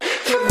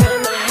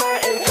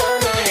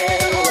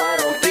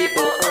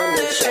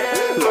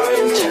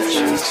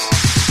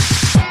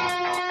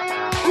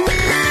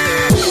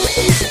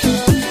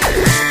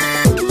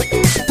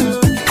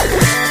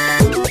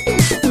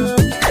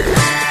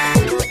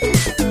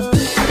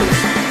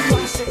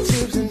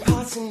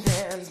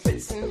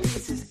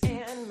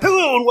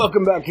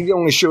Welcome back to the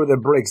only show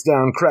that breaks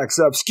down, cracks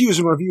up, skews,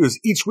 and reviews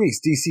each week's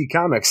DC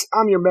Comics.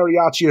 I'm your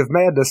mariachi of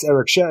madness,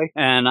 Eric Shea.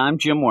 And I'm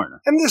Jim Warner.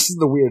 And this is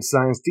the Weird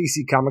Science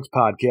DC Comics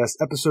Podcast,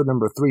 episode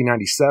number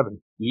 397.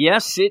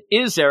 Yes, it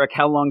is, Eric.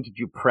 How long did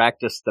you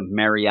practice the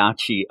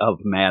mariachi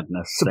of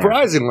madness?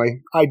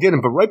 Surprisingly, I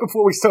didn't, but right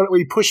before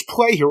we pushed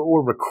play here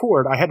or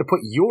record, I had to put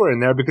your in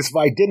there because if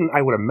I didn't,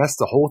 I would have messed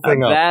the whole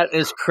thing up. That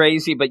is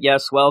crazy, but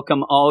yes,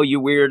 welcome all you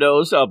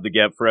weirdos of the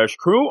Get Fresh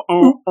crew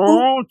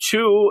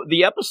to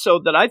the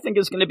episode that I think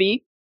is going to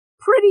be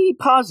pretty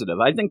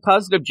positive. I think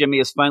Positive Jimmy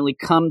has finally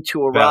come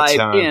to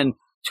arrive in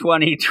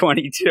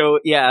 2022,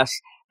 yes.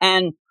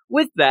 And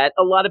with that,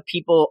 a lot of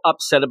people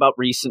upset about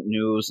recent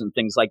news and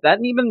things like that,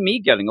 and even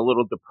me getting a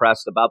little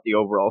depressed about the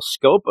overall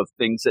scope of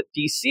things at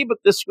DC. But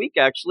this week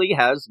actually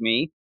has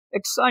me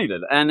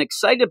excited,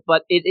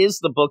 but it is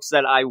the books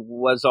that I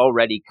was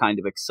already kind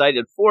of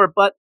excited for.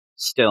 But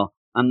still,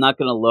 I'm not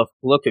going to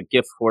look a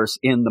gift horse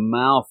in the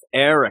mouth,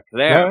 Eric,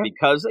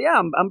 because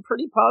I'm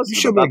pretty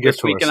positive about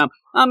this week, and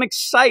I'm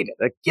excited.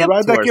 A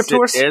gift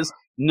horse is.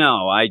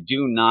 No, I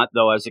do not,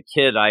 though. As a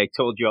kid, I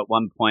told you at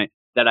one point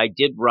that I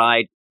did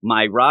ride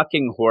my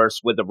rocking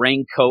horse with a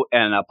raincoat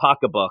and a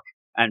pocketbook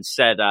and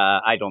said,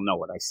 I don't know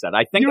what I said.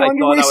 I think I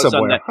thought I was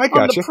on the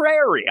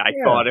prairie. I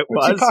thought it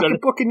was.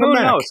 Pocketbook in your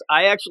Who knows?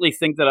 I actually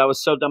think that I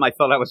was so dumb. I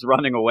thought I was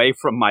running away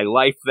from my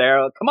life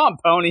there. Come on,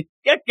 pony,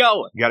 get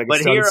going. You gotta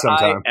get started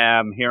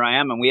sometime. Here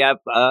I am, and we have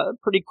a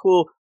pretty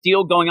cool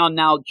deal going on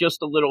now.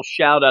 Just a little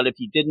shout out. If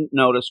you didn't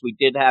notice, we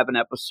did have an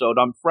episode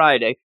on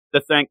Friday, the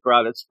Thank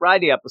God It's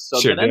Friday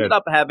episode that ended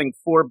up having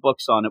 4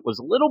 books on it. It was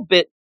a little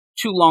bit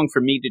too long for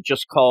me to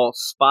just call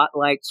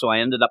Spotlight, so I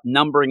ended up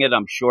numbering it.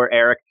 I'm sure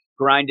Eric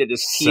grinded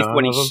his teeth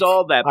when he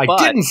saw that. I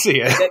didn't see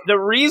it. The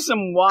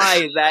reason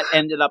why that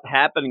ended up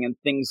happening and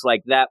things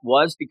like that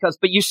was because,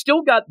 but you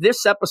still got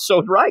this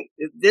episode right.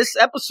 This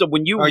episode,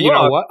 when you look, you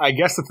know what? I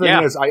guess the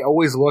thing is, I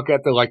always look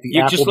at the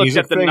Apple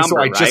Music thing, number, so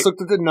I just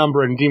looked at the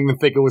number and didn't even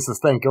think it was the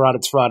Thank God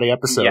It's Friday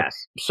episode. Yes.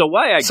 So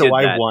I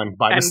won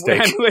by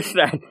mistake. And with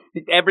that,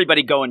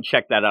 everybody go and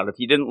check that out. If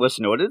you didn't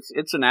listen to it,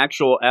 it's an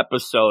actual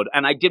episode,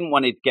 and I didn't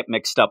want it to get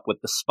mixed up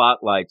with the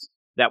spotlights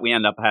that we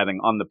end up having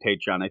on the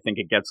Patreon. I think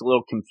it gets a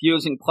little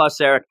confusing. Plus,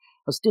 Eric,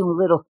 I was doing a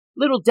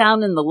little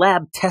down in the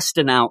lab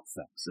testing out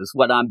things is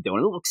what I'm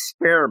doing. Little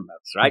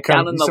experiments, right?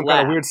 Down in the lab.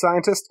 Kind of weird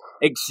scientist?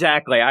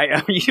 Exactly.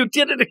 You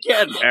did it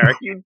again, Eric.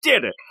 You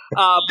did it.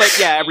 But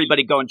yeah,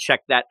 everybody go and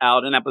check that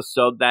out. An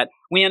episode that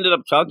we ended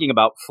up talking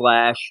about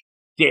Flash,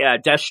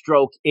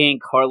 Deathstroke Inc.,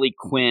 Harley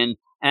Quinn,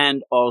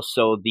 and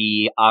also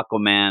the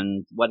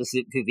Aquaman, what is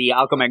it? The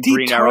Aquaman Deep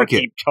Green Target. Arrow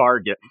Deep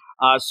Target.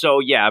 So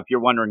yeah, if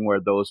you're wondering where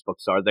those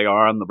books are, they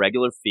are on the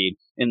regular feed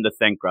in the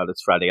Thank God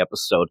It's Friday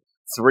episode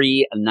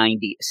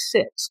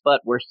 396.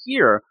 But we're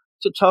here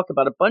to talk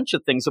about a bunch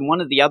of things. And one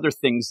of the other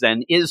things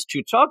then is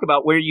to talk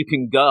about where you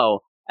can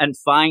go and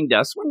find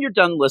us when you're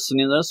done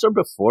listening to this, or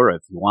before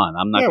if you want.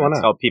 I'm not going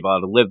to tell people how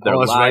to live their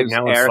lives. Right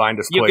now and find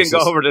us you places.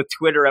 Can go over to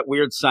Twitter at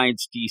Weird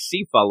Science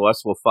DC. Follow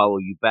us. We'll follow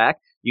you back.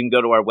 You can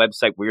go to our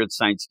website,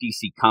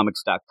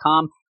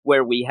 WeirdScienceDCComics.com,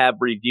 where we have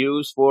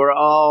reviews for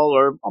all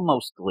or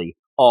mostly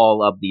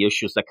all of the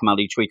issues that come out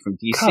each week from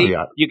DC.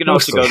 Caveat. You can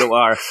also go to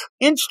our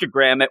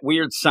Instagram at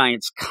Weird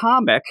Science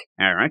Comic.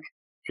 Eric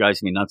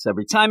drives me nuts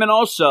every time. And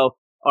also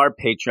our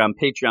Patreon,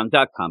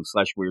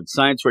 patreon.com/Weird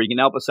Science, where you can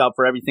help us out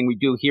for everything we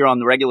do here on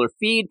the regular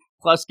feed.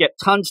 Plus get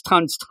tons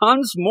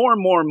more,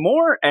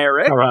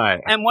 Eric. All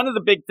right. And one of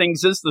the big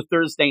things is the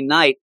Thursday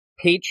night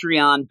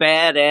Patreon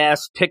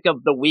Badass Pick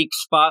of the Week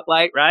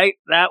Spotlight, right?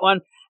 That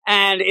one.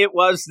 And it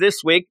was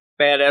this week.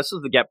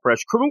 Badasses, the Get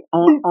Fresh crew,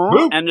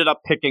 ended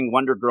up picking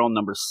Wonder Girl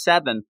number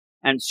 7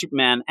 and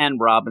Superman and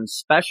Robin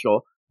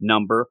special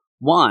number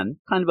 1.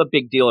 Kind of a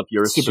big deal if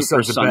you're a Super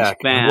Sons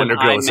fan. Wonder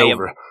Girl is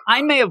over.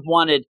 I may have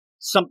wanted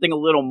something a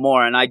little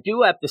more, and I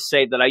do have to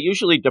say that I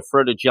usually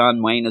defer to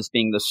John Wayne as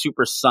being the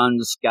Super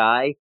Sons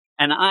guy,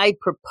 and I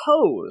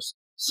proposed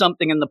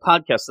something in the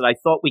podcast that I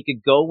thought we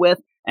could go with,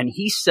 and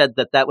he said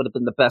that would have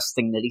been the best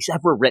thing that he's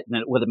ever written,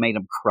 and it would have made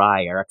him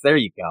cry, Eric. There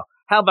you go.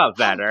 How about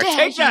that, Eric?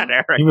 Take that,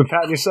 Eric. You've been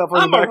patting yourself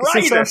on the back.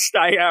 I'm a rightist,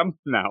 I am.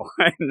 No,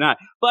 I'm not.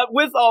 But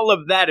with all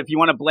of that, if you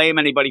want to blame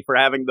anybody for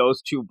having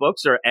those 2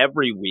 books, or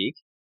every week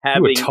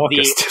having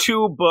the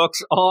 2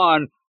 books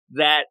on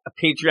that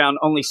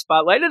Patreon-only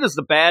spotlight, it is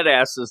the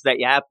badasses that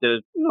you have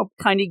to,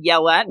 kind of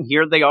yell at, and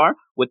here they are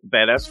with the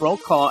badass roll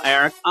call,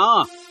 Eric.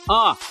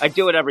 I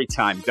do it every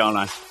time, don't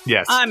I?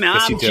 Yes. I'm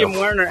Jim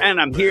Werner,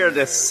 and I'm here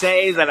to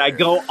say that I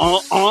go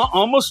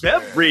almost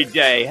every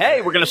day.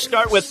 Hey, we're going to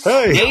start with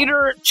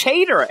Nader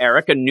Tater,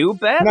 Eric, a new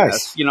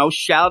badass. Nice.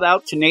 Shout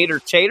out to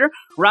Nader Tater.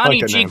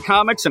 Ronnie G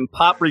Comics and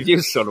Pop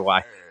Reviews, so do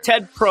I.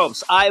 Ted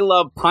Probst, I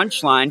Love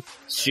Punchline.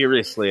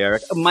 Seriously,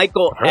 Eric.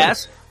 Michael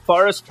S.,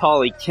 Forrest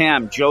Polly,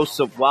 Cam,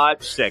 Joseph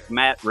Watchsick,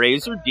 Matt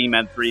Razor,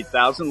 D-Man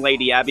 3000,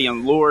 Lady Abby,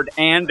 and Lord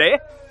Andy.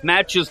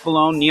 Matches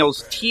Below,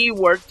 Niels T.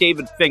 Work,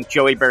 David Fink,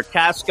 Joey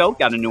Bercasco,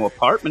 got a new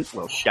apartment,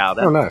 little shout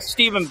out. Oh, nice.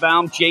 Stephen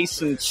Baum,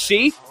 Jason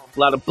C., A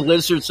lot of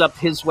blizzards up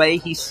his way,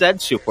 he said.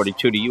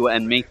 242 to you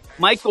and me.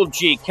 Michael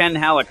G., Ken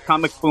Halleck,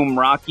 Comic Boom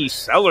Rocky,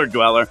 Cellar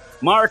Dweller,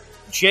 Mark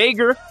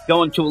Jager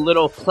going to a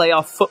little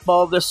playoff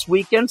football this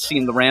weekend,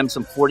 seeing the Rams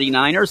and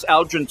 49ers.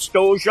 Aldrin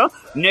Stoja,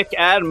 Nick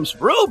Adams,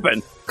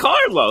 Ruben,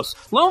 Carlos,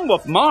 Lone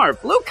Wolf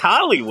Marv, Luke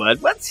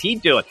Hollywood. What's he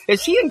doing?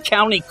 Is he in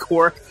County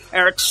Cork?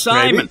 Eric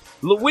Simon,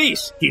 maybe.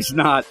 Luis, he's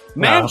not.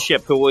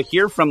 Manship, who we'll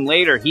hear from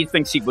later, he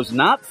thinks he was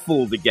not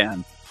fooled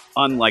again,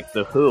 unlike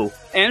The Who.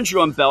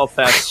 Andrew in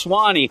Belfast,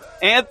 Swanee,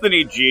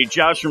 Anthony G,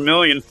 Josh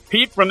Vermillion,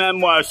 Pete from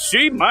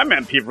NYC, my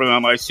man Pete from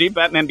NYC,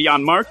 Batman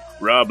Beyond Mark,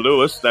 Rob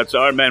Lewis, that's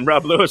our man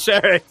Rob Lewis,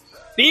 Eric.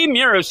 B.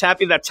 Muro's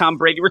happy that Tom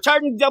Brady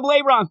retired in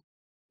Double-A wrong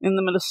in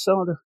the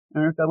Minnesota.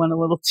 Eric, I went a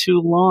little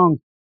too long.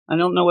 I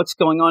don't know what's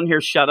going on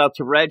here. Shout out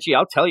to Reggie.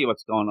 I'll tell you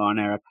what's going on,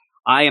 Eric.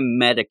 I am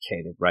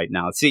medicated right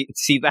now. See,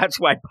 that's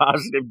why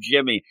Positive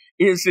Jimmy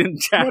is in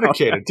town.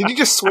 Medicated? Did you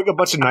just swing a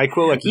bunch of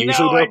NyQuil like you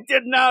usually do? No, I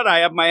did not. I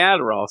have my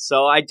Adderall.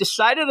 So I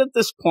decided at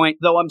this point,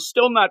 though I'm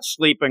still not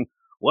sleeping,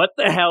 what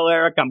the hell,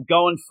 Eric? I'm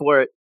going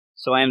for it.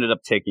 So I ended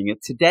up taking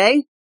it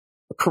today.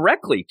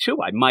 Correctly, too,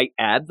 I might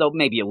add, though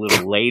maybe a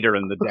little later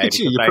in the day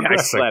because I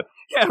slept.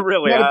 Yeah,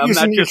 really. I'm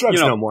not just,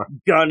 no more.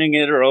 Gunning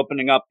it or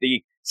opening up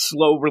the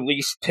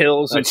slow-release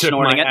pills and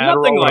snorting it.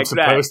 Nothing like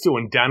that. Supposed to,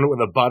 and down it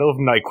with a bottle of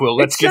NyQuil.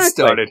 Let's get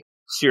started.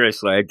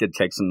 Seriously, I did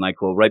take some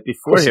NyQuil right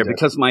before here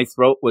because my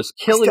throat was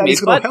killing me.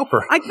 But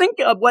helper. I think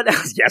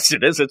yes,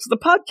 it is. It's the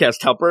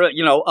podcast helper,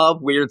 of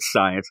Weird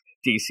Science,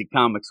 DC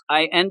Comics.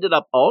 I ended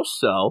up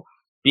also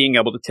being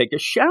able to take a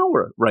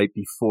shower right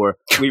before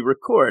we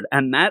record,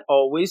 and that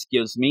always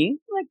gives me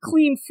that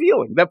clean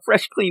feeling, that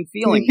fresh, clean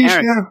feeling.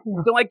 Aaron.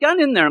 Yeah. So I got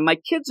in there, and my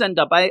kids I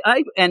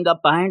end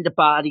up buying the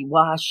body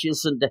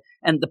washes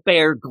and the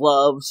bear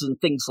gloves and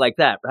things like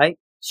that, right?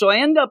 So I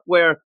end up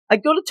where I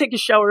go to take a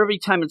shower every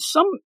time, and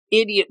some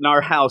idiot in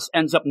our house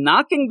ends up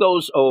knocking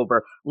those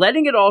over,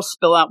 letting it all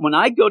spill out. When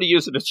I go to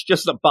use it, it's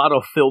just a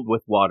bottle filled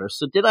with water.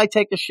 So did I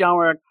take a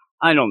shower?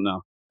 I don't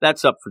know.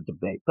 That's up for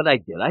debate, but I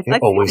did. I feel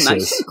nice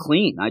and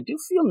clean. I do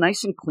feel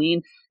nice and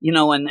clean,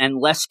 and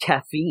less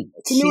caffeine.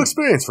 It's a new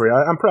experience for you.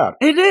 I'm proud.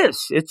 It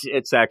is.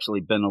 It's actually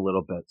been a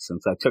little bit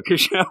since I took a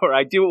shower.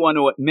 I do want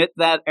to admit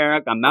that,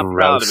 Eric. I'm not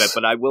proud of it,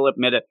 but I will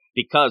admit it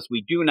because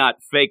we do not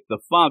fake the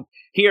funk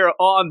here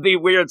on the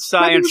Weird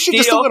Science. Maybe we should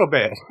just a little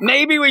bit.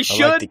 Maybe we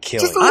should. I like the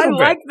killing. Just I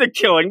like the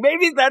killing.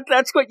 Maybe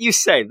that's what you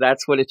say.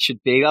 That's what it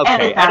should be.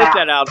 Okay, edit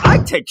that out. I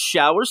take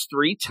showers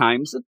 3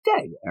 times a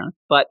day, Eric.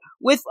 But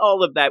with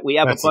all of that, we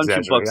have a bunch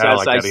of books,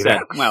 as I said.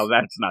 Well,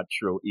 that's not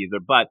true either.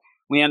 But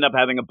we end up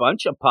having a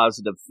bunch of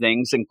positive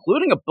things,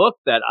 including a book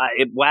that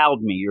it wowed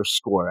me, your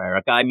score,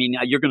 Eric. I mean,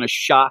 you're going to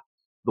shock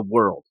the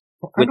world.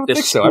 I don't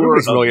think so.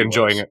 Everybody's really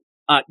enjoying it.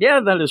 Yeah,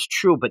 that is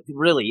true. But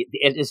really,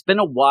 it has been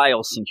a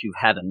while since you've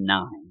had a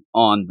 9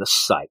 on the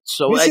site.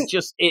 So I think so.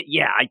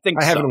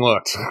 I haven't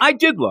looked. I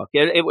did look.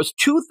 It was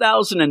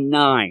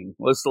 2009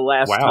 was the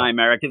last time,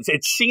 Eric.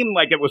 It seemed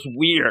like it was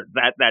weird,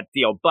 that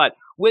deal. But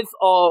with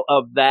all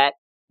of that,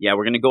 yeah,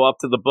 we're going to go up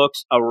to the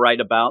books right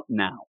about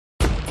now.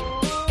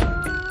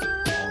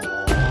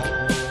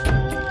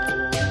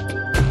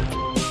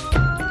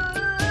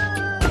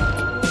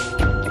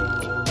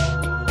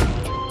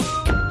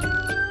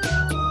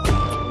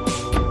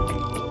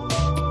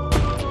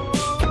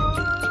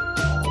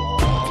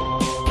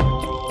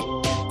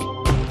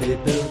 They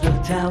built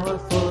a tower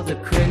for the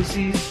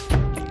crazies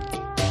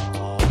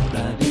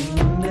right in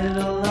the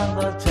middle of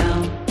our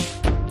town.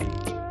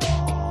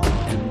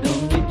 And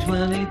only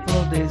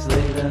 24 days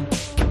later,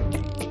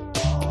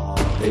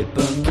 they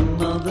burned the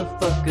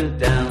motherfucker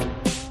down.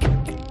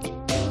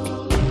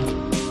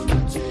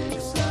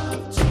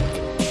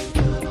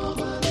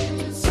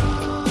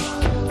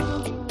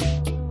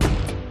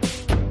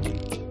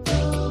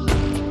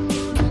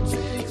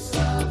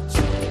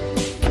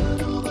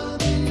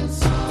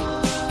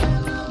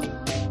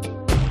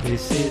 They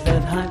say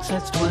that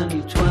hindsight's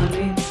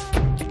 20/20.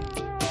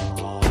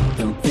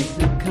 Don't think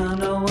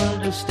Nakano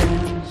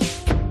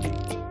understands.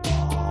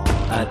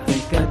 I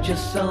think I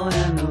just saw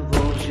an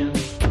abortion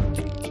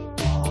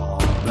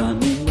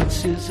running with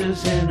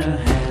scissors in her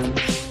hands.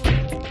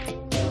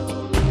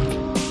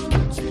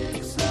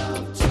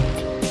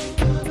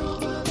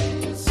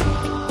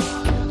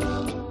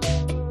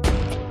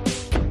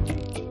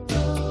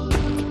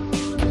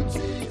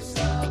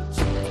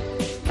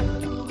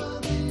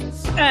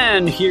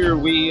 And here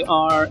we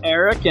are,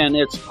 Eric, and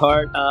it's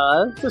part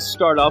to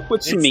start off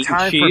with some meat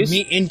and cheese. For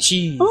meat and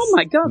cheese. Oh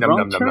my God,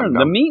 wrong turn.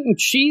 The meat and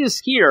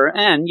cheese here,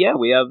 and yeah,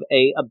 we have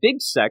a big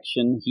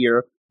section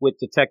here with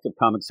Detective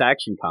Comics,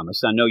 Action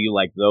Comics. I know you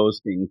like those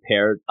being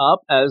paired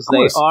up as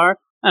they are,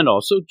 and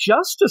also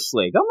Justice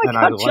League. Oh my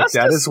God, I like Justice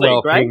that as League,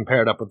 well, right? being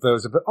paired up with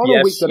those on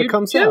the week that it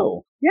comes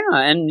out. Yeah,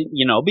 and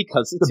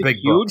because it's the a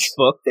huge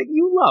book that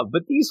you love,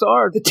 but these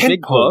are the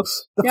big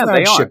books. The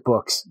flagship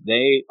books.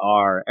 They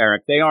are,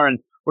 Eric. They are, and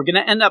we're going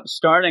to end up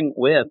starting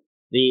with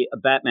the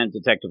Batman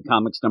Detective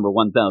Comics number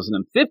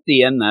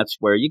 1050, and that's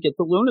where you get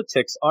the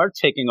Lunatics are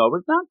taking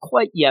over. Not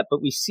quite yet,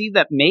 but we see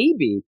that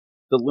maybe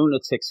the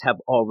Lunatics have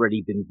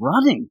already been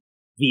running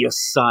the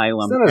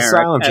asylum. It's not an Eric,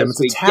 asylum, Jim. as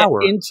It's a tower.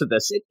 Get into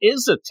this. It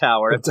is a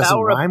tower. It a doesn't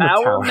tower of rhyme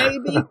power, with tower.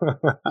 maybe?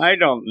 I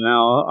don't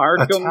know. A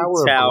Arkham tower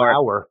of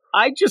glower.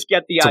 I just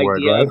get the It's a idea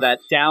word, right? that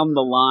down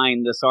the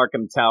line, this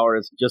Arkham Tower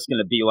is just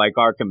going to be like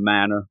Arkham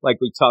Manor, like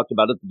we talked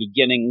about at the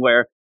beginning,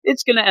 where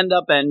it's going to end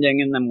up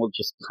ending, and then we'll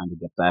just kind of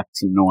get back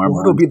to normal.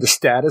 What'll be the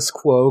status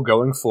quo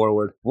going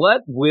forward?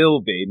 What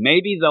will be?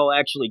 Maybe they'll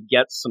actually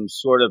get some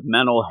sort of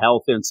mental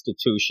health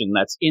institution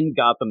that's in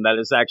Gotham that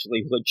is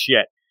actually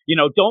legit. You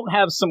know, don't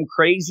have some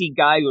crazy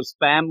guy whose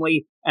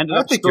family ended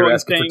up think you're storing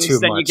asking for things, too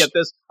then you much. get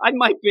this. I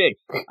might be.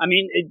 I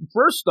mean,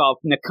 first off,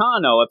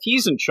 Nakano, if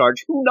he's in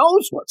charge, who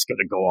knows what's going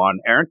to go on,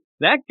 Aaron?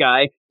 That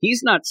guy,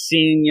 he's not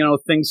seeing,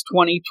 things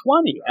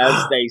 2020,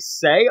 as they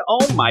say.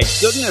 Oh, my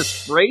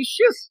goodness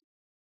gracious.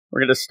 We're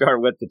going to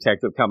start with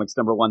Detective Comics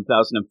number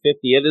 1050.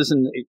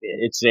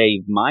 It's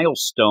a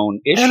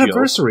milestone issue.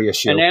 Anniversary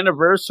issue. An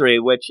anniversary,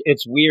 which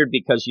it's weird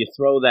because you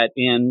throw that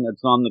in,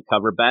 it's on the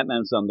cover,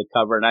 Batman's on the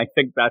cover, and I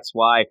think that's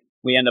why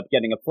we end up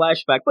getting a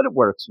flashback, but it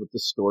works with the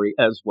story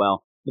as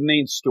well. The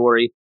main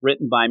story,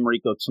 written by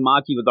Mariko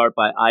Tamaki with art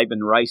by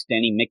Ivan Rice,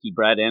 Danny Mickey,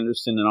 Brad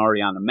Anderson, and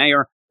Ariana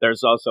Mayer.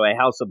 There's also a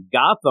House of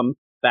Gotham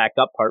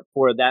backup, part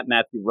 4 of that,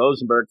 Matthew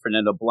Rosenberg,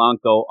 Fernando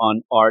Blanco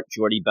on art,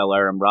 Jordi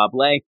Belair, and Rob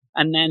Lay.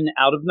 And then,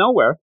 out of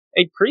nowhere,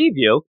 a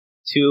preview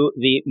to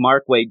the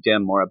Mark Waid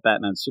Denmore of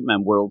Batman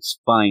Superman World's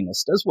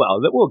Finest as well,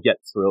 that we'll get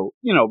through,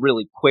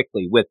 really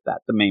quickly with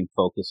that. The main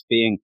focus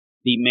being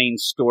the main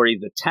story,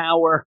 The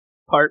Tower,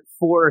 part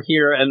 4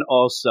 here, and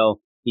also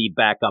the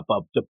backup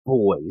of The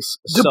Boys.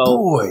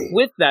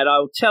 With that,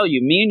 I'll tell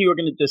you, me and you are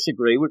going to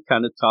disagree. We're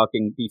kind of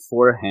talking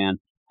beforehand.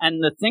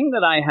 And the thing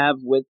that I have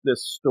with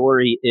this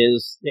story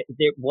is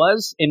there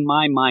was, in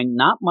my mind,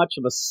 not much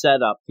of a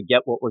setup to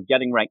get what we're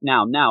getting right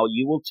now. Now,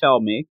 you will tell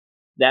me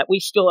that we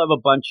still have a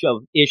bunch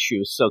of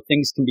issues, so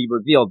things can be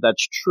revealed.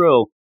 That's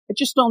true. I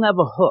just don't have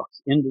a hook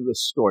into the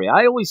story.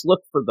 I always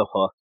look for the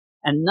hook,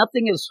 and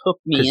nothing has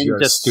hooked me in you're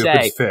to a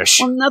stupid say, fish.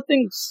 well,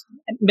 nothing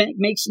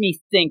makes me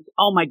think,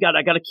 oh my God,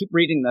 I got to keep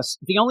reading this.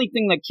 The only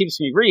thing that keeps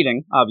me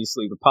reading,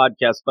 obviously the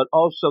podcast, but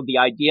also the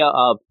idea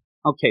of,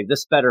 okay,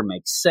 this better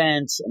make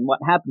sense and what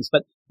happens.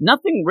 But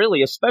nothing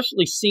really,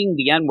 especially seeing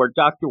the end where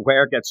Dr.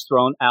 Ware gets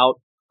thrown out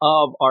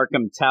of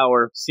Arkham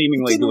Tower,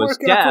 seemingly to his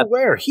death.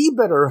 Ware. He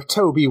better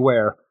Toby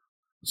Ware.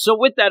 So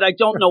with that, I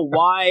don't know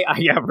why.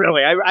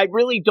 I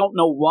really don't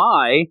know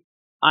why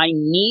I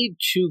need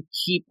to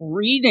keep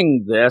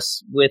reading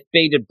this with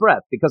bated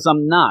breath, because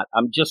I'm not.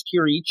 I'm just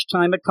here each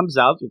time it comes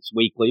out. It's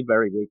weekly,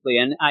 very weekly.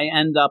 And I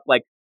end up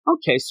like,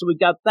 okay, so we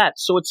got that.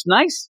 So it's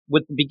nice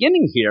with the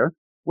beginning here,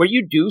 where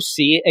you do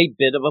see a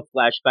bit of a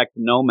flashback to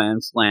No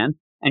Man's Land,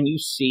 and you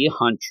see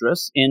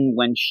Huntress in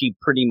when she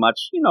pretty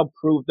much,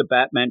 proved to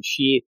Batman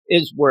she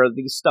is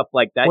worthy, stuff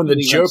like that. When the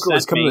Joker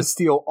was coming to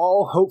steal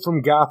all hope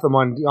from Gotham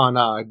on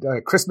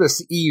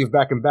Christmas Eve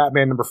back in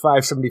Batman number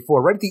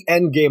 574, right at the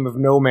end game of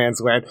No Man's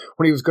Land,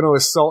 when he was going to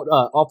assault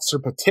Officer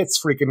Petit's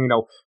freaking,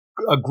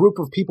 a group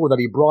of people that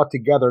he brought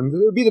together. And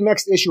it would be the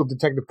next issue of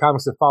Detective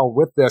Comics that followed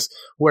with this,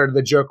 where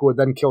the Joker would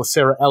then kill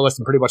Sarah Ellis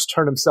and pretty much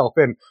turn himself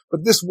in.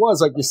 But this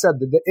was, like you said,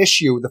 the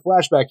issue, the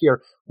flashback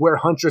here, where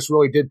Huntress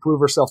really did prove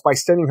herself by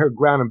standing her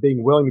ground and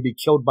being willing to be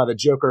killed by the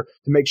Joker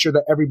to make sure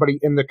that everybody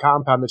in the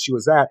compound that she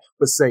was at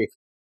was safe.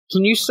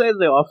 Can you say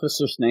the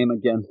officer's name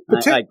again?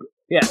 Petit?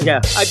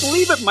 Yeah. I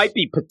believe it might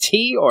be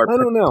Petit or I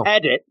don't know.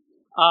 Petit.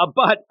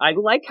 But I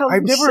like how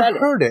I've never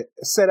heard it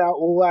said out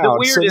loud. The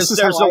weird is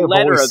there's a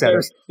letter.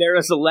 There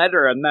is a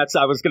letter, and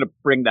I was going to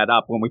bring that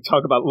up when we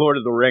talk about Lord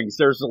of the Rings.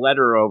 There's a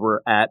letter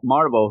over at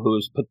Marvel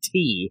who's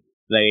Petit,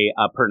 they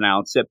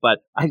pronounce it, but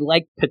I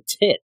like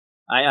Petit.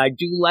 I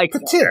do like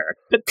Petit.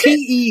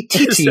 Petit.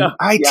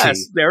 P-E-T-T-I-T.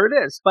 Yes, there it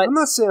is. But I'm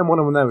not saying I'm one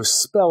of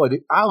those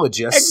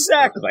spellologists.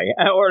 Exactly.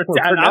 Or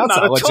I'm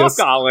not a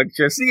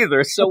talkologist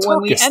either. So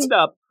when we end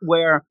up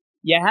where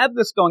you have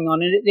this going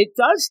on, and it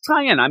does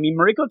tie in. I mean,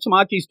 Mariko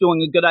Tamaki's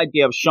doing a good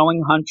idea of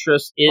showing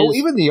Huntress is... Oh,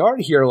 even the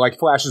art here,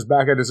 flashes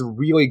back at as a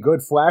really good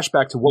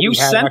flashback to what we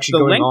had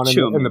actually going on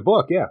in the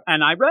book, yeah.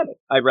 And I read it.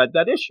 I read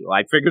that issue.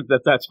 I figured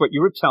that that's what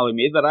you were telling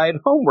me, that I had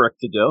homework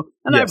to do,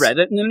 and yes. I read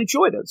it and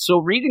enjoyed it. So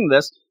reading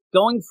this,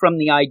 going from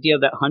the idea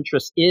that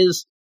Huntress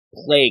is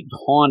plagued,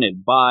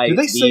 haunted by did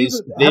they say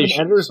that have an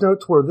editor's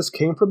note where this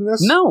came from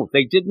this? No,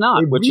 they did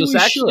not, which really is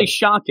actually should.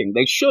 Shocking.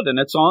 They should, and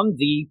it's on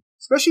the...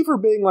 Especially for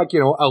being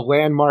a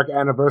landmark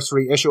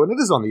anniversary issue. And it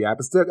is on the app.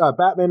 It's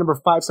Batman number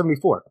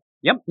 574.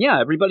 Yep.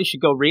 Yeah, everybody should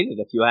go read it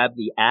if you have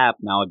the app.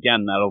 Now,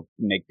 again, that'll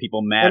make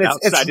people mad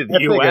outside of the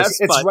U.S.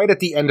 It's right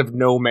at the end of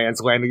No Man's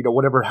Land.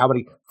 How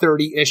many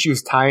 30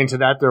 issues tie into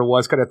that there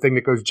was kind of thing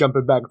that goes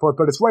jumping back and forth.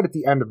 But it's right at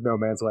the end of No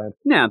Man's Land.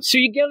 Yeah. So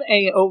you get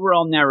a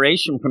overall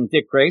narration from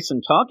Dick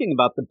Grayson talking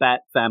about the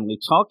Bat family,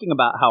 talking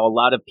about how a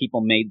lot of people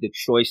made the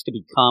choice to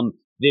become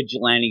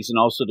vigilantes and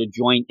also to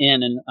join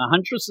in. And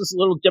Huntress is a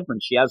little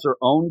different. She has her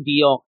own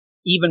deal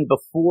even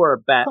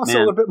before Batman. Also a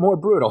little bit more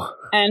brutal.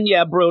 And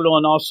brutal,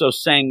 and also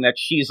saying that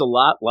she's a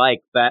lot like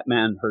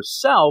Batman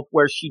herself,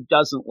 where she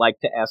doesn't like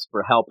to ask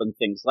for help and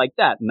things like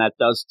that. And that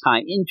does tie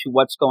into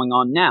what's going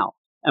on now.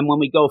 And when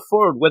we go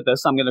forward with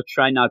this, I'm going to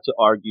try not to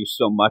argue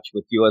so much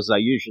with you as I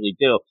usually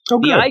do. Oh,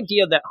 the good.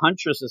 idea that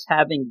Huntress is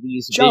having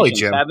these Jolly visions,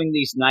 Jim. having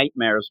these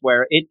nightmares,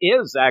 where it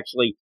is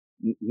actually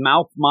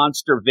mouth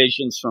monster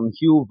visions from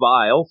Hugh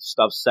Vile,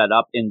 stuff set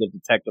up in the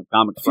Detective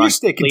Comics Fear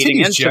State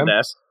leading continues, into Jim.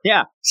 this.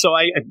 Yeah. So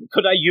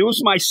could I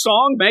use my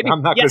song? Maybe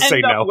I'm not You going to say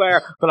end up no,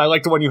 where but I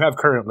like the one you have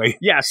currently.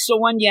 yeah, so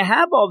when you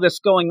have all this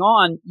going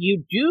on,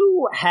 you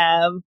do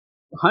have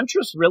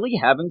Huntress really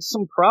having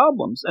some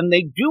problems, and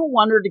they do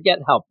want her to get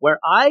help. Where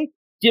I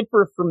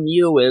differ from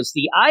you is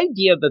the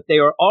idea that they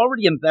are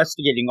already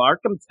investigating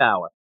Arkham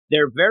Tower.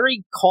 They're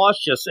very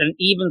cautious and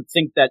even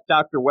think that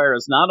Dr. Ware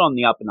is not on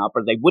the up and up,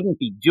 or they wouldn't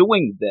be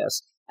doing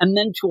this. And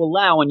then to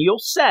allow, and you'll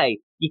say,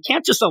 you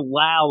can't just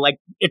allow, like,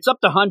 it's up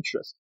to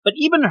Huntress. But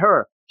even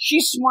her,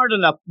 she's smart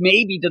enough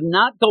maybe to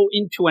not go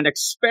into an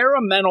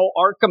experimental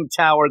Arkham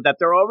Tower that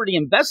they're already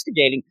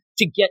investigating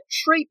to get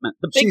treatment.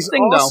 The big She's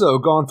thing, also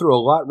gone through a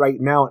lot right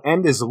now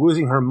and is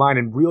losing her mind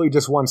and really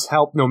just wants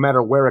help no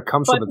matter where it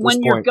comes but from at this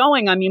when you're point.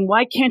 going, I mean,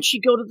 why can't she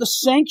go to the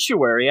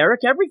sanctuary, Eric?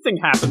 Everything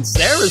happens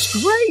there is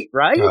great,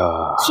 right?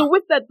 So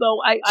with that, though,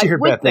 I heard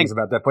would bad think things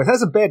about that place. It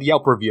has a bad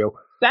Yelp review.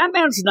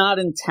 Batman's not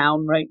in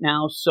town right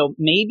now, so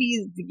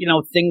maybe,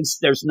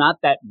 there's not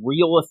that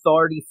real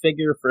authority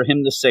figure for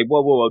him to say,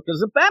 whoa,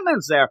 because if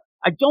Batman's there,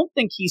 I don't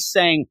think he's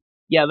saying,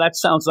 yeah, that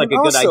sounds like And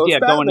a good also, idea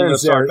if going to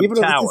Batman's this there, Arkham even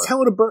Tower. if it's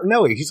Helena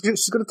Bertinelli, she's going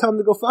to tell him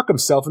to go fuck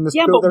himself and just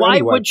Yeah, go but there why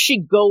anyway. would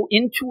she go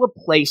into a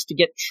place to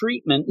get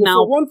treatment? Well,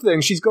 Now, for one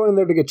thing, she's going in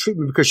there to get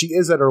treatment because she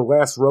is at her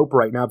last rope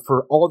right now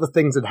for all the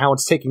things and how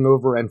it's taking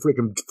over and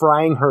freaking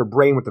frying her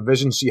brain with the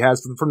visions she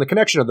has from the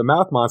connection of the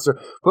mouth monster.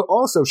 But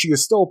also, she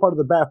is still a part of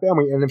the Bat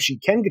family, and if she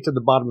can get to the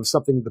bottom of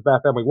something that the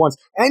Bat family wants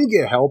and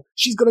get help,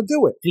 she's going to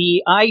do it.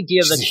 the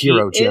idea She's that a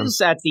hero, she Jim.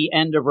 is at the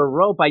end of her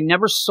rope, I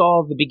never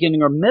saw the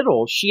beginning or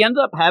middle. She ended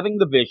up having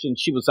the vision.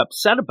 She was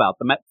upset about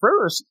them. At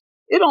first,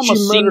 it almost She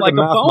seemed murdered like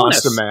the a mouth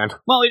bonus. monster man.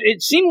 Well, it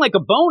seemed like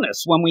a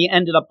bonus when we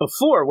ended up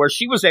before, where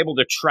she was able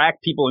to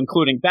track people,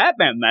 including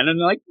Batman then, and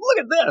like, look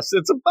at this,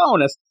 it's a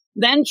bonus.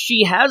 Then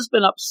she has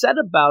been upset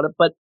about it,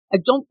 but I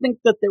don't think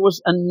that there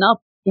was enough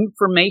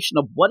information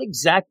of what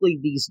exactly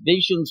these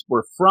visions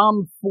were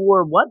from,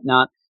 for,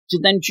 whatnot, to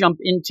then jump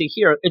into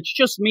here. It's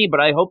just me, but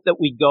I hope that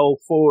we go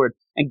forward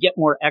and get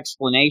more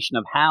explanation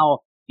of how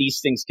these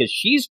things, because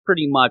she's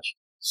pretty much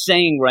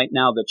saying right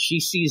now that she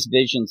sees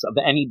visions of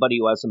anybody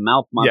who has a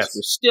mouth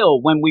monster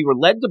still, when we were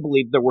led to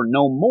believe there were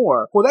no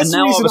more. Well, that's and the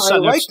now all reason of a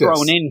sudden I like it's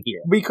thrown this. in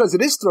here. Because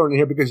it is thrown in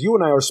here because you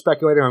and I are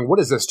speculating on what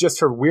is this, just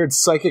her weird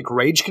psychic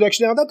rage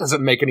connection? Now, that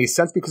doesn't make any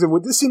sense because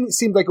this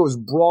seemed like it was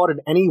broad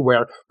and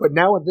anywhere, but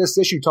now in this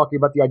issue talking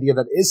about the idea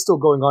that is still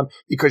going on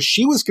because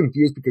she was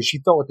confused because she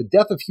thought with the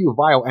death of Hugh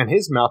Vile and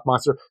his mouth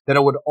monster that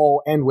it would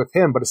all end with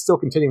him, but it's still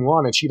continuing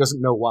on and she doesn't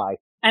know why.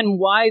 And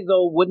why,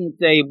 though, wouldn't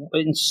they,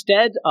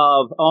 instead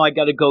of, I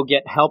got to go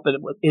get help,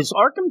 is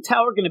Arkham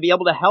Tower going to be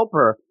able to help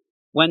her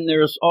when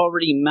there's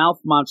already mouth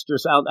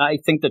monsters out? I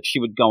think that she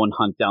would go and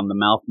hunt down the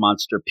mouth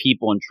monster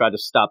people and try to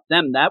stop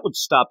them. That would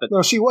stop it.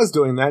 No, she was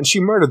doing that, and she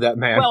murdered that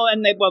man. Well,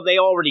 and they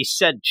already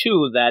said,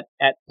 too, that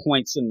at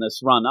points in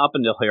this run up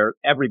until here,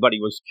 everybody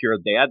was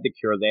cured. They had the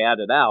cure. They had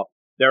it out.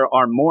 There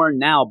are more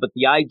now, but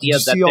the idea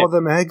Did you see all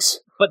them eggs?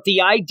 But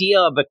the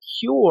idea of a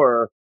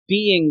cure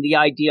being the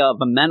idea of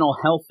a mental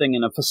health thing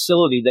in a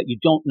facility that you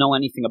don't know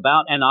anything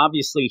about, and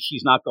obviously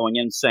she's not going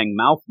in saying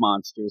mouth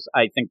monsters.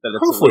 I think that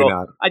it's Hopefully a little.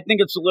 not. I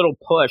think it's a little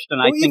pushed, and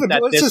Well, I think even-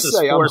 that let's this just is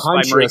say I'm forced by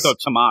Huntress. Mariko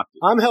Tamaki.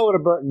 I'm Helena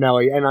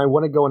Bertinelli, and I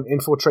want to go and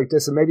infiltrate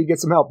this and maybe get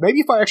some help. Maybe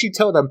if I actually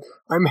tell them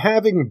I'm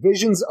having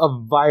visions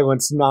of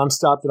violence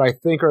nonstop that I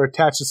think are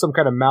attached to some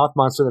kind of mouth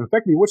monster that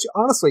infected me, which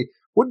honestly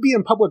would be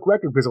in public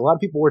record because a lot of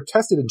people were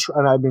tested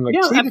and I've been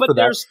treated but for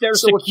that.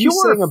 there's So a what you're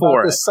cure saying for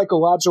about it. this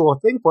psychological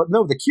thing for it,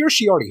 no, the cure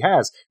she already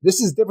has.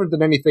 This is different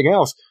than anything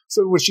else.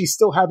 So was she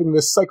still having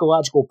this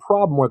psychological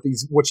problem with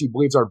these, what she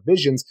believes are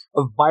visions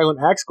of violent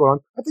acts going on?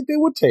 I think they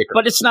would take her.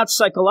 But it's not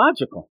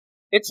psychological.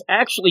 It's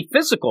actually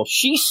physical.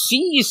 She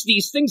sees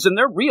these things and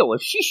they're real.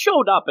 If she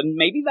showed up, and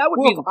maybe that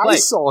would be the if I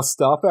place. saw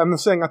stuff, I'm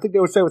saying I think they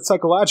would say it's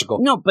psychological.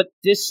 No, but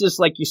this is,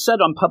 like you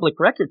said, on public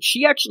record.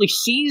 She actually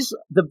sees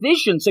the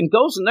visions and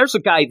goes, and there's a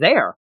guy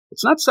there.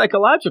 It's not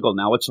psychological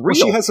now. It's real.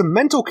 Well, she has a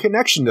mental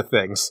connection to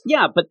things.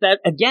 Yeah, but that,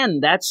 again,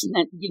 that's,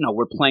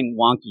 we're playing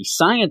wonky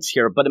science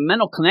here, but a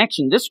mental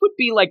connection. This would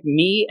be like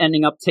me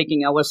ending up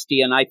taking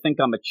LSD and I think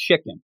I'm a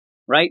chicken,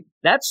 right?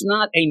 That's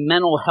not a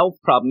mental health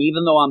problem,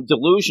 even though I'm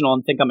delusional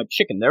and think I'm a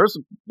chicken.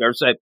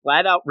 There's a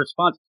flat out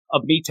response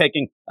of me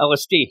taking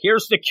LSD.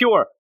 Here's the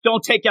cure.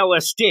 Don't take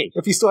LSD.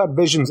 If you still had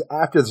visions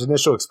after this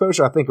initial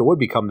exposure, I think it would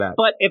become that.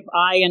 But if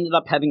I ended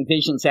up having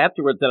visions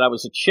afterward that I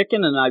was a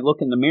chicken and I look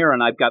in the mirror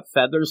and I've got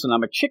feathers and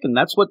I'm a chicken,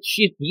 that's what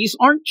these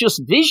aren't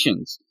just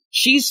visions.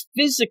 She's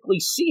physically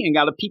seeing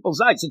out of people's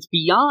eyes. It's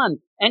beyond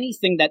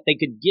anything that they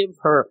could give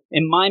her,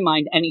 in my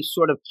mind, any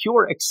sort of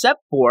cure,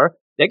 except for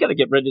they got to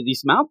get rid of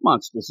these mouth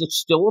monsters. It's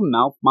still a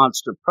mouth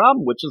monster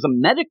problem, which is a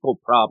medical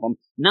problem,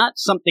 not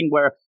something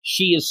where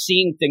she is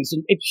seeing things.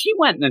 And if she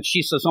went and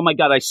she says, oh my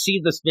God, I see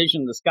this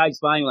vision, this guy's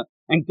violent,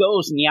 and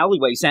goes and the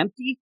alleyway's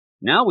empty,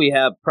 Now we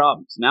have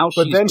problems. Now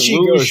But she's then she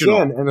goes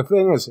delusional. in, and the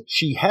thing is,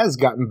 she has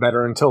gotten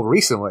better until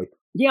recently.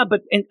 Yeah,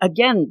 but and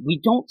again, we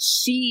don't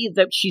see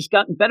that she's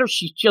gotten better.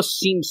 She just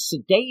seems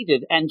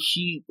sedated, and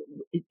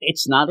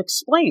it's not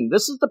explained.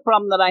 This is the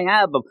problem that I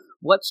have of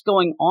what's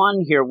going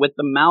on here with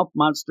the mouth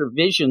monster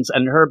visions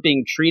and her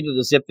being treated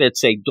as if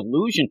it's a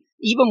delusion.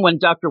 Even when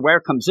Dr. Ware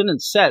comes in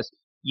and says,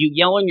 you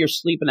yell in your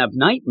sleep and have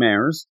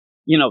nightmares,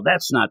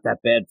 that's not that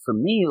bad for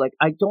me. Like,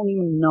 I don't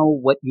even know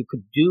what you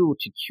could do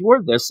to cure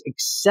this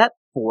except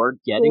for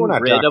getting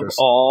rid of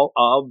all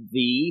of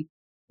the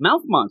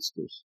mouth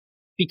monsters.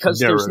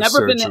 Because here's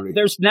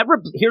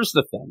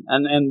the thing,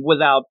 and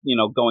without,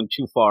 going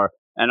too far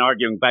and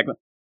arguing back,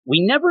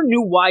 we never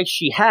knew why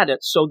she had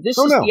it. So this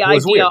is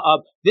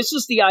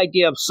the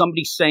idea of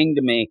somebody saying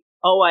to me,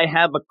 oh, I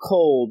have a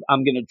cold,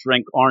 I'm going to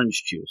drink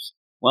orange juice.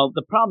 Well,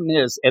 the problem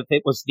is if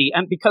it was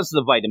and because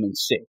of the vitamin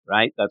C,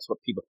 right? That's what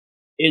people,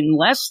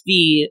 unless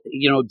the,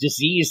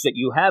 disease that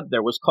you have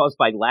there was caused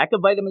by lack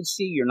of vitamin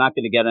C, you're not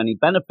going to get any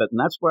benefit. And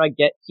that's where I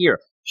get here.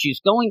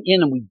 She's going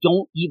in and we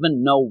don't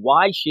even know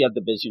why she had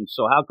the vision.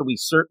 So how can we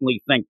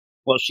certainly think,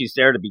 well, she's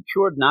there to be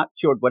cured, not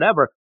cured,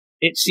 whatever.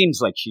 It seems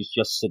like she's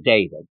just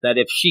sedated, that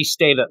if she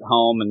stayed at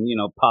home and,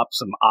 popped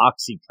some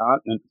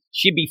OxyContin,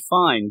 she'd be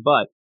fine.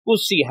 But we'll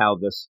see how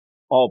this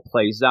all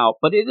plays out.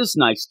 But it is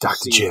nice to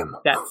see Jim.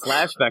 That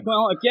flashback.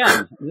 Well,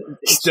 again,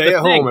 stay at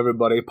home,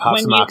 everybody. Pop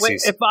some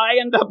Oxys. If I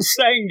end up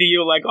saying to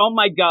you, like, oh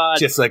my God.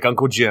 Just like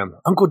Uncle Jim.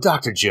 Uncle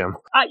Dr. Jim.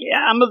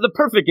 I'm the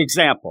perfect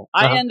example.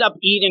 I end up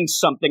eating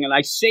something and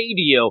I say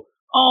to you,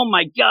 oh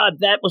my God,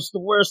 that was the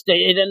worst.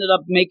 It ended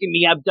up making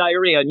me have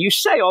diarrhea. And you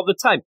say all the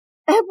time,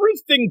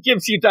 everything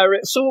gives you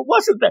diarrhea. So it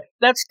wasn't that.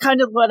 That's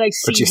kind of what I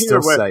see but you here.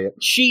 Still where say it.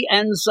 She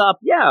ends up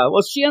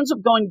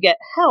going to get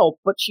help,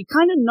 but she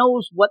kind of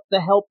knows what the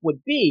help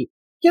would be.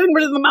 Getting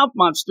rid of the mouth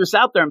monsters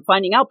out there and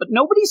finding out, but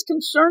nobody's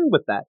concerned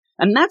with that.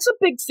 And that's a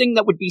big thing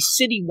that would be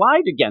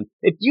citywide again.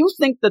 If you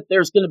think that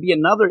there's going to be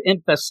another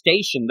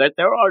infestation, that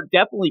there are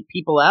definitely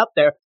people out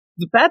there,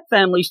 the Bat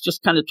family's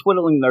just kind of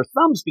twiddling their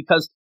thumbs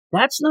because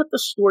that's not the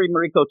story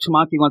Mariko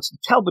Tamaki wants to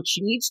tell, but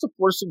she needs to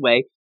force a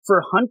way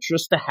for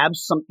Huntress to have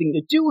something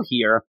to do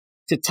here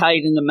to tie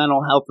it into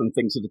mental health and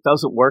things. And it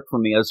doesn't work for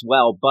me as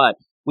well. But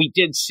we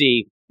did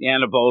see the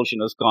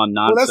Anavulsion has gone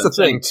nonsense. Well, that's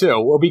the thing, too.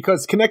 Well,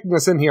 because connecting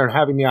us in here and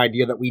having the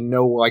idea that we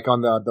know, like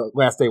on the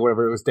last day,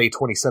 whatever it was, day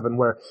 27,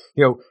 where,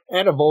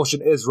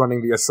 Anavulsion is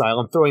running the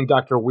asylum, throwing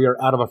Dr. Weir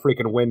out of a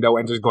freaking window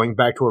and just going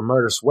back to her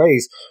murderous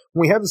ways.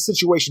 We have the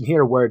situation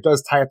here where it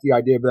does tie up the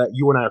idea that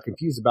you and I are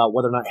confused about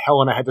whether or not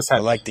Helena had just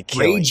had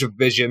rage of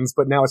visions,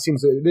 but now it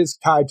seems that it is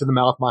tied to the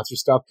mouth monster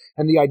stuff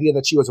and the idea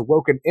that she was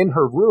awoken in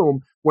her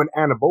room when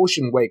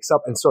Anavulsion wakes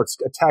up and starts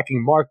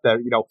attacking Mark,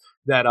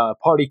 that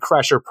party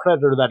crasher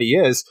predator that he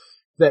is.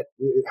 That,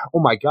 oh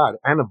my God,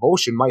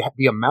 Anavulsion might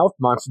be a mouth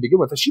monster to begin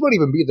with. She might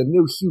even be the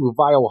new Hugh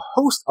Vile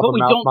host of a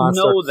mouth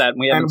monster. But we don't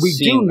know that. And we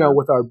do know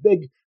with our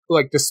big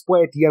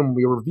display at the end when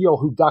we reveal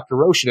who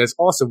Dr. Ocean is,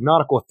 also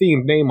nautical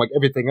themed name like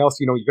everything else.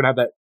 You're going to have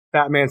that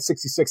Batman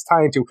 66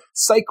 tie into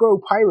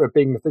Psycho Pirate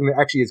being the thing that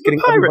actually is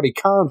getting everybody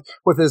calmed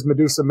with his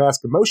Medusa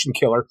Mask of Motion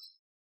Killer.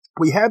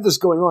 We have this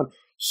going on.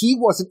 He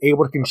wasn't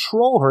able to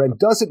control her and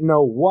doesn't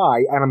know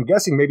why, and I'm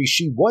guessing maybe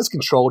she was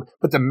controlled,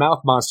 but the mouth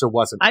monster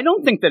wasn't. I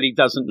don't think that he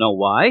doesn't know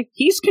why.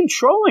 He's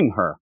controlling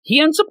her. He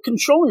ends up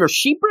controlling her.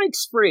 She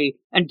breaks free,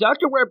 and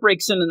Dr. Ware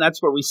breaks in, and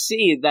that's where we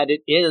see that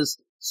it is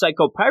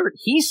Psycho Pirate.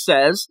 He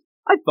says,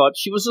 I thought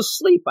she was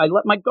asleep. I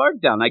let my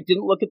guard down. I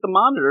didn't look at the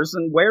monitors,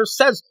 and Ware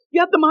says, you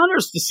have the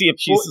monitors to see if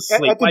she's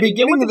asleep. At the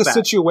beginning of the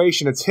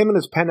situation, it's him in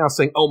his penthouse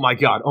saying, oh my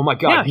God,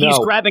 yeah, he's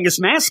grabbing his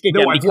mask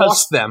again. No, I've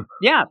lost them.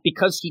 Yeah,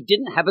 because he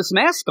didn't have his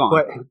mask on.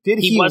 But did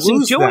he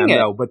lose them,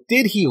 though? But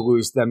did he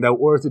lose them, though?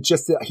 Or is it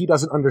just that he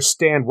doesn't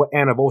understand what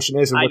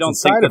Anavulsion is and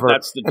what's inside of her?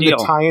 That's the deal. And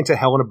the tie into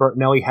Helena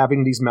Bertinelli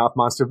having these mouth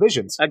monster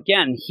visions.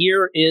 Again,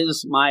 here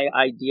is my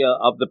idea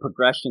of the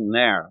progression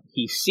there.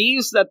 He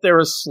sees that they're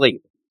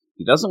asleep.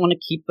 He doesn't want to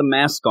keep the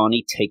mask on.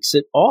 He takes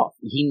it off.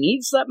 He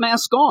needs that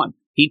mask on.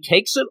 He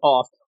takes it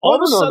off. All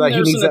of a sudden,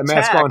 he needs that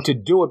mask on to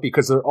do it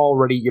because they're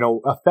already,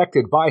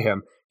 affected by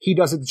him. He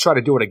does it to try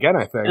to do it again,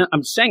 I think. And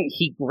I'm saying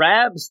he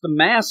grabs the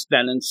mask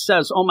then and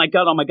says, oh my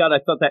God, I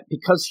thought that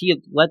because he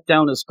had let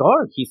down his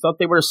guard. He thought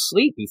they were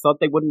asleep. He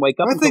thought they wouldn't wake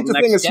up. I think the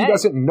thing is he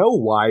doesn't know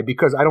why,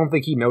 because I don't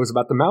think he knows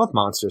about the mouth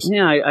monsters.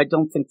 Yeah, I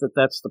don't think that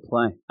that's the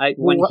play.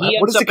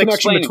 What is the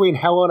connection between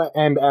Helena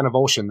and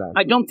Anavulsion then?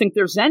 I don't think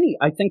there's any.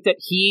 I think that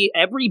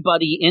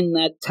everybody in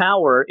that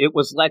tower, it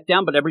was let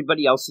down, but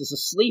everybody else is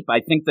asleep.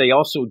 I think they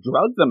also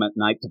drugged them at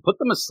night to put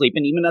them asleep.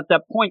 And even at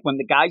that point when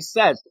the guy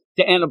says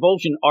to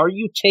Anavulsion, are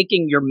you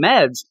taking your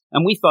meds?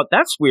 And we thought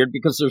that's weird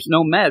because there's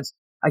no meds.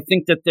 I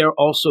think that they're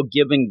also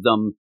giving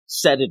them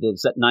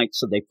sedatives at night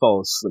so they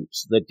fall asleep,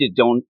 so that they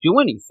don't do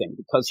anything,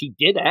 because he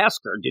did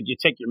ask her, did you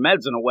take your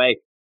meds? In a way,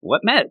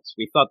 what meds?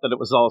 We thought that it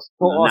was all.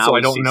 Well, also, I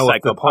don't know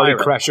if the party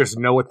psychopirate. crashers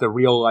know what the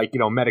real,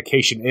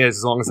 medication is,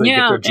 as long as they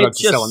get their drugs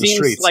to sell on the streets.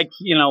 It just seems like,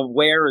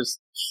 Ware is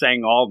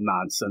saying all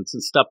nonsense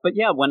and stuff. But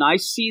yeah, when I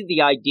see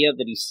the idea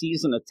that he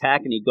sees an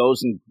attack and he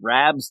goes and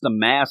grabs the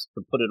mask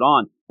to put it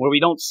on, where we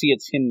don't see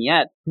it's him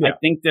yet, I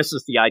think this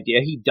is the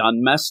idea he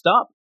done messed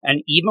up.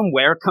 And even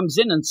Ware comes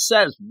in and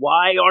says,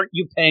 why aren't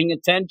you paying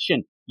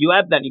attention? You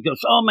have that. And he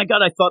goes, oh my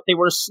God, I thought they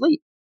were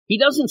asleep. He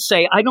doesn't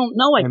say, I don't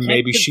know, I can't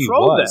maybe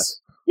control she was.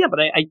 this. Yeah, but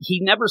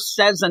he never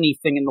says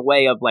anything in the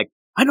way of like,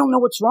 I don't know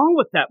what's wrong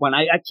with that one.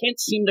 I can't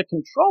seem to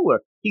control her.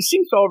 He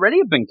seems to already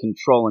have been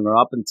controlling her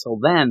up until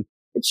then.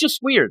 It's just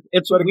weird.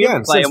 But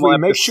again, since we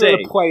make sure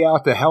to play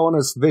out that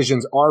Helena's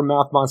visions are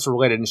mouth monster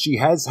related, and she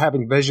has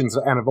having visions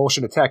and a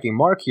Vulcan attacking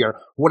Mark here,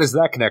 what is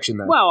that connection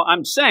then? Well,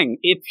 I'm saying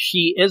if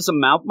she is a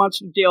mouth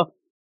monster deal,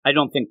 I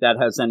don't think that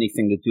has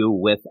anything to do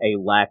with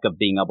a lack of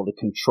being able to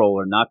control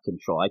or not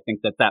control. I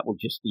think that will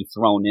just be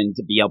thrown in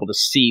to be able to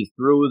see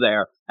through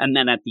there. And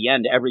then at the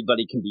end,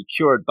 everybody can be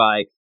cured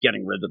by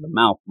getting rid of the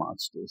mouth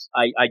monsters.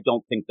 I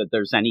don't think that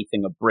there's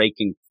anything of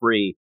breaking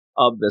free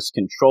of this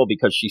control,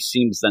 because she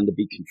seems then to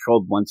be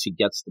controlled once he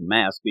gets the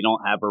mask. We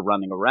don't have her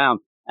running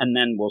around, and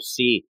then we'll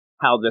see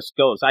how this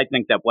goes. I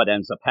think that what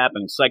ends up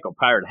happening, Psycho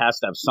Pirate has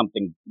to have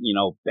something,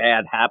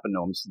 bad happen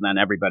to him, so then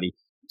everybody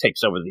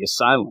takes over the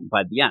asylum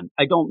by the end.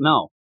 I don't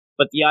know.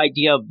 But the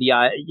idea of the,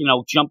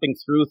 jumping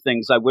through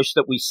things, I wish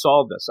that we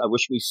saw this. I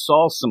wish we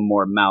saw some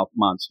more mouth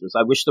monsters.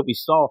 I wish that we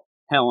saw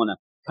Helena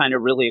kind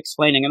of really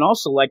explaining. And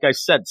also, like I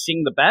said,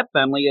 seeing the Bat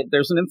Family,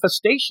 there's an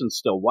infestation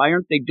still. Why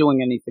aren't they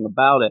doing anything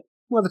about it?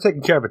 Well, they're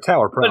taking care of a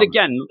tower problem. But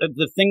again,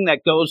 the thing that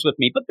goes with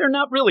me, but they're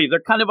not really.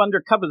 They're kind of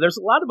undercover. There's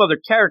a lot of other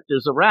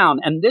characters around,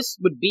 and this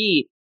would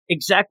be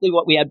exactly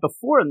what we had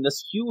before in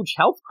this huge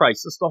health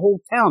crisis, the whole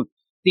town.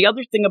 The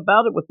other thing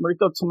about it with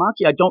Mariko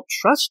Tamaki, I don't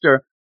trust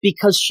her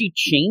because she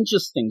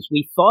changes things.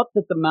 We thought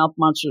that the mouth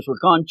monsters were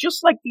gone,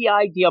 just like the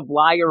idea of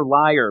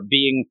Liar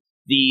being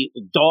the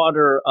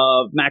daughter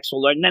of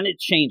Maxwell Lord, and then it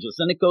changes,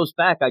 then it goes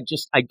back.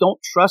 I don't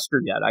trust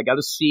her yet. I got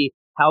to see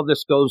how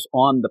this goes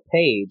on the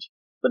page.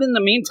 But in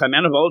the meantime,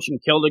 Anna Volchan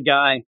killed a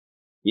guy.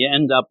 You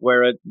end up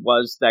where it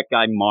was that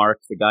guy Mark,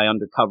 the guy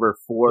undercover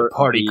for the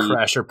party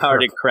crasher.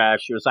 Party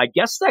crashers. I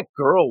guess that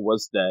girl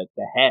was the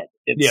head.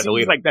 It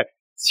seems like that.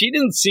 She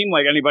didn't seem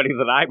like anybody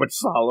that I would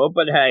follow,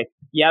 but hey,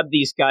 you have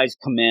these guys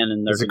come in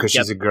and they're because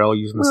she's a girl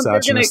using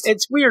misogynist.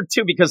 It's weird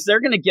too because they're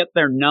going to get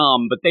their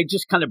numb, but they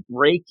just kind of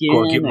break in.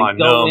 Go get my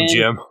numb,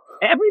 Jim.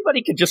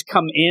 Everybody could just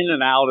come in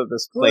and out of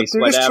this place.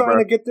 Look, they're just trying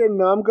to get their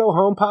numb, go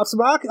home, pop some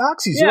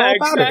oxys. Yeah,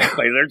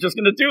 exactly. They're just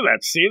going to do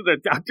that. See, the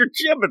Dr.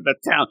 Jim in the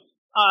town.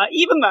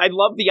 I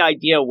love the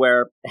idea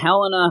where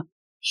Helena,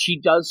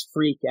 she does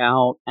freak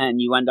out, and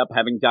you end up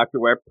having Dr.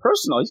 Ware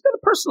personal. He's got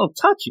a personal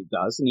touch, he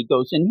does, and he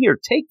goes in here,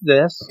 take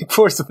this. Of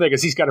course, the thing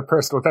is, he's got a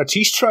personal touch.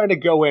 He's trying to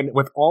go in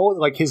with all,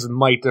 his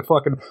might to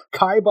fucking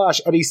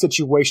kibosh any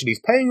situation.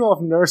 He's paying off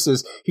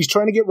nurses. He's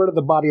trying to get rid of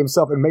the body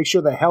himself and make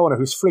sure that Helena,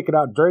 who's freaking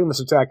out during this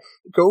attack,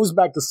 goes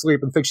back to sleep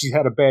and thinks she's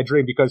had a bad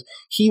dream because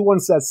he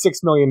wants that $6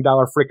 million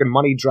freaking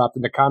money dropped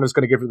and Nakano's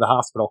going to give her the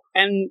hospital.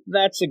 And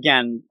that's,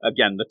 again,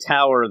 the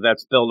tower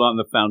that's built on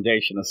the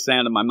foundation of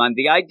sand in my mind.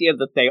 The idea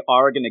that they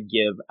are going to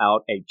give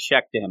out a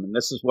check to him, and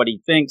this is what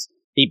he thinks,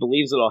 he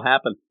believes it'll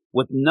happen,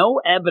 with no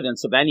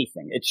evidence of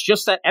anything. It's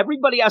just that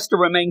everybody has to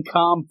remain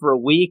calm for a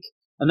week,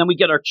 and then we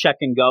get our check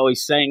and go.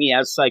 He's saying he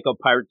has Psycho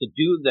Pirate to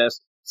do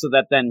this so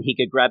that then he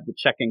could grab the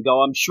check and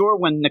go. I'm sure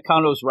when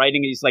Nakano's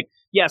writing it, he's like,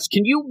 yes,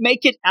 can you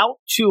make it out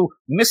to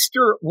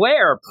Mr.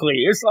 Ware,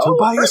 please?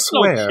 Tobias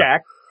Ware.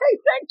 Check. Hey,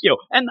 thank you.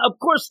 And of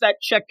course, that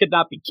check could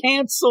not be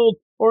canceled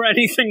or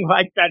anything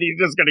like that. He's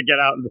just going to get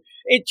out. And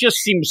it just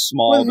seems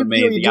small to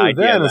me. The idea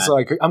then it's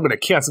like, I'm going to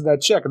cancel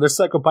that check. And the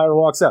Psycho Pirate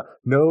walks out.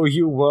 No,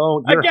 you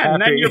won't. You're again,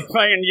 happy. Then you're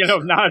playing,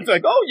 now it's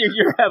like, oh,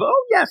 you're happy.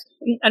 Oh, yes.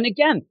 And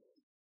again,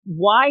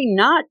 why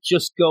not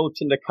just go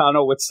to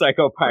Nakano with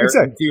Psycho Pirate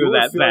and do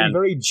that then? You're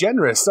very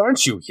generous,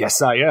 aren't you?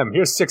 Yes, I am.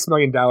 Here's $6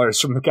 million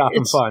from the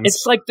Gotham funds.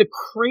 It's like the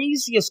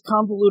craziest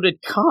convoluted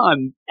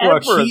con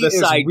ever,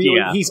 this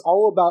idea. He's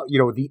all about,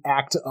 the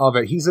act of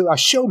it. He's a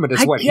showman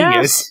is what he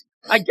is.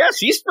 I guess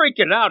he's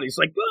freaking out. He's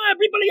like,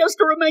 everybody has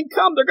to remain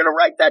calm. They're going to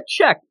write that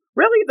check.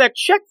 Really, that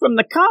check from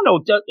Nakano,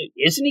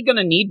 isn't he going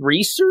to need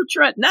research?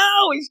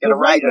 No, he's going to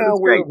write it.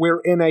 Right now,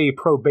 we're in a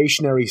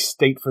probationary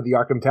state for the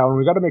Arkham Tower, and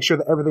we've got to make sure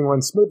that everything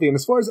runs smoothly. And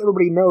as far as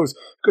everybody knows,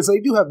 because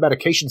they do have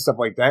medication, stuff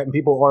like that, and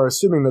people are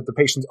assuming that the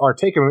patients are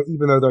taking it,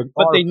 even though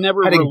they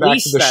never heading back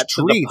release to the that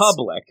streets. To the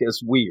public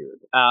is weird.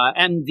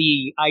 And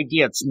the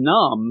idea it's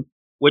numb,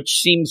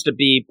 which seems to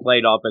be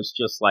played off as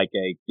just like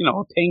a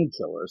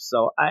painkiller.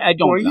 So I don't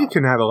know. Or you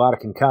can have a lot of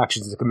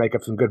concoctions that can make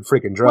up some good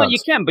freaking drugs. Well, you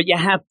can, but you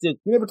have to...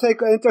 You never take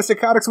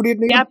antipsychotics when you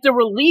need? You have to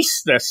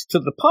release this to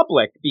the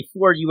public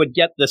before you would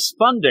get this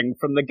funding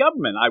from the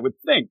government, I would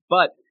think.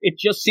 But it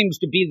just seems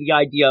to be the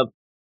idea of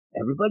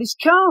everybody's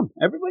calm.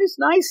 Everybody's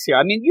nice here.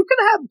 I mean, you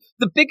can have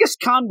the biggest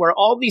con where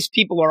all these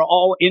people are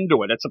all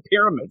into it. It's a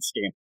pyramid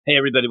scheme. Hey,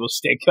 everybody will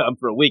stay calm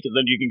for a week, and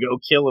then you can go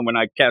kill him when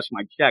I cash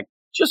my check.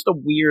 Just a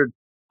weird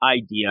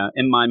idea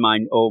in my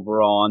mind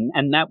overall,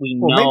 and that we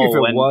know. Well, maybe if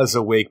it was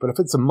a week, but if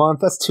it's a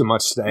month, that's too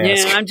much to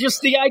ask. Yeah,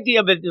 just the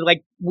idea of it,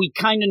 like, we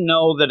kind of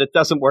know that it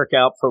doesn't work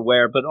out for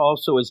Ware, but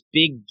also his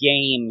big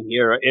game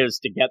here is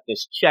to get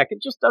this check.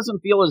 It just doesn't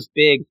feel as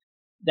big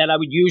that I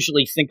would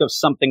usually think of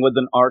something with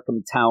an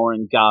Arkham Tower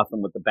in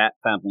Gotham with the Bat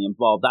family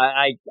involved.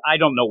 I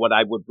don't know what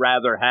I would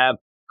rather have.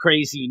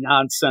 Crazy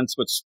nonsense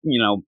with,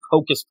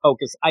 hocus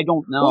pocus. I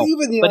don't know. Well,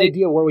 even the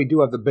idea where we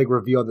do have the big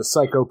reveal, the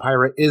Psycho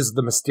Pirate is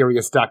the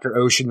mysterious Dr.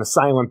 Ocean, the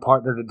silent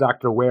partner to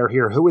Dr. Ware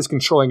here, who is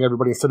controlling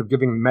everybody instead of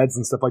giving meds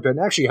and stuff like that and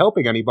actually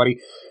helping anybody.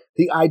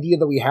 The idea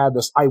that we had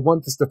this, I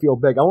want this to feel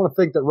big. I want to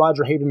think that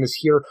Roger Hayden is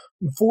here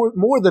for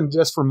more than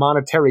just for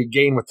monetary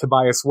gain with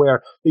Tobias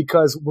Ware,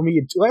 because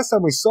last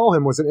time we saw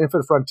him was in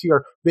Infinite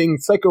Frontier being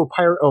Psycho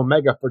Pirate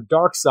Omega for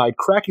Darkseid,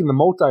 cracking the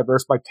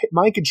multiverse by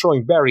mind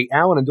controlling Barry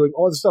Allen and doing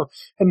all this stuff.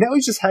 And now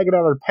he's just hanging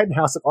out at a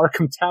penthouse at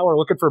Arkham Tower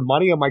looking for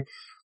money. I'm like,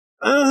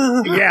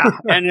 yeah.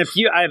 And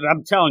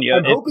I'm telling you,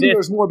 I'm hoping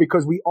there's more,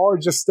 because we are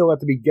just still at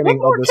the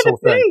beginning of this whole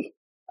thing.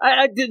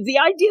 The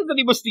idea that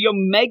he was the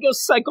Omega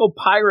Psycho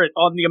Pirate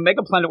on the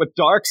Omega planet with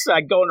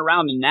Darkseid going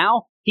around, and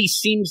now he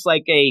seems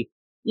like a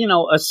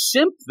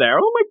simp there.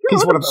 Oh my God,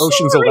 he's one of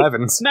Ocean's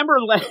 11s.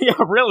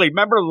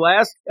 Remember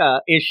last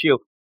issue,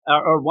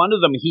 or one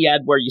of them he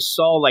had where you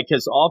saw like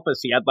his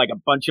office, he had like a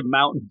bunch of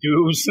Mountain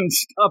Dews and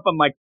stuff. I'm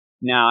like,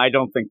 no, I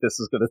don't think this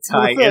is going to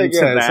tie into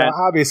that. So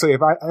obviously,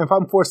 if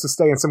I'm forced to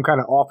stay in some kind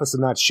of office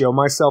and not show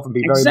myself and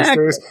be very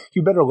mysterious,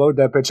 you better load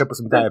that bitch up with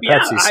some Diet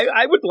Pepsis.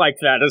 I would like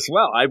that as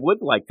well. I would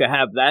like to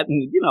have that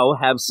and,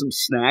 have some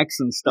snacks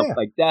and stuff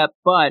like that.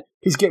 But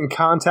he's getting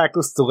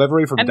contactless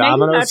delivery from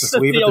Domino's. Just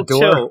leave at the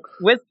door.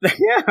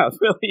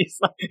 Really,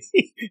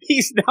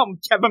 he's now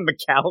Kevin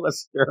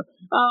McAllister.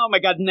 Oh my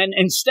God! And then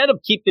instead of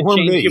keep the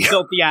change, you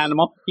built the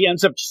animal. He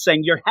ends up just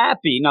saying, "You're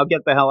happy. Now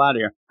get the hell out of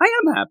here." I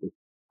am happy.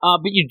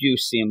 But you do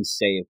see him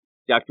save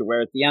Dr.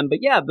 Ware at the end. But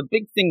yeah, the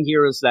big thing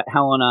here is that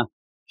Helena,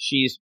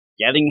 she's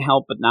getting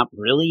help, but not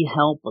really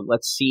help. But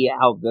let's see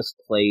how this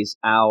plays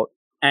out.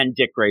 And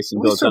Dick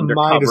Grayson goes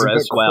undercover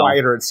as well.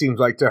 Quieter, it seems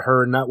like, to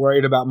her, not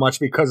worried about much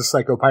because of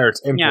Psycho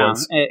Pirate's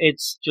influence. Yeah,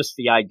 it's just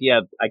the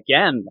idea,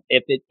 again,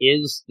 if it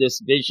is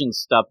this vision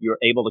stuff, you're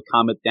able to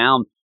calm it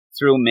down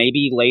through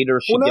maybe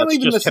later she gets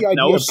just hypnosis. The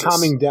idea of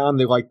calming down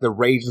the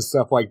rage and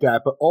stuff like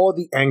that, but all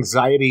the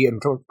anxiety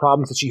and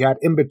problems that she had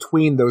in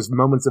between those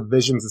moments of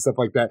visions and stuff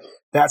like that,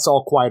 that's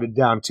all quieted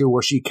down too,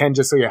 where she can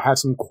just have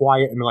some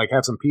quiet and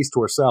have some peace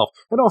to herself,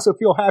 and also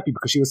feel happy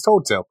because she was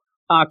told to.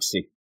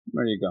 Oxy,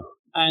 there you go.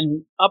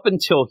 And up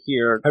until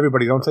here,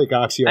 everybody don't take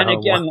Oxy. And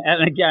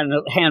again,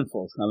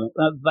 handfuls.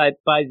 But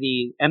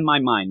in my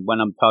mind, when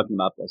I'm talking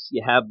about this,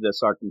 you have this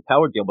Arkham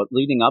Tower deal, but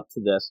leading up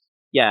to this,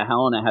 yeah,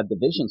 Helena had the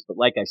visions, but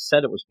like I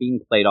said, it was being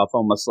played off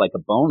almost like a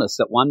bonus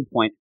at one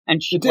point,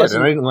 and she did.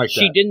 And I didn't like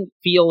she that. Didn't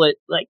feel it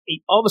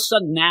all of a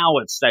sudden. Now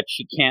it's that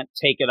she can't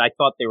take it. I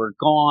thought they were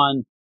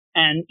gone,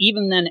 and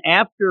even then,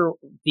 after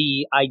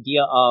the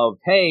idea of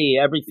hey,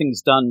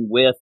 everything's done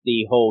with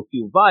the whole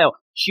Hugh Vile,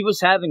 she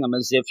was having them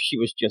as if she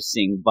was just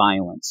seeing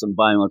violence, and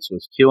violence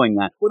was cueing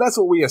that. Well, that's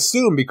what we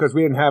assumed because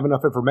we didn't have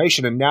enough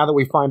information, and now that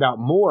we find out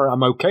more,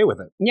 I'm okay with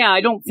it. Yeah, I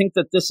don't think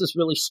that this is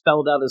really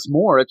spelled out as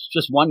more. It's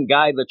just one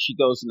guy that she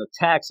goes and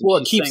attacks,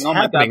 and she's saying, oh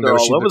my God, they're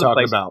all over the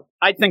place.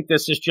 I think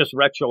this is just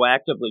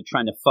retroactively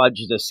trying to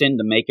fudge this in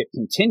to make it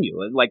continue,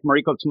 like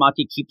Mariko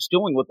Tamaki keeps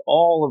doing with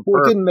all of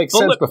her. It didn't make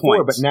sense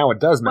before, but now it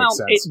does make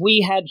sense.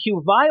 We had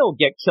Hugh Vile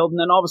get killed, and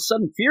then all of a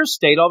sudden, Fear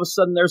State, all of a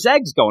sudden there's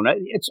eggs going.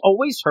 It's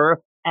always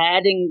her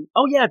adding,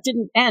 oh yeah, it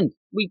didn't end.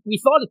 We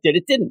thought it did.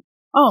 It didn't.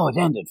 Oh, it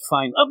ended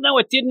fine. Oh no,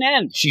 it didn't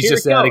end. She's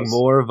just adding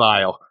more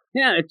Vile.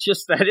 Yeah, it's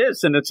just that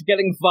is, and it's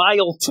getting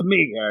vile to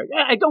me.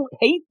 I don't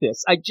hate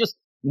this.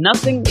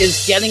 Nothing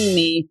is getting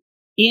me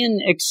in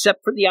except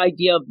for the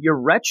idea of you're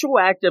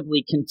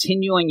retroactively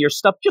continuing your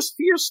stuff. Just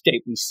Fear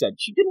State, we said.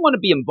 She didn't want to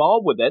be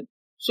involved with it,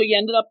 so you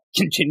ended up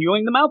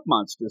continuing the Mouth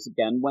Monsters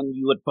again when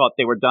you had thought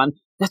they were done.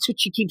 That's what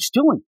she keeps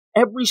doing.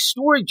 Every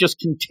story just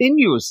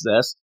continues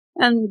this.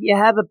 And you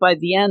have it by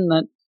the end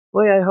that,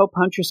 boy, I hope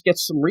Huntress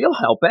gets some real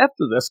help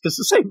after this, because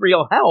this ain't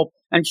real help,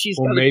 and she's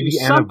got to do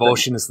something. Maybe Anna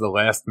Volshin is the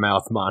last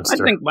Mouth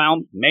Monster. I think,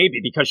 maybe,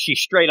 because she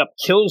straight up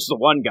kills the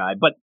one guy,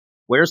 but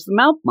where's the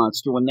Mouth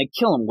Monster when they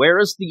kill him? Where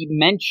is the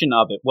mention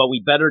of it? Well,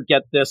 we better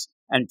get this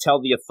and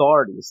tell the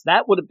authorities.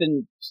 That would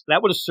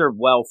have served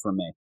well for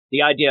me.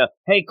 The idea,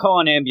 hey,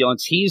 call an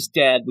ambulance. He's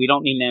dead. We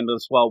don't need an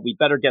ambulance. Well, we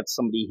better get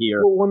somebody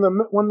here. Well,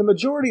 when the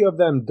majority of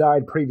them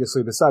died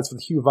previously, besides for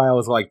Hugh Vile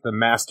is like the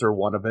master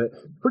one of it,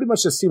 pretty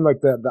much just seemed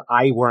like the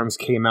eye worms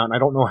came out, and I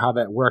don't know how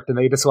that worked, and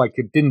they just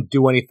it didn't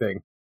do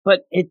anything.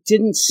 But it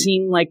didn't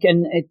seem like,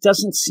 and it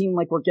doesn't seem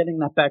like we're getting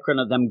that background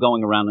of them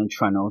going around and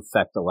trying to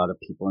affect a lot of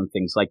people and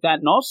things like that.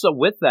 And also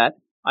with that,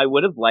 I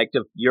would have liked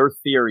if your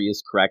theory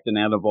is correct and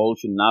Anna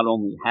Volshin not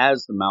only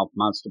has the Mouth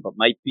Monster, but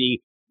might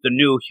be the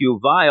new Hugh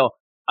Vile.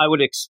 I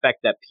would expect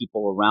that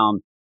people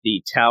around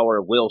the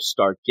tower will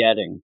start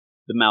getting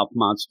the mouth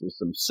monsters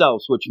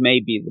themselves, which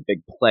may be the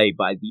big play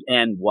by the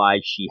end, why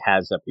she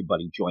has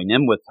everybody join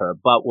in with her.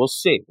 But we'll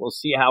see. We'll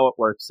see how it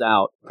works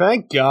out.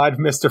 Thank God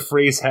Mr.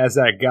 Freeze has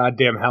that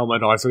goddamn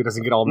helmet on so he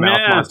doesn't get all mouth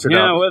monstered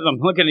up. With him.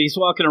 Look at he's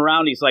walking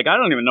around. He's like, I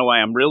don't even know why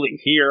I'm really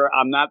here.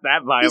 I'm not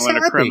that violent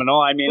a criminal.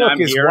 I mean, Look, I'm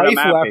his here. wife and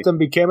I'm happy. left him,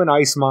 became an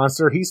ice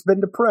monster. He's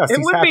been depressed. It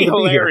He's would happy be to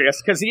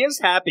hilarious because he is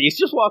happy. He's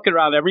just walking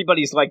around.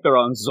 Everybody's like they're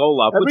on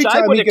Zoloft, which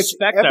I would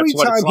expect. Every that's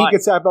what it's time he like.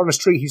 gets out on the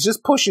street, he's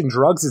just pushing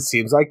drugs. It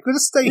seems like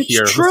just stay It's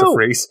here, true. Mr.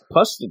 Freeze.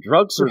 Plus, the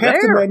drugs are Half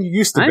there. the man you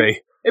used to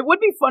be. It would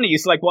be funny.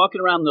 He's like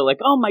walking around. And they're like,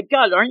 "Oh my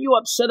God, aren't you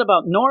upset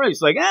about Nora?"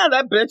 He's like,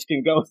 that bitch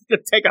can go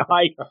take a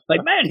hike."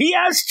 Like, man, he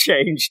has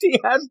changed. He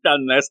has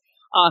done this.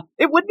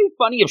 It would be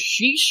funny if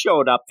she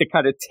showed up to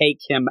kind of take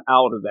him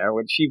out of there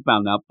when she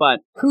found out. But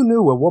who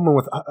knew a woman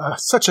with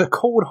such a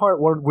cold heart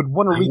would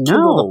want to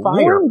rekindle the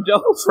fire? Warmed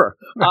over.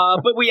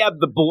 But we have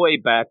the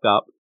boy back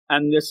up,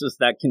 and this is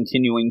that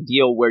continuing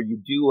deal where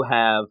you do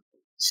have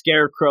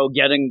Scarecrow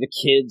getting the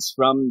kids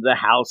from the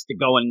house to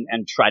go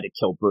and try to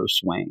kill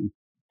Bruce Wayne.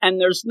 And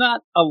there's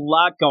not a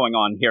lot going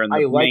on here in the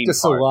main part. I like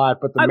this a lot,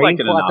 but the main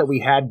plot that we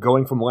had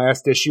going from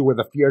last issue where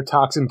the fear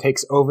toxin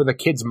takes over the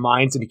kids'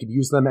 minds and he could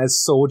use them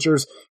as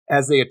soldiers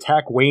as they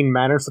attack Wayne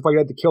Manor and stuff like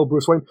that to kill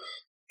Bruce Wayne,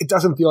 it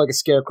doesn't feel like a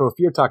Scarecrow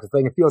fear toxin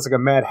thing. It feels like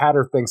a Mad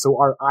Hatter thing. So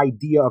our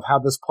idea of how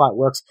this plot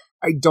works,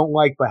 I don't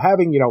like. But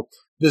having,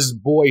 this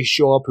boy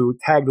show up who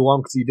tagged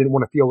along because he didn't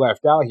want to feel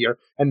left out here,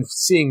 and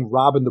seeing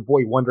Robin the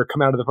Boy Wonder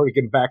come out of the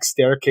freaking back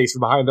staircase from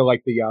behind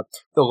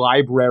the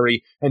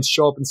library and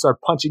show up and start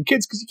punching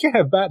kids because you can't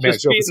have Batman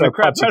just show up and start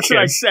punching That's kids.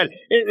 what I said.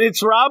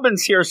 It's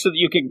Robin's here so that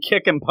you can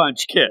kick and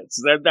punch kids.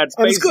 That's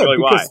and basically it's good,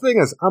 why. because the thing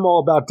is, I'm all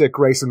about Dick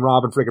Grayson,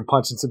 Robin freaking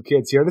punching some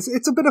kids here. And it's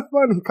a bit of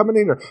fun coming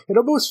in here. It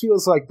almost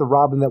feels like the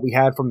Robin that we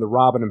had from the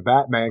Robin and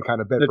Batman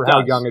kind of bit for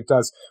how young it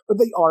does. But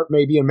they aren't,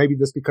 maybe, and maybe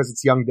this because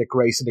it's young Dick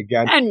Grayson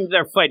again. And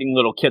they're fighting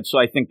little kids, so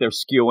I think they're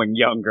skewing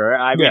younger.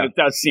 I mean, it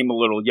does seem a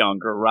little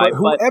younger, right?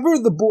 But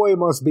whoever the boy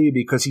must be,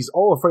 because he's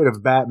all afraid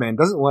of Batman,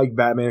 doesn't like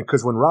Batman,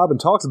 because when Robin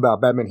talks about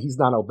Batman, he's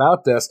not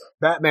about this.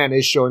 Batman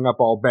is showing up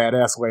all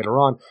badass later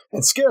on,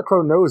 and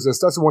Scarecrow knows this,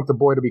 doesn't want the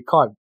boy to be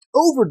caught,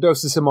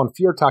 overdoses him on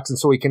fear toxin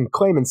so he can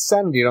claim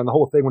insanity on the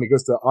whole thing when he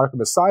goes to Arkham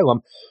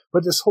Asylum.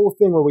 But this whole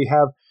thing where we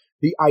have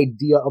the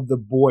idea of the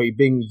boy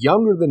being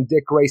younger than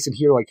Dick Grayson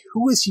here, like,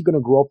 who is he going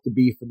to grow up to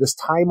be for this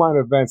timeline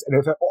of events? And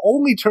if it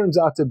only turns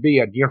out to be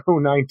a Nero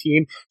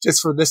 19, just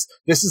for this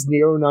is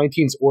Nero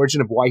 19's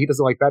origin of why he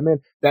doesn't like Batman,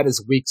 that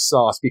is weak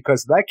sauce,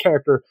 because that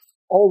character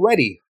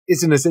already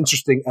isn't as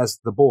interesting as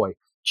the boy.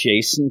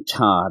 Jason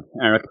Todd,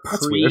 Eric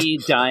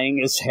dyeing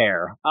his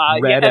hair.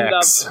 Red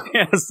X.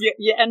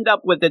 You end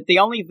up with it. The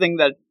only thing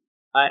that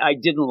I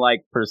didn't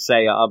like per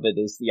se of it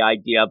is the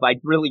idea of, I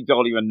really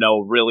don't even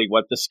know really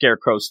what the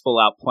Scarecrow's full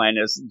out plan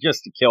is,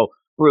 just to kill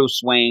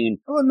Bruce Wayne.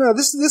 Oh no,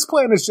 this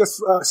plan is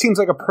just seems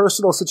like a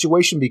personal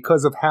situation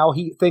because of how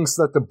he thinks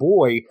that the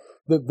boy,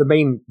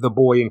 the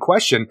boy in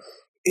question,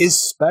 is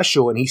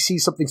special, and he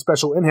sees something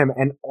special in him,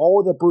 and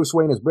all that Bruce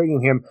Wayne is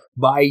bringing him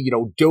by,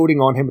 doting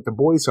on him at the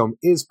boys' home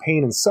is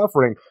pain and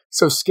suffering.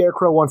 So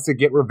Scarecrow wants to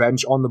get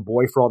revenge on the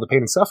boy for all the pain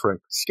and suffering.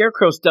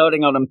 Scarecrow's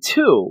doting on him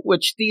too,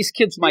 which these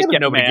kids might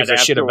get nobody mad gives a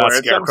shit about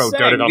Scarecrow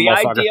doting on the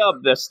motherfucker. idea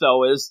of this,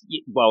 though, is,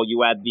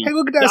 you add the hey,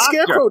 look at that doctor.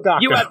 Scarecrow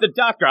doctor. You add the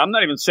doctor. I'm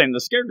not even saying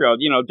the Scarecrow.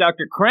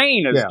 Dr.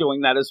 Crane is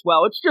doing that as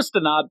well. It's just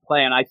an odd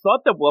plan. I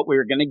thought that what we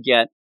were going to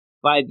get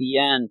by the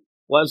end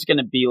was going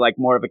to be like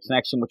more of a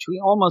connection, which we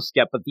almost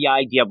get, but the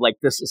idea of like,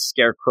 this is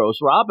Scarecrow's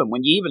Robin.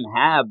 When you even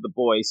have the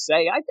boys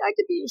say, I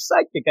could be your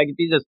sidekick, I could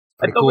be this.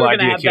 I thought we were going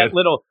to have that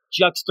little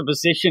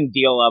juxtaposition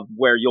deal of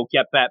where you'll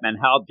get Batman,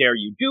 how dare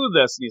you do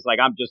this? And he's like,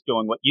 I'm just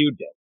doing what you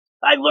did.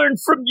 I learned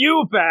from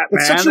you, Batman.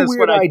 It's such a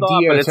weird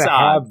idea to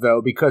odd. have,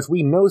 though, because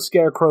we know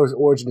Scarecrow's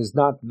origin is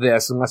not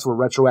this, unless we're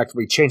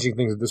retroactively changing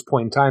things at this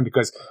point in time,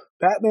 because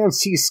Batman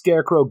sees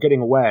Scarecrow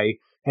getting away,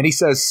 and he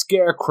says,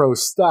 Scarecrow,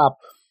 stop.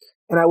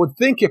 And I would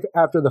think if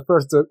after the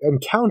first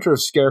encounter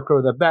of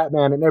Scarecrow that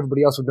Batman and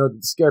everybody else would know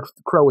that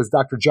Scarecrow is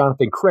Dr.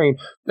 Jonathan Crane,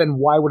 then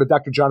why would a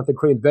Dr. Jonathan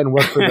Crane then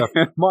work for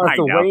the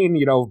Martha Wayne,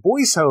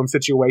 boys' home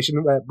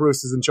situation that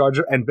Bruce is in charge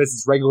of and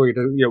visits regularly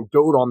to,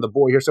 dote on the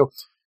boy here. So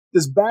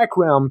this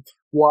background,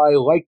 while I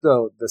like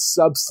the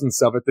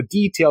substance of it, the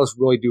details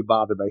really do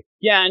bother me.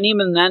 Yeah, and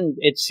even then,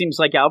 it seems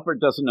like Alfred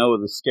doesn't know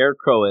who the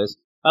Scarecrow is.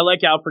 I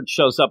like Alfred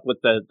shows up with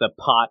the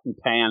pot and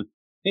pan.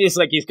 He's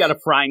like, he's got a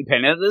frying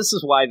pan. And this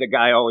is why the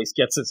guy always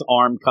gets his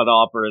arm cut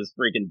off or is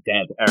freaking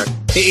dead.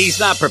 He's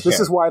not prepared.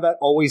 This is why that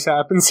always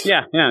happens?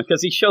 Yeah,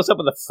 because he shows up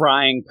with a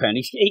frying pan.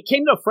 He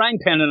came to a frying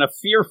pan in a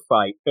fear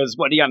fight is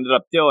what he ended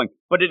up doing.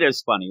 But it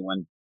is funny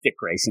when Dick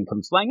Grayson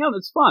comes flying out.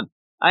 It's fun.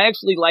 I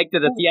actually liked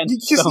it at the end. You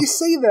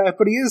say that,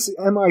 but he is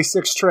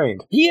MI6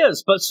 trained. He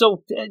is, but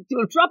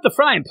drop the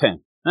frying pan.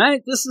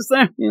 Right? This is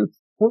there.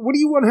 What do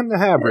you want him to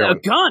have, really? A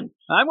gun.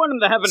 I want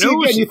him to have an See,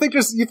 again, Uzi.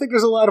 you think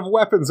there's a lot of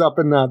weapons up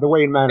in the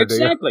Wayne Manor, do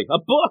you? Exactly. A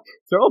book.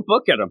 Throw a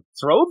book at him.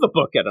 Throw the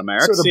book at him,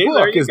 Eric. So the See,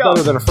 there book you is go.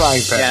 better than a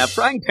frying pan. Yeah,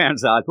 frying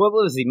pan's odd. What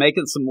was he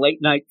making? Some late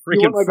night You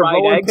freaking want like fried a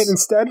rolling eggs? pin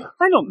instead?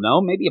 I don't know.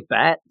 Maybe a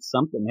bat,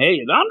 something.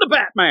 Hey, I'm the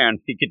Batman.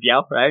 He could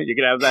yell, right? You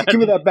could have that. Give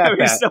me that bat That'd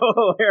be bat. so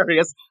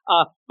hilarious.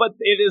 But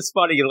it is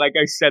funny. Like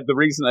I said, the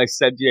reason I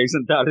said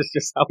Jason Todd is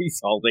just how he's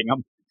holding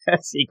him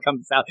as he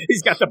comes out.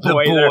 He's got the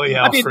boy, there. boy,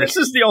 I mean, Alfred. this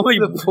is the only.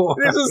 The boy.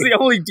 This is the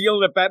only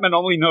deal that Batman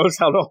only knows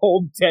how to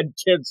hold dead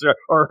kids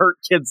or hurt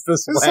kids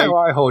this This is way. how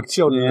I hold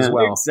children as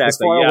well. As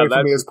Exactly. far Yeah, away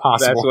from me as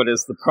possible. That's what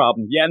is the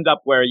problem. You end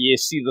up where you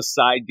see the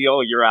side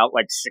deal, you're out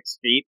like 6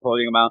 feet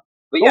pulling them out.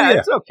 But yeah, yeah.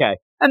 it's okay.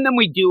 And then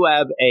we do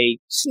have a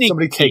sneak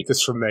Somebody peek. take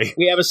this from me.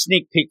 We have a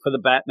sneak peek for the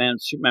Batman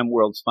Superman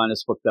World's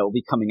Finest book that will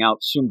be coming out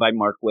soon by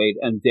Mark Waid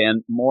and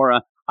Dan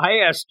Mora. I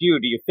asked you,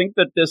 do you think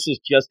that this is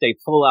just a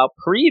full-out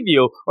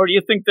preview, or do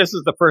you think this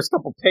is the first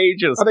couple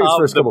pages I think it's of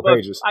the first the couple book?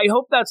 pages. I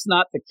hope that's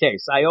not the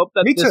case. I hope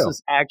that Me this too.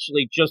 is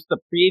actually just the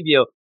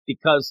preview,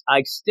 because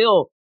I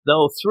still,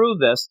 though through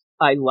this,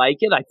 I like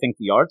it. I think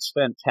the art's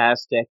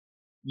fantastic.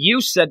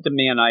 You said to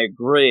me, and I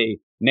agree,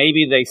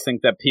 maybe they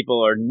think that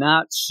people are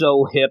not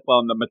so hip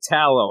on the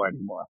Metallo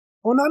anymore.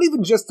 Well, not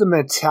even just the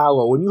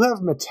Metallo. When you have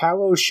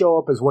Metallo show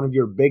up as one of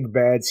your big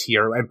bads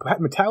here, and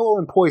Metallo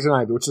and Poison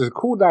Ivy, which is a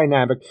cool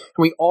dynamic, and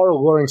we are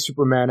luring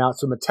Superman out,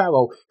 so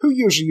Metallo, who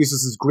usually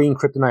uses his green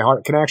kryptonite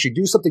heart, can actually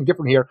do something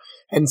different here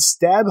and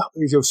stab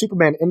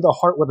Superman in the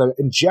heart with an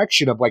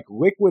injection of like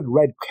liquid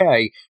red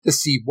K to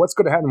see what's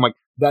going to happen. I'm like,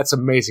 that's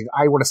amazing.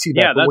 I want to see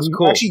that. Yeah, but that's when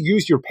cool. you actually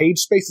use your page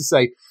space to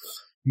say,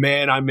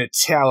 man, I'm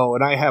Metallo,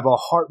 and I have a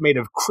heart made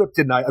of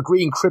kryptonite, a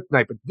green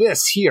kryptonite, but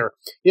this here,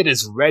 it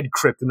is red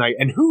kryptonite,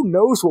 and who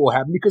knows what will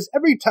happen, because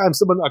every time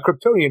someone, a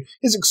Kryptonian,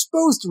 is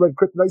exposed to red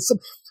kryptonite,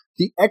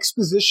 the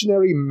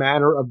expositionary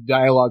manner of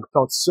dialogue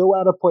felt so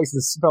out of place,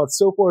 and felt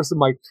so forced, I'm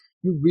like,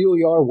 you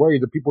really are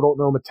worried that people don't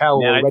know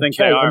Metallo Yeah, or I Red think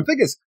K. they are. And the thing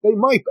is, they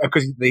might,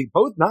 because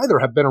neither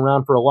have been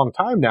around for a long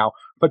time now,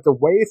 but the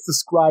way it's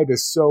described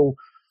is so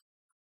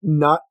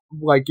not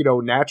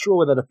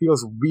natural, that it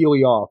feels really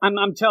off.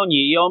 I'm telling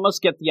you, you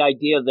almost get the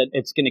idea that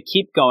it's going to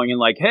keep going and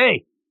like,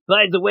 hey,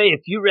 by the way,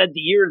 if you read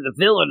The Year of the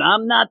Villain,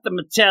 I'm not the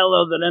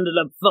Metallo that ended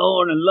up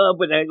falling in love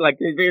with it. Like,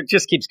 it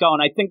just keeps going.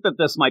 I think that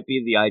this might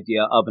be the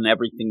idea of an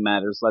Everything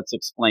Matters. Let's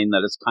explain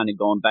that it's kind of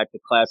going back to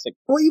classic.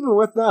 Well, even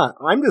with that,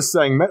 I'm just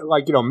saying,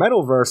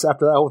 Metalverse,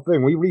 after that whole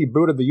thing, we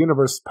rebooted the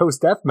universe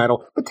post-Death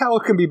Metal,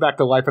 Metallo can be back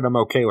to life, and I'm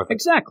okay with it.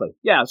 Exactly.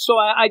 Yeah. So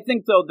I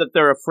think, though, that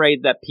they're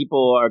afraid that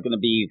people are going to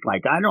be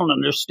like, I don't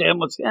understand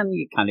and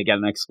you kind of get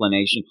an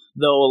explanation.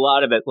 Though a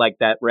lot of it, like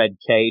that Red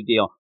K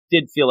deal,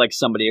 did feel like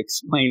somebody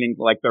explaining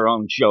like their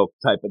own joke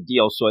type of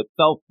deal. So it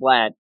fell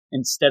flat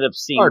instead of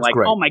seeing Art's like,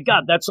 great. oh my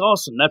God, that's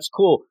awesome. That's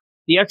cool.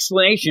 The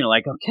explanation, you're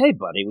like, okay,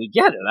 buddy, we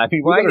get it. I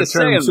mean, We why are gotta you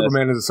saying turn this?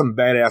 Superman into some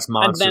badass And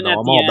monster, then though. at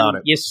I'm the all end, about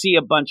it. you see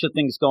a bunch of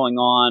things going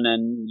on,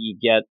 and you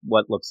get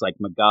what looks like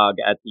Magog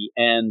at the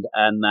end,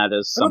 and that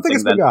is I don't something think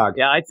it's that, Magog.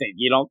 yeah, I think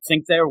you don't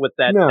think there with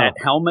that No. that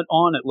helmet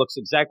on. It looks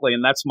exactly,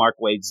 and that's Mark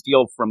Waid's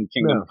deal from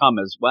Kingdom No. Come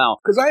as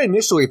well. Because I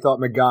initially thought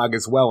Magog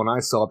as well when I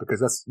saw it, because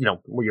that's,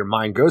 where your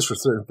mind goes for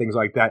certain things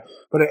like that.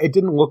 But it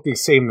didn't look the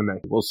same to me.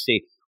 We'll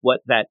see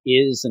what that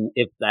is and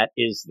if that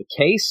is the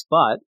case.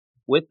 But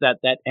with that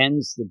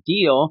ends the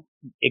deal.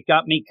 It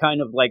got me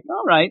kind of like,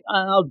 all right,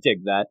 I'll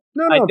dig that.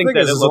 No, I the think thing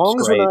that is, it as looks long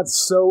as great. we're not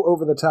so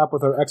over the top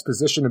with our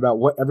exposition about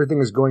what everything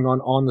is going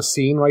on the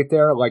scene right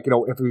there, like,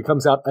 if it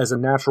comes out as a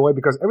natural way,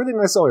 because everything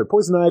I saw here,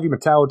 Poison Ivy,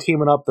 Metallo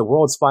teaming up, the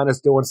World's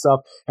Finest doing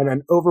stuff, and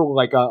then over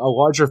like a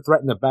larger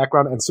threat in the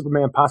background, and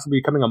Superman possibly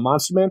becoming a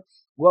monster man.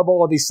 Love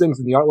all of these things,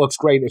 and the art looks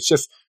great. It's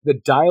just the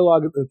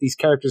dialogue that these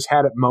characters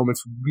had at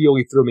moments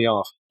really threw me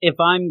off. If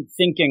I'm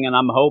thinking and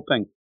I'm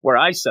hoping, where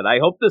I said, I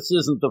hope this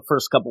isn't the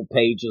first couple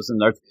pages in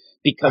there,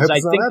 because I I hope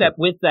it's think not that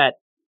with that,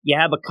 you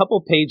have a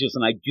couple pages,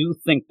 and I do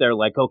think they're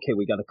like, okay,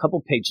 we got a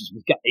couple pages.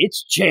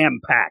 It's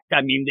jam-packed.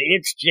 I mean,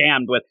 it's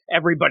jammed with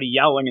everybody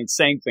yelling and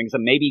saying things,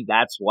 and maybe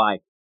that's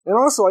why. And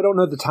also, I don't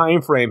know the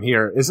time frame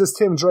here. Is this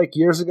Tim Drake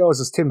years ago? Is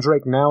this Tim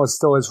Drake now? Is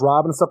still his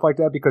Robin and stuff like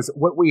that? Because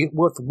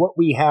with what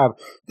we have,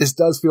 this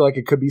does feel like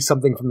it could be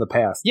something from the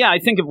past. Yeah, I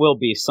think it will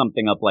be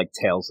something up like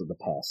Tales of the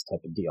Past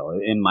type of deal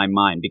in my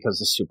mind, because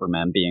of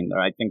Superman being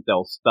there. I think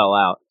they'll spell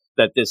out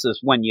that this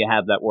is when you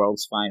have that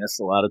World's Finest.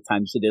 A lot of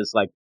times it is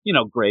like,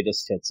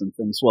 greatest hits and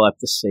things. We'll have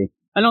to see.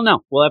 I don't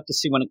know. We'll have to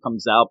see when it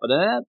comes out, but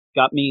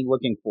got me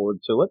looking forward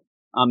to it.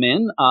 I'm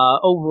in.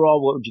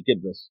 Overall, what would you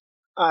give this?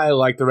 I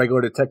like the regular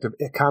Detective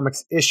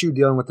Comics issue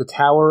dealing with the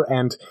tower,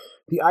 and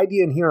the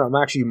idea in here, I'm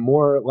actually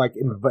more like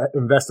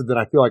invested than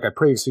I feel like I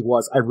previously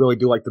was. I really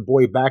do like the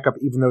boy backup,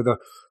 even though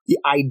the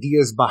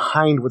ideas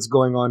behind what's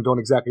going on don't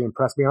exactly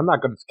impress me. I'm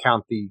not going to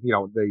count the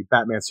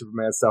Batman,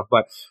 Superman stuff,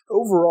 but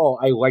overall,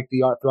 I like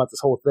the art throughout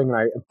this whole thing, and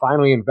I am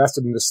finally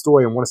invested in the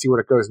story and want to see where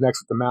it goes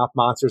next with the mouth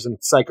monsters and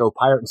Psycho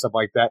Pirate and stuff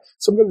like that.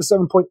 So I'm giving it a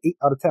 7.8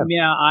 out of 10.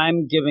 Yeah,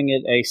 I'm giving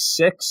it a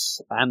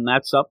 6, and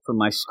that's up from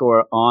my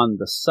score on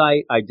the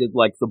site. I did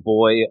like the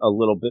boy a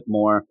little bit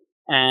more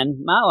And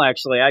well,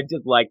 actually, I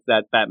did like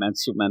that Batman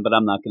Superman, but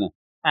I'm not going to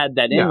add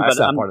that in. No, that's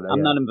but not part of that,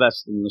 I'm not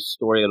invested in the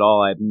story at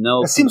all. I have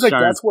no. It seems like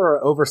concern. that's where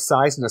our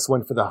oversizedness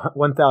went for the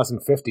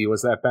 1050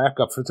 was that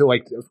backup to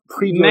like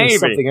previewing Maybe.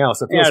 something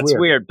else. It feels Yeah, it's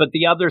weird. weird. But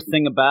the other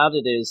thing about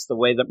it is the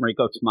way that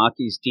Mariko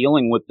Tamaki's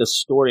dealing with this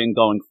story and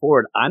going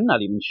forward. I'm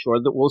not even sure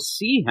that we'll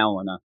see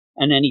Helena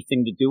and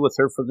anything to do with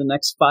her for the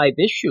next 5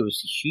 issues.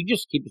 She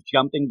just keeps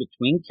jumping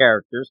between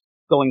characters,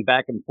 going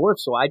back and forth.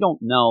 So I don't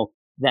know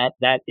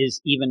that is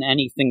even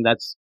anything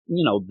that's,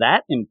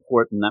 that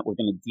important that we're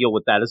going to deal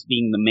with that as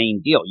being the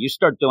main deal. You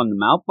start doing the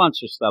Mouth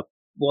Monster stuff,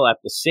 we'll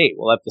have to see.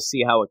 We'll have to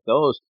see how it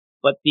goes.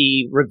 But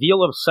the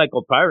reveal of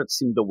Psycho Pirate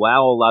seemed to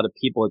wow a lot of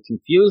people. It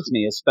confused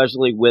me,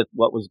 especially with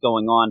what was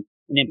going on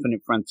in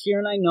Infinite Frontier.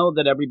 And I know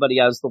that everybody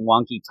has the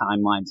wonky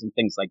timelines and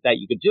things like that.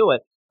 You could do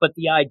it. But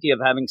the idea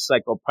of having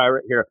Psycho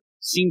Pirate here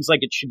seems like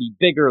it should be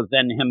bigger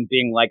than him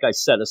being, like I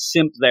said, a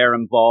simp there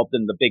involved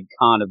in the big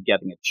con of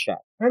getting a check.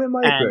 And it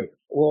might be.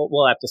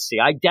 We'll have to see.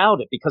 I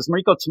doubt it because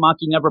Mariko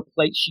Tamaki never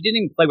played. She didn't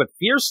even play with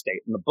Fear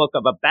State in the book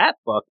of a Bat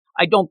book.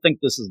 I don't think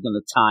this is going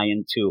to tie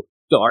into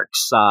Dark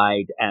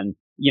Side and,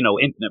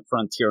 Infinite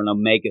Frontier and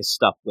Omega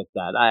stuff with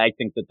that. I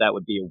think that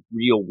would be a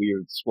real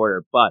weird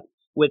swerve. But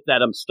with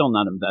that, I'm still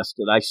not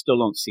invested. I still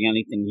don't see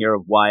anything here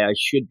of why I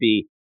should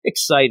be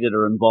excited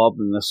or involved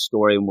in this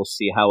story, and we'll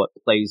see how it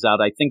plays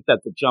out. I think that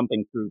the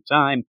jumping through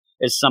time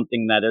is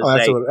something that is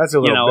that's a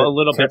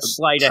little bit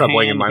sleight of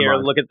troubling hand in my here.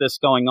 mind. Look at this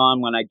going on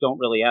when I don't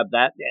really have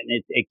that,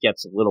 and it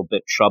gets a little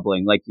bit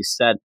troubling. Like you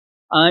said,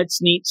 it's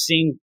neat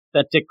seeing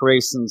that Dick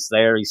Grayson's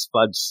there. He's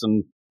fudged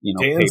some,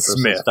 Dan papers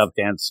Smith. and stuff.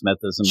 Dan Smith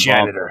is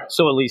involved. Janitor.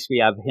 So at least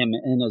we have him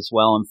in as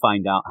well and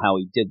find out how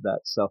he did that.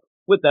 So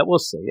with that, we'll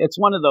see. It's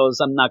one of those,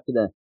 I'm not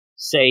going to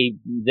say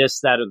this,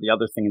 that, or the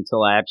other thing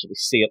until I actually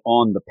see it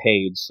on the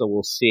page. So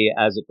we'll see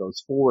as it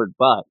goes forward.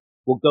 But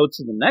we'll go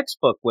to the next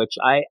book, which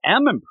I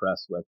am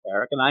impressed with,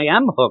 Eric, and I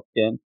am hooked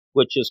in,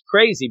 which is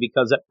crazy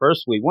because at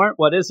first we weren't.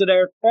 What is it,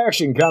 Eric?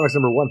 Action Comics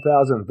number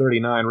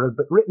 1039,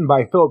 written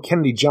by Philip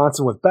Kennedy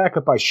Johnson with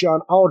backup by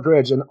Sean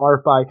Aldridge and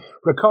art by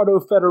Riccardo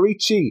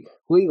Federici,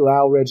 Lee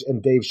Lowridge,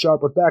 and Dave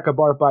Sharp with backup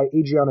art by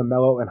Adriana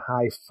Mello and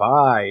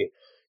Hi-Fi.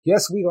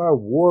 Yes, we are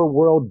War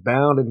World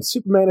bound, and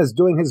Superman is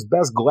doing his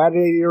best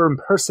gladiator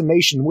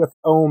impersonation with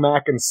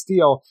OMAC and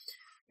Steel.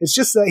 It's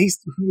just that he's,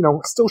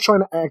 still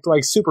trying to act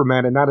like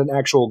Superman and not an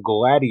actual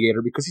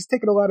gladiator because he's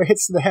taking a lot of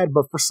hits to the head.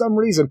 But for some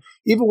reason,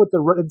 even with the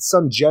Red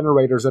Sun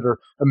generators that are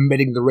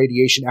emitting the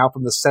radiation out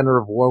from the center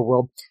of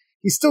Warworld,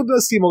 he still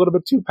does seem a little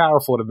bit too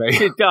powerful to me.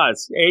 It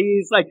does.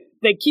 He's like,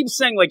 they keep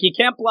saying, like, you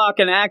can't block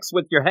an axe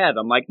with your head.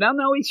 I'm like, no,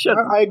 he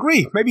shouldn't. I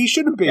agree. Maybe he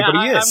shouldn't be, but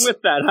he is. I'm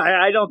with that.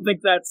 I don't think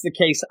that's the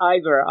case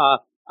either.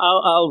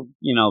 I'll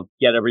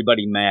get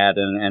everybody mad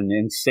and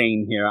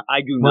insane here.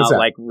 I do not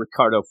like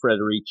Riccardo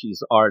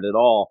Federici's art at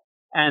all.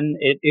 And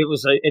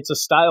it's a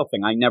style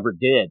thing. I never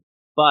did.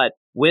 But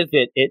with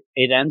it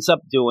ends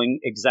up doing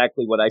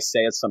exactly what I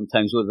say is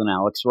sometimes with an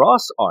Alex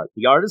Ross art.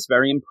 The art is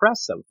very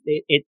impressive.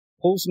 It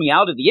pulls me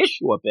out of the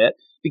issue a bit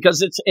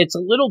because it's a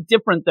little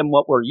different than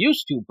what we're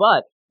used to.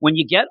 But when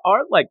you get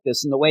art like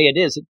this and the way it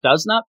is,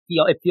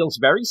 it feels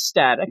very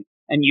static.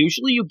 And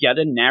usually you get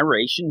a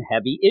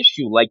narration-heavy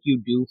issue like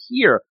you do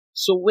here.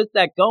 So with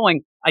that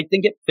going, I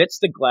think it fits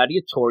the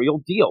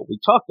gladiatorial deal. We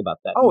talked about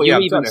that. Oh, you yeah,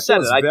 even said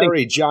it. I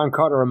very think John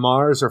Carter of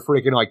Mars or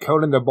freaking like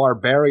Conan the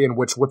Barbarian,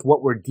 which with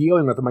what we're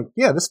dealing with, I'm like,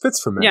 yeah, this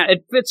fits for me. Yeah,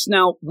 it fits.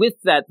 Now, with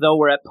that, though,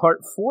 we're at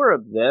part 4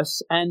 of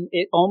this, and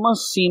it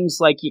almost seems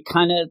like you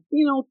kind of,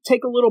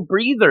 take a little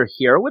breather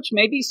here, which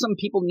maybe some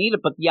people need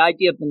it, but the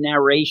idea of the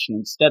narration,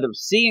 instead of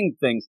seeing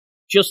things,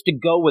 just to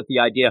go with the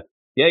idea,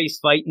 yeah, he's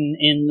fighting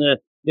in the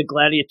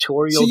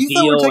gladiatorial deal. So you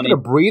thought we're taking a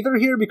breather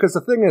here? Because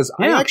the thing is,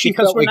 I actually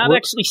because felt we're like not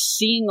actually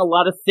seeing a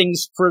lot of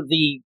things for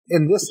the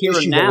in this here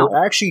issue and that now.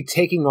 we're actually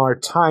taking our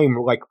time,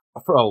 like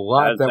for a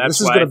lot. That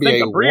this is going to be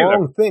a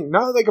long thing.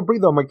 Not like a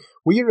breather. I'm like,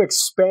 we are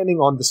expanding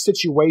on the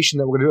situation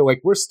that we're going to do.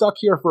 Like, we're stuck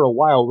here for a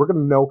while. We're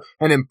going to know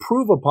and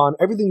improve upon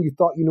everything you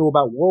thought you knew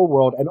about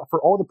Warworld, and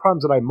for all the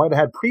problems that I might have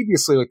had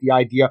previously, like the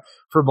idea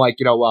from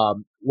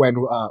when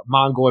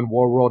Mongol and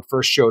Warworld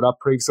first showed up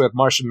previously with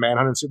Martian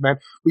Manhunter and Superman.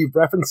 We've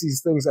referenced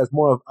these things as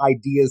more of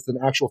ideas than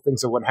actual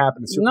things of what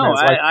happened in Superman's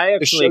life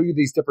to show you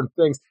these different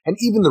things, and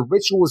even the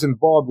rituals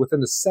involved within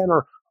the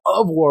center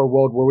of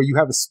Warworld, where you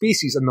have a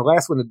species, and the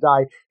last one to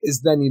die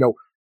is then,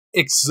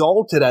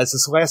 exalted as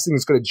this last thing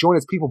is going to join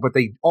its people, but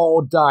they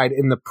all died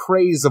in the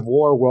praise of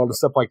Warworld and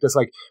stuff like this.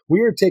 Like,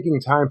 we are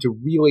taking time to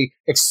really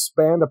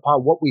expand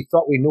upon what we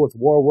thought we knew with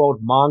Warworld,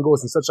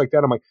 Mongols, and such like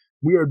that. I'm like,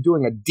 we are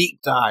doing a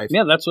deep dive.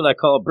 Yeah, that's what I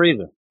call a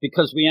breather.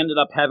 Because we ended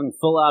up having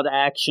full-out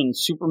action,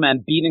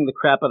 Superman beating the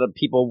crap out of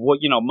people,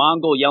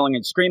 Mongol yelling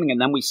and screaming, and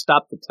then we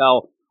stopped to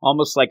tell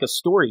almost like a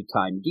story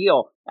time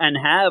deal and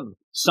have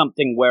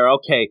something where,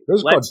 okay,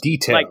 those are called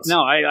details.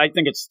 I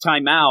think it's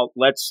time out.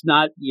 Let's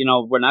not,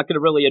 we're not going to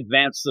really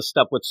advance the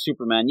stuff with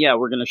Superman. Yeah,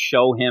 we're going to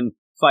show him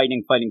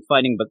fighting,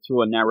 but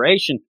through a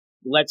narration.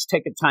 Let's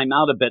take a time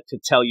out a bit to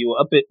tell you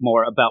a bit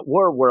more about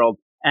Warworld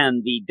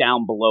and the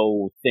down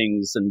below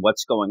things and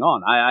what's going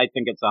on. I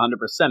think it's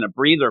 100% a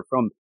breather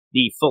from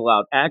the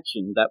full-out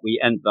action that we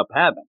ended up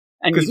having.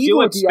 And Because you even do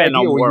with the expand idea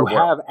on where you War World.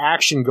 have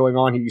action going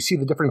on here, you see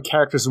the different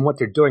characters and what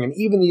they're doing, and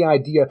even the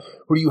idea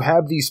where you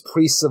have these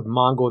priests of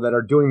Mongol that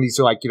are doing these,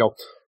 like,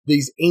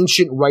 these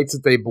ancient rites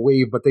that they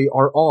believe, but they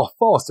are all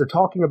false. They're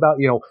talking about,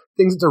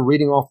 things that they're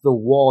reading off the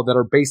wall that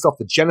are based off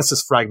the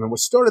Genesis fragment,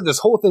 which started this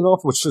whole thing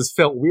off, which has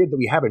felt weird that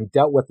we haven't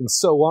dealt with in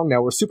so long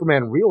now, where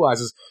Superman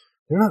realizes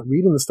they're not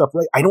reading the stuff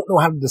right. I don't know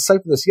how to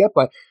decipher this yet,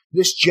 but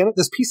this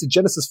piece of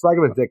Genesis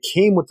fragment that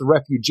came with the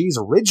refugees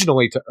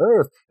originally to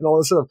Earth and all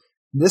this stuff,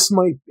 this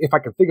might, if I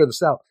can figure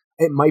this out,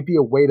 it might be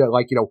a way to,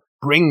 like,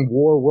 bring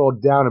War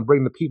World down and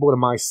bring the people to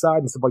my side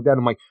and stuff like that. And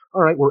I'm like,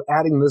 all right, we're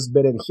adding this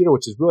bit in here,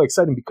 which is really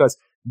exciting because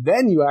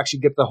then you actually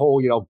get the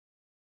whole,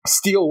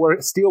 steel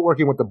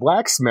working with the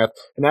blacksmith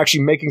and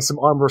actually making some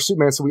armor for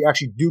Superman, so we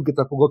actually do get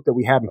the look that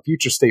we had in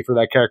Future State for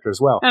that character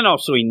as well. And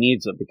also he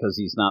needs it because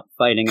he's not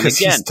fighting. And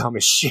Because again, he's dumb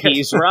as shit.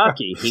 he's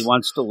Rocky. He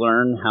wants to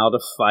learn how to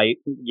fight,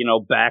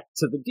 back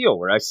to the deal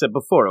where I said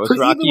before, it was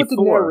Rocky even with the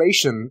 4.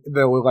 narration,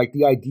 though, like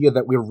the idea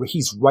that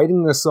he's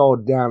writing this all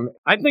down.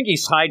 I think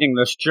he's hiding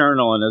this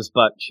journal in his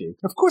butt cheek.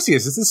 Of course he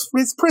is. It's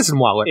his prison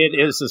wallet. It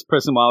is his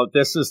prison wallet.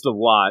 This is the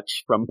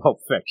watch from Pulp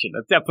Fiction.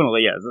 It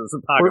definitely is. It's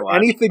a pocket or watch.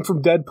 anything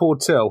from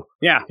Deadpool 2.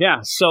 Yeah.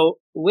 So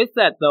with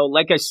that, though,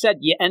 like I said,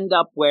 you end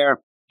up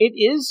where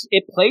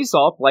it plays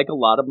off like a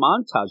lot of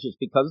montages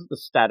because of the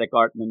static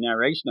art and the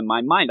narration in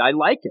my mind. I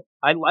like it.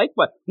 I'm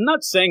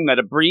not saying that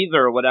a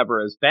breather or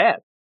whatever is bad.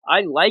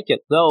 I like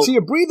it, though. See,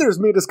 a breather is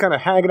me just kind of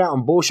hanging out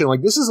and bullshit.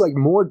 Like, this is like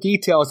more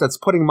details that's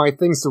putting my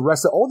things to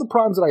rest. All the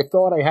problems that I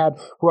thought I had,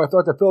 where I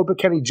thought that Philip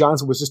Kennedy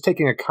Johnson was just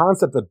taking a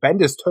concept that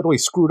Bendis totally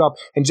screwed up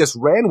and just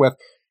ran with.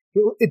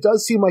 It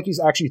does seem like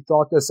he's actually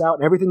thought this out,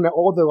 and everything that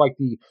all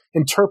the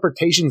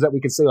interpretations that we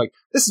could say, like,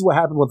 this is what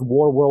happened with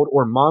War World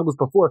or Mongols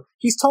before.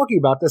 He's talking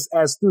about this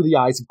as through the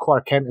eyes of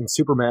Clark Kent and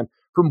Superman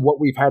from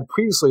what we've had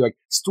previously, like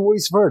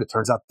stories heard. It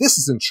turns out this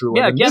isn't true.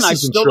 Yeah, and again, I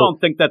isn't still true.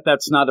 don't think that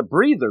that's not a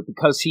breather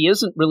because he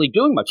isn't really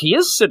doing much. He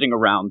is sitting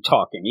around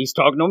talking. He's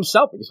talking to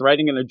himself. He's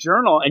writing in a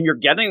journal, and you're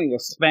getting an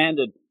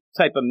expanded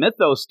type of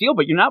mythos deal,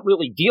 but you're not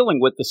really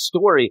dealing with the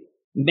story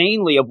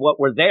mainly of what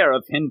we're there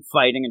of him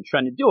fighting and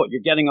trying to do it. You're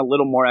getting a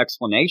little more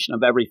explanation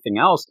of everything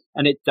else.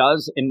 And it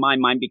does, in my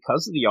mind,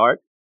 because of the art,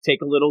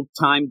 take a little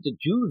time to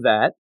do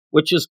that,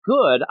 which is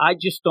good. I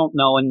just don't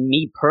know. And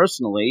me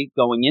personally,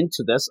 going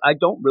into this, I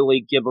don't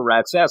really give a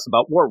rat's ass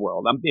about War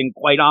World. I'm being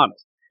quite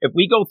honest. If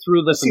we go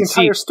through this That's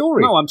the entire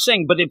story. No, I'm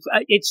saying, but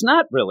it's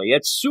not really.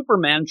 It's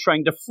Superman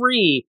trying to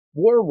free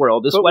War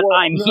World is what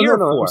I'm here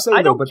for. I'm saying,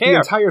 I don't but care. the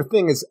entire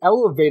thing is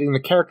elevating the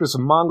characters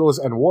of Mongols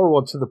and War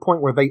World to the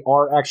point where they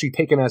are actually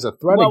taken as a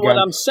threat Well, again.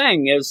 what I'm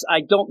saying is,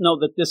 I don't know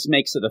that this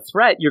makes it a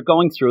threat. You're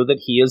going through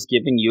that he is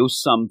giving you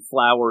some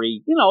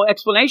flowery,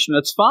 explanation.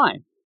 That's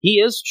fine.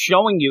 He is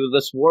showing you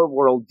this War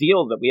World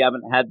deal that we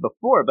haven't had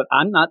before, but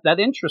I'm not that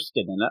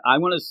interested in it. I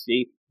want to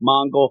see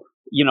Mongol,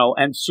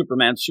 and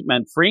Superman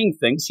freeing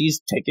things.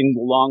 He's taking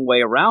the long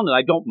way around, and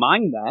I don't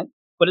mind that.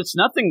 But it's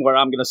nothing where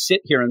I'm going to sit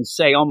here and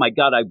say, oh, my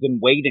God, I've been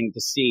waiting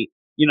to see,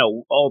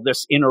 all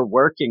this inner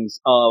workings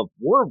of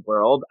War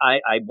World. I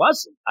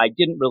wasn't. I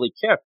didn't really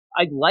care.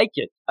 I like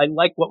it. I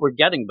like what we're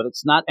getting, but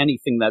it's not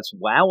anything that's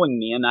wowing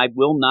me, and I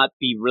will not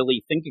be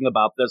really thinking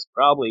about this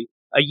probably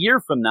a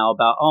year from now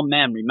about, oh,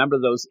 man, remember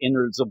those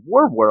innards of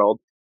War World,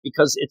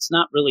 because it's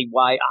not really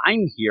why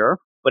I'm here.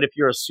 But if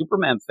you're a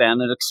Superman fan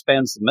and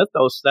expands the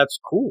mythos, that's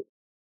cool.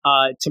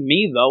 To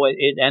me, though,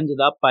 it ended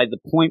up by the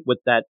point with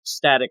that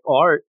static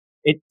art,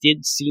 it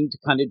did seem to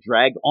kind of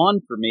drag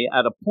on for me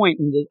at a point.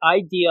 And the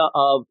idea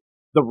of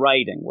the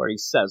writing where he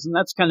says, and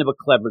that's kind of a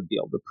clever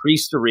deal. The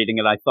priests are reading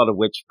it. I thought a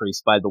witch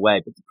priest, by the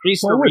way, but the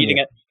priests are reading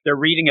it. They're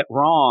reading it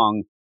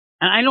wrong.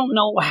 And I don't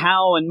know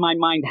how, in my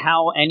mind,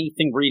 how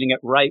anything reading it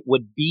right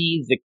would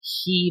be the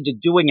key to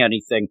doing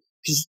anything,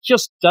 because it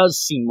just does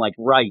seem like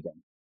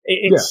writing.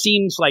 It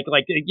seems like,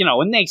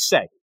 and they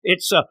say,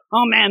 it's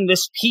oh man,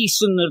 this piece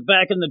in the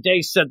back in the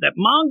day said that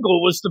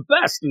Mongol was the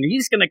best and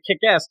he's going to kick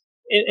ass.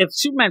 If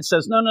Superman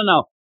says,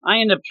 no, I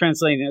end up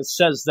translating it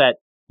says that,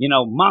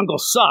 Mongol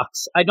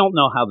sucks. I don't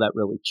know how that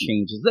really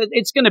changes.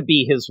 It's going to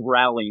be his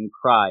rallying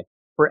cry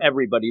for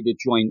everybody to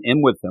join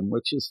in with him,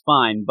 which is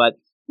fine. But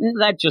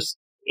that just,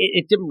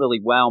 it didn't really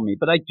wow me.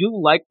 But I do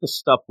like the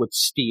stuff with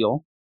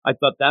Steel. I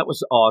thought that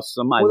was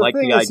awesome. I like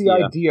the idea.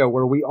 The idea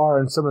where we are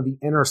in some of the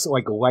inner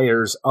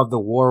layers of the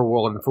War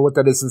World, and for what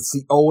that is, it's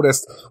the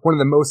oldest, one of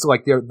the most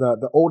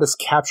the oldest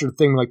captured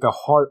thing, like the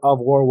heart of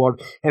War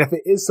World. And if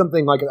it is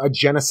something like a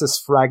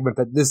Genesis fragment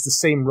that is the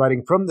same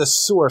writing from the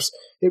source,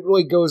 it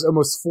really goes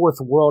almost fourth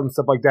world and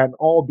stuff like that, and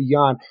all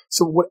beyond.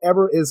 So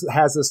whatever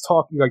has this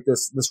talking like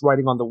this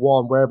writing on the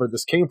wall and wherever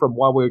this came from,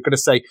 while we're going to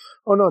say,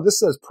 oh no,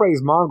 this says praise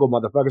Mongol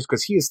motherfuckers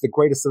because he is the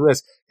greatest there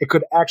is, it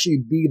could actually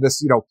be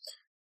this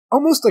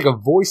almost like a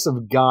voice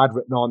of God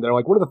written on there.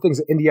 Like one of the things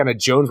that Indiana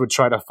Jones would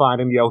try to find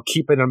and,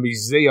 keep in a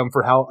museum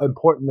for how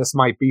important this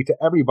might be to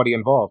everybody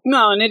involved.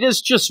 No, and it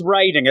is just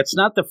writing. It's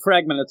not the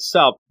fragment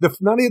itself.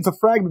 Not even the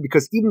fragment,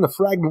 because even the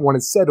fragment when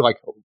it said, like,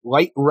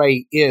 light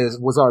ray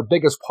was our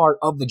biggest part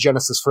of the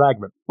Genesis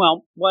fragment.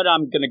 Well, what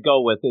I'm going to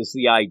go with is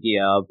the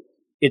idea of,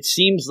 it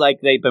seems like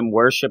they've been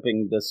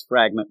worshiping this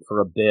fragment for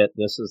a bit.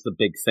 This is the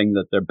big thing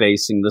that they're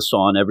basing this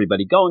on,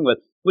 everybody going with.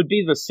 Would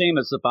be the same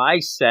as if I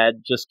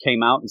just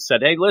came out and said,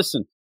 hey,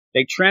 listen,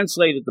 they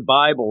translated the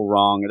Bible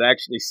wrong. It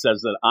actually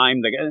says that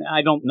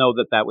I don't know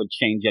that would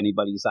change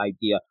anybody's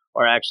idea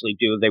or actually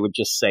do. They would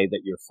just say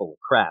that you're full of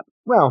crap.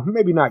 Well,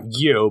 maybe not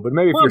you, but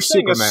maybe if you're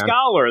Superman. A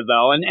scholar,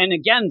 though. And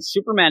again,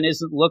 Superman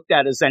isn't looked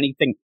at as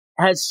anything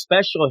as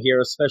special here,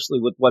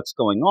 especially with what's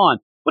going on.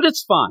 But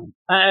it's fine.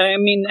 I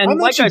mean, and I'm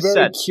like I said,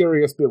 very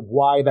curious about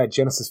why that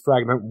Genesis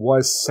fragment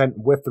was sent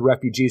with the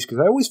refugees, because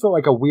I always felt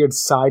like a weird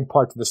side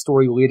part to the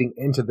story leading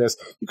into this,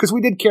 because we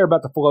did care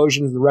about the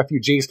Phalosians and the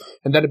refugees,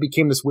 and then it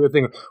became this weird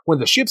thing. When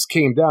the ships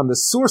came down, the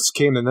Source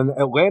came, and then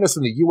Atlantis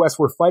and the U.S.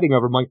 were fighting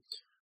over. I'm like,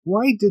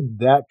 why did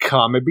that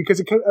come? And because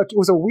it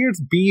was a weird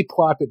B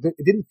plot that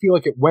it didn't feel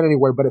like it went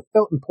anywhere, but it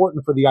felt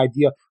important for the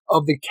idea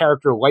of the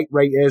character Light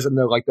Ray is, and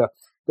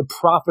the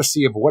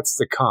prophecy of what's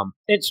to come.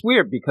 It's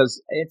weird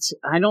because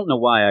I don't know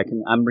why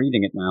I'm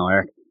reading it now,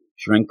 Eric.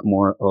 Drink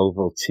more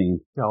Ovaltine.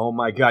 Oh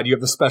my God, you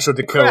have the special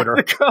decoder.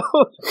 The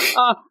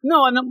code.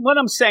 No, and what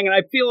I'm saying, and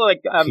I feel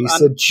like I'm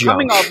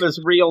coming off as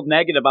real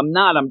negative. I'm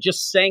not. I'm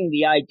just saying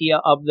the idea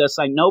of this.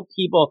 I know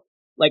people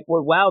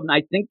were wowed, and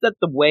I think that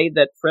the way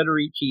that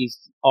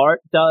Federici's art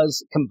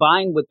does,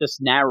 combined with this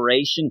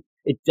narration,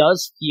 it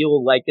does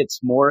feel like it's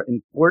more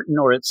important,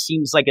 or it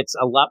seems like it's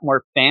a lot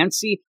more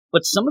fancy.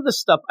 But some of the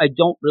stuff I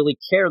don't really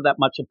care that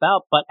much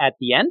about. But at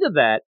the end of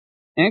that,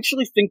 I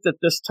actually think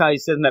that this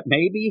ties in that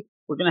maybe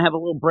we're going to have a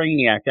little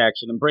Brainiac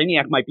action. And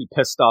Brainiac might be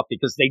pissed off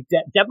because they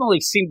definitely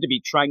seem to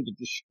be trying to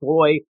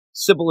destroy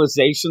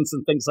civilizations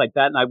and things like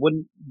that. And I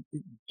wouldn't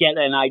get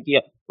an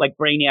idea. Like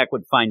Brainiac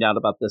would find out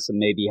about this and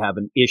maybe have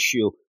an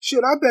issue.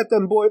 Shit, I bet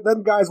them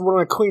guys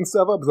want to clean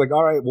stuff up. It's like,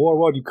 all right,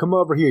 Warlord, you come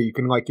over here. You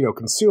can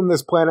consume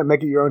this planet,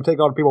 make it your own, take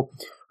all the people.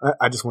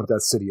 I just want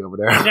that city over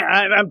there. Yeah,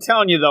 I'm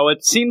telling you, though,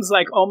 it seems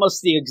like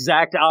almost the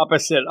exact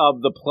opposite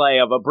of the play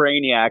of a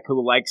Brainiac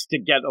who likes to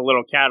get a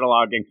little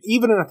cataloging.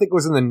 Even I think it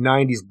was in the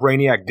 90s,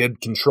 Brainiac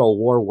did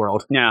control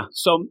Warworld. Yeah,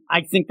 so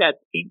I think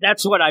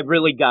that's what I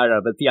really got out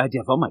of it, the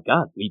idea of, oh my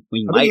God, we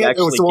might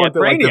actually get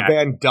Brainiac. Like the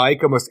Van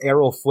Dyke, almost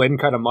Errol Flynn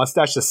kind of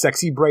mustache, the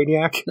sexy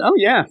Brainiac. Oh,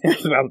 yeah.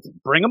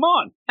 Bring him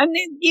on. And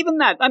even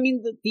that, I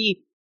mean,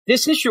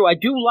 this issue I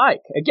do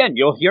like. Again,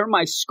 you'll hear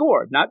my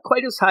score. Not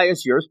quite as high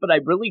as yours, but I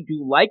really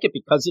do like it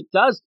because it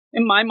does.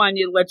 In my mind,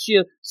 it lets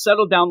you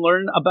settle down,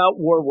 learn about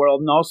Warworld,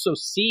 and also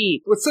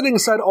see... With setting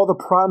aside all the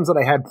problems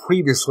that I had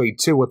previously,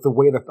 too, with the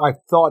way that I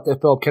thought that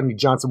Philip Kennedy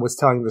Johnson was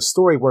telling the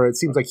story, where it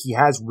seems like he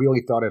has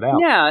really thought it out.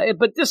 Yeah,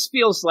 but this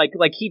feels like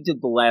he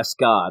did The Last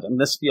God, and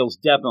this feels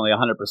definitely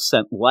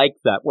 100% like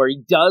that, where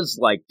he does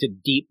like to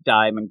deep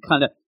dive and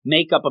kind of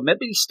make up a myth,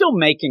 but he's still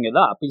making it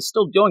up. He's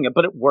still doing it,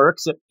 but it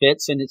works, it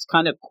fits, and it's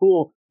kind of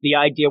cool. The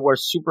idea where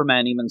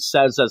Superman even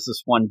says, as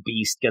this one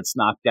beast gets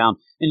knocked down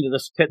into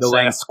this pit, the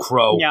saying, last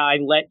crow. Yeah, I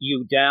let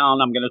you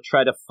down. I'm going to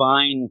try to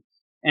find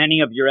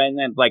any of your... And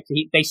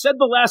they said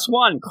the last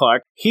one,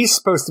 Clark. He's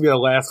supposed to be the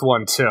last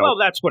one, too. Well,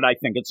 that's what I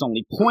think it's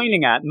only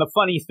pointing at. And the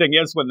funny thing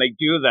is, when they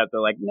do that,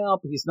 they're like, no,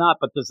 he's not.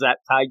 But does that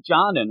tie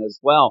John in as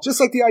well? Just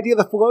like the idea of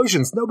the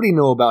Phalosians. Nobody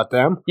knew about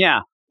them.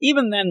 Yeah.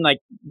 Even then,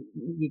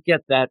 you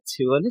get that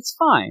too, and it's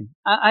fine.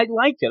 I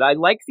like it. I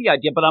like the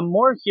idea, but I'm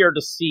more here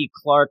to see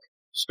Clark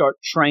start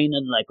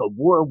training like a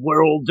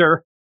Warworlder.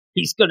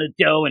 He's going to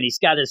do, and he's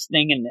got his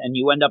thing, and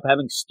you end up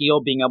having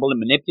Steel being able to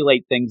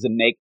manipulate things and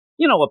make,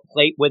 a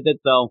plate with it,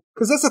 though.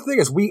 Because that's the thing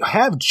is, we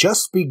have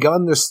just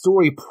begun the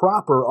story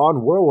proper on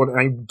Warworld, and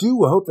I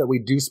do hope that we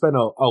do spend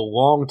a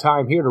long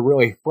time here to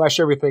really flesh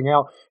everything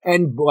out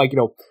and,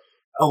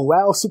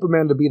 allow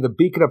Superman to be the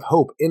beacon of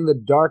hope in the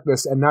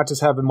darkness and not just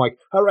have him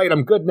all right,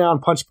 I'm good now,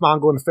 and punch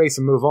Mongo in the face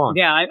and move on.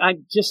 Yeah,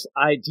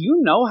 do you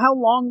know how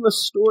long the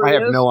story is?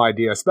 I have no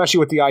idea, especially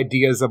with the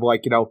ideas of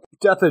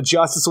Death of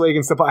Justice League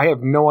and stuff. I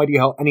have no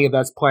idea how any of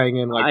that's playing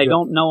in. I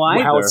don't know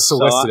either. How it's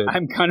solicited. So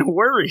I'm kind of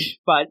worried,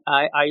 but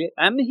I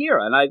am here,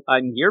 and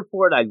I'm here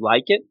for it. I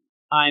like it.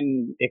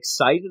 I'm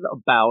excited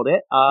about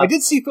it. I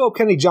did see Philip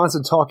Kennedy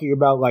Johnson talking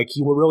about,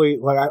 he were really,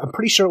 I'm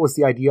pretty sure it was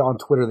the idea on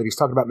Twitter that he's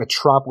talking about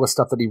Metropolis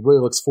stuff that he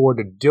really looks forward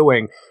to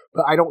doing,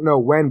 but I don't know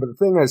when. But the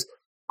thing is,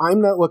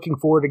 I'm not looking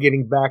forward to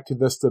getting back to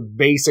the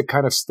basic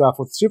kind of stuff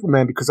with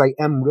Superman, because I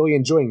am really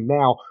enjoying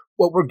now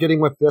what we're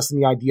getting with this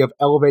and the idea of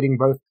elevating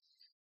both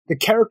the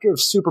character of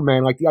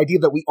Superman, the idea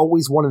that we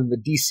always wanted in the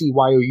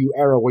DCYOU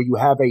era, where you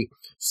have a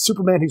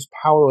Superman who's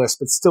powerless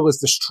but still is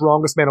the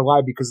strongest man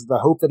alive because of the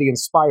hope that he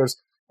inspires.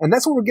 And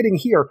that's what we're getting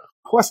here,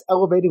 plus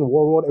elevating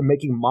Warworld and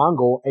making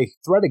Mongol a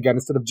threat again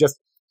instead of just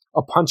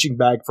a punching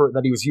bag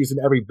that he was using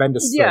every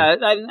Bendis thing. Yeah,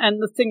 and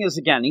the thing is,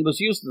 again, he was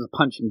used as a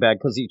punching bag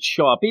because he'd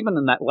show up. Even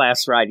in that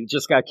last ride, he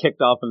just got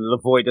kicked off into the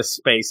void of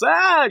space,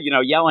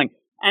 yelling.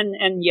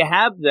 And you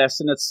have this,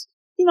 and it's,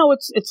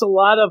 it's a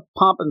lot of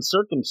pomp and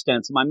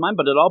circumstance in my mind,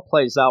 but it all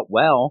plays out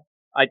well.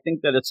 I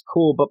think that it's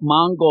cool, but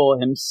Mongol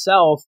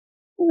himself,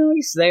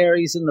 he's there,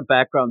 he's in the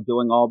background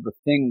doing all the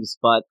things,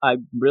 but I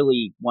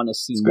really want to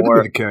see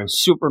more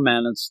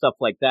Superman and stuff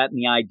like that, and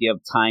the idea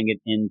of tying it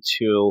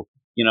into,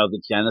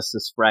 the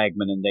Genesis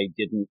fragment, and they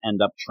didn't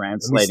end up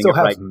translating it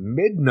right. We still have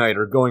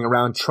Midnighter going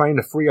around trying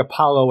to free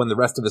Apollo and the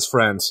rest of his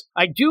friends.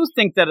 I do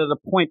think that at a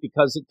point,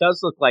 because it does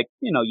look like,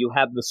 you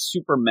have the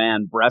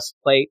Superman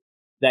breastplate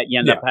that you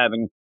end up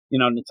having,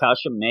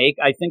 Natasha make.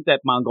 I think that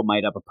Mongol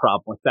might have a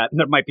problem with that.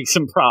 There might be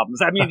some problems.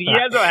 I mean, he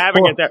ends up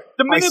having it there.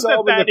 The minute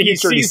that he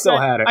sees still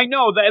had it. I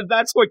know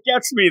that's what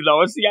gets me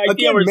though. It's the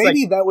idea. Again,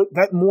 maybe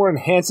that more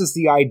enhances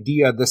the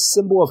idea, the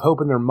symbol of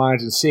hope in their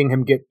minds, and seeing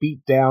him get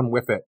beat down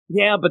with it.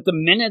 Yeah, but the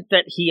minute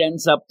that he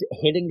ends up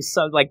hitting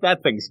like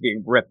that thing's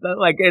being ripped,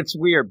 it's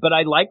weird. But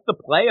I like the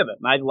play of it,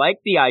 and I like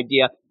the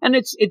idea, and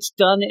it's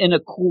done in a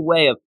cool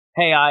way of,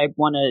 hey, I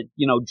want to,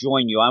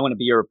 join you. I want to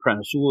be your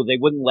apprentice. Ooh, they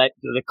wouldn't let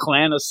the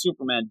clan of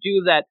Superman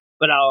do that,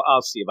 but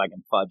I'll see if I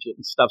can fudge it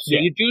and stuff. So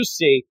you do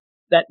see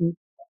that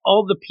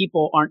all the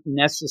people aren't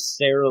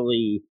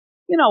necessarily,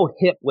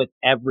 hit with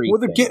everything. Well,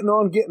 they're getting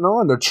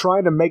on. They're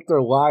trying to make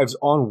their lives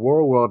on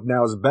Warworld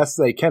now as best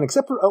they can,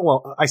 except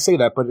for, I say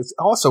that, but it's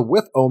also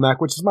with OMAC,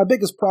 which is my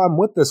biggest problem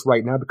with this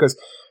right now, because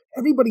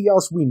everybody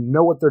else, we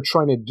know what they're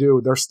trying to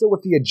do. They're still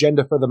with the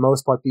agenda for the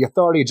most part, the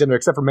authority agenda,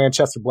 except for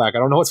Manchester Black. I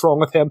don't know what's wrong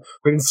with him.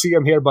 We didn't see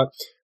him here, but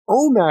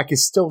OMAC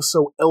is still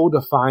so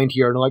ill-defined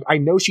here. And I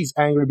know she's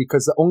angry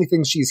because the only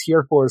thing she's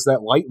here for is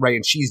that light ray,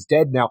 and she's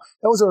dead now.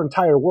 That was her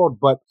entire world,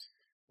 but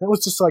that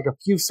was just a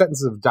few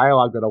sentences of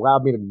dialogue that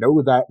allowed me to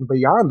know that. And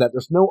beyond that,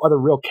 there's no other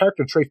real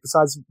character traits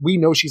besides we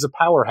know she's a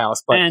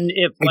powerhouse. But and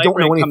if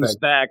Lightray comes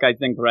back, I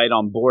think right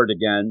on board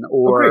again,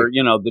 or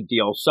the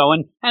deal. So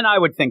and I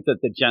would think that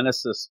the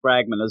Genesis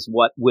fragment is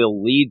what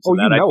will lead to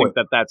that. I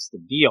think that's the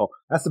deal.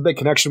 That's the big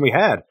connection we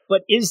had.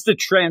 But is the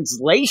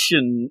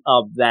translation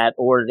of that,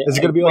 or is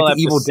it going to be like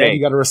the Evil Dead?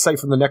 You got to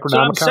recite from the Necronomicon. So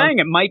I'm saying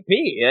it might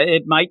be.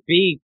 It might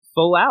be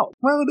full out.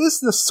 Well, it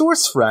is the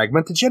source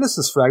fragment, the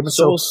Genesis fragment.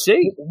 So we'll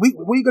see. Where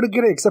are you going to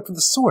get it except for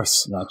the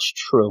source? That's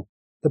true.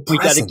 We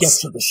got to get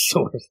to the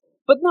source.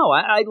 But no,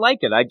 I like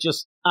it.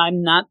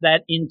 I'm not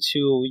that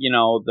into,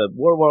 the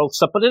Warworld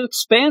stuff, but it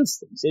expands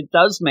things. It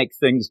does make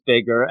things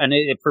bigger. And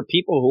for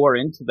people who are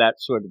into that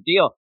sort of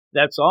deal,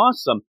 that's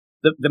awesome.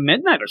 The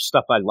Midnighter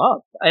stuff I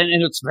love.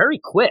 And it's very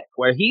quick,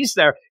 where he's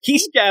there.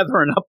 He's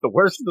gathering up the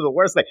worst of the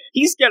worst.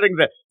 He's getting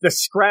the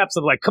scraps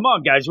of come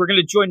on, guys, we're going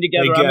to join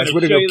together. Hey, guys,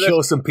 we're going to go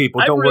kill some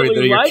people. Don't worry,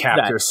 they're your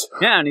captors.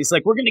 Yeah, and he's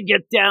like, we're going to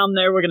get down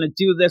there. We're going to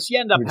do this. You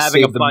end up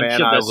having a bunch of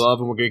this. I love,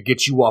 and we're going to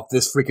get you off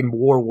this freaking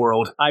war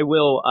world. I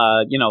will,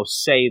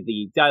 say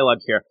the dialogue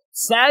here.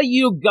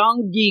 Sayu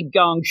gongi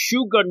gong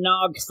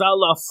sugarnog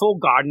sala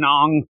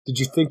fugarnong. Did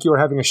you think you were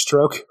having a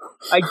stroke?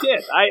 I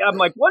did. I'm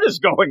like, what is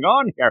going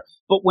on here?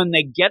 But when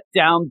they get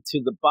down to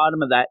the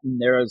bottom of that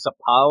and there is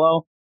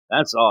Apollo,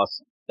 that's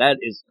awesome. That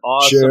is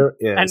awesome. Sure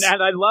is.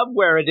 And I love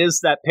where it is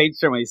that page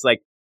turn when he's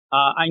like,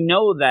 I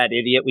know that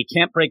idiot. We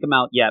can't break him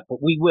out yet,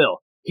 but we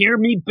will. Hear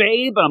me,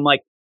 babe? And I'm like,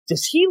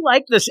 does he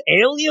like this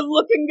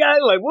alien-looking guy?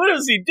 What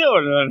is he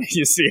doing? And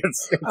you see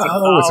it's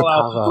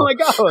Apollo. I'm like,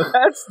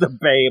 that's the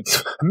babe.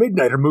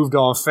 Midnighter moved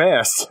on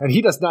fast, and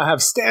he does not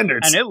have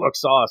standards. And it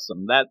looks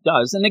awesome. That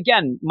does. And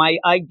again, my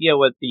idea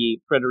with the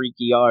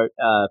Federici art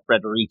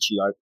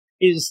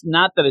is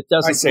not that it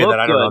doesn't look good. I say that.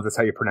 I don't know if that's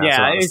how you pronounce it,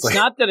 honestly. It's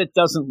not that it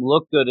doesn't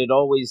look good. It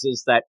always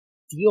is that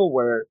deal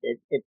where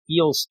it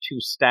feels too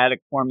static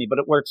for me, but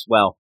it works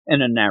well. In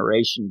a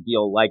narration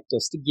deal like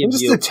this to give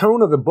you... Just the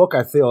tone of the book,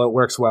 I feel it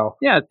works well.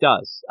 Yeah, it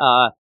does.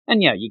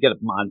 And yeah, you get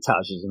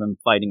montages of him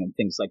fighting and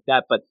things like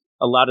that, but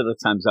a lot of the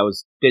times I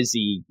was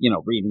busy,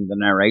 reading the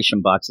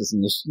narration boxes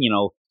and this,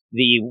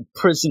 the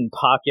prison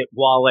pocket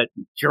wallet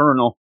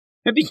journal.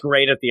 It'd be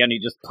great at the end, he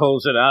just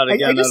pulls it out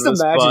again. I just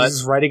imagine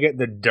he's writing it in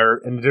the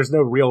dirt and there's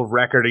no real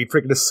record. He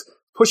freaking just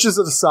pushes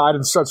it aside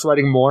and starts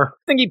writing more.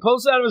 I think he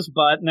pulls it out of his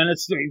butt, and then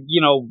it's,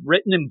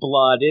 written in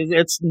blood.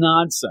 It's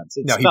nonsense.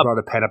 It's he brought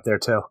a pen up there,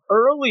 too.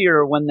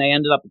 Earlier, when they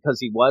ended up, because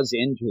he was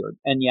injured,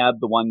 and you have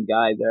the one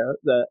guy there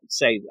that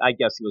I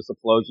guess he was the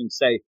Flosian,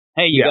 say,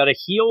 hey, you got to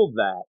heal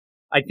that.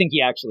 I think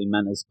he actually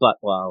meant his butt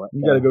wallet.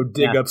 You got to go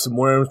dig up some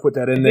worms, put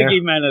that in there. I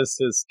think he meant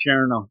his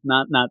journal,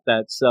 not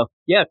that. So,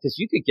 yeah, because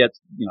you could get,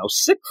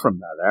 sick from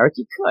that, Eric.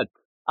 You could.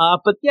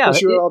 But, yeah.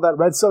 Especially all that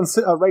red sun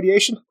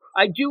radiation?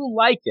 I do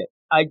like it.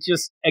 I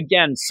just,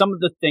 again, some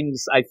of the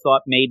things I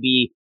thought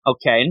maybe,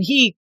 okay. And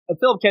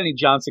Philip Kennedy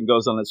Johnson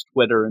goes on his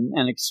Twitter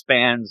and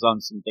expands on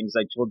some things.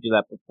 I told you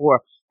that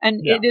before.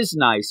 And it is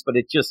nice, but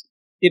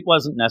it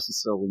wasn't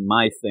necessarily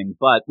my thing.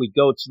 But we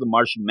go to the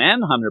Martian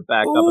Manhunter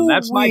backup, and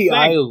that's my thing.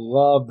 I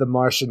love the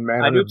Martian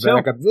Manhunter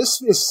backup.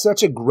 This is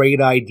such a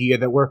great idea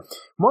that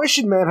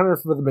Martian Manhunter,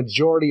 for the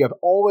majority of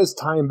all his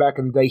time back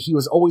in the day, he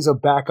was always a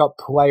backup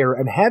player.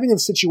 And having a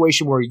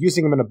situation where you're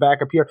using him in a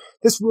backup here,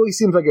 this really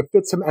seems like it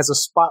fits him as a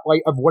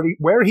spotlight of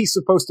where he's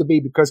supposed to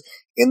be. Because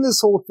in this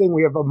whole thing,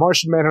 we have a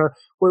Martian Manhunter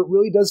where it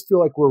really does feel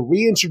like we're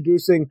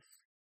reintroducing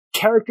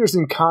characters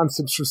and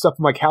concepts from stuff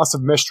like House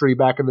of Mystery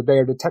back in the day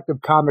or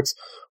Detective Comics,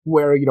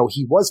 where,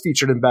 he was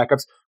featured in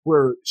backups,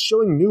 we're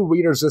showing new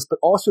readers this, but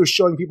also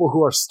showing people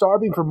who are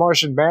starving for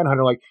Martian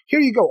Manhunter, like,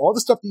 here you go, all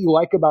the stuff that you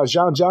like about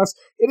J'onn J'onzz,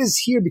 it is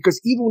here, because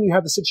even when you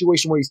have the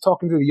situation where he's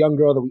talking to the young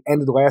girl that we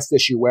ended the last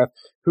issue with,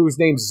 whose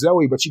name's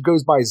Zoe, but she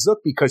goes by Zook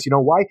because, you know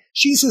why?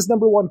 She's his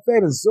number one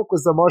fan, and Zook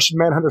was the Martian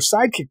Manhunter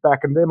sidekick back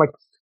in the day. I'm like,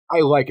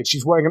 I like it.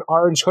 She's wearing an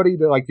orange hoodie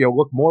to,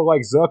 look more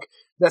like Zook.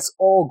 That's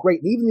all great.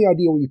 And even the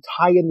idea where you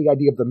tie in the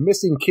idea of the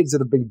missing kids that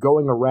have been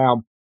going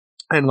around,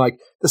 and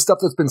the stuff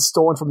that's been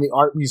stolen from the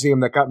art museum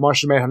that got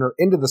Martian Manhunter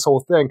into this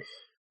whole thing.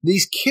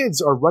 These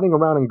kids are running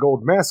around in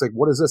gold masks. Like,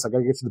 what is this? I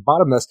gotta get to the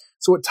bottom of this.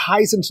 So it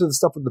ties into the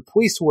stuff with the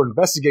police who are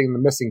investigating the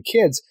missing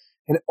kids,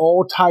 and it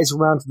all ties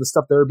around to the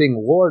stuff that are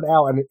being lured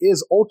out, and it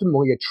is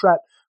ultimately a threat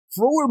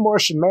for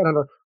Martian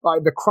Manhunter by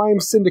the crime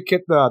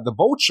syndicate, the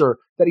Vulture,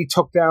 that he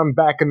took down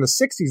back in the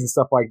 60s and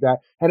stuff like that.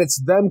 And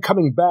it's them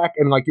coming back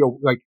and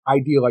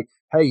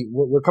hey,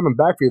 we're coming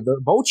back for you.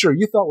 The Vulture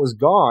you thought was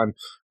gone,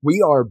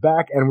 we are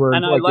back, and we're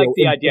I like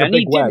the idea. In a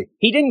big way.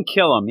 He didn't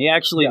kill him. He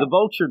actually, the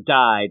Vulture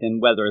died, and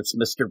whether it's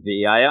Mr.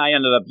 V, I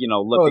ended up,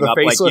 looking up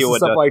like you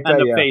and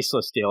the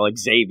faceless deal,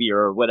 Xavier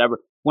or whatever.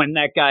 When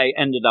that guy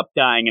ended up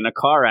dying in a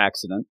car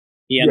accident,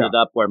 he ended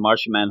up where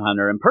Martian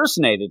Manhunter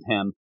impersonated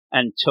him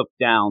and took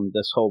down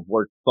this whole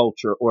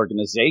Vulture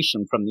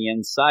organization from the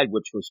inside,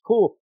 which was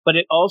cool. But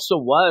it also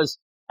was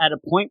at a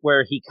point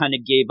where he kind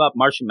of gave up.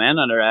 Martian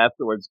Manhunter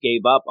afterwards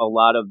gave up a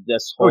lot of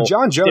this whole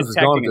J'onn J'onzz is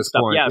gone at this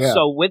point. Yeah,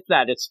 so with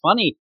that, it's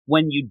funny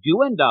when you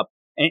do end up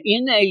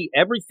in a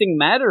everything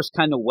matters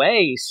kind of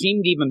way,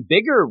 seemed even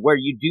bigger, where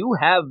you do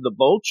have the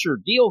Vulture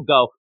deal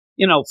go,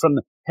 from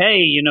the,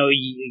 hey,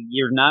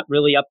 you're not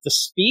really up to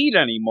speed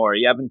anymore.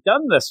 You haven't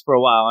done this for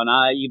a while,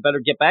 and you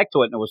better get back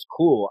to it. And it was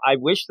cool. I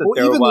wish that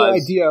there was... Even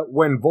the idea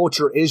when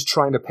Vulture is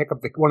trying to pick up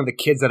one of the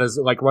kids that has,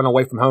 run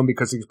away from home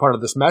because he's part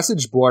of this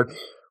message board,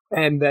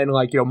 and then,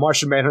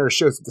 Martian Manhunter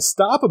shows up to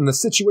stop him. The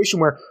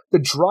situation where the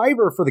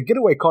driver for the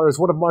getaway car is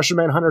one of Martian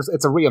Manhunter's...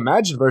 It's a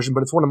reimagined version,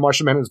 but it's one of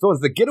Martian Manhunter's villains,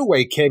 the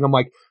Getaway King. I'm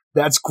like,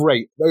 that's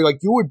great.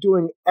 You were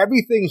doing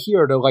everything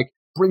here to,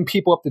 bring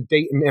people up to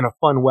date in a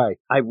fun way.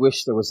 I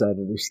wish there was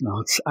editor's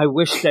notes. I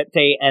wish that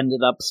they ended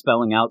up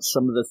spelling out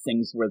some of the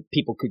things where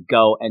people could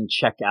go and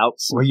check out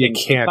some Well, you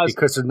can't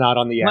because they're not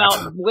on the app.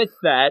 Well, with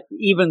that,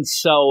 even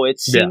so, it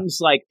seems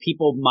like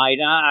people might,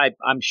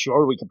 I'm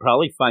sure we could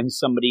probably find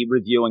somebody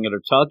reviewing it or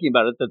talking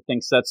about it that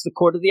thinks that's the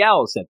Court of the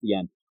Owls at the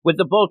end. With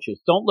the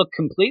Vultures, don't look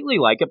completely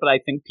like it, but I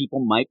think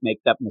people might make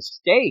that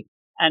mistake.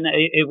 And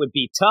it would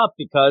be tough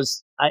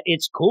because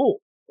it's cool.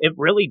 It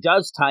really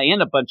does tie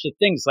in a bunch of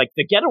things like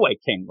the Getaway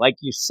King, like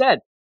you said.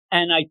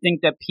 And I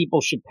think that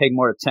people should pay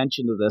more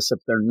attention to this if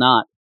they're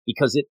not,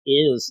 because it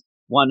is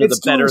one of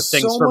the better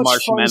things for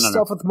Martian Manhunter.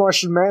 Stuff with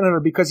Martian Manhunter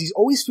because he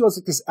always feels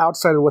like this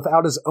outsider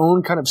without his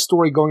own kind of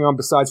story going on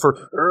besides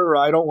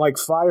I don't like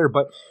fire,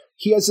 but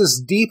he has this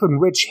deep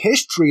and rich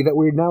history that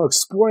we're now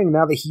exploring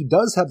now that he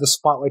does have the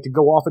spotlight to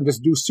go off and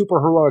just do super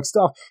heroic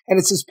stuff, and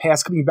it's his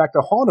past coming back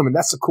to haunt him, and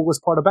that's the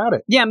coolest part about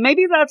it. Yeah,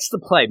 maybe that's the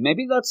play.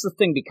 Maybe that's the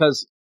thing,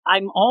 because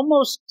I'm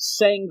almost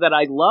saying that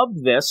I love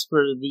this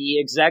for the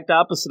exact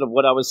opposite of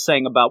what I was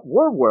saying about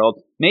Warworld.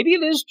 Maybe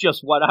it is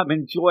just what I'm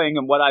enjoying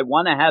and what I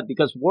want to have,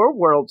 because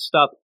Warworld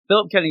stuff,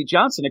 Philip Kennedy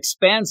Johnson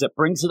expands it,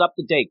 brings it up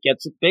to date,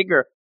 gets it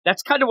bigger.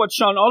 That's kind of what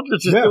Sean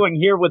Aldrich is doing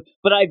here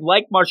but I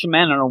like Martian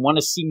Manhunter and want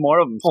to see more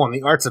of him. Oh, and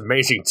the art's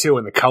amazing too,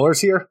 and the colors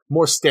here,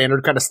 more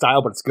standard kind of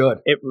style, but it's good.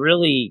 It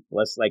really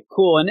was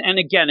cool. And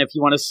again, if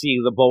you want to see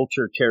the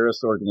Vulture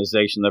terrorist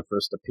organization, their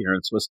first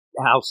appearance was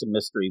House of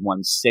Mystery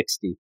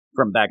 160.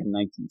 From back in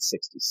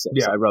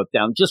 1966, I wrote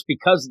down, just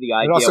because of the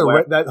idea. And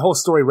also, that whole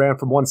story ran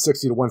from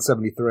 160 to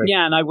 173.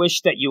 Yeah, and I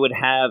wish that you would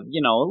have,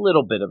 a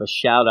little bit of a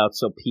shout out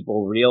so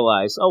people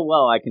realize, oh,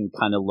 well, I can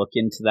kind of look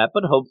into that,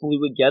 but hopefully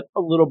we get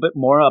a little bit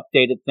more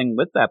updated thing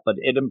with that. But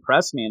it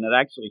impressed me, and it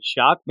actually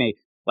shocked me.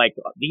 Like,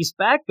 these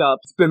backups.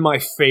 It's been my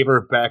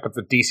favorite backup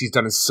that DC's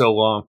done in so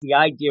long. The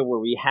idea where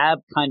we have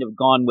kind of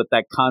gone with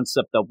that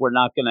concept of we're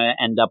not going to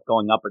end up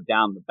going up or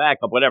down the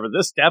backup, whatever.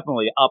 This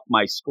definitely upped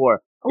my score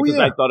because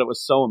I thought it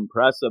was so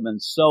impressive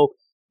and so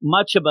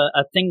much of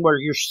a thing where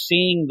you're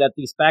seeing that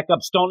these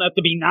backups don't have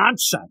to be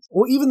nonsense.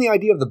 Well, even the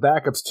idea of the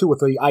backups, too,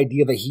 with the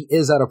idea that he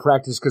is out of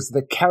practice, because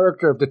the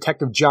character of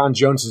Detective J'onn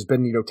J'onzz has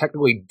been,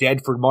 technically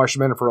dead for Martian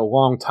Manhunter for a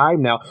long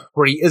time now,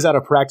 where he is out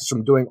of practice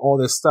from doing all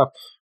this stuff.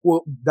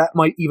 Well, that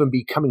might even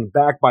be coming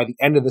back by the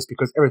end of this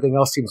because everything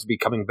else seems to be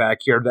coming back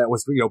here that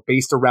was,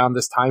 based around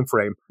this time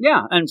frame.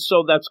 Yeah, and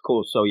so that's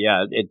cool. So,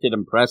 yeah, it did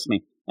impress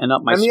me and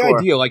up my score.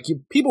 And the idea,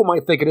 people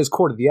might think it is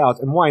Court of the Owls,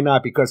 and why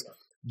not? Because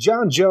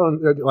J'onn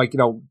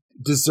J'onzz,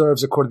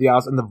 deserves a Court of the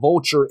Owls, and the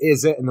Vulture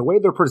is it. And the way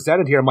they're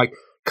presented here, I'm like,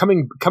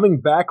 coming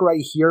back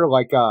right here,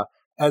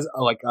 as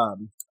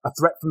a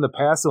threat from the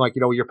past,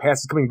 and your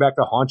past is coming back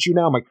to haunt you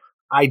now. I'm like,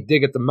 I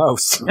dig it the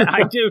most.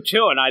 I do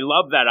too, and I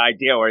love that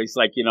idea where he's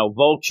like,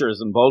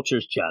 vultures and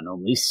vultures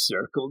generally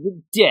circle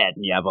the dead,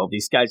 and you have all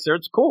these guys there.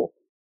 It's cool.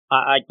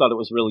 I thought it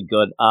was really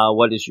good.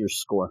 What is your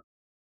score?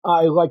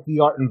 I like the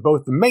art in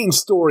both the main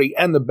story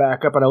and the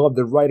backup, and I love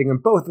the writing in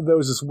both of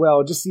those as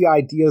well. Just the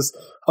ideas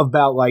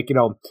about, like,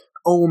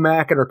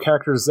 OMAC and her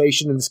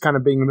characterization and this kind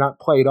of being not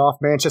played off.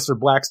 Manchester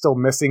Black still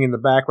missing in the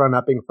background,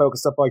 not being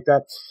focused, stuff like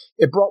that.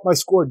 It brought my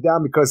score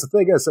down because the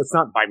thing is, it's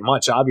not by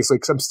much, obviously,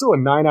 because I'm still a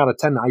 9 out of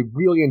 10. I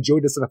really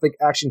enjoyed this, and I think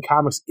Action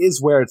Comics is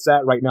where it's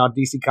at right now,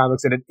 DC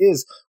Comics, and it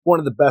is one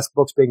of the best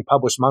books being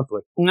published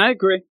monthly. I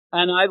agree.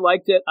 And I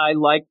liked it. I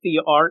liked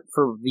the art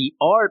for the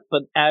art,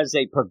 but as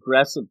a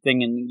progressive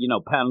thing and,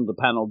 panel to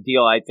panel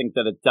deal, I think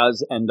that it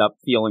does end up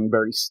feeling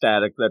very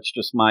static. That's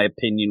just my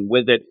opinion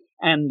with it.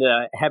 And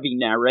heavy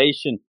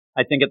narration.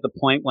 I think at the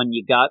point when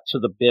you got to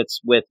the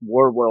bits with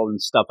Warworld and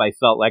stuff, I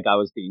felt like I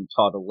was being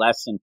taught a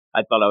lesson.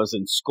 I thought I was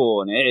in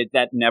school, and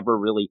that never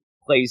really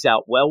plays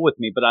out well with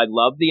me. But I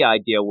love the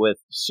idea with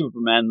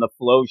Superman the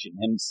Flosian,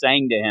 him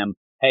saying to him,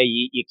 hey,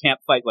 you can't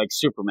fight like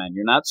Superman.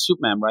 You're not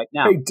Superman right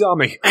now. Hey,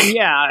 dummy. And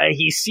yeah,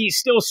 he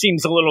still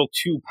seems a little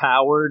too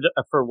powered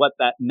for what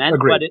that meant.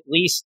 Agreed. But at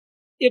least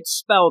it's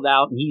spelled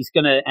out, and he's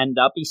going to end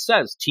up, he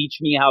says, teach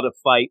me how to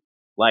fight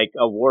like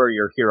a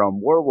warrior here on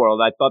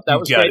Warworld. I thought that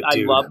was great. I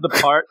love the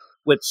part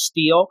with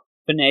Steel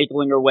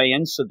finagling her way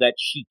in so that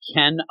she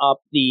can up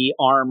the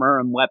armor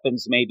and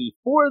weapons maybe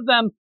for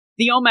them.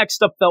 The OMAC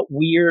stuff felt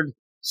weird,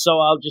 so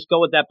I'll just go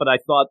with that. But I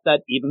thought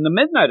that even the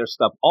Midnighter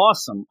stuff,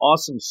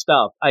 awesome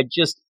stuff.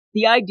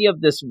 The idea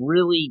of this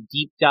really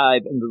deep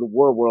dive into the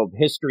Warworld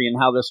history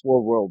and how this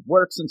Warworld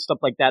works and stuff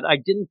like that, I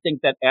didn't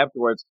think that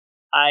afterwards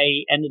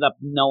I ended up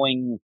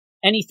knowing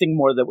anything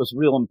more that was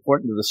real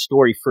important to the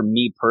story for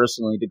me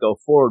personally to go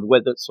forward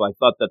with it. So I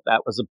thought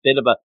that was a bit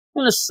of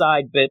an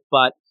aside bit,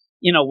 but,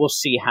 we'll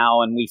see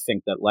how. And we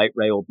think that Light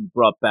Ray will be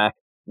brought back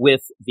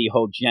with the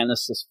whole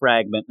Genesis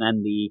fragment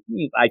and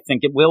I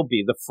think it will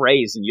be the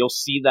phrase, and you'll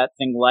see that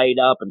thing light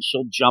up and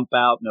she'll jump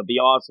out and it'll be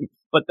awesome.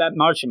 But that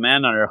Martian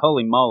Manhunter,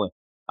 holy moly,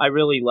 I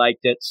really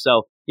liked it.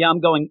 So yeah,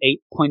 I'm going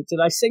 8 points. Did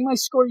I say my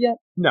score yet?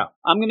 No.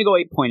 I'm going to go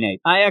 8.8.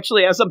 I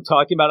actually, as I'm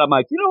talking about it, I'm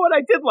like, you know what?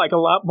 I did like a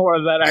lot more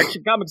of that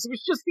Action Comics. It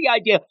was just the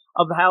idea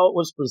of how it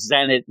was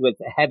presented with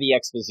heavy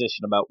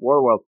exposition about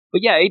Warworld.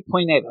 But yeah,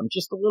 8.8. I'm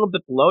just a little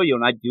bit below you,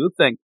 and I do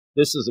think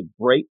this is a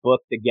great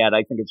book to get.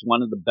 I think it's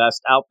one of the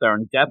best out there,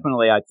 and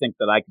definitely I think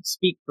that I could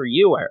speak for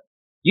you, Eric.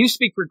 You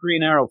speak for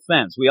Green Arrow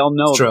fans. We all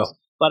know it's true. This.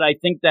 But I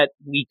think that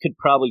we could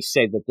probably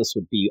say that this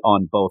would be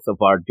on both of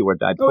our do or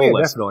die pull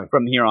lists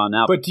from here on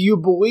out. But do you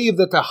believe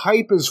that the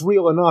hype is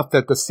real enough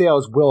that the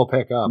sales will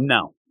pick up?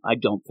 No, I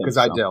don't think so. Because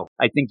I do.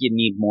 I think you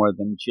need more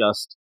than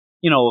just,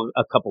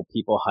 a couple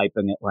people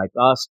hyping it like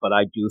us. But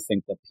I do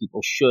think that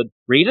people should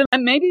read it.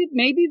 And maybe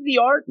the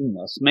art in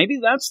this, maybe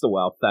that's the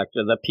wow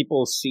factor, that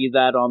people see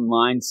that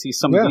online, see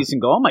some of these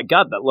and go, oh my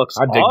God, that looks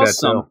awesome. Dig that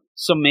too.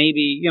 So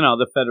maybe,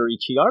 the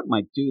Federici art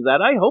might do that.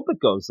 I hope it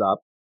goes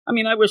up. I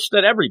mean, I wish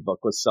that every book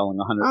was selling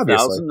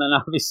 100,000, then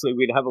obviously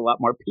we'd have a lot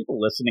more people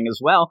listening as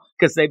well,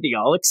 because they'd be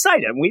all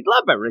excited and we'd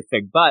love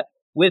everything. But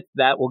with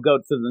that, we'll go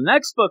to the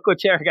next book,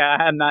 which, Eric,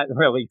 I'm not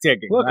really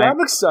digging. Look, right? I'm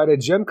excited,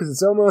 Jim, because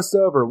it's almost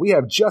over. We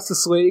have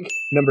Justice League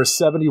number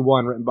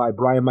 71, written by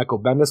Brian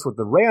Michael Bendis, with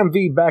the Ram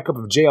V backup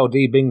of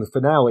JLD being the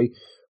finale.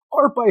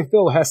 Art by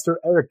Phil Hester,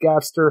 Eric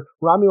Gapster,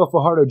 Romulo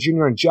Fajardo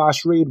Jr., and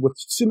Josh Reed, with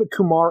Sumit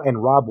Kumar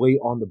and Rob Lee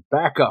on the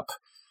backup.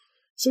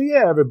 So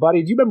yeah,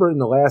 everybody, do you remember in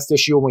the last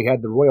issue when we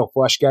had the Royal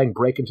Flush Gang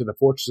break into the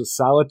Fortress of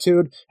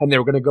Solitude, and they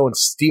were going to go and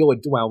steal it?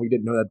 Well, we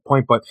didn't know that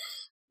point, but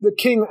the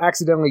king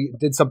accidentally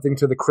did something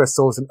to the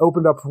crystals and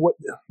opened up what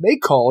they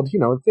called,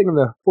 the thing in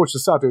the Fortress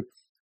of Solitude,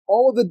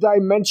 all the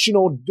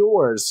dimensional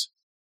doors.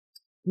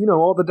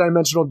 All the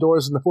dimensional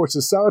doors in the Fortress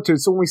of Solitude.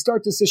 So when we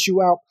start this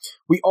issue out,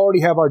 we already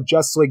have our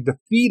Justice League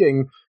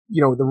defeating,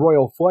 the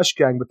Royal Flush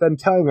Gang, but then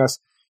telling us,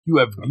 you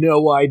have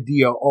no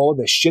idea all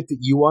the shit that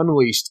you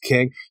unleashed,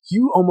 King.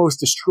 You almost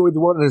destroyed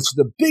the world, and it's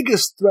the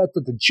biggest threat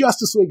that the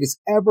Justice League has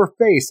ever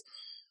faced,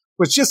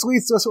 which just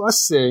leads to us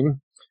seeing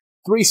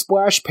 3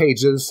 splash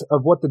pages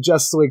of what the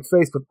Justice League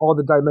faced with all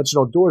the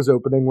dimensional doors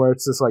opening, where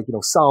it's just like,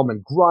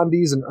 Solomon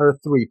Grundy's and Earth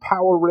 3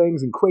 power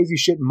rings and crazy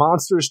shit,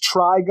 monsters,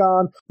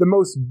 Trigon.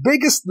 The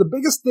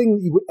biggest thing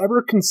you would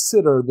ever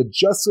consider the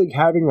Justice League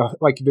having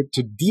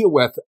to deal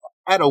with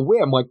at a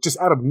whim, like just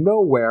out of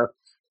nowhere.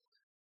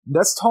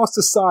 That's tossed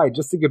aside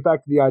just to get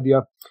back to the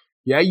idea.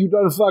 Yeah, you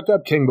done fucked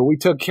up, King, but we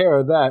took care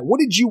of that. What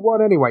did you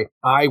want anyway?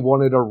 I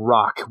wanted a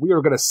rock. We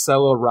were going to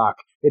sell a rock.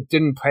 It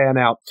didn't pan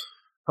out.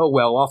 Oh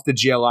well, off to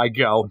jail I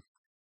go.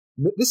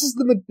 This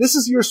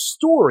is your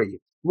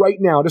story right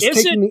now. Just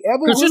taking the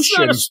evolution. It's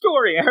not a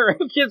story, Eric.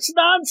 It's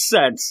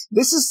nonsense.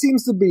 This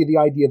seems to be the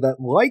idea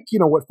that, like,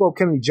 what Philip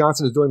Kennedy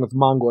Johnson is doing with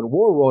Mongol and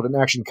Warworld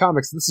and Action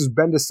Comics, this is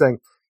Bendis saying,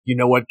 you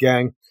know what,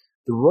 gang?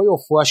 The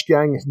Royal Flush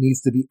Gang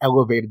needs to be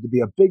elevated to be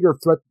a bigger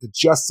threat that the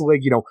Justice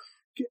League,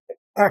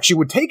 actually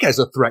would take as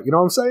a threat. You know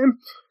what I'm saying?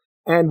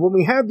 And when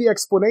we have the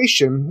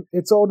explanation,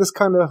 it's all just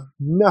kind of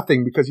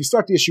nothing because you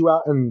start the issue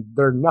out and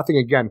they're nothing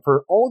again.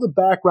 For all the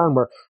background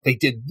where they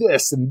did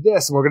this and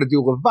we're going to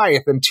do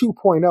Leviathan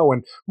 2.0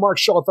 and Mark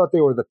Shaw thought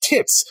they were the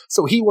tits,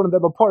 so he wanted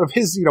them a part of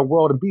his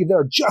world and be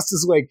their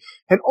Justice League.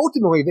 And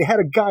ultimately, they had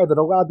a guy that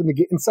allowed them to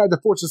get inside the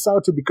Fortress of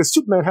Solitude because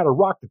Superman had a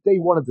rock that they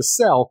wanted to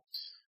sell.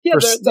 Yeah,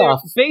 they're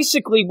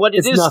basically what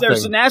it is. Nothing.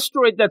 There's an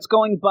asteroid that's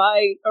going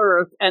by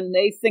Earth, and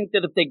they think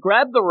that if they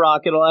grab the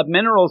rock, it'll have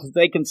minerals that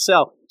they can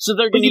sell. So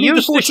they're going to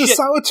use the Fortress of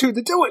Solitude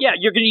to do it. Yeah,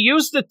 you're going to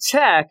use the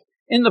tech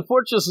in the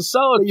Fortress of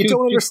Solitude you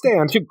don't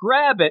understand. To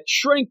grab it,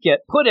 shrink it,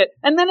 put it,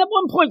 and then at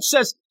one point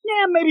says,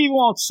 yeah, maybe you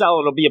won't sell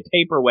it. It'll be a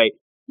paperweight.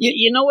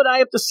 You know what I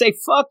have to say?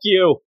 Fuck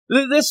you.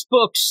 This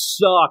book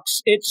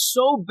sucks. It's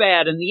so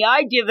bad. And the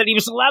idea that he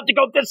was allowed to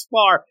go this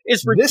far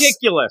is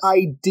ridiculous. This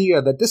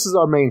idea that this is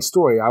our main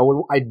story,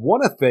 I'd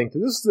want to think that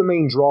this is the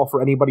main draw for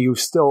anybody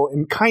who's still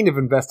kind of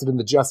invested in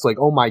the Justice League.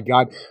 Oh my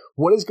God,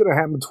 what is going to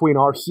happen between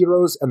our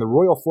heroes and the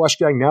Royal Flush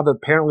Gang now that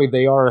apparently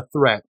they are a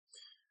threat?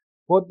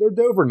 Well,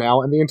 they're over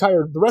now, and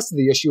the rest of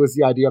the issue is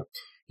the idea,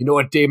 you know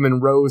what,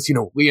 Damon Rose,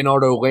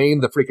 Leonardo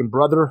Lane, the freaking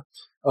brother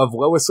of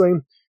Lois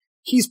Lane,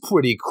 he's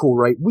pretty cool,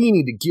 right? We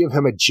need to give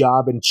him a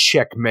job and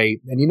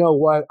Checkmate. And you know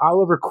what?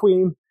 Oliver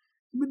Queen,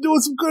 you've been doing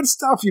some good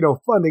stuff,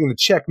 funding the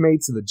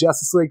Checkmates of the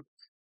Justice League.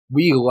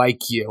 We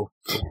like you.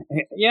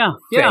 Yeah.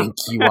 Thank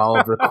you,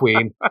 Oliver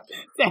Queen.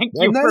 Thank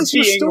you for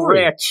being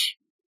rich.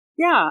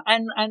 Yeah,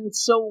 and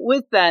so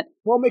with that...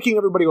 While making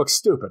everybody look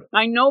stupid.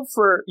 I know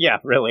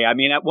really. I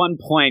mean, at one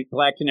point,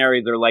 Black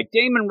Canary, they're like,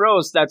 Damon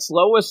Rose, that's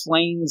Lois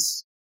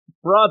Lane's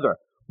brother.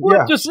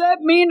 What does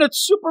that mean?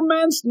 It's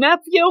Superman's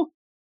nephew?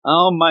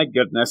 Oh, my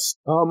goodness.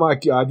 Oh, my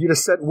God. You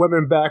just sent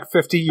women back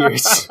 50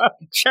 years.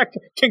 Check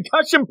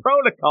concussion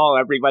protocol,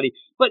 everybody.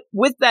 But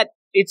with that,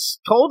 it's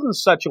told in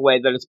such a way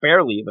that it's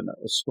barely even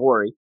a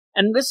story.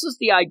 And this is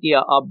the idea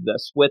of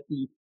this with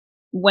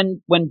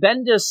when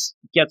Bendis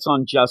gets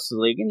on Justice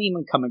League, and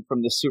even coming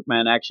from the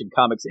Superman Action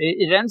Comics,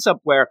 it ends up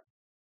where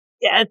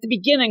at the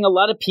beginning, a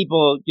lot of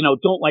people,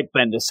 don't like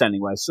Bendis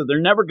anyway, so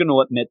they're never going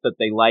to admit that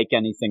they like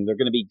anything. They're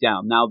going to be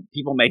down. Now,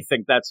 people may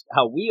think that's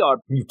how we are.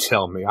 You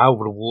tell me. I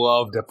would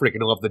love to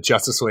freaking love the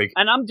Justice League.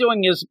 And I'm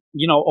doing his,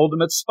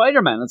 Ultimate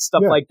Spider-Man and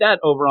stuff like that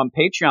over on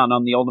Patreon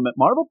on the Ultimate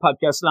Marvel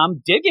podcast, and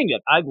I'm digging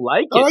it. I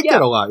like it. I like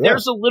that a lot, yeah.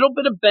 There's a little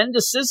bit of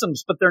Bendisisms,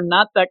 but they're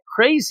not that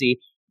crazy.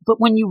 But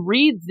when you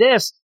read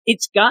this,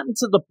 it's gotten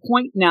to the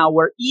point now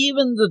where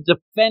even the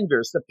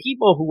defenders, the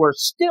people who are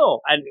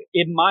still, and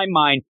in my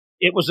mind,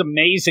 it was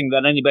amazing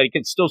that anybody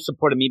could still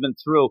support him even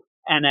through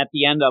and at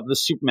the end of the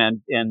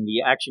Superman and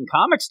the Action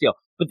Comics deal.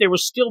 But they were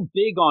still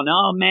big on,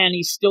 oh man,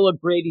 he's still a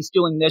great, he's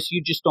doing this,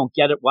 you just don't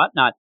get it,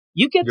 whatnot.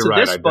 You get to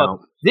this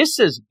book, this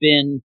has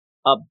been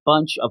a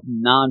bunch of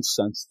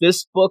nonsense.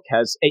 This book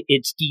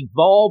it's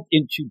devolved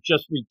into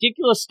just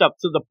ridiculous stuff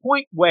to the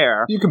point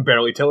where you can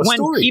barely tell a story.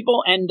 When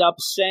people end up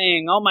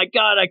saying, oh my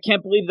God, I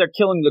can't believe they're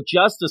killing the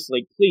Justice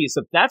League, please,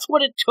 if that's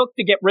what it took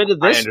to get rid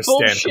of this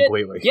bullshit.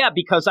 Completely. Yeah,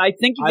 because I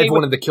think I've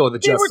wanted to kill the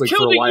Justice League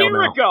for a while now. They were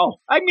killed a year ago.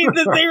 I mean,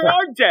 they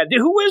are dead.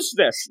 Who is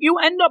this? You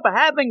end up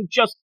having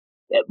just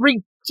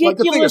ridiculous the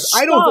thing is,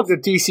 stuff. I don't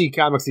think the DC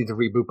Comics need to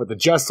reboot, but the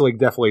Justice League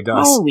definitely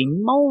does. Holy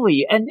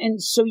moly.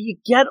 And so you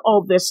get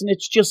all this, and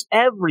it's just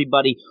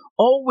everybody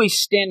always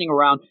standing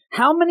around.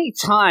 How many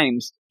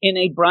times in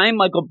a Brian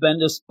Michael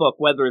Bendis book,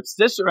 whether it's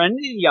this or any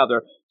of the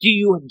other, do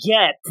you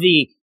get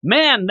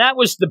man, that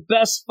was the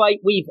best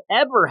fight we've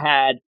ever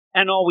had,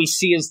 and all we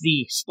see is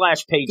the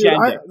splash page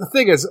ending? The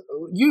thing is,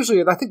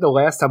 usually, I think the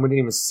last time we didn't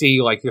even see,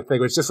 the thing,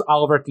 it was just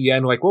Oliver at the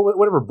end,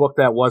 whatever book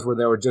that was where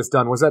they were just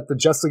done. Was that the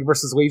Justice League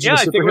versus Legion? Yeah,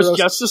 I think it was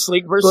Justice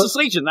League versus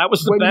Legion. That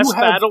was the best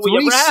battle we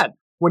ever had.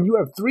 When you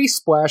have 3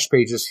 splash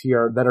pages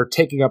here that are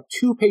taking up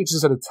 2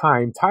 pages at a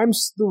time,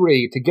 times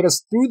 3 to get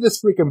us through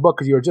this freaking book,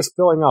 because you're just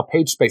filling out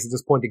page space at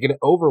this point to get it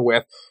over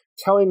with,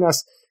 telling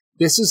us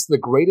this is the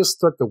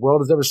greatest threat the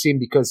world has ever seen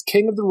because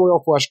King of the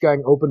Royal Flush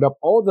Gang opened up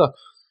all the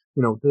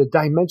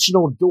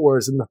dimensional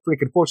doors in the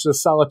freaking Fortress of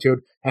Solitude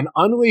and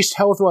unleashed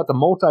hell throughout the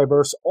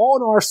multiverse, all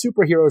in our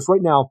superheroes right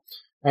now.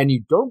 And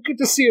you don't get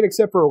to see it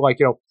except for,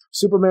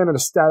 Superman and a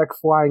static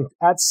flying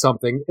at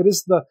something.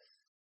 It's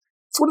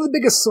one of the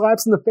biggest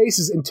slaps in the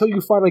faces until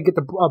you finally get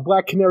the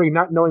Black Canary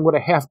not knowing what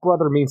a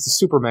half-brother means to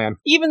Superman.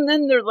 Even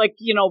then, they're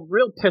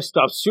real pissed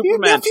off.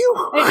 Superman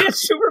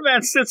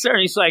sits there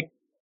and he's like,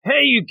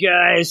 hey, you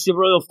guys, the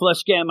Royal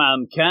Flush Gang,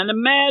 I'm kind of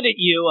mad at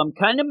you. I'm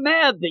kind of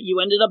mad that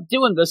you ended up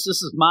doing this.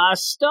 This is my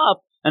stuff.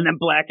 And then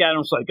Black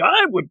Adam's like,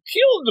 I would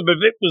kill them if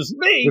it was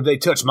me. If they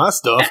touch my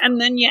stuff.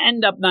 And then you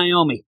end up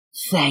Naomi.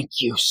 Thank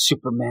you,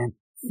 Superman.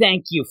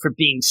 Thank you for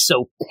being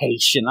so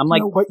patient. I'm like,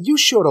 you know what? You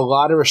showed a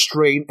lot of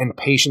restraint and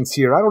patience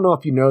here. I don't know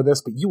if you know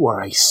this, but you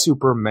are a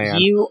Superman.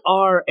 You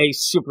are a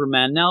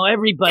Superman. Now,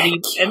 everybody,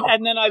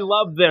 and then I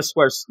love this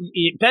where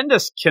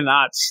Bendis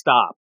cannot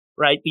stop,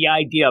 right? The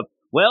idea of,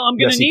 well, I'm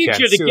going to need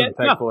you to get.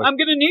 No, I'm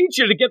going to need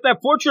you to get that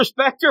Fortress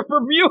back to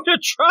Bermuda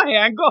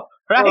Triangle.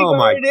 Right? Oh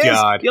my God!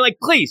 God! You're like,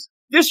 please,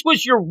 This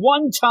was your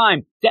one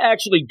time to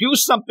actually do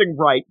something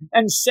right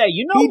and say,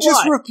 you know what? He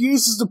just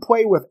refuses to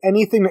play with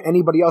anything that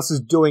anybody else is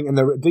doing in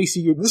the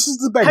DCU. This is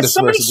the Bendis Has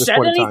somebody at this said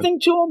point in time. anything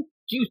to him?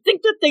 Do you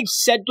think that they've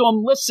said to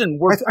him, listen,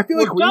 I feel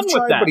like we've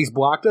tried, but he's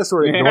blocked us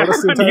or ignored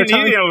us the entire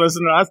time. He don't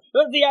listen to us.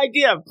 The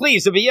idea,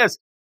 please, if he is,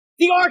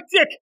 the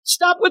Arctic,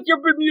 stop with your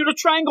Bermuda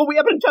Triangle. We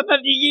haven't done that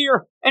in a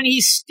year. And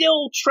he's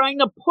still trying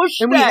to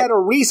push and that. And we had a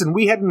reason.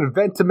 We had an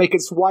event to make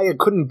it why it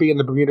couldn't be in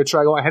the Bermuda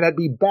Triangle. I had to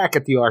be back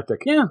at the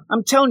Arctic. Yeah,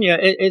 I'm telling you,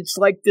 it's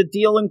like the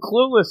deal in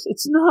Clueless.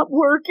 It's not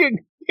working.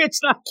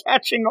 It's not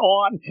catching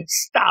on.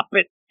 Stop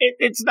it.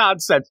 It's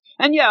nonsense.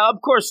 And yeah,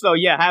 of course, though,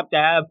 you have to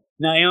have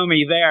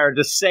Naomi there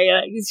to say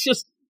it. It's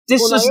just,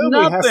 this is Naomi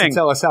nothing. Has to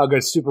tell us how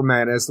good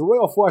Superman is. The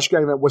Royal Flush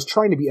Gang that was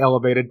trying to be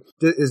elevated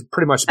is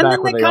pretty much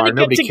back where they are. Nobody cares. And then they kind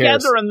of get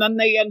together, and then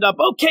they end up,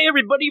 okay,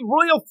 everybody,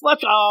 Royal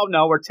Flush. Oh,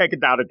 no, we're taken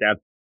down again.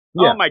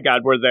 Yeah. Oh, my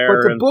God, we're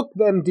there. But the book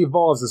then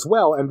devolves as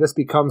well, and this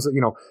becomes,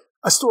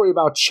 a story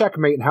about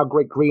Checkmate and how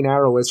great Green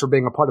Arrow is for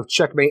being a part of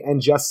Checkmate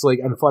and Justice League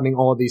and funding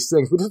all of these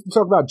things. We just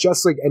talk about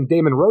Justice League and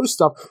Damon Rose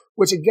stuff,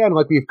 which, again,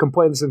 like we've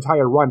complained this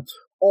entire run,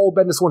 all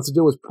Bendis wants to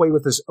do is play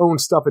with his own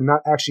stuff and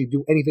not actually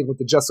do anything with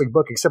the Justice League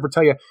book, except for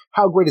tell you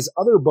how great his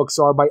other books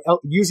are by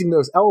using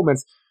those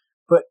elements.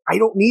 But I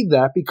don't need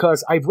that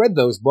because I've read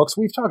those books.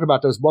 We've talked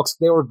about those books.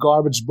 They were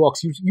garbage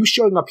books. You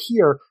showing up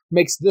here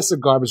makes this a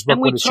garbage book.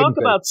 And we talk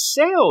about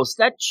sales.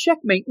 That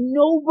Checkmate,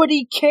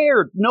 nobody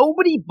cared.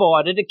 Nobody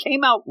bought it. It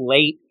came out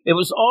late. It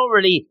was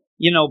already,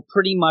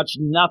 pretty much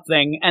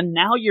nothing. And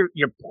now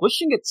you're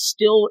pushing it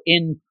still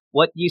in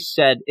what you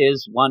said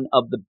is one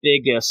of the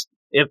biggest,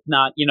 if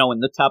not, in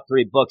the top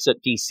 3 books at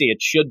DC. It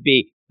should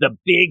be the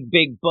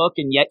big book,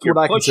 and yet you're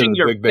pushing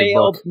your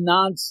failed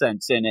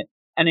nonsense in it.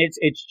 And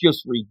it's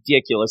just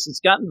ridiculous.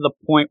 It's gotten to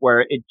the point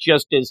where it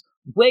just is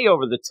way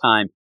over the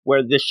time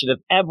where this should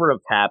have ever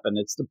have happened.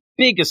 It's the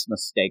biggest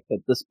mistake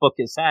that this book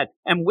has had.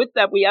 And with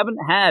that, we haven't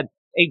had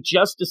a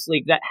Justice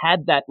League that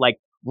had that,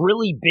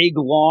 really big,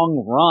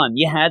 long run.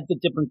 You had the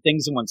different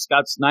things, and when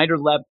Scott Snyder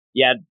left,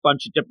 you had a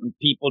bunch of different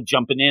people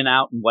jumping in,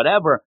 out, and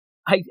whatever.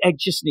 I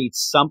just need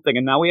something.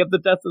 And now we have the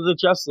death of the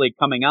Justice League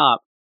coming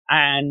up.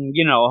 And,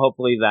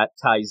 hopefully that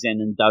ties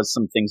in and does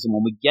some things. And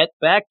when we get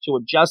back to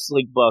a Justice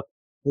League book,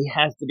 we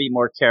have to be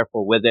more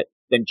careful with it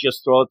than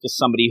just throw it to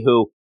somebody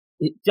who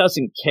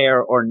doesn't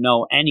care or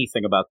know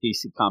anything about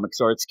DC Comics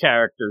or its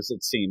characters,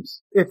 it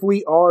seems. If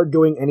we are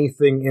doing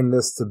anything in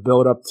this to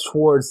build up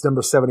towards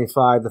number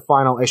 75, the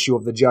final issue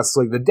of the Justice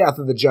League, the death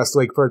of the Justice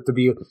League, for it to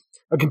be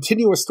a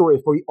continuous story,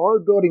 if we are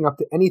building up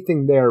to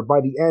anything there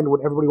by the end when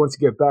everybody wants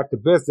to get back to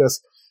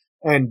business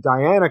and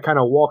Diana kind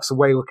of walks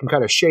away looking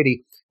kind of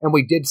shady, and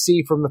we did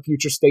see from the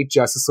Future State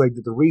Justice League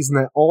that the reason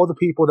that all the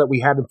people that we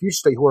had in Future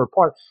State who were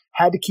apart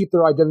had to keep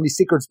their identity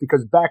secrets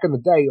because back in the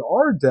day,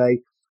 our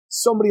day,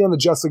 somebody on the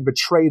Justice League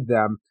betrayed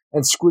them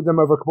and screwed them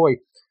over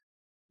completely.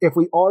 If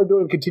we are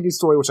doing a continued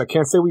story, which I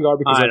can't say we are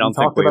because we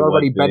talked about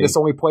already, Bendis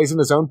only plays in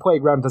his own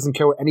playground, doesn't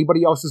care what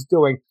anybody else is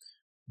doing.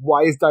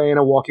 Why is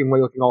Diana walking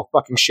away looking all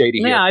fucking shady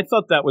here? Yeah, I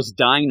thought that was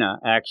Dinah,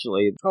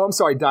 actually. Oh, I'm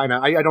sorry,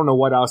 Dinah. I don't know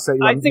what else.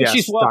 I think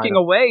she's walking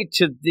away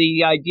to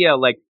the idea,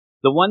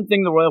 the one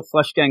thing the Royal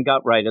Flush Gang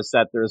got right is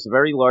that there's a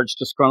very large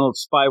disgruntled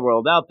spy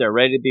world out there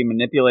ready to be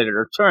manipulated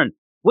or turned.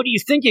 What are you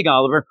thinking,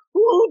 Oliver?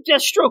 Ooh,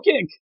 Deathstroke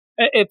Inc.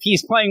 If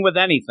he's playing with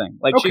anything.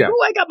 I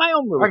got my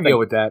own little I can thing. go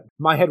with that.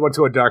 My head went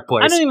to a dark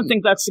place. I don't even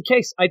think that's the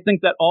case. I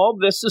think that all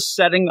this is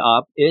setting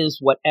up is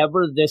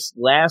whatever this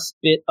last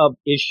bit of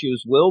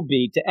issues will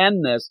be to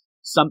end this,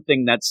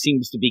 something that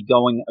seems to be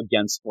going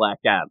against Black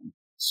Adam.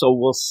 So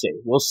we'll see.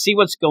 We'll see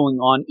what's going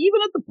on, even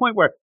at the point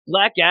where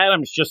Black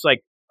Adam's just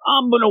like,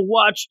 I'm going to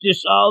watch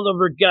this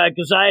Oliver guy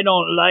because I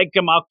don't like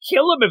him. I'll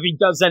kill him if he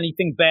does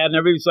anything bad. And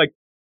everybody's like,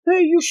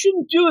 hey, you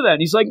shouldn't do that.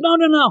 And he's like,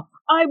 no.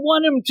 I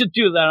want him to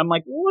do that. I'm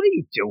like, what are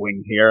you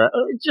doing here?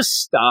 Just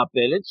stop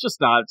it. It's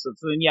just nonsense.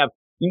 And then you have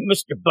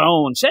Mr.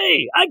 Bones.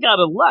 Hey, I got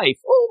a life.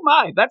 Oh,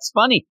 my. That's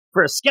funny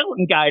for a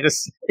skeleton guy to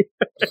say.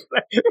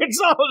 It's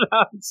all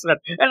nonsense.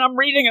 And I'm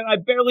reading it, and I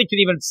barely can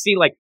even see,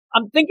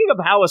 I'm thinking of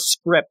how a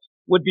script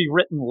would be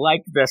written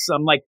like this.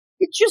 I'm like,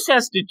 it just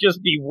has to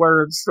just be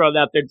words thrown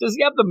out there. Does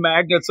he have the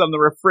magnets on the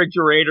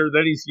refrigerator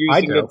that he's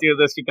using to do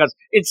this? Because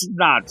it's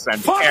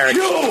nonsense, Eric.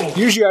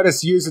 Usually I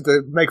just use it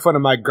to make fun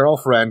of my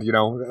girlfriend,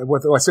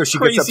 so she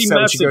gets upset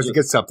when she goes to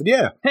get something.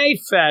 Yeah. Hey,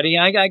 fatty,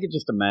 I could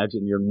just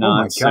imagine your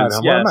nonsense.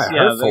 Oh, my God. Why am I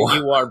hurtful?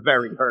 You are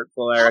very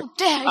hurtful, Eric. How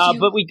dare you?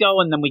 But we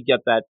go, and then we get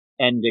that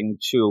ending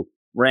to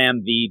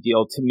Ram V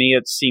deal. To me,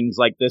 it seems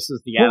like this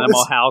is the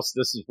Animal House.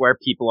 This is where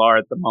people are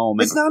at the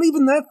moment. It's not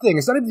even that thing.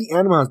 It's not even the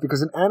Animal House,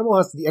 because in Animal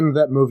House, at the end of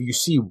that movie, you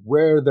see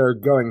where they're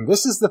going.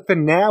 This is the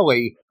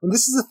finale. And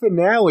this is the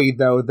finale,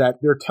 though, that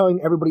they're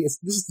telling everybody. This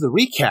is the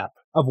recap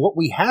of what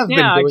we have been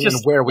doing and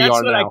where we are now.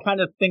 That's what I kind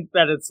of think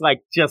that it's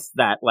just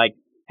that.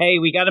 Hey,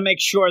 we got to make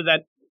sure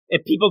that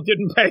if people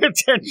didn't pay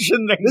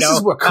attention, they know how it ended. This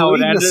is what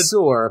Kalina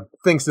Soor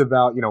thinks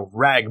about,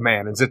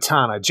 Ragman and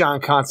Zatanna, John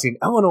Constantine,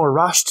 Eleanor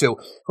Rashtu.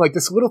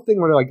 This little thing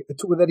where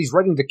that he's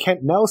writing to Kent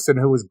Nelson,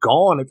 who is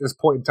gone at this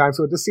point in time.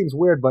 So it just seems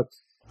weird, but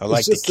I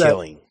like the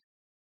killing.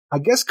 I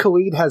guess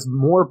Khalid has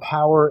more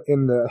power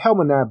in the Helm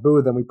of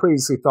Naboo than we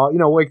previously thought.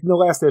 Like in the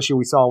last issue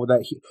we saw with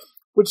that,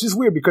 which is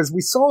weird because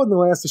we saw in the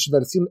last issue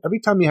that it seemed every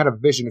time he had a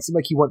vision, it seemed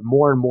like he went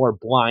more and more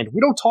blind.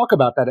 We don't talk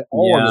about that at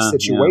all in this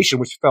situation,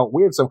 which felt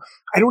weird. So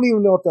I don't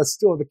even know if that's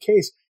still the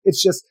case.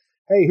 It's just,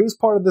 hey, who's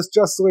part of this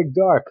Justice League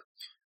Dark?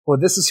 Well,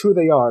 this is who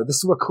they are. This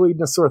is what Khalid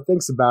Nassour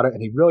thinks about it,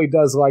 and he really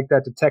does like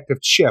that Detective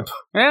Chimp.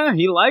 Yeah,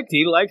 he liked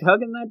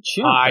hugging that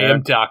chimp. I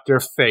am Dr.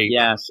 Fate.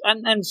 Yes,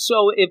 and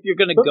so if you're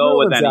going to go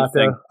with anything, out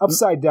there.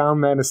 Upside Down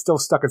Man is still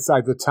stuck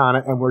inside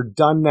Zatanna, and we're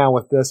done now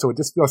with this. So it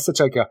just feels such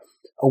like a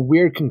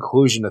weird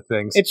conclusion to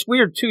things. It's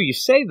weird too. You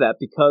say that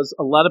because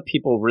a lot of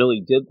people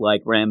really did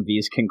like Ram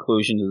V's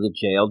conclusion to the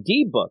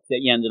JLD book that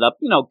you ended up,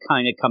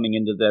 kind of coming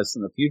into this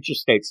and the Future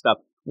State stuff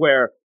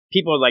where.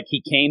 People are like,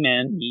 he came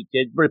in, he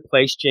did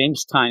replace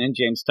James Tynion.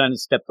 James Tynion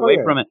stepped away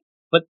from it.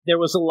 But there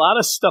was a lot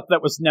of stuff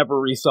that was never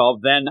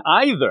resolved then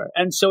either.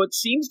 And so it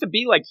seems to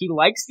be like he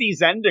likes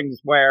these endings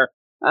where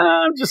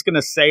I'm just going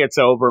to say it's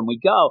over and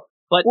we go.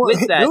 But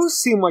with that. Those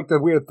seem like the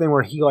weird thing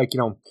where he,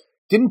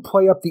 didn't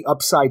play up the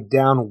Upside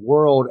Down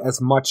world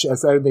as much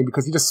as anything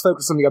because he just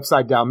focused on the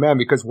Upside Down Man.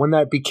 Because when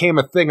that became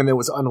a thing and it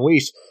was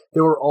unleashed,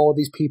 there were all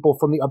these people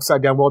from the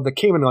Upside Down world that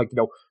came and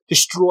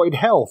destroyed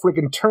hell,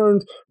 freaking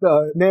turned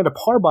the Nanda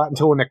Parbat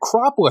into a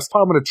necropolis.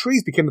 Parliament of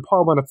Trees became the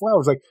Parliament of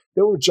Flowers.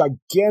 There were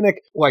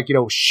gigantic,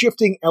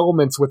 shifting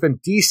elements within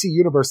DC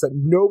Universe that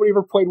nobody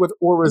ever played with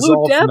or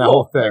resolved from that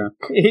whole thing.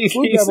 He's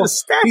a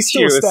statue. He's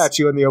still a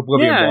statue in the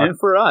Oblivion War. And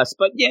for us.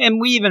 But and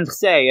we even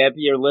say, if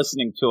you're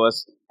listening to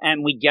us,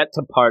 and we get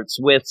to parts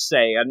with,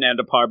 say,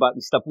 Nanda Parbat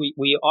and stuff,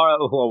 we are,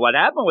 what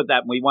happened with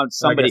that? We want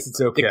somebody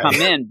to come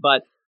in.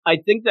 But I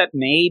think that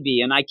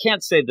maybe, and I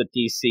can't say that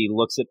DC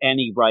looks at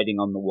any writing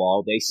on the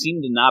wall. They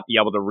seem to not be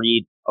able to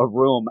read a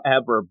room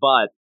ever,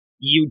 but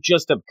you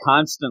just have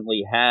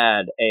constantly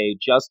had a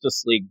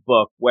Justice League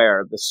book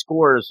where the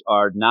scores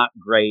are not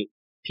great.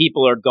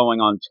 People are going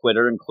on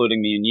Twitter,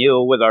 including me and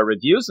you, with our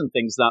reviews and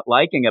things, not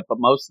liking it. But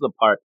most of the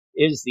part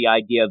is the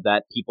idea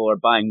that people are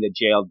buying the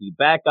JLD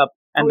backup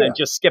and then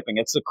just skipping.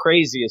 It's the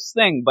craziest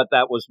thing, but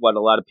that was what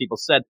a lot of people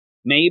said.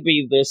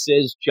 Maybe this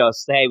is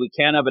just, hey, we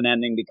can't have an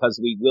ending because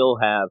we will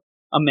have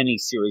a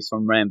mini-series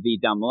from Ram V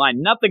down the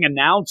line. Nothing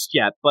announced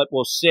yet, but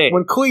we'll see.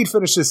 When Khalid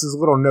finishes his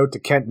little note to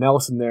Kent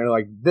Nelson there,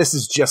 this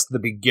is just the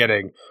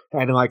beginning.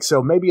 And,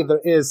 so maybe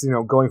there is,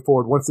 going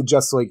forward, once the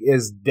Justice League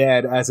is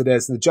dead as it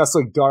is, the Justice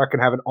League Dark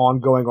can have an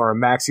ongoing or a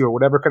maxi or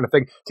whatever kind of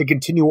thing to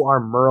continue our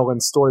Merlin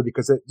story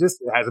because it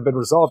hasn't been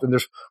resolved and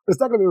it's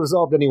not going to be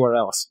resolved anywhere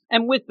else.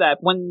 And with that,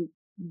 when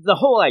the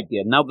whole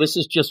idea, now this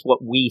is just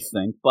what we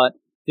think, but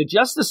the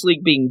Justice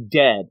League being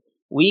dead,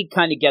 we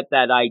kind of get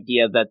that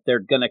idea that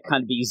they're going to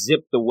kind of be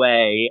zipped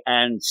away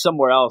and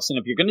somewhere else. And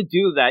if you're going to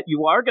do that,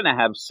 you are going to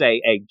have,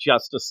 say, a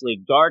Justice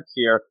League Dark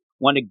here,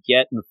 want to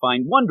get and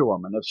find Wonder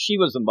Woman if she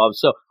was involved.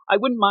 So I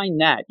wouldn't mind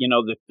that,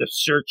 the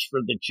search for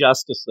the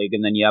Justice League,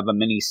 and then you have a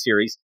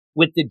mini-series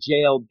with the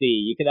JLD.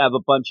 You could have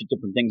a bunch of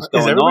different things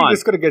going on. Is everybody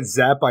just going to get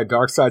zapped by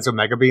Darkseid's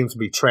Omega Beams and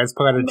be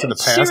transplanted into the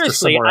past or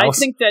somewhere else? I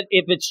think that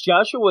if it's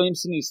Joshua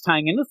Williamson he's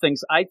tying into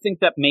things, I think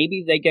that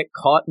maybe they get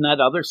caught in that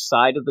other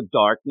side of the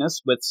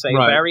darkness with, say,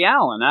 Barry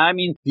Allen. I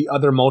mean... The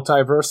other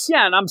multiverse?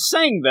 Yeah, and I'm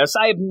saying this.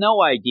 I have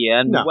no idea.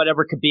 And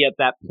whatever could be at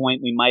that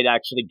point, we might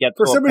actually get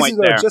to a point there. For some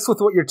reason, though, just with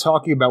what you're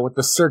talking about, with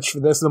the search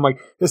for this, and I'm like,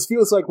 this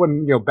feels like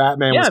when,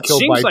 Batman was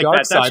killed by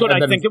Darkseid. That's what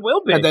I think it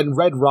will be. And then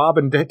Red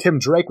Robin, Tim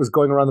Drake, was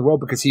going around the world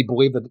because he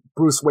believed that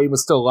Bruce Wayne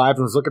was still alive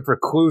and was looking for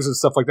clues and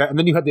stuff like that. And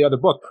then you had the other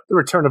book, The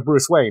Return of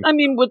Bruce Wayne. I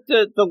mean, with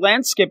the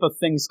landscape of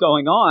things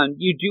going on,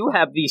 you do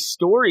have these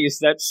stories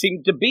that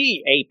seem to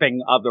be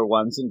aping other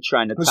ones and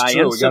trying to tie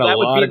in. We got a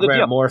lot of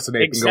Grant Morrison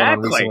aping going on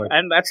recently.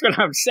 And that's what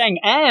I'm saying.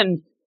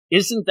 And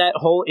isn't that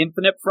whole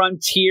Infinite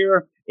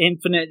Frontier,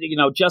 Infinite,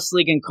 Justice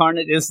League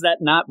Incarnate, is that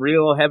not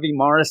real heavy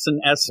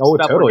Morrison-esque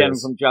stuff we're getting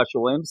from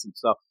Joshua Williamson?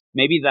 So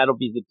maybe that'll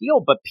be the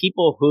deal. But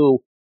people who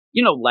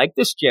like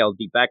this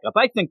JLD backup,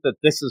 I think that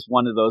this is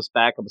one of those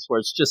backups where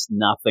it's just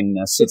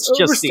nothingness. It's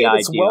just the idea.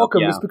 It's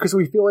welcome just because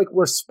we feel like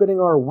we're spinning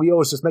our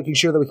wheels, just making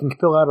sure that we can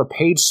fill out our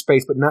page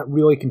space, but not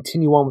really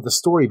continue on with the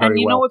story very well. And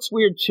you know what's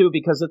weird, too?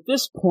 Because at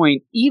this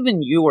point,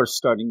 even you are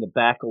starting to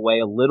back away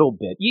a little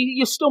bit.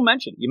 You still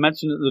mentioned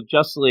the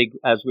Justice League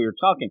as we were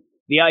talking.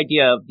 The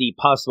idea of the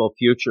possible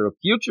future of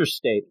Future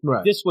State.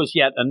 Right. This was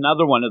yet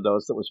another one of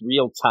those that was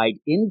real tied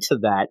into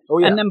that. Oh,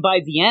 yeah. And then by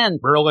the end,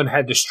 Merlin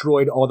had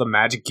destroyed all the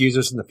magic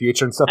users in the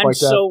future and stuff like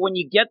that. And so when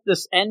you get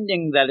this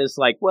ending that is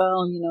like,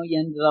 well, you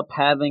ended up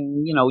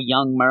having,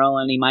 young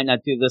Merlin, he might not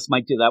do this,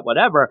 might do that,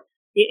 whatever.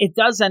 It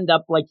does end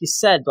up, like you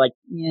said,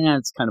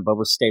 it's kind of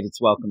overstated its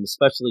welcome,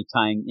 especially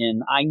tying in,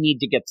 I need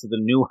to get to the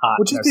new hotness.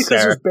 Which is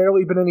because there's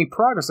barely been any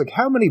progress.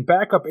 How many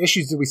backup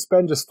issues did we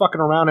spend just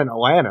fucking around in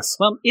Atlantis?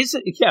 Well,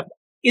 isn't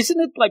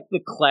it like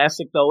the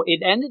classic, though?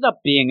 It ended up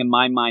being, in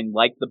my mind,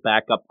 like the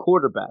backup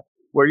quarterback,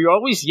 where you're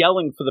always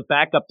yelling for the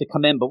backup to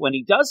come in, but when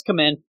he does come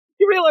in,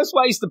 you realize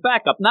why he's the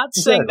backup. Not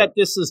saying that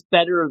this is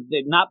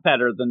not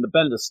better than the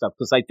Bendis stuff,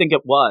 because I think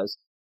it was.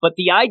 But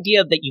the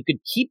idea that you could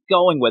keep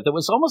going with it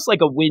was almost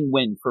like a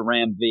win-win for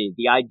Ram V.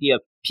 The idea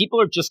of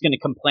people are just going to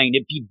complain.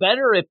 It'd be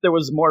better if there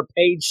was more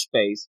page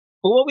space.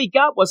 But what we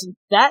got wasn't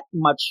that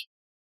much,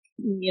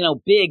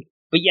 big,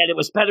 but yet it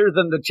was better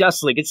than the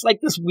Just League. It's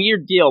like this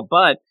weird deal.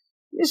 But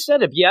you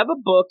said, if you have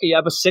a book, you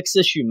have a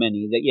 6-issue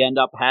mini that you end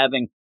up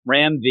having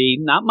Ram V,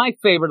 not my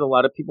favorite. A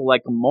lot of people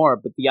like them more,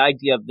 but the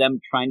idea of them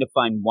trying to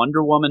find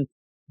Wonder Woman,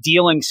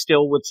 dealing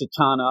still with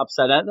Zatanna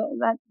upside down,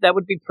 that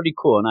would be pretty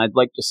cool. And I'd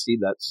like to see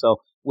that. So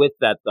with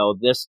that, though,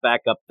 this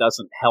backup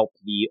doesn't help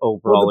the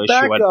overall issue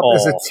at all.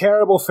 The backup is a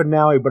terrible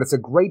finale, but it's a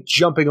great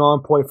jumping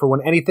on point for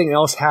when anything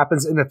else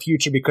happens in the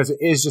future, because it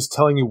is just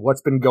telling you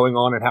what's been going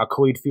on and how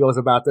Khalid feels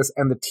about this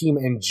and the team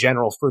in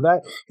general. For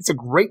that, it's a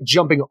great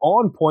jumping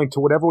on point to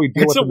whatever we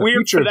deal with in the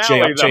future of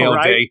JLJ.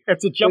 Right?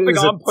 It's a jumping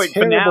on point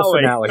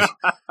finale.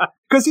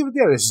 Because even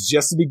it's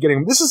just the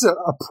beginning. This is a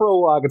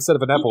prologue instead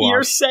of an epilogue.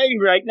 You're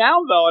saying right now,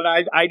 though,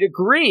 and I'd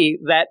agree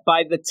that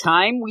by the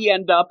time we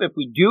end up, if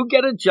we do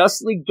get a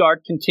Just League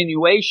Dark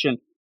continuation,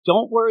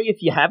 don't worry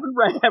if you haven't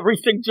read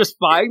everything, just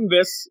find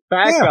this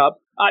backup.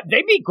 Yeah.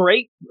 They'd be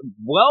great,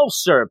 well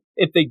served,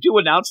 if they do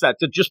announce that,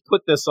 to just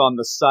put this on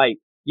the site,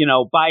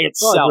 by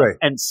itself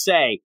and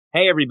say,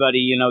 hey,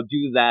 everybody,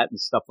 do that and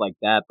stuff like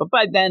that. But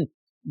by then,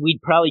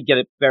 we'd probably get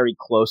it very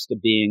close to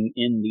being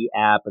in the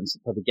app. And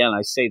but again,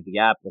 I say the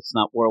app, it's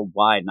not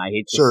worldwide. And I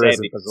hate to say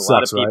it because a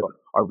lot of people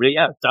are really,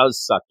 it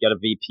does suck. Get a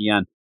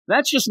VPN.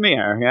 That's just me,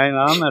 Eric.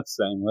 I'm not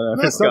saying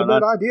whatever. That's not a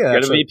bad idea.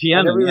 Get a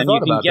VPN and you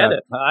can get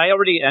it. I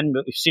already, and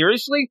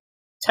seriously,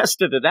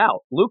 tested it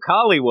out. Luke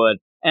Hollywood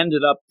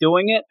ended up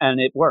doing it and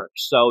it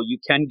works. So you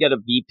can get a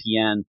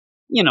VPN,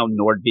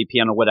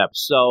 NordVPN or whatever.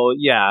 So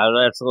yeah,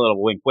 that's a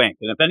little wink, wink.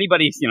 And if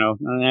anybody's,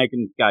 I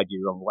can guide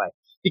you your own way.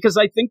 Because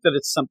I think that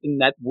it's something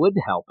that would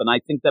help. And I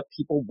think that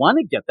people want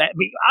to get that. I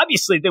mean,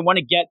 obviously, they want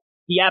to get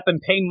the app and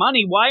pay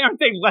money. Why aren't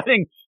they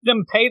letting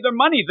them pay their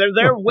money? They're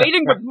there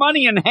waiting with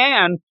money in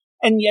hand.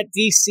 And yet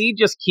DC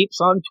just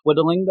keeps on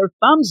twiddling their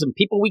thumbs. And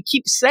people, we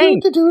keep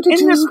saying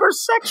in this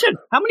first section,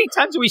 how many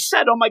times have we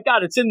said, oh, my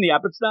God, it's in the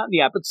app. It's not in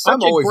the app. It's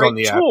such a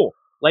great tool.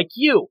 Like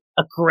you,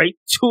 a great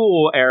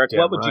tool, Eric.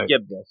 What would you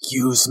give this?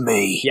 Use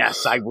me.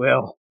 Yes, I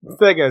will. The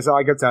thing is,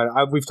 I get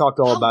that. We've talked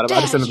all about it.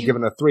 I just ended up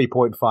giving it a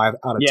 3.5 out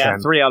of 10. Yeah,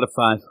 3 out of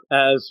 5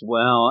 as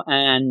well.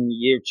 And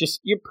you're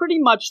pretty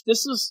much,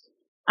 this is,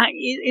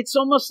 it's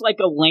almost like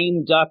a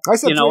lame duck. I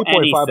said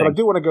 3.5, but I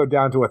do want to go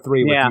down to a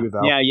 3 with you,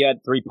 though. Yeah, you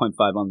had 3.5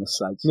 on the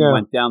site. So you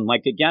went down.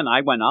 Like, again,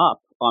 I went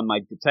up on my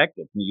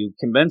detective, and you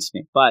convinced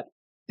me. But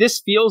this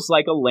feels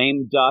like a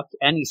lame duck,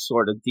 any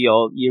sort of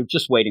deal. You're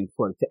just waiting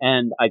for it to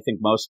end. I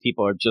think most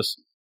people are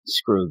just,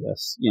 screw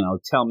this,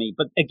 tell me.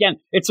 But again,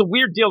 it's a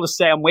weird deal to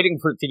say I'm waiting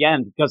for it to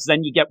end, because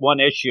then you get one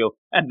issue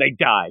and they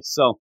die.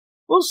 So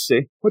we'll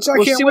see. Which I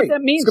can't see wait. What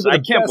that means. I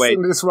can't wait.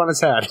 This run has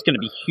had. It's going to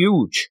be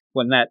huge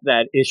when that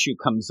issue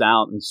comes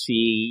out, and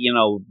see,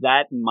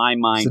 that in my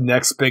mind. It's the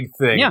next big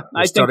thing. Yeah,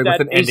 I think that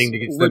with an ending to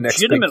get to the next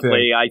big thing.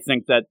 Legitimately, I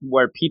think that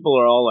where people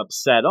are all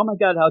upset, oh my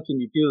God, how can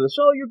you do this?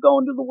 Oh, you're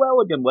going to the well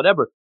again,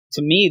 whatever.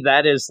 To me,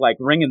 that is like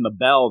ringing the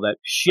bell that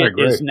shit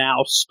is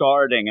now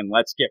starting, and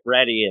let's get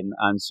ready.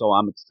 And so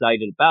I'm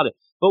excited about it.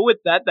 But with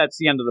that, that's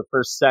the end of the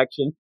first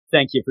section.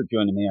 Thank you for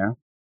joining me, Aaron.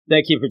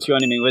 Thank you for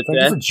joining me with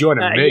that. Thank you for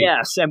joining me.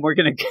 Yes, and we're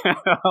going to go,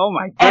 oh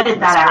my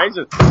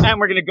goodness. And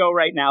we're going to go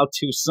right now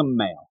to some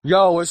mail.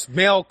 Yo, it's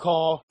mail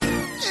call.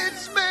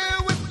 It's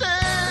mail with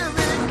Eric.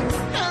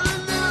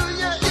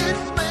 Hallelujah,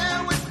 it's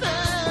mail with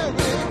Eric.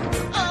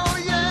 Oh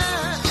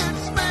yeah,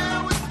 it's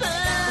mail with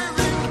Eric.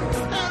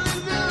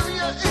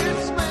 Hallelujah,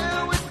 it's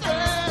mail with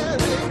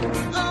Eric.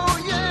 Oh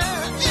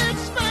yeah,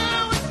 it's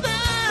mail with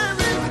Eric.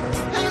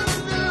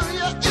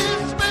 Hallelujah,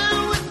 it's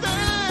mail with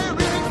Eric.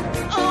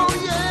 Oh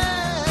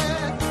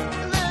yeah,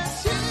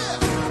 let's hear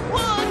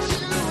what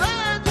you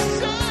had to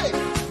say.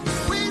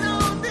 We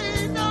don't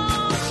need no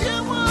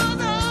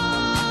Chihuahua.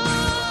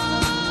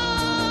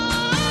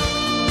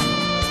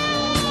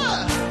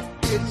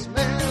 It's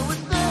mail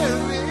with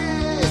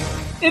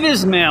Eric. It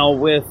is Mail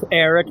with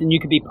Eric, and you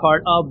can be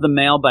part of the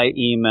mail by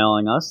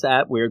emailing us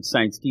at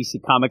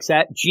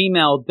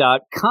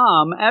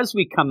WeirdScienceDCComics@gmail.com as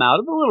we come out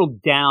of a little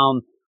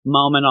down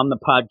moment on the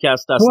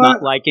podcast, us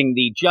not liking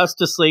the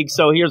Justice League.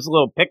 So here's a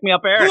little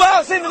pick-me-up, Eric. Who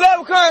else in the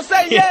Leprechaun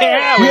say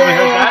Yeah, we haven't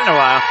heard that in a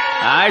while.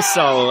 I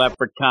saw a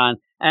Leprechaun.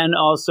 And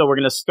also, we're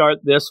going to start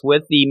this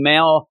with the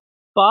mail.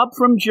 Bob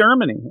from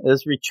Germany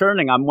is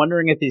returning. I'm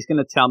wondering if he's going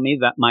to tell me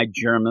that my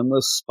German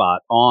was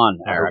spot on,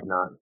 Eric. I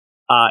hope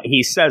not.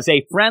 He says,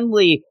 a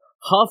friendly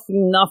huff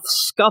nuff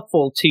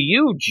scuffle to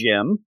you,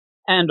 Jim.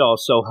 And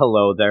also,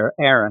 hello there,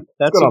 Eric.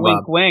 That's a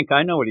wink, wink.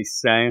 I know what he's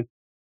saying.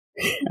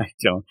 I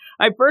don't.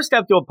 I first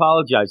have to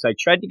apologize. I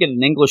tried to get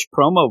an English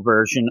promo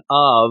version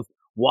of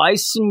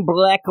Weißen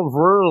Black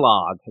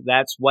Verlag.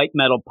 That's White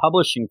Metal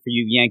Publishing for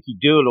you Yankee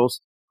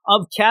Doodles.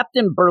 Of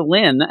Captain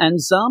Berlin and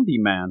Zombie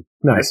Man.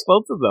 Nice.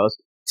 Both of those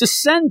to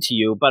send to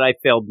you, but I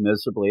failed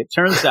miserably. It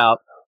turns out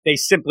they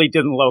simply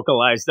didn't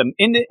localize them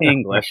into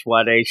English.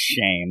 What a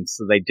shame.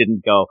 So they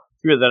didn't go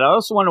through that. I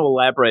also want to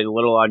elaborate a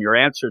little on your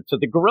answer to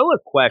the gorilla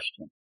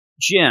question.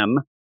 Jim,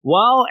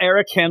 While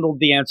Eric handled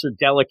the answer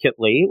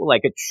delicately,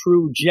 like a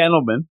true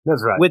gentleman,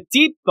 That's right. with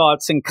deep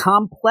thoughts and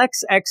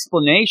complex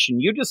explanation,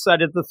 you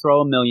decided to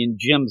throw a million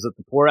gems at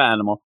the poor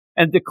animal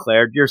and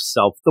declared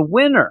yourself the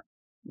winner.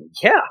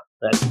 Yeah,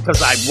 that's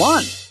because I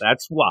won.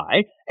 That's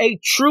why. A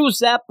true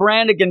Zap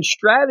Brannigan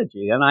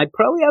strategy. And I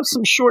probably have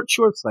some short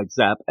shorts like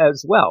Zap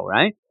as well,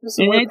 right? Just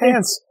wear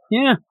pants.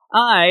 Yeah.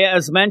 I,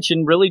 as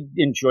mentioned, really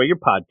enjoy your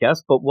podcast,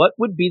 but what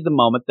would be the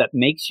moment that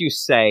makes you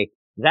say,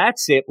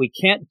 that's it, we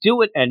can't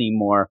do it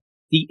anymore,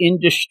 the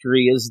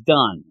industry is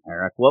done,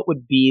 Eric? What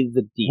would be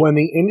the deal? When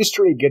the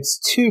industry gets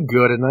too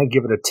good, and I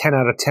give it a 10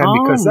 out of 10,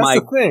 Oh, because that's my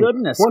the thing.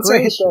 goodness Once I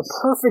hit gracious. that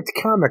perfect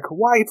comic,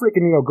 why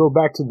freaking, go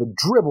back to the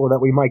dribble that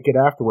we might get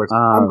afterwards? Oh,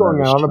 I'm going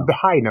that is out on true. a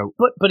high note.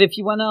 But if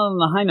you went out on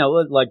the high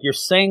note, like you're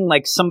saying,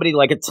 like somebody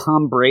like a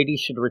Tom Brady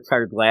should have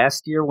retired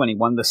last year when he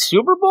won the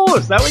Super Bowl?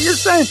 Is that what you're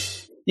saying?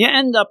 You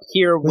end up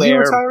here Is he where...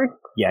 retiring?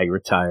 Yeah, he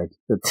retired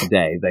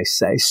today, they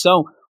say.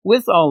 So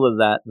with all of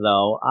that,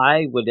 though,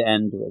 I would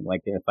end with,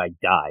 like, if I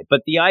die.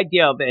 But the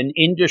idea of an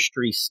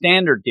industry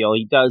standard deal,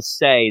 he does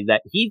say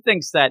that he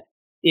thinks that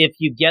if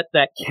you get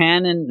that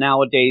canon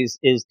nowadays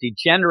is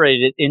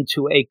degenerated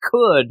into a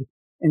could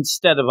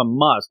instead of a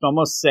must,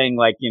 almost saying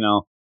like,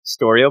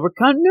 story over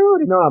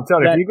continuity. No, I'm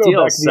telling you, That if you go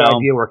deal, back to the so-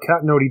 idea where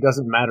continuity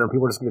doesn't matter and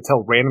people are just going to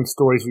tell random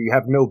stories where you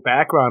have no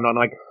background on,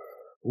 like,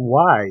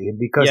 why?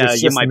 Because Yeah,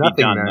 it's you just might nothing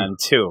be done then. then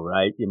too,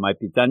 right? You might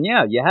be done.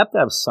 Yeah, you have to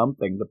have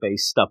something to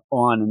base stuff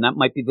on, and that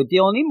might be the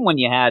deal. And even when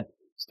you had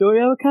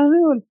story over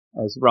continuity,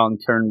 as Wrong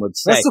Turn would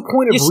say, That's the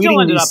point of you reading still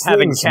ended these up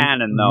having things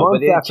canon, though.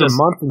 month But it after just,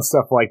 month and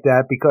stuff like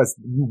that, because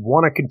you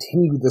want to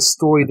continue the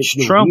story that It's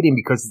you're true. reading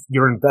because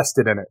you're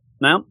invested in it.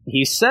 now,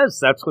 he says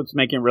that's what's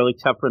making it really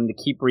tough for him to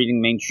keep reading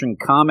mainstream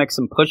comics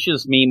and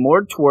pushes me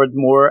more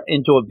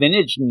into a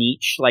vintage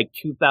niche like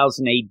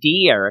 2000 AD,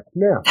 Eric.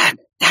 Yeah,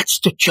 That's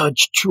the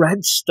Judge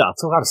Dredd stuff.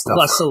 it's a lot of stuff.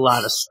 Plus a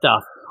lot of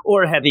stuff.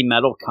 Or heavy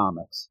metal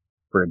comics,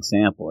 for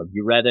example. Have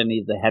you read any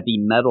of the heavy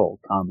metal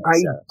comics?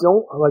 I Eric?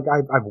 don't like.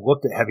 I've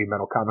looked at heavy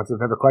metal comics. I've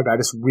never collected. I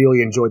just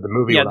really enjoyed the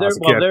movie Yeah, when I was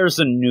a kid. there's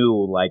a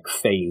new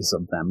phase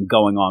of them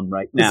going on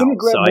right now. Isn't it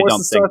Grant so I Morrison don't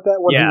think. start that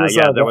when Yeah, he was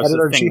there the was a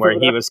editor-in-chief thing where over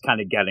he there? was kind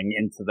of getting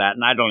into that,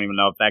 and I don't even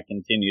know if that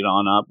continued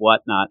on up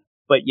whatnot.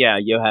 But yeah,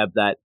 you have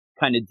that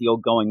kind of deal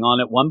going on.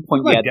 At one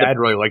point, My you had dad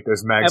really liked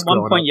those mags. at one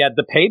growing point up. you had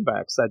the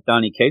Paybacks, that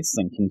Donny Cates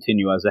thing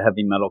continue as a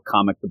heavy metal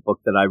comic, the book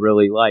that I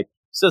really like.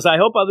 Says, I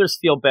hope others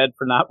feel bad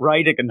for not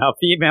writing enough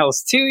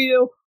emails to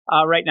you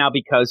right now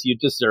because you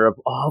deserve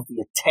all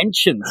the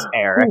attentions,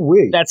 Eric.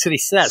 Ooh-wee. That's what he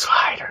says.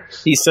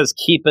 Sliders. He says,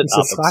 keep it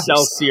He up. says sliders.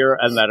 Excelsior,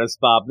 and that is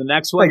Bob. The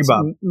next Thank one's you,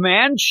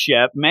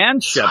 Bob.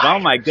 Manship. Oh,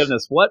 my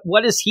goodness.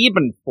 What has he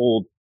been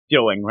fooled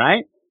doing,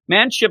 right?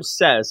 Manship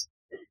says,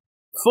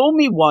 fool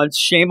me once,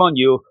 shame on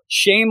you.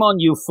 Shame on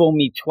you, fool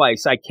me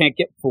twice. I can't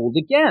get fooled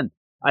again.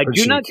 I do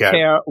Appreciate not Cat.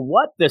 care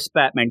what this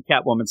Batman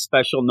Catwoman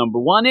special number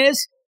 1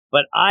 is,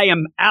 but I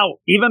am out.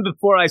 Even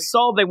before I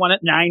saw they wanted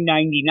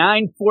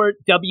 $9.99 for it.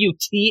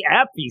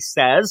 WTF, he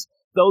says.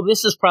 Though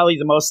this is probably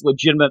the most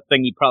legitimate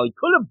thing he probably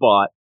could have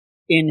bought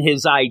in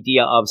his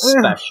idea of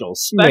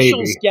specials.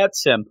 Specials maybe.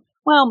 gets him.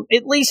 Well,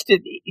 at least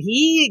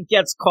he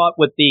gets caught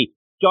with the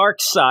Dark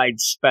Side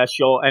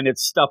special, and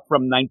it's stuff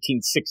from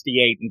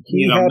 1968 and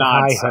He had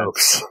high nonsense.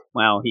 hopes.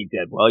 Well, he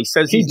did. Well, he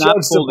says He he's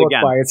not judged the fooled book again.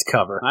 by its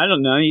cover. I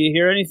don't know. You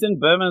hear anything?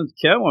 Batman's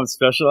Catwoman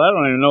special? I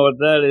don't even know what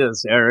that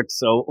is, Eric.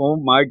 So,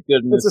 oh my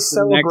goodness. It's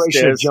a The next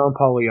celebration of is- John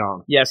Paul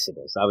Leon. Yes, it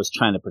is. I was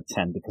trying to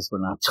pretend because we're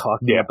not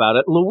talking Yeah. about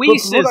it. But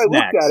Luis when is I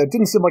next. looked at it, it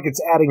didn't seem like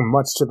it's adding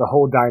much to the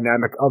whole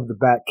dynamic of the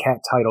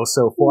Bat-Cat title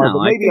so far. No,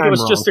 but I maybe think I'm it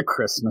was wrong. just a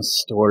Christmas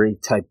story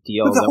type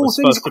deal But the that whole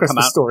was thing's a supposed to come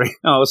Christmas out. story.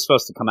 No, it was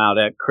supposed to come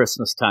out at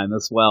Christmas time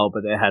as well,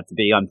 but it had to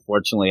be,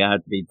 unfortunately, it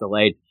had to be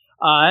delayed.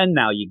 And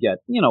now you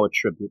get, a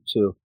tribute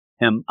to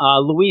him.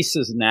 Luis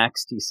is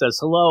next. He says,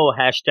 hello,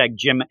 hashtag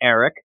Jim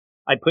Eric.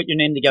 I put your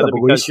name together What's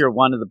up, because Luis? you're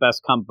one of the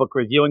best comic book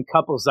reviewing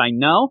couples I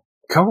know.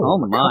 Oh,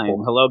 my.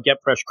 couple. Hello, Get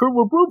Fresh Crew.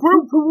 Whoop, whoop,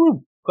 whoop, whoop,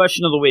 whoop.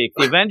 Question of the week.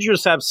 The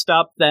Avengers have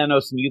stopped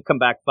Thanos and you come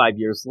back 5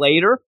 years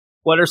later.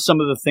 What are some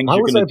of the things Why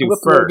you're was going I to do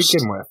blissful to first?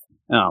 begin with?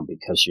 Oh,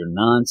 because you're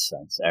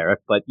nonsense, Eric.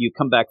 But you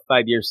come back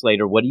 5 years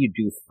later. What do you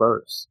do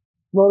first?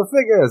 Well, the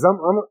thing is, I'm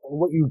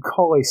what you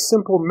call a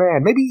simple man.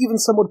 Maybe even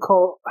some would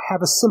call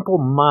have a simple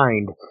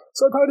mind.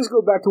 So I'd probably just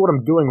go back to what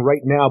I'm doing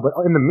right now. But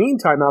in the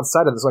meantime,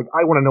 outside of this, like,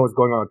 I want to know what's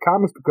going on in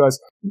comics because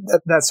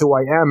that's who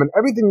I am. And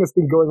everything that's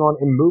been going on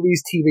in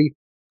movies, TV,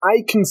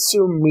 I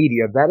consume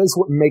media. That is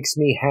what makes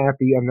me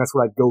happy. And that's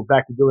what I go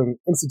back to doing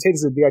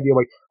instantaneously. The idea of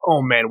like,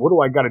 oh man, what do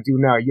I got to do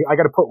now? I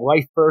got to put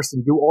life first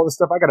and do all this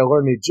stuff. I got to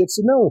learn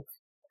Jiu-Jitsu. No,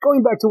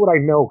 going back to what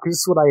I know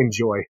because it's what I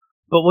enjoy.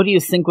 But what do you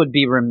think would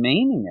be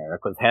remaining,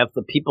 Eric, with half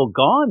the people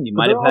gone? You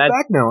But might they're have all had.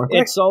 back now. aren't they?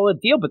 It's all a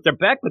deal, but they're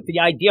back with the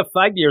idea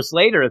 5 years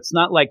later. It's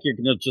not like you're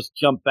going to just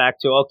jump back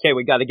to, okay,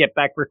 we got to get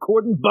back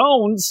recording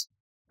Bones.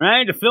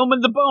 right? The film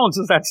in the bones.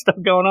 Is that stuff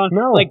going on?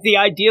 No. Like the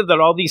idea that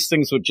all these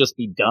things would just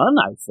be done,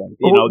 I think.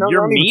 You know,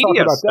 your not even talking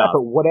media about stuff. that,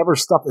 but whatever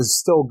stuff is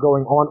still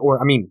going on,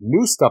 or, I mean,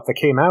 new stuff that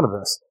came out of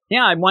this.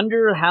 Yeah, I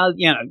wonder how,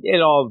 you know,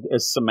 it all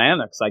is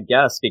semantics, I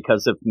guess,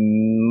 because if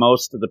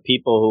most of the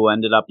people who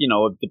ended up, you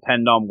know,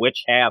 depend on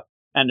which half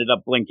ended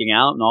up blinking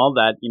out and all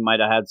that, you might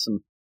have had some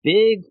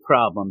big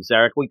problems,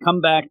 Eric. We come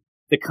back,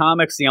 the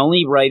comics, the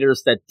only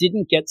writers that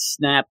didn't get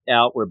snapped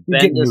out were You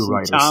get Bendis new and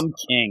writers. Tom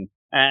King.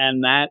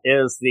 And that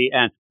is the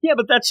end. Yeah,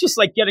 but that's just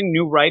like getting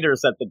new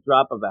writers at the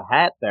drop of a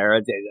hat there.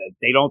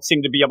 They don't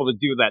seem to be able to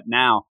do that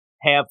now.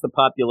 Half the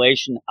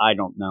population, I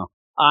don't know.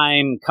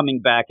 I'm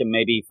coming back and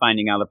maybe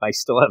finding out if I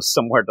still have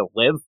somewhere to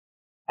live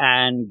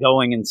and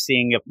going and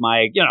seeing if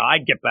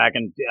I'd get back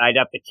and I'd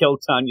have to kill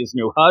Tanya's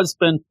new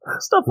husband,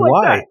 stuff like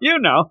Why? that, you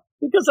know,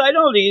 because I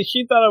don't,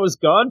 she thought I was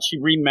gone. She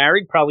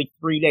remarried probably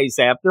 3 days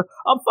after.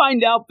 I'll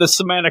find out the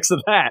semantics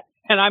of that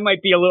and I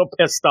might be a little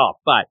pissed off,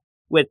 but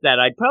with that,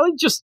 I'd probably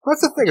just,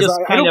 That's the thing, is just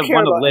I kind don't of care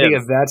wanna about any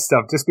live. of that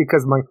stuff, just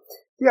because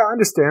I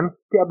understand.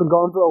 Yeah, I've been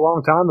gone for a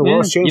long time. The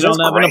world's you changed. don't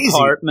That's have crazy. an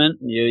apartment.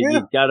 You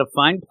Yeah. got to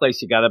find a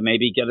place. You got to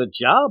maybe get a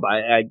job.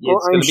 It's Well,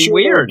 going I'm to be sure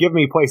they'll weird. give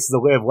me places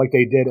to live like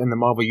they did in the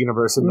Marvel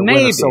Universe and the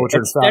Maybe. Winter Soldier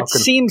and That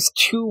Falcon. seems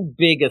too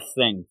big a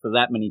thing for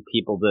that many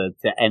people to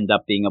end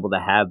up being able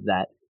to have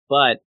that.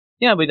 But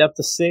yeah, we'd have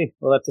to see.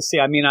 We'll have to see.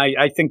 I mean,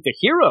 I think the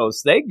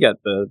heroes, they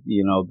get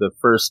the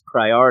first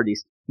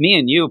priorities. Me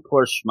and you,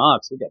 poor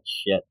schmucks, we got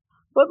shit.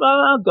 But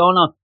going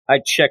on. I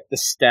checked the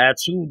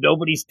stats. Ooh,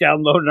 nobody's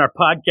downloading our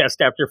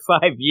podcast after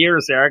 5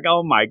 years, Eric.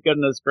 Oh my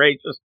goodness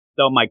gracious.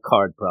 Though my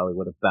card probably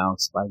would have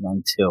bounced by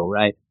then too,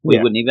 right? We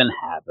Yeah. wouldn't even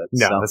have it.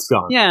 No, so. it's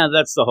gone. Yeah,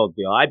 that's the whole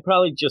deal. I'd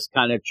probably just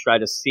kind of try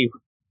to see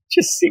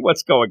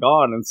what's going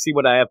on and see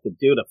what I have to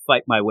do to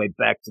fight my way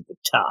back to the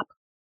top.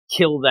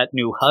 Kill that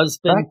new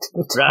husband, Back to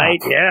the top. right?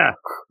 Yeah.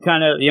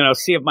 Kind of,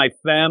 see if my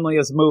family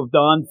has moved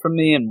on from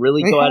me and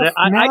really They go at have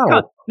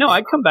it. now.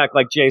 I'd come back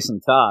like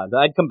Jason Todd.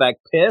 I'd come back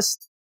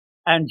pissed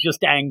and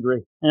just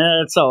angry.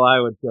 That's all I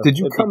would do. Did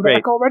you It'd be come great.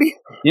 back already?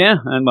 Yeah,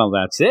 and well,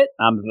 that's it.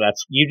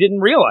 You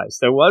didn't realize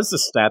there was a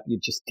step. You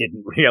just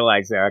didn't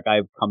realize, Eric.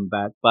 I've come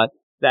back, but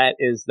that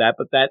is that.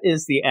 But that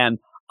is the end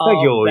of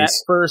Thank you, that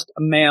Luis. first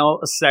mail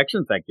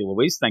section. Thank you,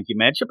 Luis. Thank you,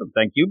 Manship, and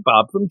thank you,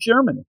 Bob from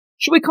Germany.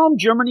 Should we call him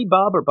Germany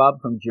Bob or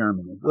Bob from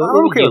Germany? What I'm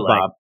would okay you with like?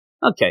 Bob.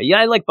 Okay, yeah,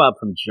 I like Bob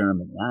from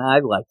Germany. I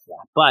like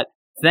that. But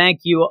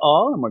thank you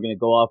all, and we're going to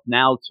go off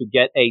now to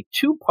get a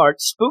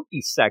 2-part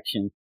spooky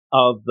section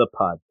of the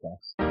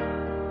podcast.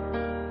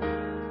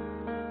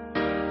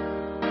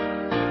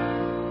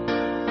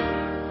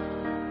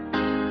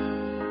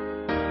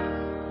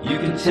 You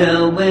can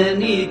tell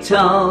when he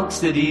talks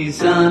that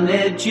he's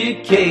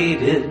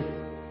uneducated.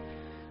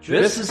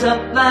 Dresses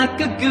up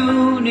like a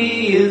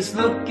goonie, his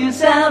look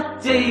is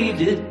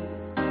outdated.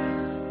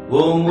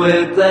 Won't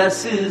wear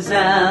glasses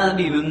out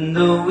even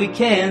though he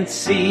can't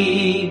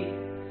see.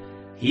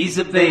 He's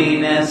a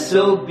vain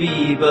SOB,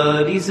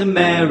 but he's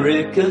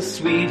America's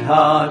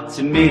sweetheart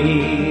to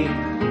me.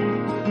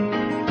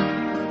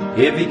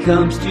 If he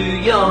comes to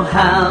your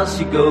house,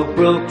 you go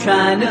broke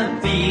trying to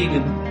feed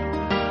him.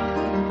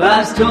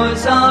 Buys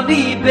toys on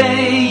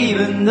eBay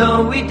even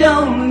though we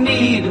don't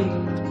need them.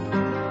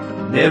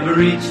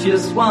 Never eats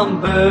just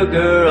one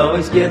burger,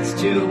 always gets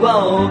 2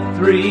 or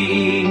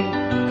 3.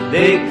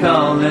 They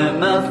call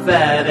him a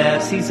fat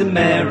ass, he's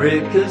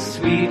America's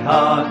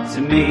sweetheart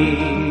to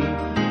me.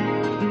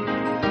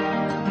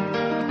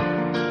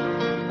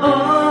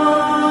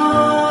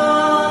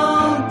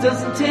 Oh,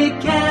 doesn't take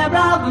care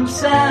of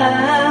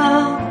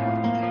himself.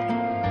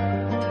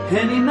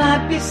 And he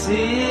might be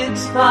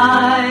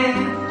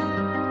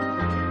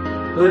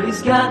 6'5", but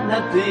he's got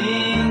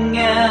nothing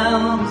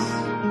else.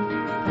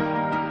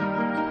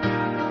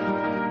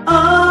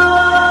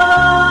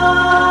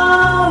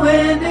 Oh,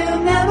 and he'll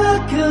never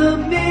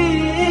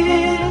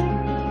commit.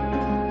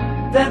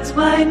 That's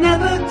why he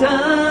never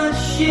does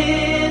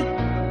shit.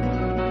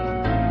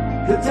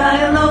 He'll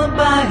die alone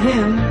by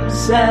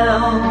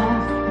himself.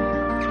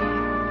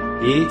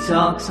 He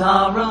talks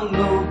horror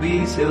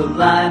movies, he'll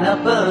line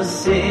up a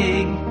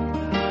cig.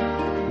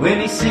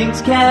 When he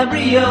sings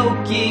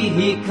karaoke,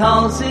 he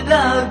calls it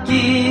a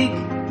gig.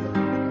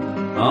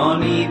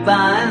 On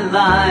Evine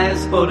Live,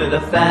 sported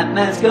a fat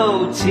man's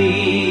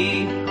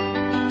goatee.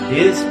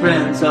 His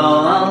friends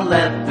all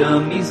left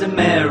him, he's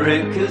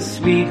America's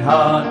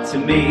sweetheart to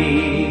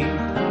me.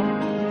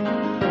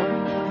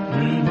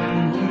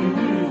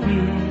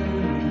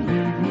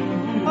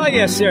 Oh,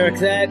 yes, Eric,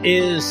 that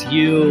is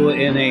you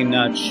in a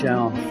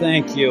nutshell.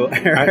 Thank you,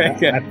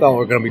 Eric. I thought we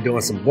were going to be doing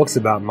some books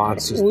about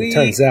monsters, but We it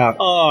turns out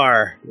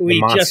are.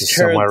 We monster's just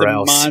heard somewhere the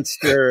else.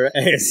 monster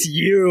is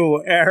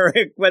you,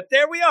 Eric. But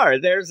there we are.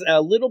 There's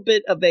a little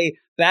bit of a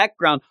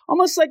background,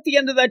 almost like the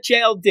end of that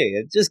JLD.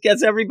 It just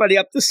gets everybody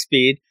up to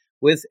speed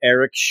with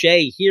Eric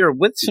Shea here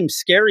with some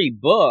scary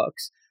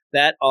books.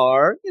 that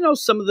are,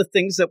 some of the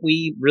things that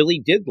we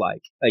really did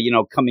like,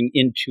 coming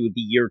into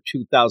the year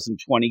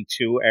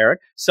 2022, Eric.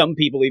 Some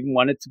people even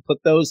wanted to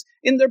put those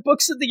in their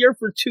books of the year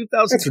for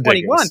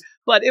 2021,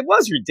 but it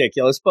was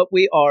ridiculous. But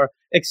we are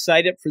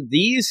excited for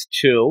these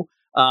two.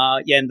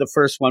 And the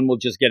first one, we'll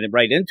just get it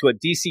right into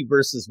it. DC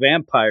versus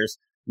Vampires,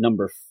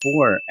 number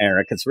 4,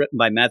 Eric. It's written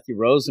by Matthew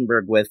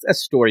Rosenberg with a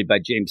story by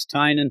James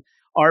Tynan,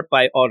 art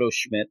by Otto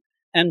Schmidt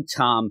and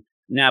Tom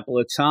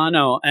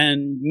Napolitano.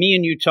 And me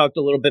and you talked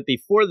a little bit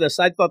before this.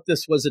 I thought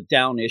this was a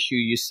down issue.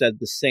 You said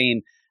the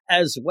same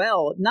as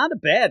well. Not a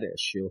bad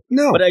issue.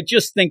 No. But I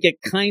just think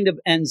it kind of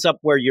ends up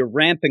where you're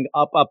ramping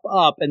up.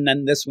 And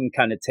then this one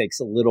kind of takes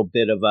a little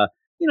bit of a,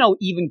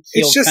 even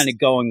keel kind of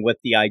going with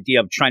the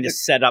idea of trying to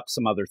set up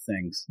some other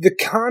things. The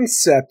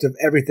concept of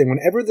everything,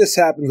 whenever this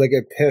happens, I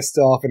get pissed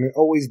off, and it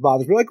always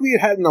bothers me. Like we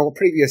had in the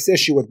previous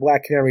issue with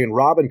Black Canary and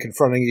Robin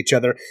confronting each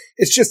other.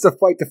 It's just a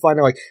fight to find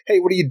out, like, hey,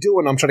 what are you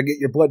doing? I'm trying to get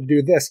your blood to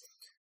do this.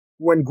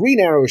 When Green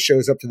Arrow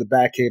shows up to the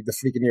Batcave to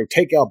freaking,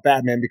 take out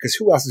Batman, because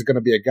who else is going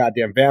to be a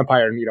goddamn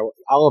vampire? And,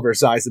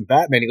 Oliver's eyes and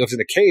Batman, he lives in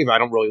a cave. I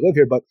don't really live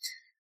here, but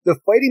the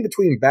fighting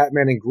between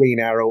Batman and Green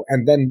Arrow,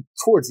 and then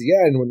towards the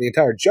end, when the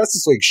entire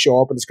Justice League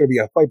show up, and it's going to be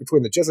a fight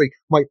between the Justice League,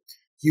 I'm like,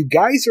 you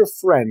guys are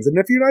friends. And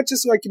if you're not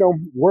just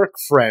work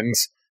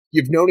friends,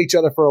 you've known each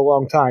other for a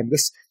long time.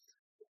 This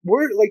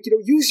word,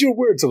 use your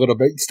words a little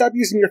bit. Stop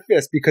using your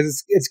fist,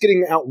 because it's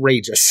getting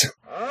outrageous.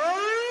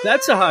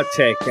 That's a hot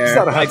take, Eric. It's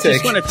not a hot take. I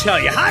just want to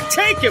tell you, hot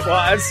take it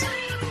was.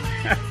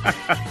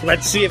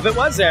 Let's see if it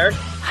was, Eric.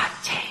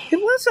 It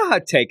was a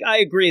hot take. I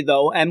agree,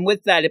 though. And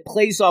with that, it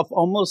plays off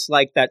almost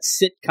like that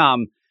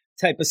sitcom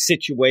type of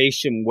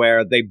situation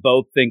where they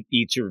both think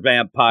each are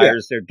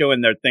vampires. Yeah. They're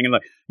doing their thing and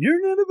like,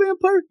 you're not a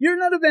vampire. You're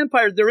not a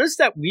vampire. There is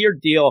that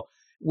weird deal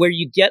where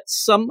you get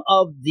some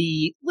of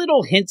the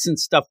little hints and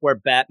stuff where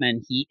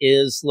Batman, he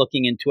is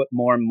looking into it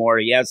more and more.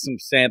 He has some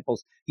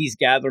samples. He's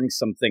gathering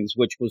some things,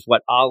 which was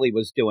what Ollie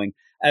was doing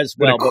as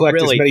well. But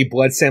collect as many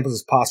blood samples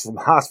as possible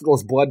from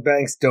hospitals, blood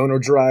banks, donor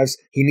drives.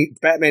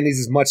 Batman needs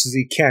as much as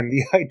he can.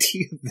 The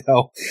idea,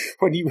 though,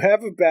 when you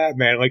have a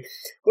Batman,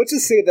 let's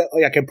just say that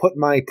I can put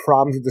my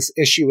problems with this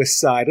issue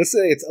aside. Let's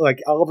say it's like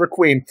Oliver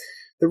Queen.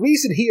 The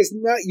reason he is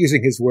not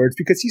using his words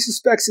because he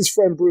suspects his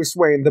friend Bruce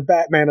Wayne, the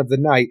Batman of the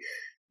night,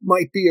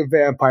 might be a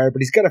vampire, but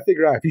he's got to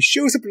figure out if he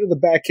shows up into the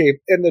Batcave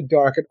in the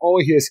dark and all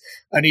he hears,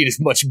 I need as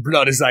much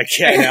blood as I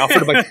can,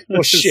 Alfred. I'm like,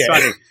 well, shit.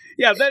 Funny.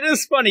 Yeah, that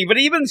is funny. But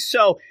even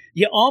so,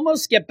 you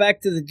almost get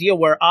back to the deal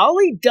where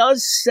Ollie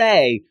does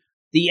say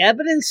the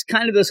evidence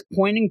kind of is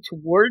pointing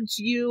towards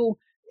you.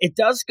 It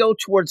does go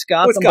towards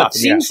Gotham, but it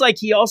seems like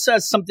he also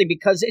has something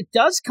because it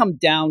does come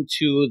down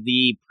to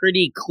the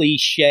pretty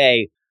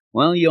cliche,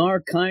 well, you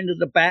are kind of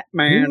the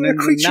Batman in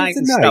the night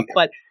and stuff,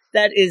 but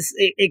that is,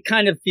 it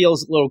kind of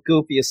feels a little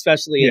goofy,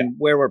 especially in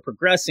where we're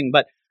progressing.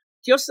 But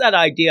just that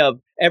idea of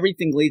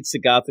everything leads to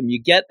Gotham,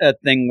 you get a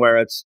thing where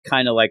it's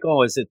kind of like,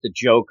 oh, is it the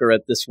Joker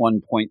at this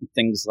one point and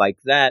things like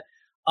that.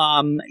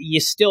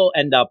 You still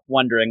end up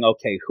wondering,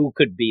 okay, who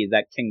could be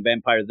that King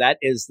Vampire? That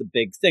is the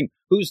big thing.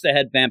 Who's the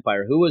head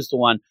vampire? Who is the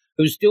one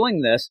who's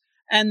doing this?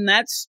 And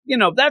that's,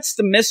 that's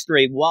the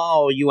mystery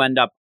while you end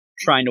up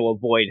trying to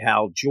avoid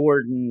Hal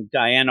Jordan,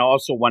 Diana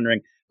also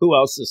wondering who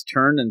else's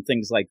turn and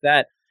things like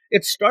that.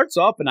 It starts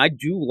off, and I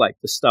do like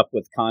the stuff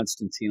with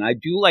Constantine. I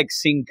do like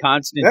seeing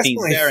Constantine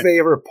there. That's my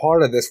favorite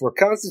part of this, where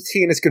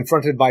Constantine is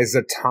confronted by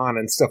Zatanna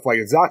and stuff like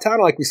that.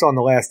 Zatanna, like we saw in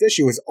the last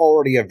issue, is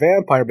already a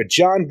vampire, but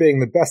John, being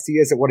the best he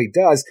is at what he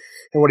does,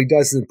 and what he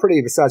does isn't pretty,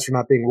 besides for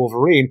not being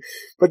Wolverine.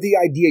 But the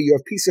idea, you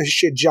have piece of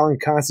shit John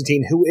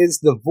Constantine, who is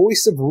the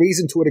voice of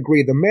reason to a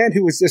degree, the man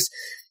who is just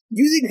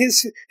using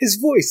his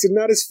voice and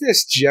not his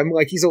fist, Jim.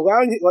 Like, he's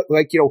allowing,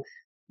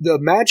 the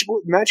magic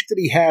that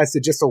he has to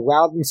just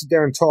allow them to sit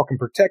there and talk and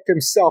protect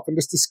himself and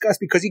just discuss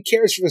because he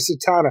cares for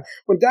Zatanna.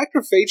 When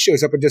Dr. Fate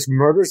shows up and just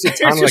murders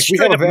Zatanna, like we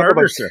have a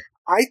vampire,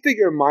 I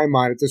figure in my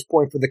mind at this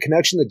point for the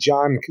connection that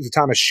John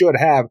Zatanna should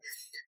have,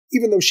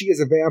 even though she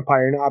is a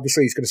vampire, and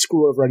obviously he's going to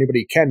screw over anybody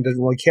he can,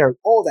 doesn't really care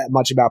all that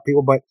much about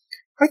people, but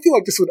I feel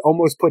like this would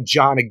almost put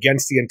John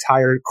against the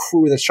entire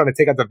crew that's trying to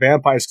take out the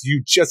vampires because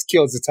you just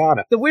killed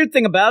Zatanna. The weird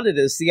thing about it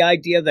is the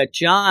idea that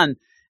John,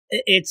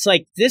 it's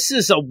like, this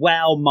is a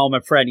wow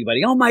moment for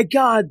anybody. Oh my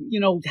God,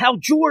 Hal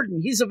Jordan,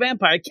 he's a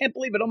vampire. I can't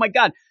believe it. Oh my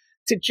God.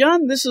 To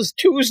John, this is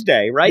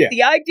Tuesday, right? Yeah.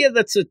 The idea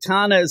that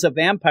Zatanna is a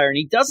vampire and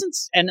he doesn't,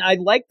 and I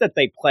like that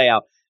they play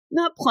out,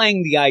 not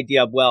playing the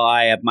idea of, well,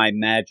 I have my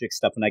magic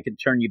stuff and I can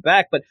turn you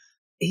back, but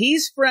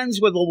he's friends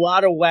with a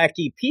lot of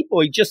wacky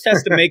people. He just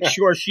has to make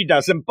sure she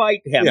doesn't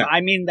bite him. Yeah.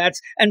 I mean,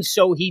 and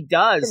so he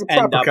does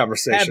end up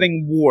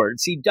having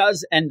wards. He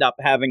does end up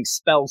having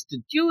spells to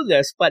do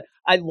this, but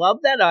I love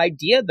that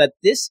idea that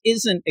this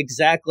isn't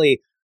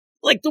exactly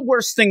like the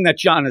worst thing that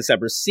John has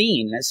ever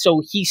seen.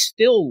 So he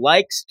still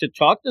likes to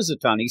talk to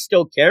Zatanna. He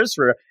still cares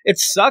for her. It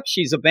sucks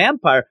she's a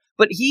vampire,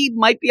 but he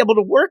might be able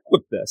to work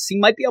with this. He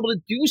might be able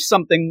to do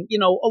something,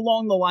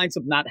 along the lines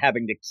of not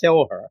having to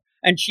kill her.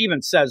 And she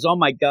even says, oh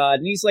my God.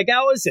 And he's like,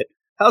 how is it?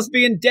 How's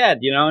being dead?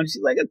 And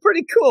she's like, it's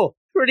pretty cool.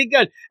 Pretty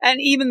good.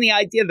 And even the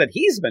idea that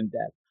he's been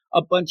dead.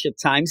 a bunch of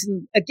times.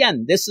 And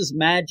again, this is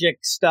magic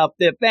stuff.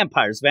 The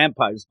vampires,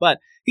 but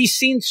he's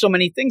seen so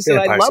many things that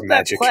I Vampires love and that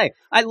magic. play.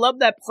 I love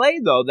that play,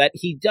 though, that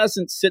he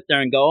doesn't sit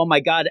there and go, oh, my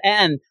God.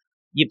 And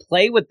you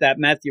play with that.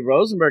 Matthew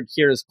Rosenberg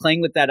here is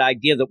playing with that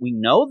idea that we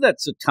know that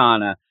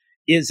Zatanna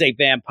is a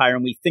vampire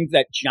and we think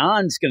that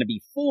John's going to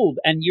be fooled.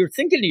 And you're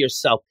thinking to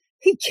yourself,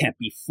 he can't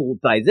be fooled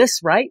by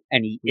this, right?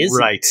 And he isn't.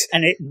 Right.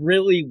 And it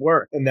really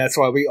worked. And that's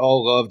why we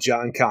all love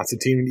John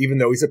Constantine, even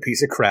though he's a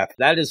piece of crap.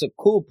 That is a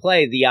cool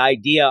play, the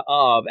idea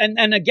of,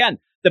 and again,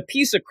 the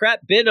piece of crap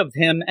bit of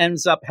him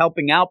ends up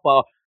helping out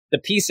while the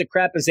piece of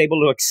crap is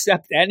able to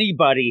accept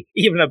anybody,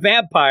 even a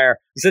vampire,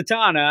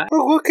 Zatanna.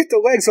 Oh, look at the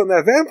legs on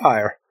that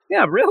vampire.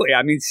 Yeah, really.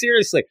 I mean,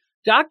 seriously.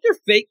 Dr.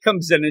 Fate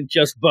comes in and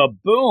just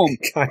ba-boom.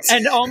 God.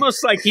 And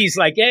almost like he's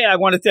like, hey, I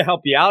wanted to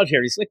help you out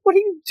here. He's like, what are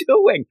you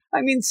doing?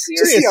 I mean,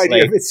 seriously. Just the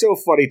idea, it's so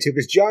funny, too,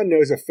 because John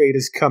knows that Fate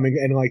is coming,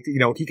 and, like, you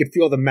know, he can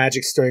feel the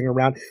magic stirring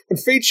around. When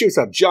Fate shows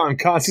up, John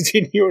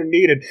Constantine, you are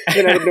needed.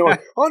 And I don't know,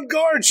 on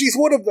guard, she's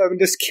one of them, and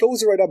just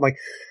kills her right up. I'm like,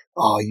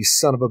 oh, you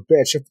son of a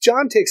bitch. If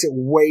John takes it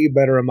way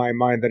better in my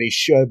mind than he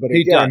should, but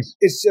He again, does.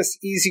 it's just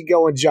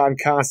easygoing John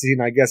Constantine,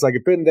 I guess. Like,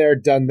 I've been there,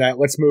 done that.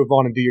 Let's move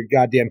on and do your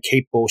goddamn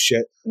cape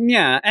bullshit.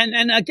 Yeah,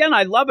 and again,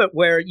 I love it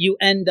where you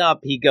end up,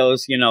 he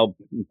goes, you know,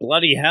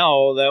 bloody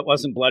hell, that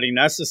wasn't bloody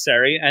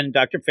necessary. And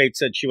Dr. Fate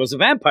said she was a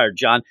vampire,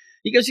 John.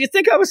 He goes, you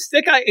think I was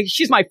thick?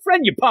 She's my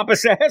friend, you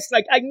pompous ass.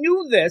 Like, I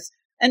knew this.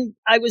 And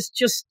I was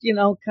just, you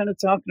know, kind of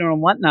talking to her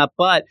and whatnot.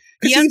 But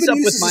he ends up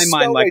with my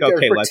mind like,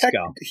 okay, let's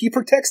go. He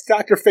protects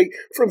Dr. Fate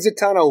from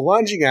Zatanna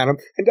lunging at him,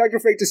 and Dr.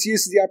 Fate just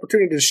uses the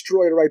opportunity to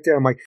destroy it right there.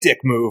 I'm like, dick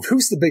move.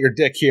 Who's the bigger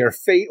dick here,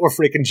 Fate or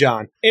freaking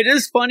John? It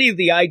is funny,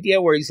 the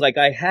idea where he's like,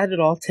 I had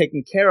it all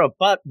taken care of.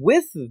 But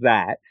with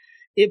that,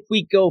 if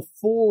we go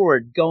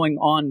forward going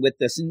on with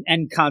this,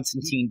 and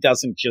Constantine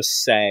doesn't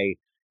just say,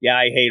 yeah,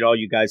 I hate all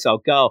you guys, I'll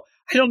go.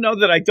 I don't know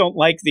that I don't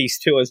like these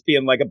two as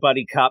being like a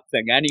buddy cop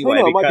thing anyway.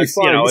 It might be because,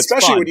 fun, you know, it's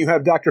especially fun. when you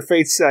have Dr.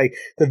 Fate say,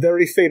 the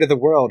very fate of the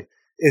world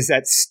is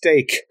at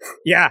stake.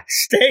 Yeah,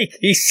 steak.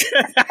 He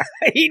said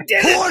he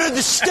did it. Order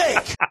the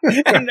steak!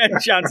 And then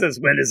John says,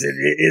 when is it?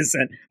 It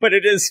isn't. But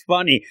it is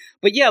funny.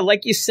 But yeah,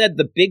 like you said,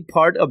 the big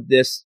part of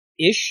this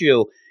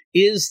issue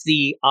is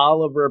the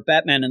Oliver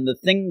Batman. And the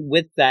thing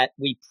with that,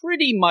 we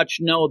pretty much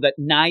know that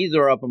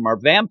neither of them are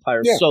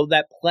vampires. Yeah. So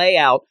that play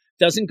out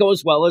doesn't go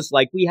as well as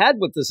like we had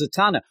with the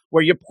Zatanna,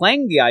 where you're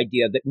playing the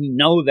idea that we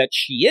know that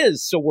she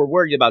is, so we're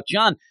worried about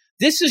John.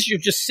 This is you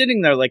just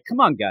sitting there like, come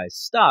on, guys,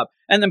 stop.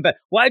 And then, but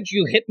why'd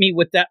you hit me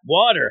with that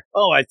water?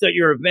 Oh, I thought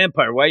you were a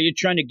vampire. Why are you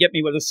trying to get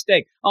me with a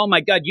steak? Oh,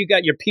 my God, you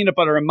got your peanut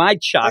butter in my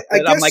chocolate. I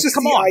guess I'm like, just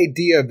come the on.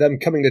 idea of them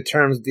coming to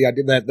terms with the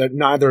idea that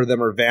neither of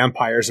them are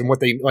vampires and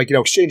what they, like, you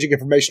know, exchanging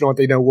information on what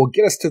they know will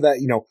get us to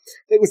that, you know,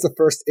 I think it was the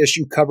first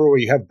issue cover where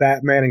you have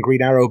Batman and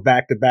Green Arrow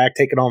back to back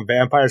taking on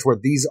vampires, where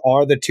these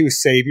are the two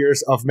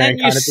saviors of mankind And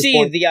you at this see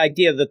point. the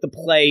idea that the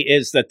play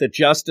is that the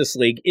Justice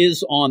League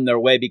is on their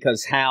way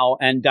because Hal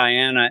and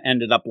Diana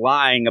ended up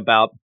lying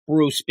about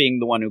Bruce being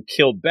the one who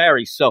killed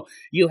Barry. So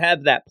you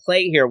have that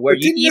play here where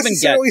But you didn't even get...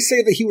 necessarily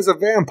say that he was a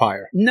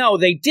vampire. No,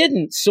 they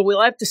didn't. So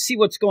we'll have to see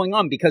what's going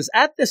on, because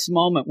at this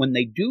moment when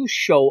they do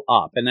show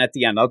up, and at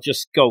the end, I'll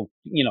just go,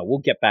 you know, we'll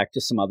get back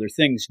to some other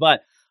things,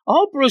 but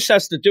all Bruce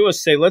has to do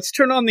is say, let's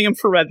turn on the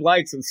infrared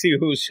lights and see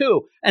who's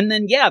who. And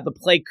then, yeah, the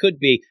play could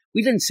be,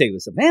 we didn't say he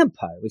was a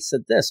vampire. We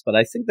said this, but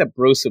I think that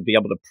Bruce would be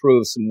able to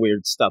prove some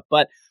weird stuff.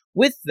 But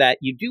with that,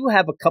 you do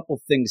have a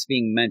couple things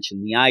being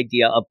mentioned. The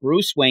idea of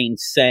Bruce Wayne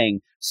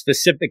saying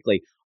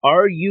specifically,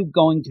 are you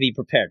going to be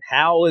prepared?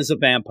 Hal is a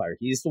vampire.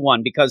 He's the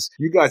one, because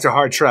You guys are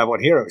hard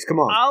traveling heroes. Come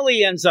on.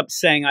 Ollie ends up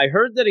saying, I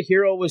heard that a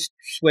hero was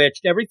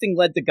switched. Everything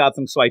led to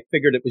Gotham, so I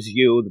figured it was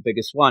you, the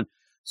biggest one.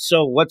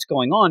 So what's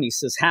going on? He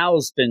says,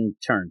 Hal's been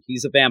turned.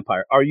 He's a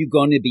vampire. Are you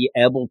going to be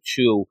able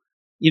to,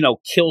 you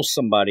know, kill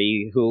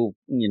somebody who,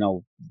 you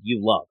know, you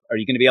love? Are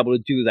you going to be able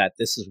to do that?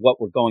 This is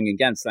what we're going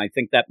against. And I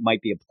think that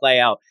might be a play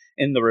out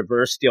in the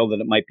reverse deal, that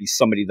it might be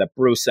somebody that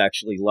Bruce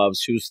actually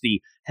loves, who's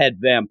the head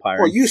vampire.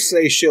 Well, you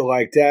say shit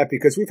like that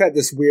because we've had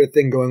this weird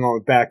thing going on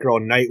with Batgirl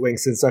and Nightwing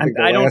since I think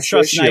the I don't last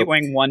trust issue.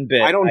 Nightwing one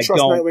bit. I don't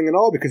trust Nightwing at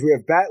all, because we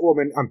have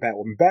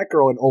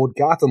Batgirl in Old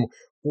Gotham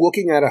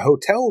looking at a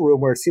hotel room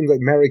where it seems like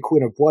Mary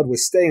Queen of Blood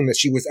was staying, that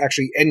she was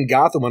actually in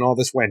Gotham when all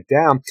this went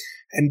down.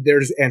 And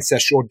there's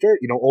ancestral dirt,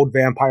 you know, old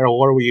vampire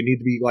lore where you need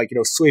to be, like, you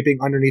know, sweeping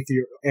underneath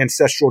your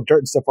ancestral dirt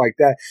and stuff like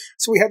that.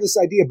 So we have this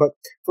idea, but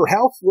for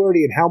Hal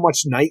Flirty and how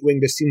much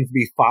Nightwing just seems to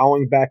be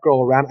following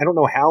Batgirl around, I don't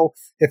know how,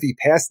 if he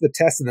passed the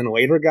test and then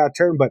later got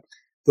turned, but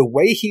the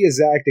way he is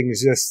acting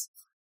is just,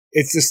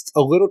 it's just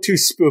a little too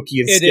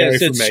spooky and scary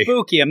for It's me.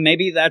 spooky, and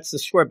maybe that's the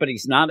swear, but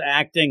he's not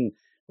acting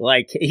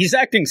like, he's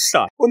acting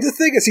sus. Well, the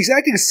thing is, he's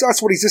acting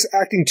sus when he's just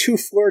acting too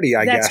flirty,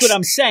 I guess. That's what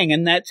I'm saying,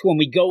 and that's when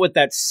we go with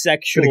that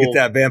sexual. Gonna get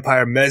that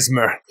vampire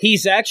mesmer.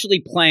 He's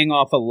actually playing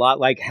off a lot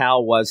like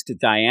Hal was to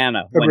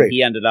Diana when Agreed.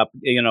 he ended up,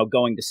 you know,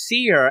 going to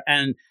see her.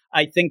 And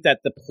I think that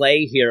the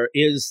play here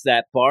is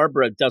that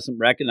Barbara doesn't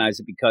recognize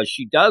it because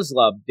she does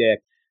love Dick,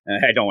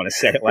 I don't want to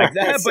say it like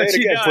that, Say but it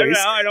she again, does. please.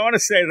 No, I don't want to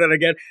say that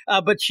again.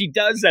 But she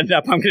does end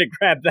up. I'm going to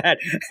grab that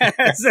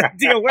as a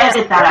deal. Where's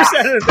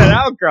edit that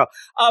out, girl?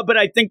 But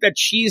I think that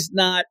she's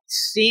not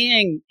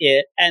seeing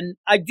it, and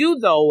I do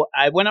though.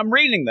 When I'm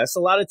reading this, a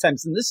lot of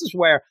times, and this is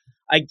where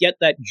I get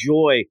that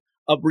joy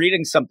of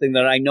reading something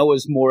that I know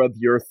is more of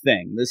your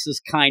thing. This is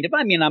kind of,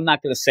 I mean, I'm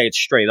not going to say it's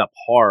straight up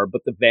horror,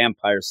 but the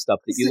vampire stuff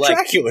that you like.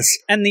 Dracula's.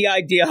 And the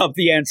idea of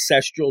the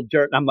ancestral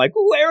dirt. And I'm like,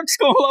 oh, Eric's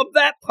going to love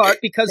that part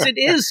because it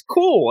is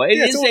cool. It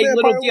is a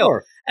little deal.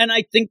 Lore. And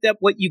I think that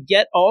what you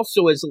get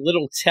also is a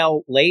little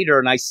tell later.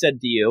 And I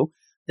said to you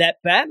that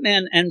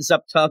Batman ends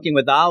up talking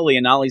with Ollie,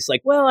 and Ollie's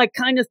like, well, I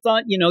kind of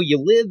thought, you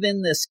live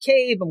in this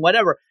cave and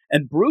whatever.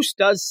 And Bruce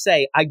does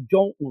say, I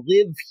don't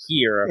live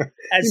here,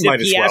 as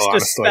if he has to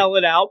spell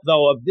it out,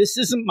 though, of this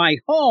isn't my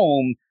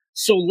home.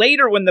 So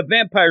later when the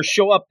vampires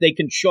show up, they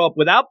can show up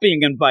without being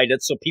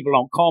invited so people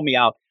don't call me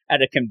out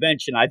at a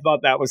convention. I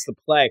thought that was the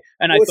play.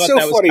 And I thought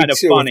that was kind of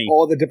funny.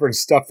 All the different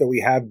stuff that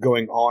we have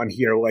going on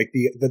here, like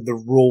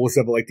the rules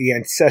of like the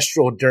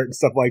ancestral dirt and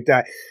stuff like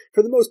that.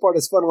 For the most part,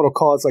 it's fun little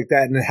calls like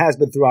that. And it has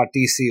been throughout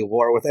DC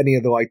lore with any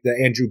of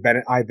the Andrew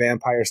Bennett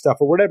iVampire stuff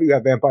or whatever you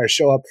have vampires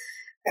show up.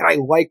 And I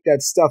like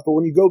that stuff, but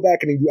when you go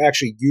back and you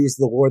actually use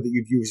the lore that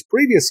you've used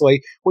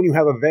previously, when you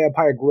have a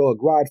vampire Gorilla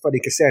Grodd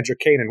fighting Cassandra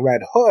Cain and Red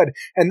Hood,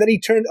 and then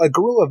a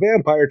gorilla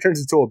vampire turns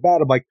into a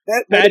bat, I'm like,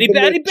 that might have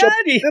been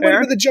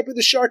the jumping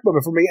the shark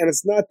moment for me, and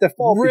it's not the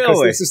fault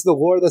because this is the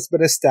lore that's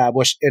been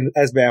established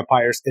as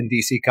vampires in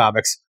DC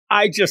Comics.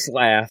 I just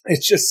laugh.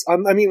 It's just,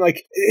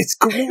 it's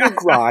Gorilla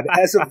Grodd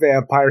as a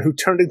vampire who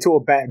turned into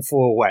a bat and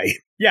flew away.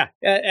 Yeah,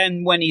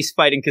 and when he's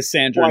fighting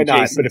Cassandra and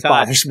Jason Todd. But it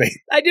bothers me.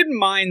 I didn't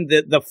mind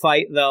the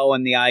fight, though,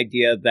 and the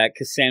idea that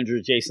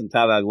Cassandra, Jason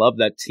Todd, I love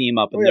that team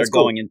up, and they're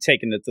going and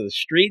taking it to the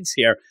streets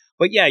here.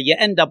 But yeah, you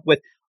end up with,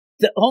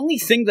 the only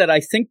thing that I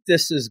think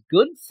this is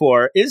good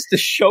for is to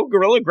show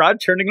Gorilla Grodd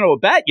turning into a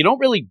bat. You don't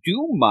really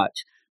do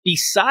much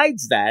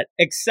besides that,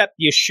 except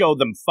you show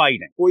them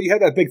fighting. Well, you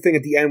have that big thing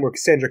at the end where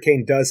Cassandra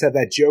Cain does have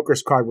that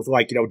Joker's card with,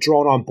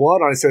 drawn on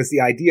blood on it. So it's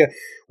the idea,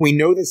 we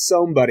know that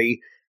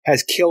somebody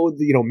has killed,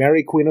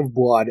 Mary Queen of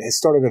Blood, has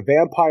started a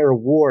vampire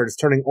war, is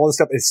turning all this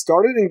stuff. It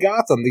started in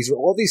Gotham. These are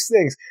all these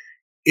things.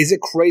 Is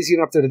it crazy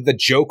enough that the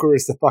Joker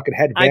is the fucking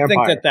head vampire?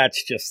 I think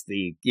that's just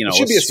the, it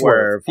should be a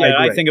swerve. Yeah,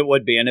 I think it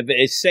would be. And if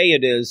it, say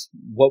it is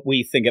what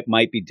we think it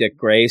might be, Dick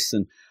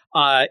Grayson,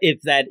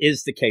 if that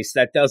is the case,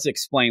 that does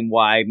explain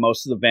why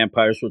most of the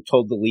vampires were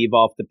told to leave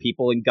off the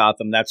people in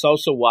Gotham. That's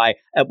also why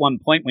at one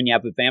point when you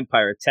have a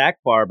vampire attack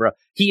Barbara,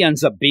 he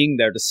ends up being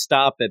there to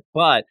stop it.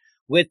 But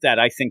with that,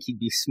 I think he'd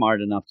be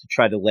smart enough to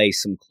try to lay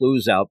some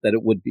clues out that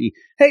it would be,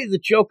 hey, the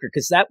Joker,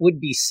 because that would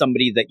be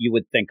somebody that you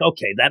would think,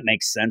 okay, that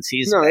makes sense.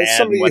 He's bad, it's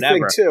somebody whatever.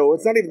 You think too.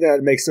 It's not even that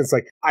it makes sense.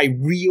 Like, I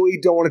really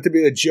don't want it to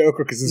be the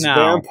Joker because this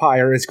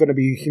vampire is going to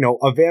be,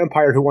 a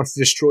vampire who wants to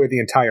destroy the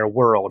entire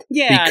world.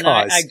 Yeah, and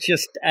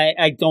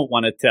I don't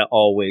want it to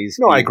always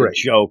be I agree. The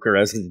Joker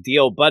as the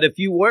deal. But if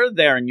you were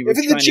there and you were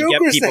trying to get people out, if the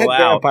Joker is the head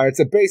vampire, it's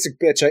a basic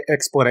bitch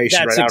explanation.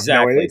 That's right exactly.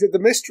 Out of nowhere. The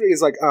mystery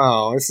is like,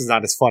 oh, this is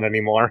not as fun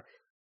anymore.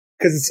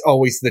 Because it's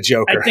always the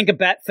Joker. I think a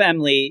Bat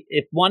family,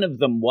 if one of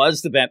them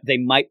was the Bat, they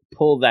might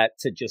pull that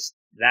to just,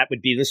 that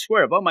would be the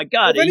swerve. Oh my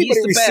God, well, he's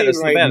the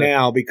baddest. Right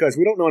now, because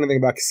we don't know anything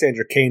about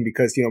Cassandra Cain,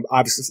 because,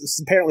 obviously,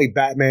 apparently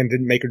Batman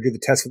didn't make her do the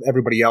test with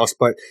everybody else,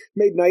 but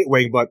made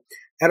Nightwing. But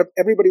out of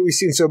everybody we've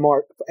seen so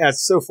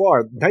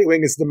far,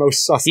 Nightwing is the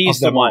most sus He's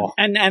of them the one. all.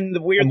 And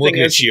the weird I'm thing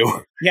looking is, at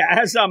you. Yeah,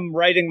 as I'm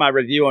writing my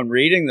review and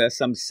reading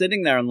this, I'm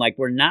sitting there and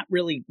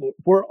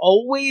we're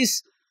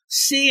always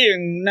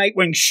seeing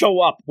Nightwing show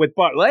up with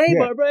Barbara. Hey,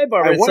 yeah.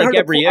 Barbara. It's like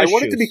every issue. I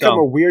want it to become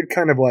a weird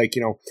kind of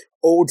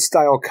old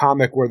style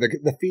comic where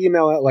the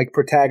female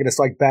protagonist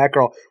like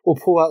Batgirl will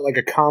pull out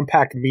a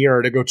compact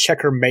mirror to go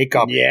check her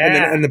makeup. Yeah. And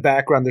then in the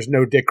background there's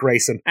no Dick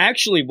Grayson.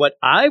 Actually, what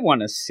I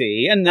want to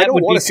see, and that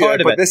would be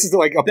part of it. But this is a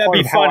part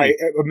of how I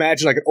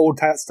imagine an old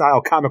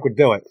style comic would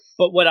do it.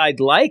 But what I'd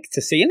like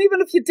to see, and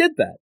even if you did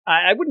that,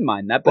 I wouldn't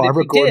mind that. But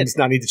Barbara if you Gordon does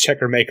not need to check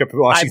her makeup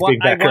while she's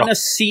being Batgirl. I want to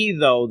see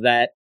though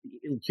that,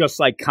 just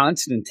like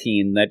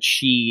Constantine, that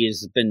she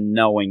has been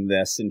knowing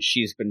this and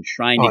she's been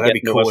trying to get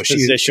into a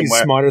position she's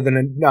where smarter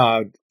than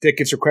Dick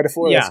gives her credit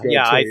for. Yeah,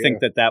 I think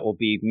that will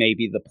be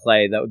maybe the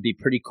play. That would be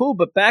pretty cool.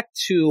 But back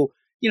to,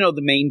 the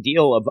main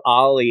deal of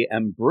Ollie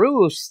and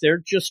Bruce,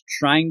 they're just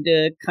trying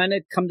to kind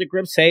of come to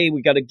grips. Hey,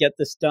 we got to get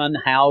this done.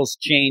 Hal's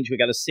change. We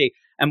got to see.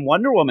 And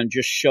Wonder Woman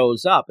just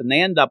shows up and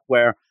they end up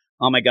where,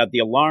 oh my God, the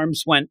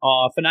alarms went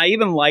off. And I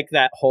even like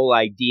that whole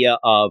idea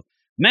of,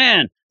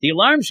 man, the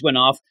alarms went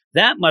off.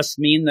 That must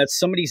mean that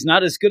somebody's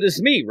not as good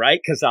as me, right?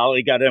 Because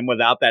Ollie got in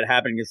without that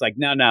happening. It's like,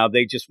 no,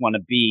 they just want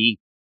to be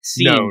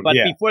seen. But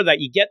before that,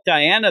 you get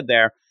Diana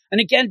there.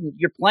 And again,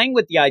 you're playing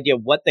with the idea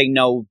of what they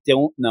know,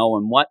 don't know,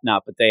 and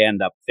whatnot, but they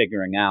end up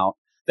figuring out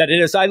that it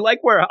is. I like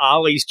where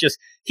Ollie's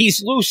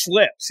he's loose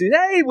lips.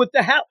 Hey, what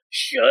the hell?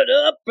 Shut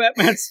up,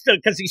 Batman.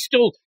 Because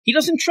he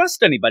doesn't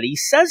trust anybody. He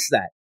says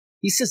that.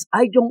 He says,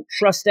 I don't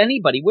trust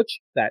anybody, which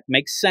that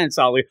makes sense,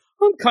 Ollie.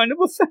 I'm kind of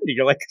offended.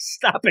 You're like,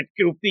 stop it,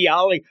 Goofy,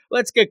 Ollie.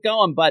 Let's get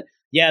going. But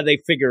yeah, they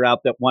figure out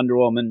that Wonder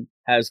Woman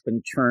has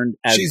been turned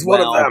as She's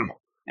well. one of them.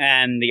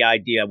 And the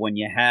idea when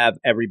you have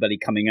everybody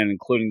coming in,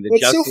 including the Well,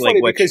 it's Justice so funny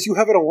League, which because you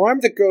have an alarm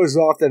that goes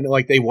off and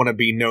like they want to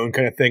be known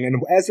kind of thing.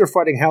 And as they're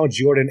fighting Hal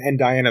Jordan and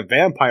Diana,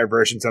 vampire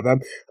versions of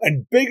them, a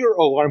bigger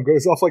alarm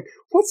goes off like,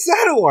 what's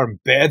that alarm?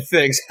 Bad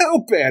things.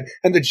 How bad?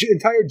 And the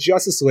entire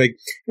Justice League,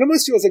 it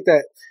almost feels like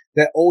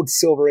that old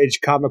Silver Age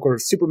comic where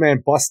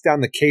Superman busts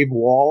down the cave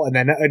wall and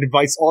then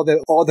invites all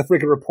the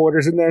freaking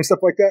reporters in there and stuff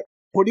like that.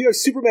 When you have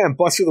Superman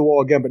bust through the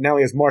wall again, but now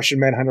he has Martian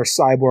Manhunter,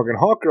 Cyborg, and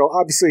Hawkgirl,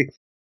 obviously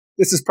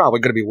this is probably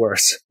going to be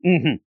worse.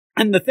 Mm-hmm.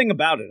 And the thing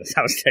about it is,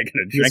 I was taking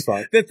a drink. It's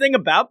fine. The thing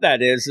about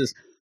that is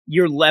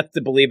you're left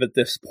to believe at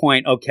this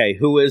point, okay,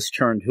 who is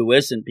turned, who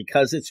isn't,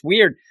 because it's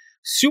weird.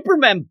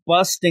 Superman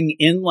busting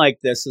in like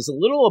this is a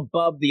little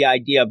above the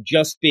idea of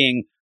just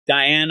being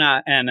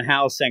Diana and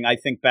Hal saying, I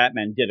think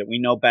Batman did it. We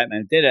know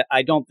Batman did it.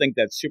 I don't think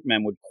that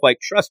Superman would quite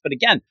trust. But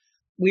again,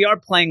 we are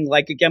playing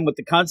like, again, with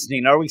the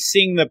Constantine. Are we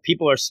seeing that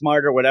people are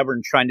smart or whatever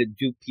and trying to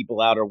dupe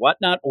people out or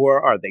whatnot?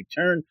 Or are they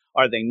turned?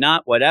 Are they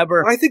not?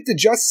 Whatever. I think the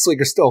Justice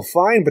League are still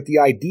fine, but the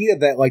idea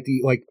that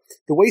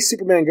the way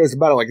Superman goes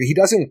about it, like he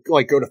doesn't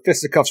like go to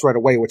fisticuffs right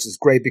away, which is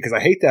great because I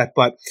hate that.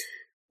 But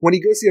when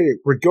he goes to,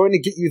 we're going to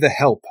get you the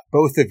help,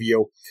 both of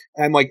you,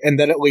 and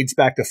then it leads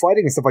back to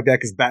fighting and stuff like that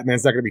because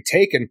Batman's not going to be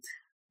taken.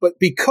 But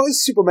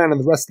because Superman and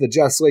the rest of the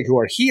Justice League who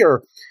are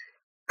here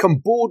come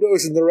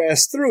bulldozing their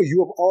ass through, you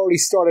have already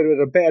started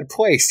at a bad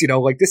place. You know,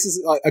 like this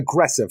is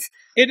aggressive.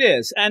 It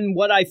is. And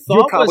what I thought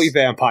You're probably was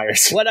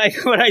vampires. what I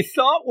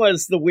thought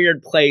was the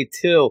weird play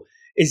too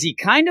is you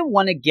kind of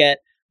want to get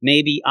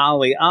maybe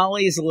Ollie.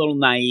 Ollie's a little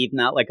naive,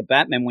 not like a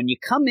Batman. When you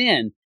come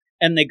in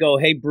and they go,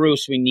 "Hey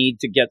Bruce, we need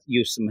to get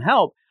you some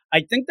help." I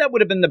think that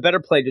would have been the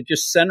better play to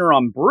just center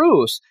on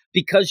Bruce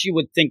because you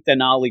would think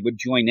then Ollie would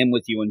join in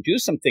with you and do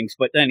some things.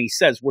 But then he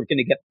says, we're going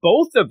to get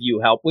both of you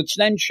help, which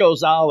then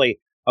shows Ollie,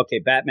 okay,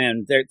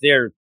 Batman,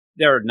 they're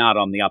not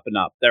on the up and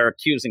up. They're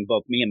accusing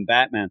both me and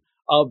Batman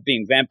of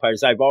being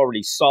vampires. I've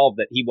already solved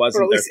that he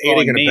wasn't. Or at least there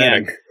aiding throwing and me in,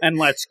 abetting. and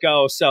let's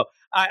go. So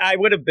I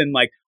would have been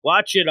like,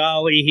 watch it,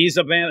 Ollie. He's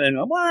a vampire. And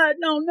what?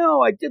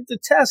 No, I did the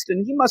test,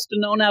 and he must have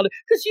known how to.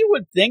 Because you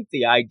would think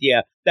the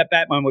idea that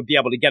Batman would be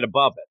able to get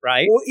above it,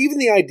 right? Well, even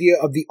the idea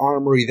of the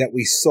armory that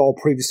we saw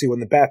previously when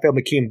the Bat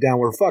family came down,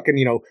 where fucking,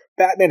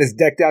 Batman is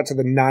decked out to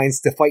the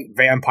nines to fight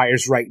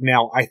vampires right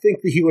now. I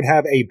think that he would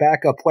have a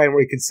backup plan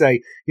where he could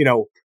say,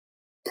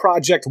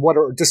 Project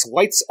whatever, just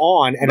lights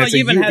on, and Well, it's a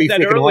you even had UV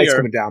that freaking lights earlier.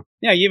 coming down.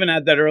 Yeah, you even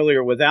had that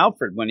earlier with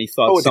Alfred when he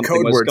thought with the something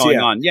code was words, going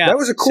yeah. on. Yeah, That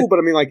was a cool, but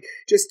I mean, like,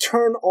 just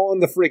turn on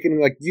the freaking,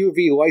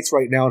 UV lights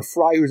right now and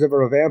fry who's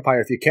ever a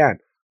vampire if you can.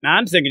 Now,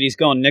 I'm thinking he's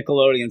going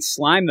Nickelodeon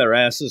slime their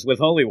asses with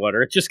holy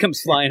water. It just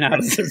comes flying out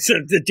of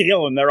the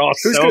deal, and they're all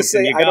Who's going to soaked,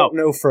 and say, you I go. don't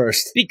know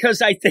first?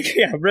 Because I think,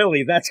 yeah,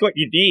 really, that's what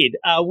you need.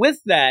 With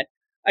that,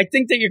 I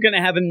think that you're going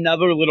to have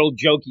another little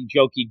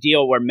jokey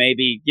deal where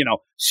maybe,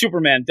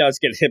 Superman does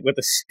get hit with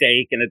a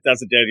stake and it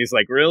doesn't do it. He's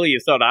like, really? You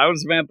thought I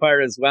was a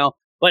vampire as well?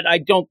 But I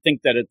don't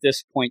think that at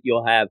this point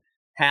you'll have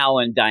Hal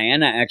and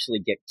Diana actually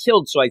get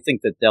killed. So I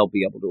think that they'll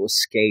be able to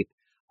escape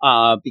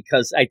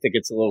because I think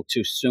it's a little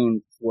too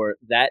soon for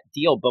that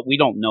deal. But we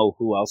don't know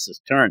who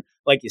else's turn.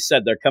 Like you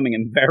said, they're coming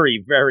in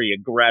very, very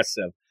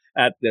aggressive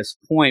at this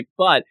point.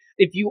 But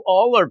if you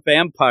all are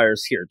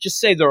vampires here, just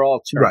say they're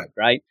all turned,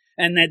 right?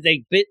 And that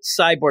they bit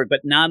Cyborg,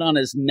 but not on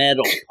his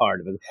metal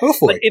part of it.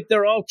 Hopefully. But if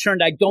they're all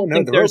turned, I don't No,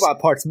 think the there's.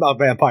 robot part's about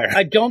vampire.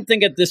 I don't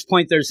think at this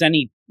point there's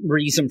any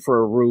reason for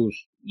a ruse.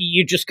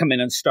 You just come in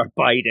and start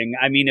biting.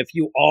 I mean, if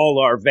you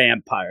all are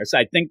vampires,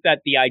 I think that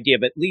the idea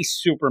of at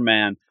least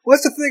Superman. Well,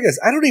 that's the thing is,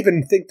 I don't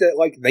even think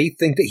that, they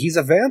think that he's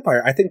a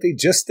vampire. I think they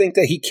just think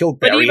that he killed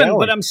Barry Allen.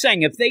 But I'm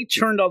saying, if they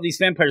turned all these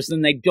vampires,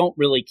 then they don't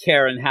really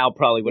care, and Hal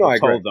probably would No, I have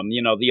agree. told them,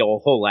 the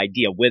whole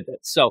idea with it.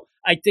 So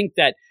I think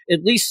that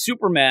at least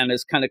Superman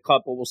is kind of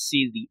couple. We'll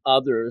see the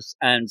others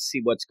and see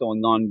what's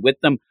going on with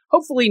them.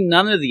 Hopefully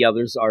none of the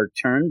others are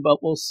turned, but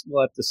we'll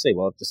have to see.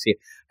 We'll have to see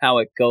how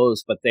it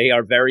goes. But they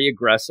are very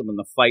aggressive and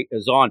the fight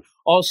is on.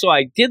 Also,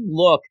 I did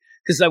look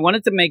because I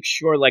wanted to make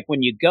sure,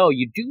 when you go,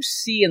 you do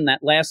see in that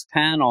last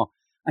panel,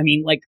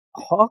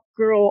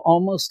 Hawkgirl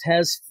almost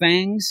has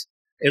fangs.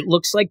 It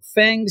looks like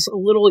fangs a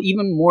little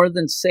even more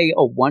than, say,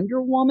 a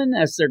Wonder Woman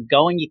as they're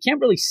going. You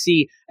can't really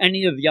see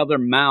any of the other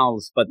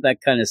mouths, but that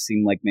kind of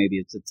seemed like maybe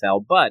it's a tell.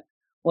 But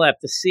we'll have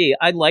to see.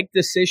 I like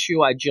this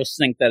issue. I just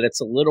think that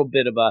it's a little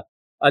bit of a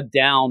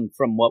down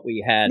from what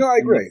we had No, I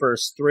in agree. the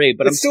first three.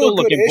 But It's I'm still a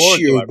good looking forward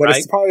issue, to it, but right?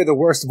 it's probably the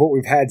worst of what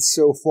we've had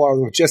so far.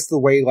 With just the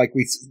way,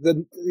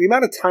 the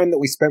amount of time that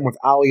we spent with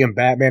Ollie and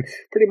Batman,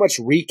 pretty much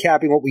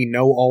recapping what we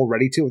know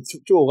already to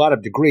a lot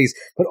of degrees,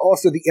 but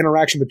also the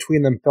interaction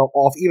between them fell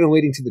off, even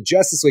leading to the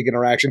Justice League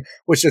interaction,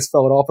 which just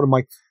fell off. And I'm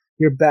like,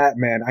 you're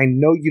Batman. I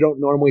know you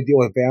don't normally deal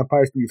with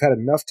vampires, but you've had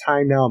enough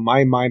time now in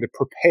my mind to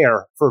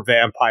prepare for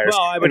vampires.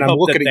 Well, I would and I'm hope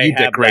looking that at they you, Dick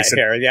have that Grayson.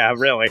 here. Yeah,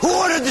 really. Who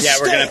ordered the Yeah,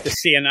 we're going to have steak? to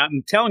see. And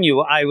I'm telling you,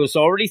 I was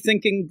already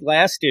thinking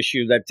last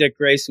issue that Dick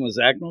Grayson was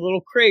acting a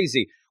little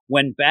crazy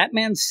when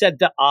Batman said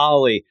to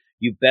Ollie,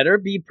 you better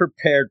be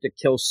prepared to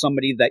kill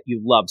somebody that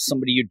you love,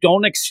 somebody you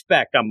don't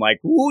expect. I'm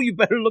like, ooh, you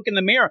better look in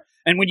the mirror.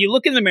 And when you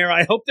look in the mirror,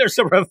 I hope there's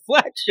a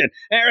reflection.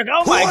 Eric,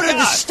 oh my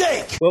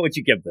God. What would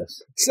you give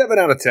this? 7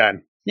 out of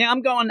 10. Yeah,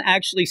 I'm going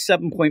actually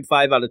 7.5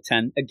 out of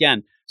 10.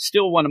 Again,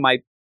 still one of my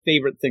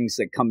favorite things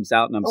that comes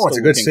out, and I'm it's a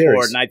still good looking series.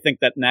 forward. And I think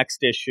that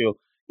next issue,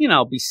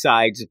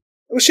 besides,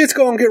 Well, shit's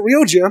going to get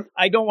real, Jim.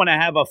 I don't want to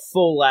have a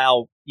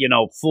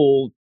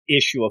full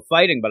issue of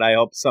fighting, but I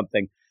hope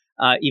something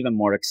even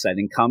more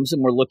exciting comes.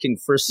 And we're looking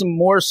for some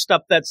more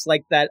stuff that's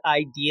like that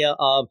idea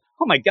of,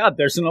 oh my God,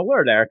 there's an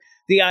alert, Eric.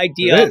 The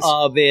idea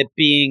of it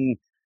being,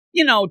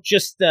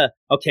 just,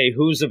 okay,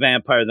 who's a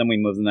vampire? Then we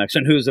move to the next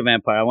one. Who's a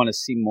vampire? I want to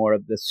see more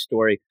of this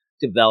story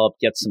develop,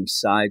 get some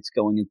sides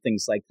going and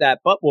things like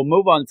that. But we'll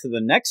move on to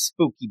the next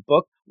spooky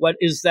book. What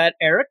is that,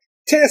 Eric?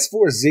 Task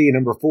Force Z,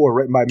 number 4,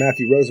 written by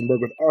Matthew Rosenberg,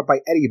 with art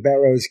by Eddie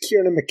Barrows,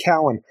 Kieran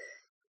McCowan.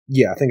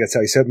 Yeah, I think that's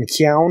how you said it,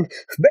 McCowan.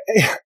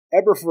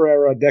 Eber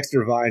Ferreira,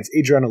 Dexter Vines,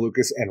 Adriana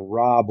Lucas, and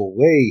Rob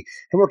Lee.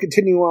 And we're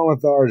continuing on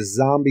with our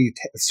zombie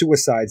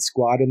suicide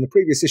squad. In the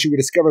previous issue, we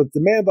discovered that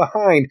the man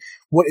behind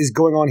what is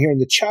going on here in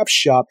the chop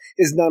shop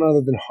is none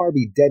other than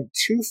Harvey Dent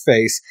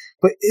Two-Face.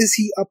 But is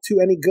he up to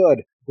any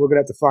good? We're going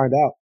to have to find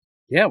out.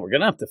 Yeah, we're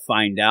going to have to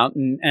find out.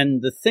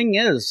 And the thing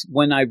is,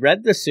 when I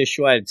read this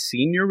issue, I had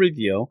seen your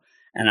review,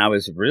 and I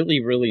was really,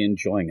 really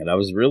enjoying it. I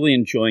was really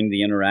enjoying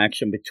the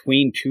interaction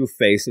between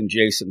Two-Face and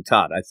Jason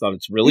Todd. I thought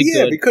it's really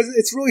good. Yeah, because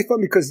it's really fun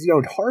because,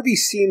 Harvey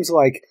seems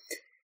like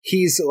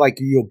he's like,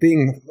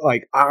 being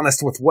like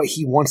honest with what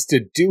he wants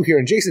to do here.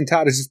 And Jason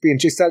Todd is just being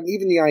Jason Todd. And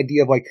even the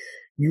idea of like,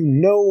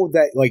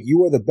 that like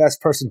you are the best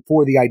person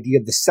for the idea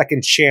of the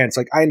second chance.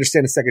 Like, I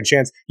understand a second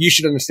chance. You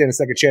should understand a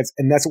second chance.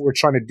 And that's what we're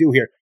trying to do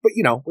here. But,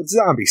 with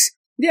zombies.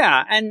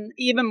 Yeah, and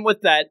even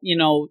with that,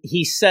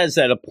 he says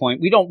at a point,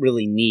 we don't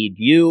really need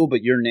you,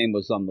 but your name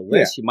was on the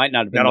list. Yeah. You might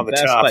not have been Not the on the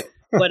best, top.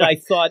 but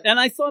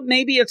I thought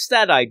maybe it's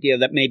that idea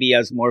that maybe he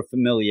has more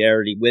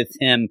familiarity with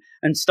him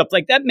and stuff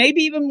like that.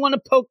 Maybe even want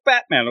to poke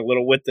Batman a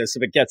little with this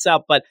if it gets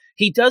out, but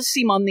he does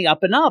seem on the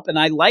up and up, and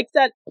I like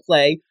that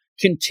play.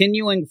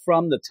 Continuing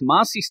from the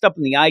Tomasi stuff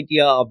and the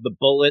idea of the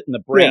bullet and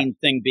the brain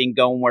thing being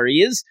going where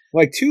he is.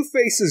 Like,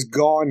 Two-Face is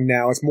gone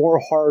now. It's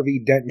more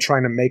Harvey Dent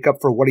trying to make up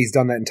for what he's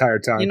done that entire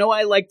time.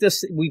 I like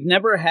this. We've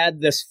never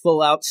had this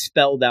full out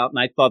spelled out, and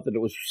I thought that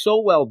it was so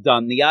well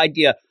done. The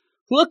idea,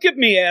 look at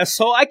me,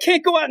 asshole. I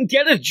can't go out and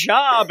get a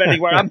job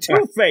anywhere. I'm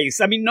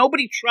Two-Face. I mean,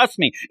 nobody trusts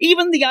me.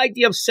 Even the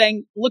idea of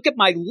saying, look at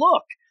my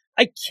look.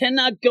 I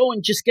cannot go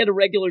and just get a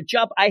regular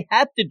job. I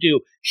have to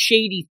do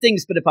shady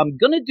things, but if I'm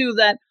going to do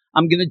that,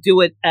 I'm going to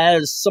do it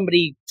as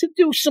somebody to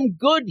do some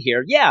good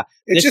here. Yeah,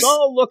 this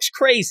all looks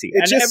crazy.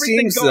 And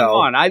everything's going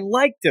on. I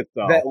liked it,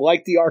 though. That,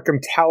 like the Arkham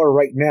Tower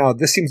right now,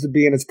 this seems to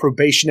be in its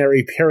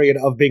probationary period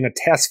of being a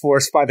task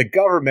force by the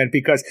government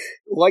because,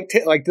 like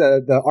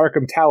the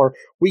Arkham Tower,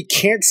 we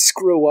can't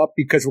screw up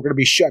because we're going to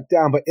be shut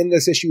down. But in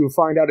this issue, you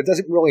find out it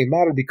doesn't really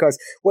matter because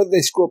whether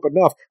they screw up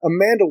enough,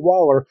 Amanda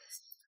Waller,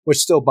 which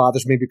still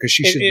bothers me because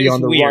she should be on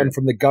the run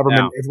from the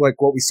government,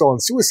 like what we saw in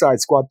Suicide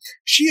Squad.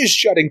 She is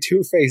shutting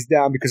Two-Face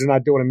down because they're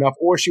not doing enough,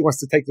 or she wants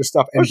to take their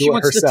stuff and do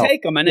it herself. Or she wants to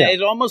take them, and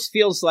it almost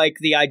feels like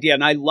the idea,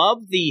 and I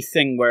love the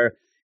thing where,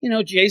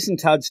 Jason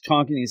Todd's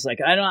talking, he's like,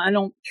 I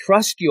don't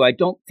trust you. I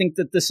don't think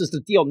that this is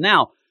the deal.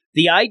 Now,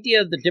 the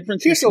idea of the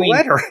difference between... a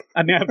letter.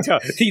 I mean,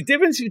 the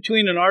difference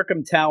between an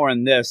Arkham Tower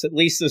and this, at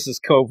least this is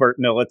covert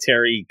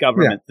military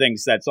government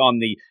things that's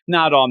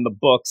not on the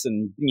books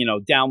and,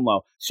 down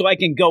low. So I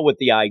can go with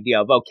the idea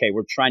of, okay,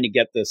 we're trying to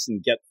get this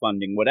and get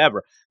funding,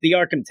 whatever. The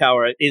Arkham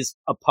Tower is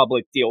a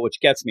public deal,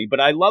 which gets me. But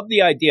I love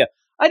the idea.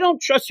 I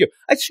don't trust you.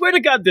 I swear to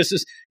God, this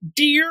is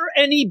dear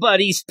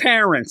anybody's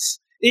parents.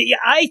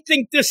 I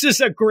think this is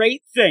a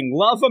great thing.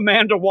 Love,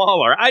 Amanda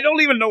Waller. I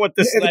don't even know what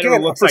this letter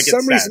looks like. For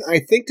some reason, I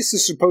think this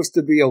is supposed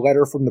to be a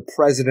letter from the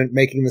president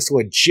making this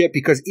legit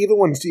because even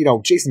when,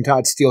 Jason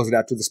Todd steals it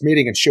after this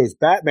meeting and shows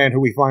Batman, who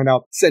we find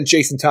out sent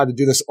Jason Todd to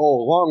do this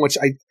all along,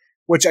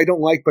 which I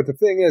don't like. But the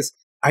thing is,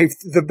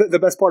 the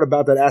best part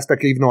about that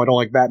aspect, even though I don't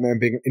like Batman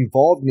being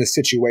involved in this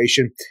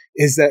situation,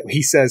 is that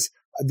he says,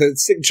 the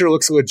signature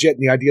looks legit,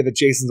 and the idea that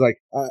Jason's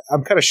like,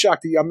 I'm kind of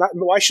shocked that you, I'm not.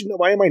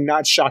 Why am I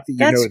not shocked that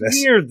you know this?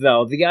 That's weird,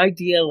 though. The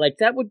idea, like,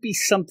 that would be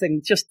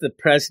something, just the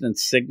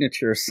president's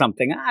signature or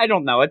something. I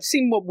don't know. It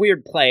seemed a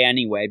weird play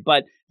anyway.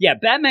 But yeah,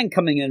 Batman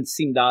coming in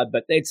seemed odd,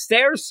 but it's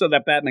there so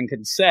that Batman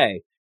can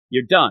say,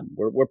 "You're done.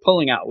 We're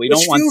pulling out. We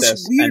don't want this." Which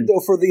feels weird,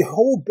 though, for the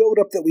whole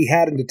build-up that we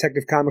had in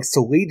Detective Comics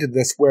to lead to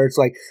this, where it's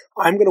like,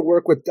 I'm going to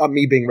work with,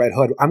 me being Red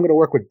Hood, I'm going to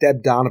work with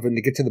Deb Donovan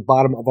to get to the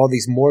bottom of all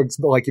these morgues,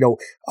 like,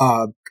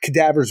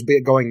 cadavers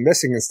going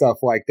missing and stuff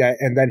like that,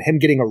 and then him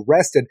getting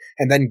arrested,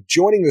 and then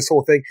joining this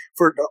whole thing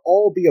for it to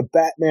all be a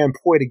Batman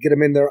ploy to get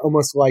him in there,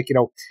 almost like, It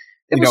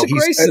was a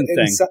Grayson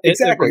thing.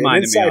 Exactly, it an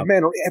inside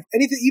man. Or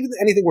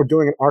anything we're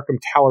doing in Arkham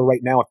Tower right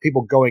now with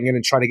people going in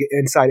and trying to get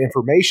inside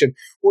information,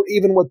 or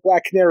even with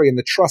Black Canary and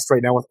the Trust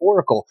right now with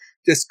Oracle.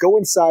 Just go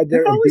inside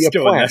there and be a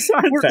plan.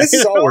 This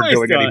is all we're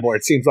doing anymore,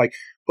 it seems like.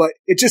 But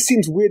it just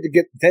seems weird to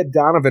get Ted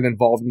Donovan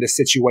involved in this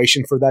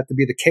situation for that to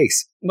be the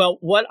case. Well,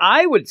 what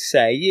I would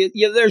say,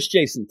 there's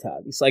Jason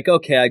Todd. He's like,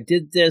 okay, I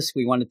did this.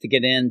 We wanted to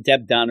get in.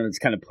 Deb Donovan's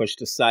kind of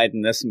pushed aside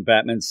in this, and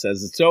Batman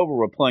says, it's over.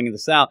 We're pulling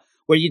this out.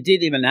 Where you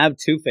didn't even have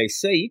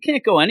Two-Face say, you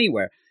can't go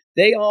anywhere.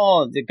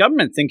 The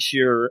government thinks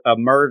you're a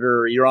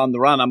murderer, you're on the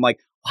run. I'm like,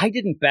 why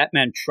didn't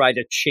Batman try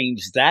to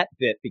change that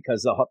bit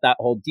because of that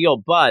whole deal?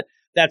 But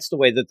that's the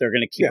way that they're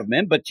going to keep him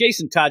in. But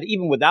Jason Todd,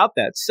 even without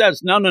that,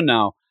 says,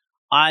 no.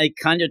 I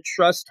kind of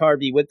trust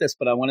Harvey with this,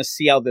 but I want to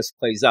see how this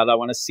plays out. I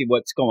want to see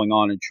what's going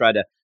on and try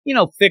to,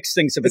 fix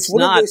things if it's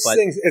one not. Of those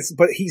things.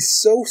 But he's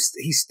still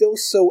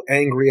so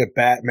angry at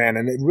Batman,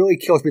 and it really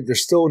kills me.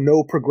 There's still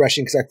no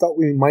progression because I thought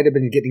we might have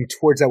been getting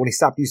towards that when he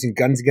stopped using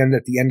guns again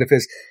at the end of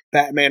his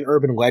Batman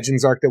Urban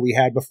Legends arc that we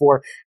had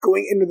before.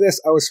 Going into this,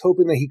 I was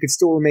hoping that he could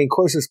still remain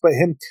closest, but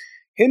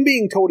him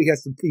being told he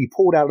has to be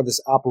pulled out of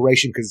this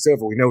operation because it's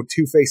over. We know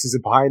Two-Face is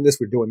behind this.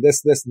 We're doing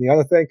this, and the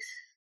other thing.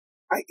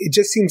 It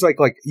just seems like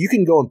you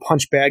can go and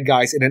punch bad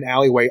guys in an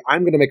alleyway.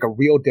 I'm going to make a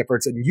real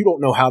difference, and you don't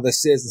know how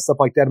this is and stuff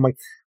like that. I'm like,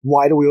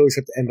 why do we always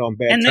have to end on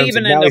bad terms? And they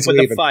even end up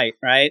with a fight,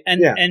 right?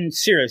 And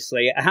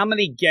seriously, how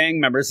many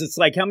gang members? It's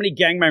like, how many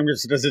gang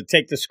members does it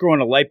take to screw in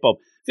a light bulb?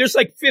 There's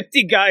like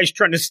 50 guys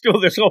trying to steal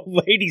this old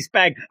lady's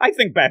bag. I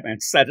think Batman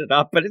set it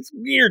up, but it's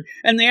weird.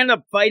 And they end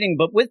up fighting.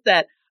 But with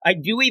that, I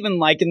do even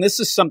like, and this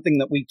is something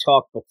that we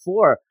talked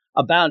before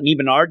about and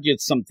even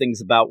argued some things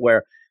about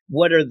where,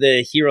 what are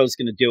the heroes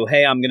going to do?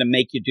 Hey, I'm going to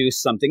make you do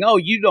something. Oh,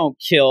 you don't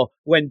kill.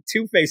 When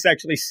Two-Face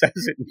actually says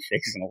it and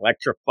Jason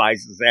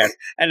electrifies his ass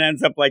and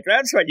ends up like,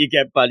 that's what you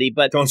get, buddy.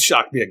 But don't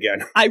shock me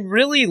again. I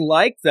really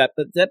like that.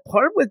 But that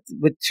part with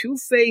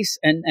Two-Face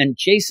and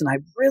Jason, I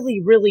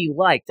really, really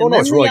liked. And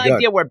then the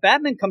idea where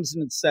Batman comes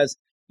in and says,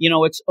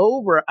 it's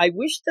over. I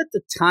wish that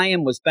the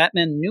tie-in was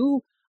Batman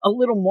knew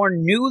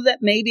that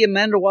maybe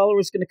Amanda Waller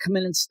was going to come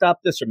in and stop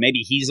this, or maybe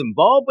he's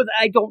involved with it.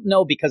 I don't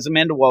know, because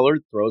Amanda Waller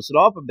throws it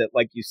off a bit,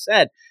 like you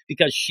said,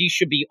 because she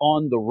should be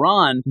on the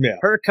run. Yeah.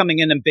 Her coming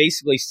in and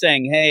basically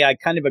saying, hey, I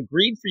kind of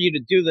agreed for you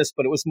to do this,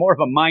 but it was more of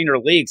a minor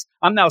leagues.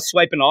 I'm now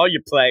swiping all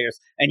your players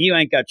and you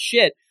ain't got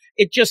shit.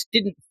 It just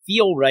didn't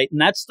feel right. And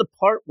that's the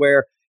part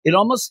where it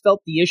almost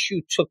felt the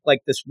issue took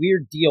like this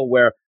weird deal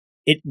where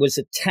it was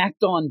a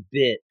tacked on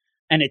bit.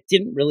 And it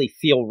didn't really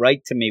feel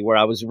right to me, where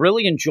I was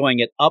really enjoying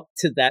it up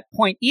to that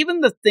point. Even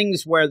the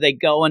things where they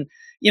go and,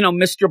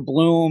 Mr.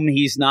 Bloom,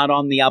 he's not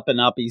on the up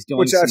and up. He's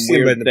doing some weird things. Which I've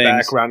seen him in the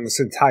background this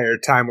entire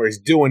time where he's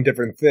doing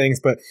different things.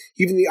 But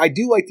I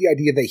do like the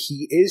idea that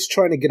he is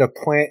trying to get a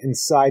plant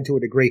inside to a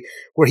degree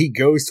where he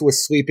goes to a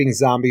sleeping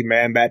zombie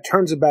Man-Bat,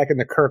 turns it back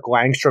into Kirk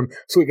Langstrom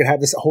so we could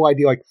have this whole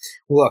idea like,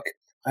 look,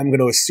 I'm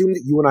going to assume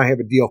that you and I have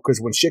a deal because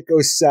when shit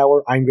goes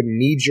sour, I'm going to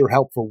need your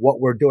help for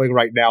what we're doing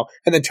right now,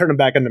 and then turn him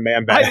back into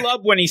Man-Bat. I love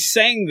when he's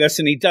saying this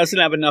and he doesn't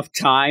have enough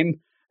time,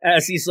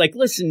 as he's like,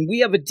 listen, we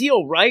have a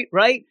deal, right?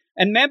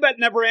 And Man-Bat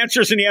never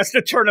answers and he has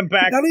to turn him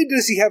back. Not only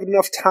does he have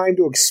enough time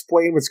to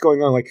explain what's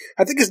going on, like,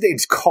 I think his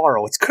name's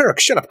Carl. It's Kirk.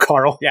 Shut up,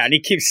 Carl. Yeah, and he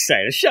keeps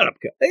saying, shut up,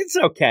 Kirk. It's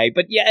okay.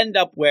 But you end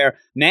up where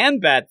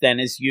Man-Bat then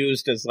is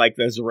used as like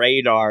this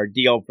radar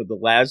deal for the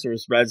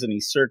Lazarus resin.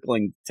 He's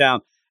circling the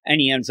town. And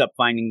he ends up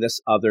finding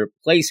this other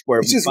place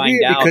where we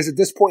find out. Because at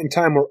this point in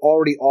time, we're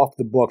already off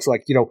the books.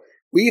 Like,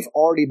 we've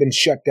already been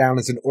shut down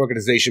as an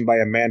organization by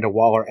Amanda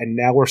Waller, and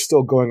now we're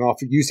still going off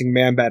using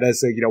Man-Bat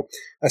as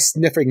a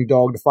sniffing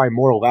dog to find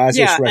more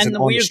Lazarus resin on the streets. Yeah, and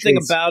the weird thing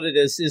about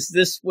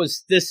it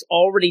was this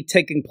already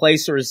taking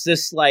place, or is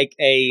this like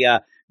a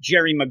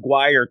Jerry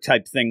Maguire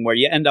type thing where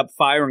you end up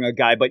firing a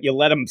guy, but you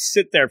let him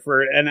sit there for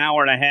an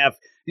hour and a half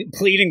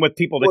pleading with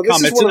people to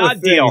come? It's an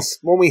odd deal.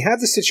 When we have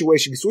the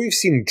situation, because we've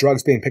seen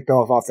drugs being picked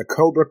off the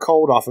Cobra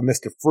Code, off of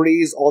Mr.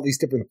 Freeze, all these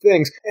different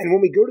things, and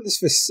when we go to this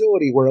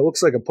facility where it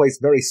looks like a place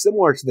very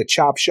similar to the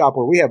Chop Shop,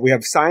 where we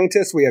have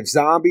scientists, we have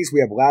zombies, we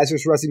have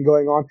Lazarus resin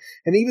going on,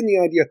 and even the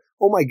idea,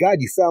 oh my God,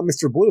 you found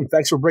Mr. Bloom,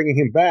 thanks for bringing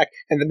him back,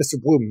 and then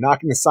Mr. Bloom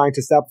knocking the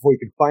scientist out before you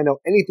can find out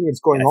anything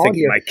that's going on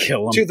here. Might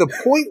kill him. To the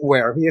point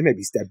where, maybe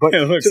he's dead, but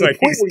to the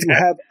point where you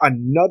have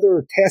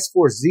another Task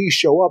Force Z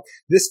show up.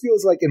 This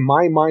feels like, in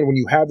my mind, when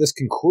you have this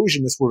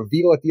conclusion, this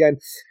reveal at the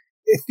end,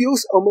 it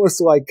feels almost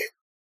like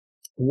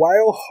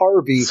while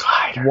Harvey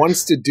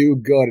wants to do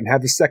good and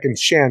have the second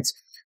chance,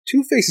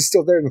 Two-Face is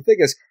still there. And the thing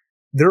is,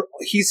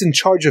 he's in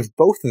charge of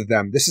both of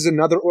them. This is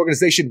another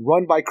organization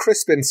run by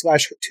Crispin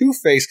 /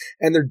 Two-Face,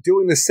 and they're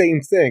doing the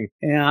same thing.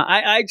 Yeah,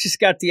 I just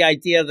got the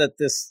idea that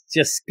this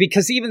just,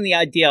 because even the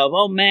idea of,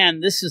 oh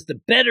man, this is the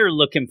better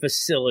looking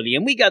facility,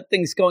 and we got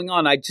things going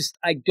on. I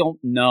don't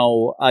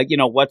know,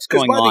 what's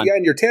going on. By the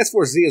end, your Task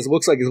Force Z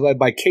looks like is led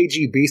by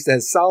KG Beast, that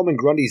has Solomon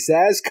Grundy,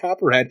 Zaz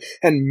Copperhead,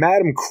 and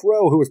Madam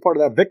Crow, who was part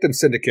of that victim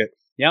syndicate.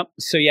 Yep.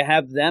 So you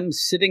have them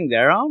sitting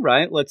there. All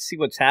right, let's see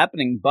what's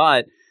happening,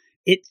 but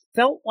it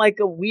felt like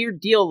a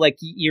weird deal. Like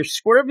you're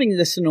swerving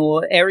this into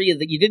an area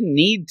that you didn't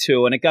need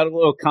to, and it got a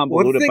little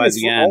convoluted by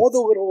the end. All the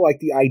little, like,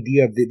 the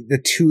idea of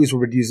the twos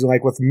we're using,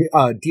 like with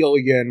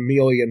Delia and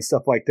Amelia and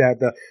stuff like that,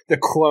 the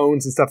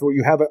clones and stuff, where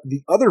you have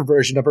the other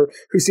version of her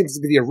who seems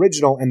to be the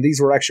original, and these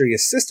were actually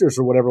his sisters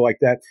or whatever like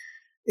that.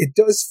 it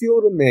does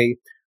feel to me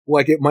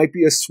like it might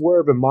be a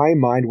swerve in my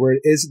mind where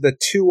it is the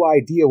two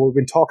idea where we've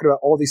been talking about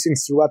all these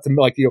things throughout the,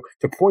 like,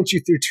 to point you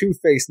through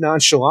Two-Face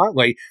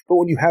nonchalantly, but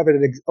when you have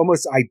an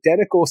almost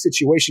identical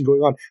situation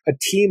going on, a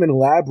team and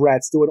lab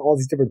rats doing all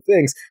these different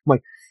things, I'm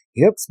like,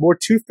 yep, it's more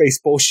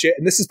Two-Face bullshit,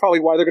 and this is probably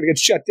why they're going to get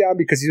shut down,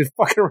 because he's just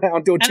fucking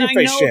around doing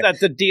Two-Face shit. And I know that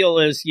the deal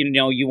is,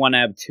 you want to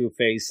have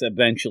Two-Face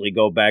eventually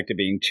go back to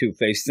being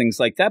Two-Face, things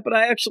like that, but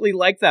I actually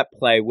like that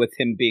play with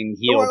him being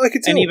healed, I like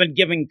it too. and even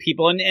giving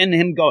people, and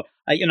him go,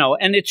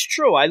 and it's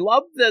true. I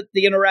love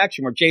the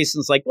interaction where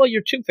Jason's like, well,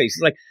 you're Two-Face.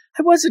 He's like,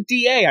 I was a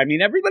DA. I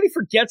mean, everybody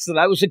forgets that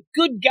I was a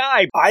good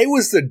guy. I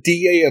was the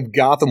DA of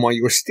Gotham while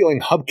you were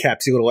stealing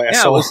hubcaps, you little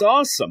asshole. Yeah, it was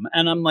awesome.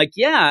 And I'm like,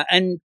 yeah,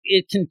 and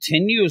it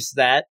continues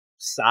that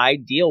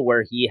side deal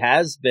where he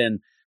has been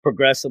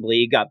progressively,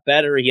 he got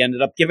better. He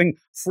ended up giving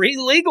free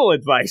legal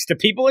advice to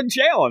people in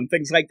jail and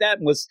things like that,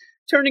 and was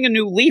turning a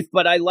new leaf.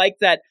 But I like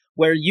that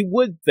where you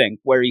would think,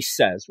 where he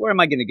says, where am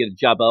I going to get a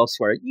job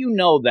elsewhere? You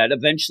know that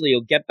eventually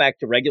he'll get back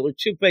to regular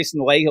Two-Face, and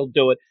the way he'll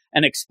do it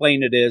and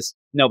explain it is,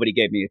 nobody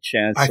gave me a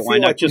chance, so why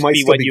not just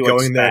be what you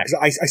expect?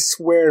 Because I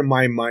swear in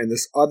my mind,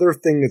 this other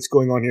thing that's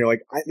going on here,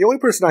 like, the only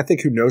person I think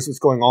who knows what's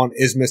going on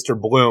is Mr.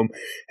 Bloom.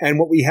 And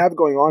what we have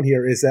going on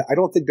here is that I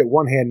don't think that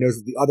one hand knows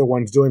what the other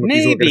one's doing with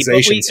these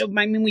organizations.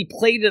 But we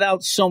played it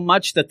out so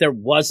much that there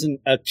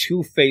wasn't a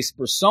Two-Face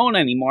persona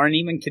anymore, and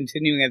even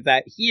continuing at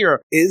that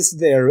here. Is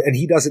there, and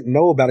he doesn't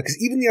know about it,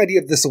 because even the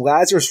idea of this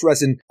Lazarus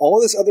resin,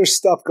 all this other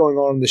stuff going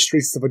on in the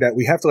streets, stuff like that,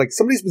 we have to, like,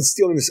 somebody's been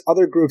stealing this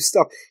other group's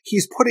stuff.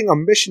 He's putting a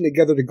mission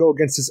together to go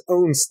against his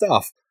own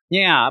stuff.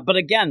 Yeah, but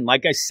again,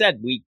 like I said,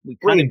 we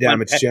brain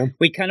damage, Jim.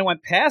 We kind of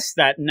went past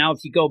that, and now if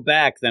you go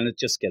back, then it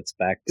just gets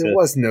back to there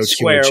was no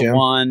square Jim.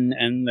 one,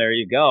 and there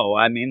you go.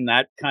 I mean,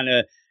 that kind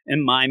of,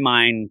 in my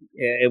mind,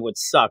 it would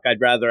suck.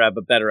 I'd rather have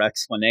a better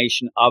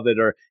explanation of it,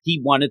 or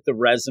he wanted the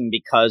resin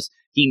because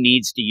he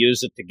needs to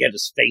use it to get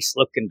his face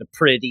looking the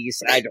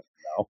pretties. I don't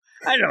know.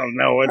 I don't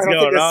know what's going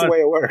on. I don't think that's the way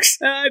it works.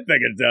 I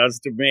think it does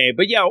to me.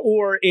 But yeah,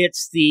 or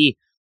it's the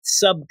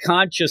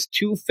subconscious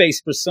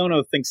Two-Face persona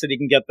who thinks that he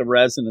can get the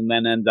resin and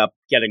then end up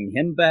getting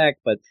him back.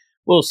 But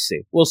we'll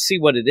see. We'll see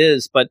what it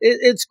is. But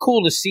it's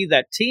cool to see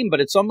that team. But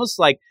it's almost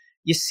like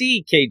you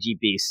see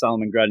KGB,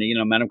 Solomon Grundy,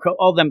 Madam Crow,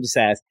 all them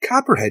sass.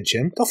 Copperhead,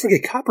 Jim. Don't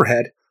forget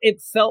Copperhead.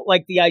 It felt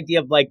like the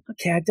idea of like,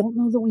 okay, I don't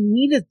know that we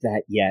needed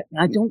that yet.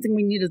 I don't think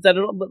we needed that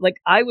at all. But like,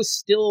 I was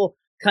still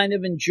kind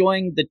of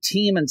enjoying the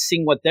team and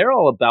seeing what they're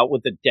all about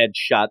with the dead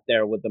shot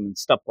there with them and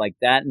stuff like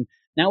that. And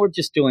now we're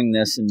just doing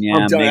this, and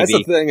yeah, maybe. That's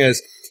the thing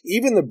is,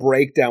 even the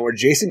breakdown where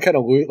Jason kind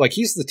of like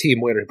he's the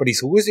team leader, but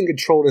he's losing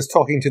control and is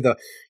talking to the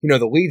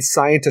the lead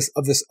scientist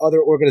of this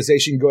other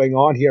organization going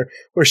on here,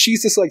 where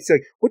she's just like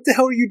saying, "What the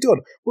hell are you doing?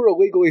 We're a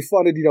legally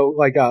funded,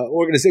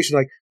 organization."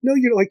 Like, no,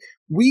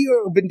 we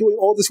have been doing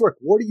all this work.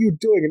 What are you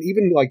doing? And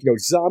even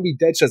Zombie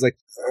Deadshot's like,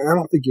 I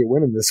don't think you're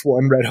winning this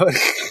one, Red Hood.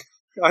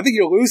 I think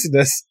you're losing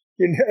this.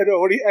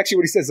 What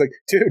he says, like,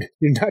 dude,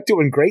 you're not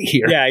doing great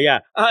here. Yeah.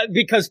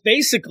 Because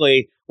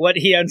basically what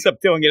he ends up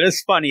doing, it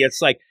is funny.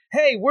 It's like,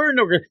 hey,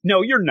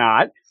 no, you're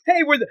not.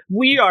 Hey,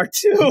 we are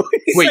too.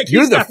 Wait,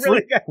 you're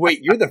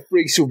the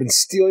freaks who've been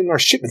stealing our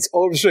shipments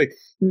all over the street.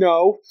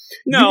 No,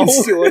 you've been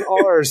stealing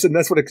ours, and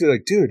that's what it's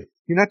like, dude.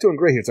 You're not doing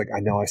great here. It's like, I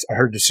know, I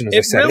heard as soon as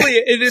I said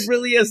it. It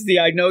really is the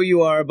I know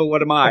you are, but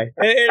what am I?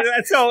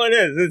 That's all it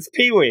is. It's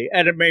Pee-wee,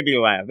 and it made me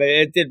laugh.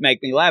 It did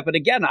make me laugh. But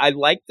again, I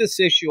like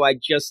this issue. I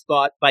just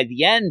thought by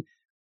the end,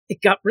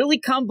 it got really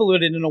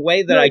convoluted in a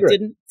way that I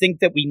didn't think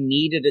that we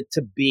needed it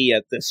to be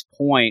at this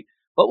point.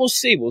 But we'll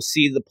see. We'll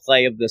see the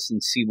play of this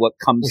and see what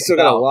comes about. We still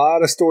got a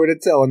lot of story to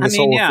tell in this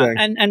whole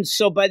thing. And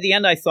so by the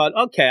end, I thought,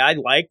 okay, I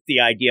like the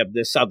idea of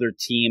this other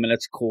team, and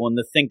it's cool. And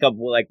to think of,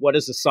 like, what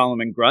does a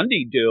Solomon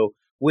Grundy do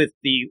with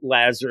the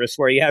Lazarus,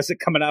 where he has it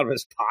coming out of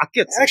his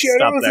pockets? Actually,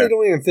 I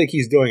don't even think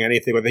he's doing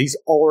anything with it. He's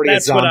already a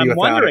zombie. That's what I'm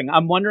wondering.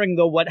 I'm wondering,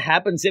 though, what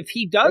happens if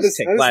he does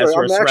take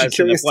Lazarus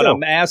resin, if what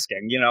I'm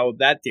asking,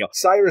 that deal.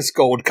 Cyrus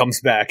Gold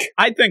comes back.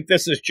 I think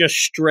this is just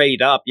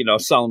straight up,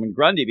 Solomon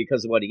Grundy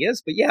because of what he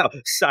is. But yeah,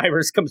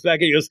 Cyrus comes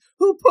back and he goes,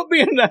 who put me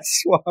in that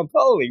swamp?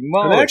 Holy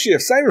moly. And actually,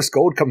 if Cyrus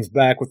Gold comes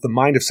back with the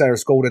mind of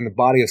Cyrus Gold in the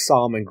body of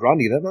Solomon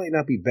Grundy, that might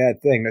not be a bad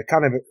thing. That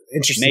kind of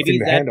interesting thing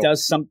to handle. Maybe that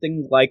does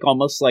something like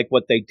almost like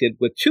what they did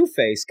with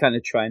Two-Face, kind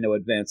of trying to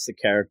advance the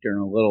character in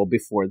a little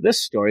before this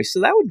story.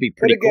 So that would be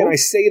pretty cool. But again, I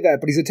say that,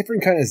 but he's a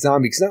different kind of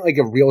zombie. He's not like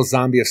a real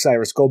zombie of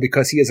Cyrus Gold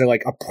because he is a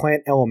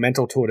plant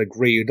elemental to a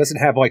degree. He doesn't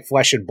have like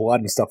flesh and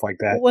blood and stuff like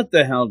that. Well, what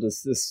the hell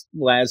does this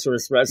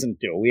Lazarus resin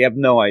do? We have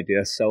no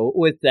idea. So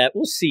with that,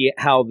 we'll see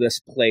how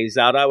this plays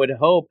out. I would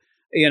hope,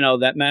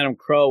 that Madam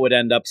Crow would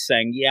end up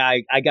saying, yeah,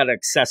 I got to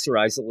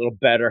accessorize a little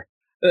better.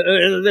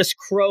 This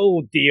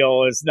Crow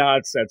deal is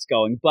nonsense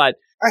going, but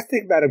I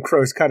think Madam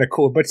Crow's kind of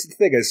cool, but the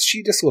thing is,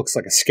 she just looks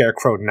like a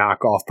Scarecrow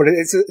knockoff. But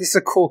it's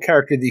a cool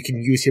character that you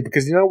can use here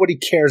because nobody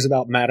cares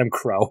about Madam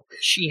Crow.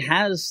 She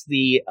has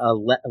the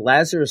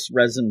Lazarus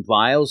resin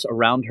vials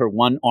around her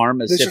one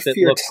arm, as if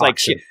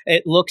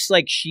it looks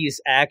like she's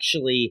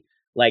actually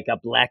like a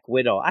Black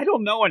Widow. I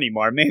don't know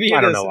anymore. Maybe I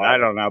it don't isn't. know. I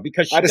don't know.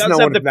 Because she I just does know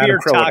have what the Madame fear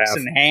Crow would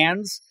toxin have.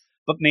 hands,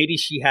 but maybe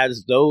she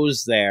has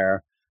those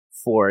there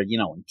for,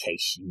 in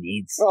case she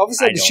needs. All of a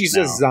sudden, I don't she's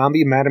know. a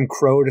zombie Madame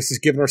Crow, just is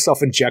giving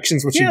herself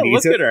injections when she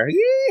needs look it. at her.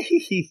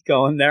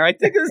 Going there. I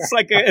think it's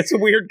it's a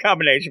weird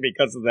combination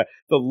because of the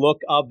look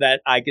of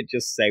that. I could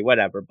just say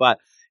whatever. But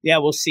yeah,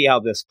 we'll see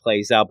how this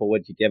plays out. But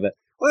what'd you give it?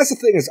 Well, that's the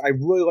thing is, I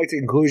really like the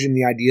inclusion,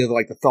 the idea of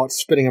the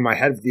thoughts spinning in my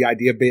head with the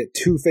idea of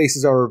Two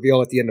Faces are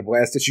revealed at the end of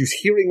last issues,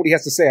 hearing what he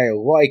has to say I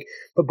like,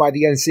 but by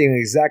the end seeing the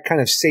exact kind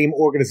of same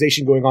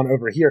organization going on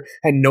over here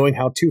and knowing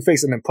how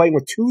Two-Face and then playing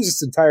with twos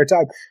this entire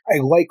time. I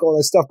like all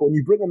that stuff, but when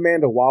you bring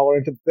Amanda Waller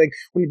into the thing,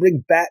 when you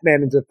bring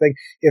Batman into the thing,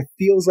 it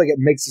feels like it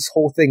makes this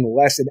whole thing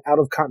less and out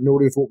of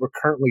continuity with what we're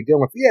currently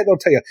dealing with. Yeah, they'll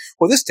tell you,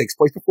 well, this takes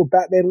place before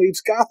Batman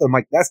leaves Gotham.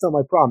 That's not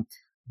my problem.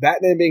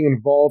 Batman being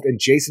involved and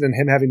Jason and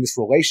him having this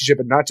relationship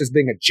and not just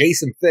being a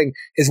Jason thing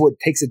is what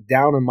takes it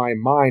down in my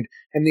mind.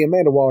 And the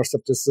Amanda Waller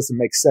stuff just doesn't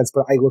make sense.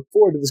 But I look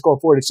forward to this going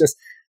forward. It's just,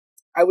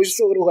 I was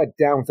just a little let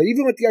down with it.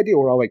 Even with the idea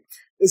where I'm like,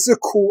 this is a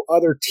cool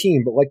other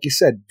team. But like you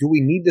said, do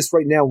we need this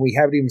right now when we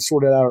haven't even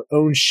sorted out our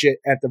own shit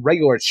at the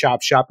regular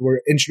shop?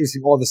 We're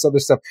introducing all this other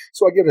stuff.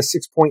 So I give it a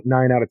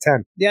 6.9 out of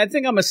 10. Yeah, I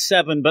think I'm a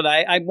 7, but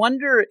I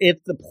wonder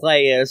if the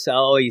play is,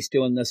 he's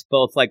doing this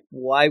both.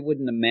 Why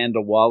wouldn't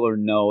Amanda Waller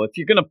know? If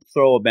you're going to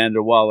throw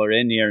Amanda Waller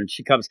in here and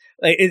she comes,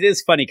 it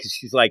is funny because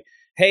she's like,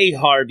 hey,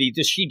 Harvey,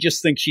 does she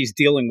just think she's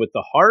dealing with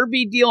the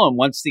Harvey deal and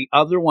wants the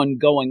other one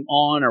going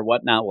on or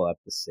whatnot? We'll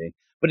have to see.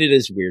 But it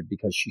is weird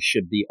because she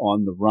should be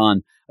on the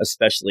run,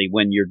 especially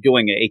when you're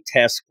doing a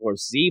Task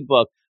Force Z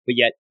book, but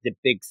yet the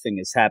big thing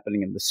is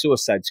happening in the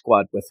Suicide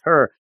Squad with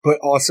her. But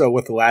also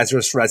with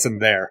Lazarus Resin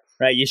there.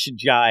 Right, you should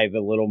jive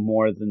a little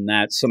more than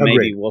that. So Agreed.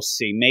 maybe we'll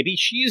see. Maybe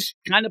she's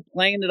kind of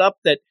playing it up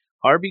that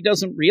Harvey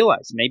doesn't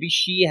realize. Maybe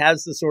she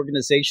has this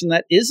organization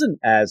that isn't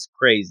as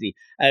crazy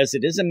as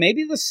it is. And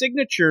maybe the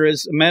signature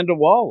is Amanda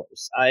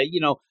Waller's.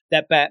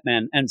 That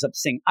Batman ends up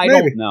saying, I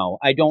don't know.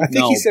 I think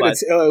he said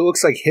it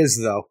looks like his,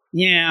 though.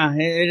 Yeah,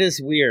 it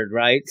is weird,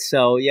 right?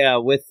 So, yeah,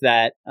 with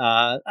that,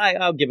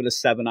 I'll give it a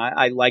 7.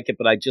 I like it,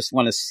 but I just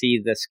want to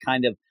see this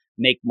kind of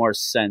make more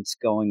sense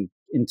going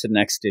into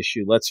next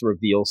issue. Let's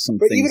reveal some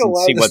things even a and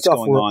lot see of the what's stuff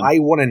going where on. I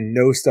want to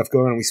know stuff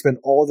going on. We spend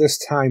all this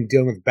time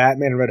dealing with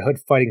Batman and Red Hood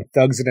fighting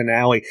thugs in an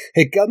alley.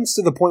 It comes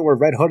to the point where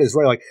Red Hood is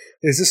right.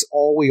 Is this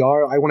all we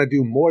are? I want to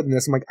do more than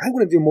this. I'm like, I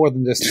want to do more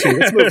than this too.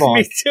 Let's move on.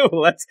 Me too.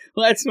 Let's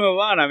move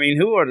on. I mean,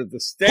 who ordered the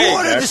steak?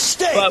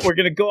 But we're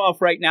going to go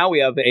off right now.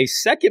 We have a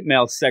second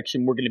mail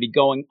section we're going to be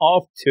going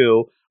off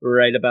to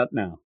right about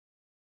now.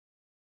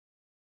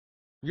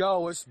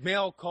 Yo, it's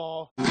mail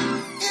call.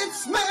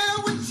 It's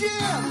Mail with Jim.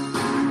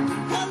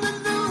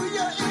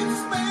 Hallelujah,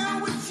 it's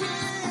Mail with Jim.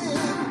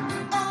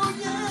 Oh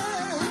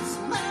yeah, it's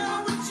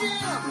Mail with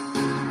Jim.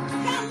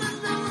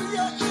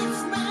 Hallelujah,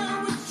 it's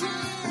Mail with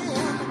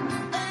Jim.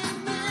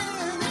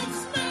 Amen,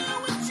 it's Mail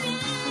with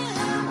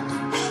Jim.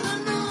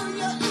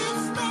 Hallelujah,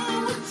 it's Mail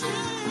with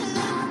Jim.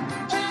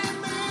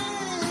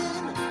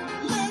 Amen.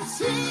 Let's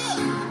hear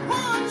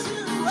what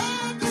you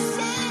have to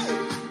say.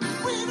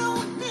 We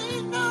don't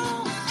need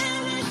no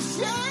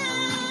election.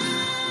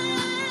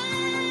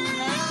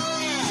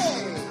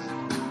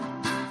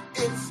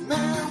 It's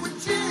Mail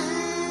with Jim.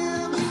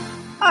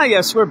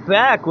 Yes, we're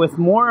back with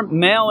more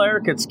mail.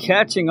 Eric, it's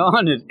catching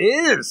on. It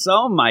is.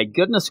 Oh, my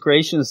goodness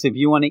gracious. If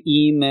you want to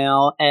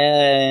email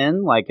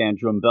and, like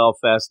Andrew in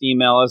Belfast,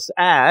 email us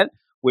at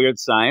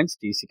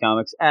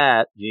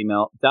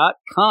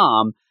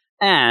weirdScienceDCComics@gmail.com.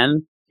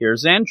 And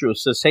here's Andrew.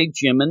 Says, hey,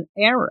 Jim and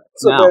Eric.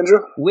 What's up, Now, Andrew?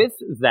 with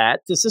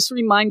that, does this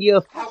remind you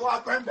of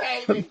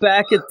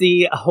back at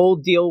the whole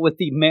deal with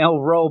the male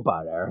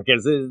robot, Eric?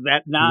 Is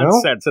that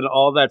nonsense and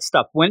all that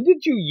stuff? When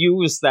did you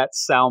use that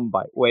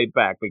soundbite way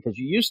back? Because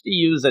you used to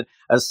use it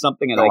as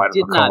something, and I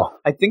did not.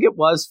 I think it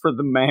was for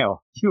the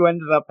mail. You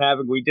ended up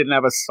we didn't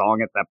have a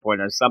song at that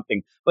point or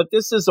something. But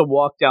this is a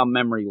walk down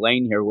memory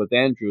lane here with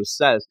Andrew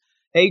says,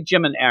 hey,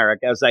 Jim and Eric,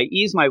 as I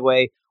ease my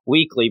way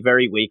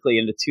very weekly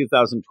into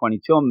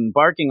 2022, I'm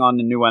embarking on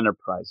a new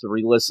enterprise. I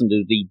re-listened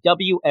to the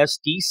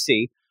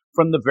WSDC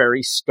from the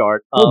very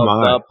start of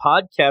the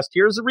podcast.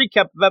 Here's a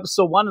recap of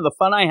episode 1 of the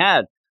fun I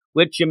had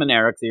with Jim and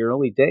Eric the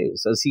early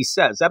days. As he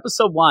says,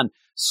 episode 1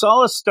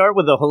 saw us start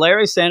with a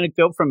hilarious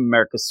anecdote from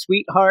America's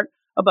Sweetheart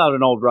about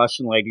an old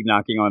Russian lady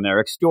knocking on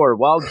Eric's door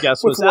while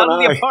Jess was out of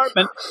the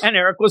apartment and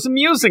Eric was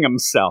amusing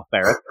himself,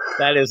 Eric.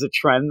 That is a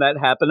trend that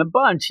happened a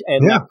bunch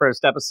in that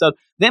first episode.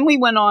 Then we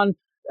went on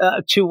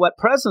to what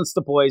presents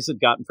the boys had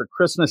gotten for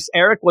Christmas.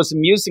 Eric was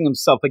amusing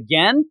himself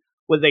again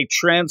with a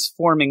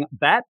transforming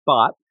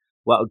Batbot,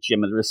 while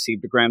Jim had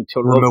received a grand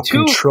total of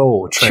two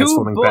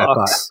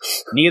books,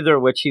 neither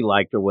of which he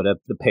liked or would have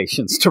the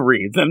patience to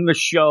read. Then the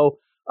show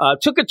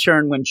took a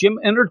turn when Jim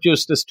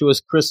introduced us to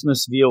his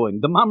Christmas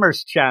viewing, the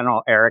Mummers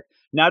Channel, Eric,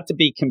 not to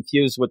be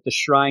confused with the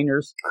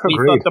Shriners. We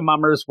thought the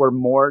Mummers were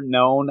more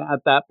known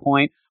at that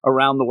point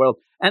around the world.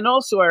 And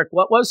also, Eric,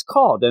 what was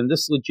called, and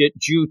this legit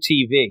Jew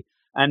TV.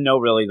 And no,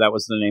 really, that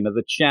was the name of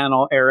the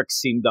channel. Eric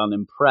seemed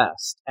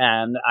unimpressed.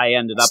 And I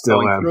ended up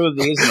going through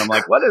these, and I'm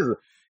like, what is it?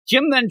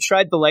 Jim then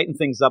tried to lighten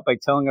things up by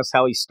telling us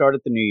how he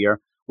started the new year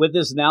with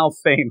his now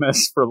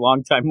famous, for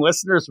longtime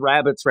listeners,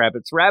 rabbits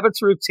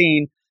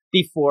routine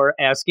before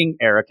asking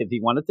Eric if he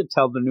wanted to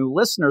tell the new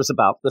listeners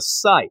about the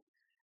site.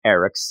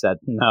 Eric said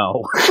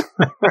no.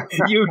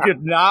 You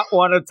did not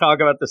want to talk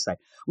about the site.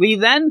 We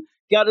then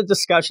got a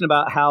discussion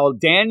about how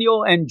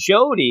Daniel and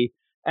Jody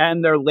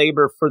and their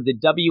labor for the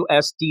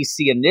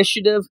WSDC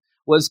initiative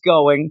was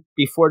going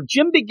before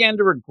Jim began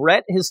to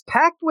regret his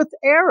pact with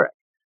Eric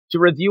to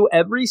review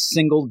every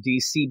single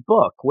DC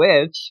book,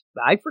 which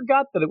I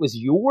forgot that it was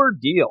your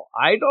deal.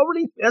 I'd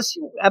already,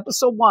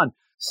 episode 1,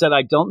 said,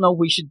 I don't know if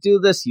we should do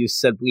this. You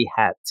said we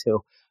had to.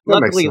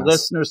 Luckily,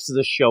 listeners to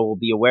the show will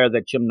be aware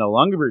that Jim no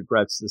longer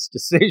regrets this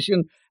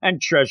decision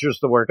and treasures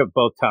the work of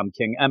both Tom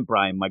King and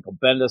Brian Michael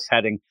Bendis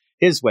heading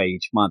his way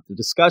each month. The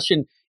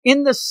discussion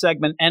in this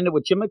segment ended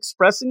with Jim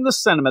expressing the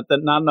sentiment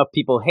that not enough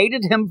people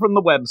hated him from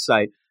the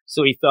website,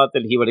 so he thought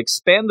that he would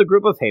expand the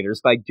group of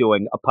haters by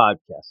doing a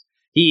podcast.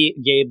 He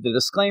gave the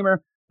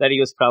disclaimer that he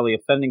was probably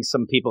offending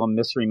some people and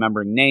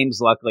misremembering names.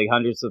 Luckily,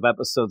 hundreds of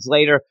episodes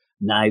later,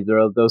 neither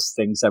of those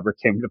things ever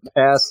came to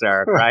pass,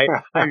 Eric, right?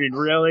 I mean,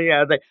 really?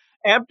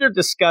 After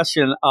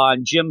discussion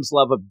on Jim's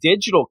love of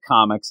digital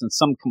comics and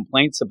some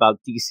complaints about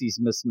DC's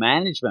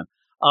mismanagement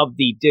of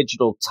the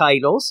digital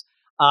titles,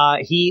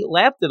 he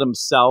laughed at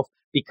himself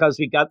because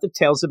we got the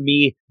tales of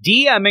me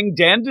DMing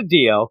Dan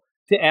DiDio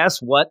to ask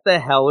what the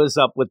hell is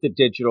up with the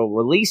digital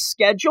release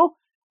schedule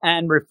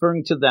and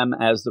referring to them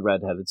as the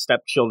redheaded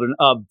stepchildren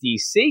of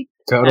DC.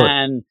 Totally.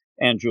 And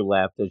Andrew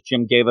laughed as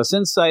Jim gave us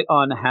insight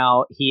on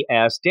how he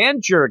asked Dan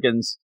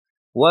Jurgens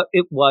what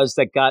it was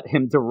that got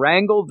him to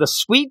wrangle the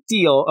sweet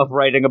deal of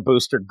writing a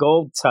Booster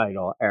Gold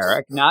title,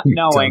 Eric, not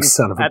knowing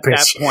at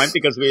that point,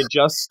 because we had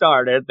just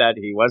started, that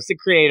he was the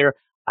creator.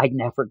 I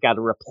never got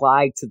a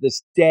reply to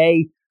this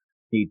day.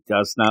 He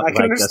does not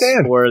like us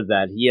for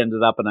that. He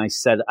ended up, and I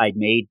said, I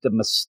made the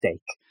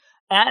mistake.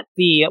 At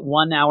the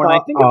 1 hour, and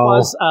I think it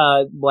was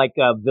like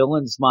a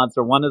Villains Month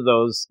or one of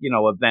those,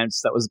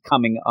 events that was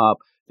coming up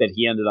that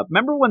he ended up.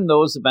 Remember when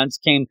those events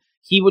came?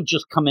 He would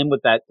just come in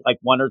with that like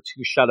 1 or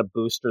 2 shot of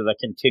Booster that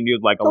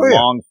continued like a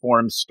long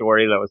form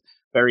story that was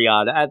very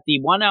odd. At the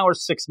 1 hour,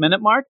 6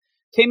 minute mark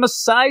came a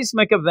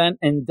seismic event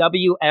in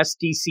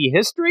WSDC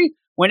history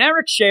when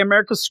Eric Shea,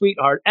 America's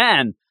Sweetheart,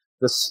 and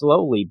the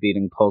slowly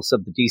beating pulse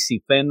of the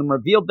DC fandom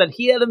revealed that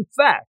he had in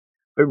fact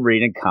been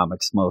reading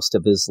comics most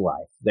of his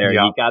life. There,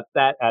 you got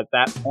that at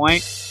that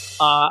point.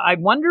 I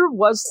wonder,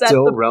 was that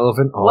still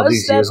relevant all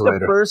these years later? Was that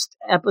the first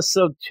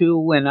episode 2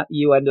 when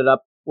you ended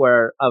up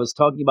where I was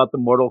talking about the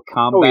Mortal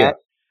Kombat,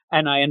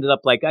 and I ended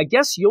up like, I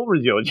guess you'll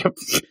review it.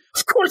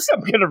 Of course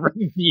I'm going to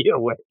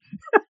review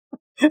it.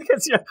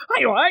 Because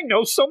I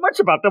know so much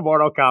about the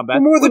Mortal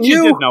Kombat. More than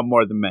you did know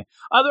more than me.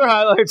 Other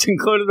highlights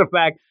included the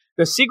fact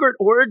the Secret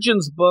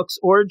Origins books'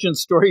 origin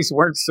stories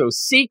weren't so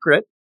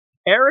secret,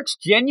 Eric's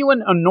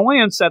genuine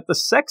annoyance at the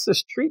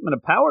sexist treatment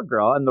of Power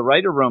Girl and the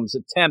writer room's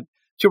attempt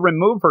to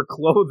remove her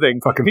clothing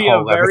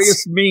via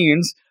various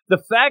means, the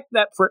fact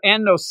that for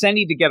Ann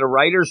Nocenti to get a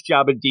writer's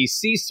job at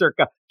DC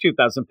circa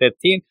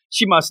 2015,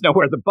 she must know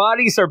where the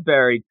bodies are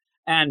buried,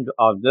 and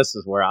this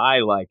is where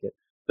I like it,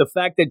 the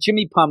fact that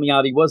Jimmy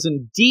Palmiotti was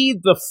indeed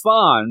the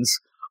Fonz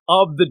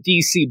of the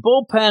DC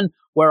bullpen,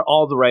 where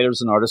all the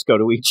writers and artists go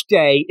to each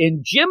day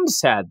in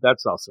Jim's head.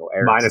 That's also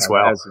Eric's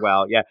mine as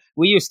well. Yeah,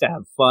 we used to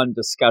have fun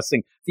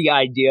discussing the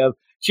idea of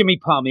Jimmy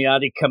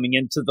Palmiotti coming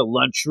into the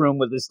lunchroom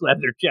with his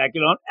leather jacket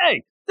on.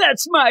 Hey,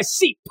 that's my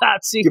seat,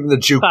 Patsy. Give him the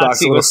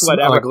jukebox a little slap.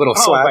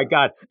 Oh, my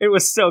God. It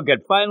was so good.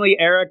 Finally,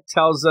 Eric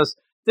tells us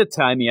the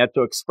time he had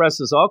to express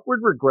his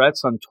awkward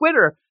regrets on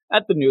Twitter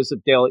at the news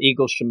of Dale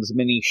Eaglesham's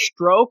mini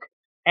stroke.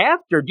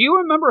 After, do you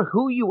remember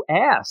who you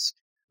asked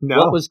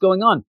what was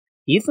going on?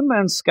 Ethan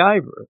Van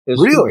Sciver is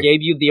who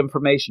gave you the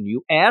information.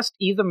 You asked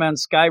Ethan Van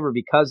Sciver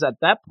because at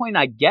that point,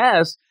 I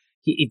guess,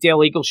 Dale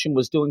Eaglesham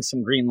was doing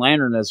some Green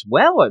Lantern as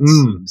well, it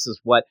seems,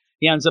 is what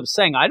he ends up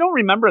saying. I don't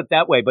remember it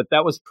that way, but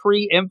that was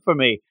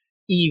pre-infamy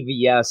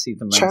EVS,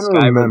 Ethan Van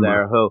Sciver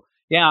there.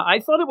 I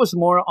thought it was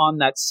more on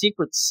that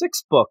Secret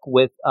Six book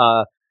with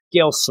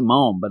Gail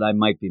Simone, but I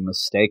might be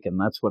mistaken.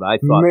 That's what I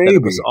thought that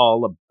it was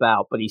all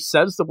about. But he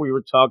says that we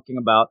were talking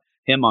about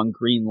him on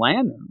Green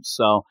Lantern,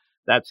 so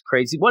that's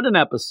crazy. What an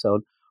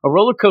episode. A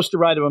roller coaster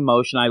ride of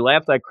emotion. I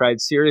laughed, I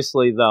cried.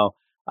 Seriously, though,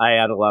 I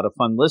had a lot of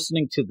fun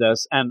listening to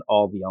this and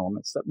all the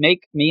elements that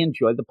make me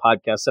enjoy the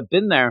podcast. I've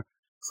been there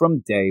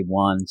from day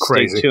one.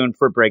 Crazy. Stay tuned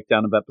for a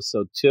breakdown of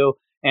episode 2.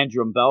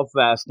 Andrew in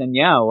Belfast. And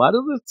a lot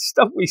of the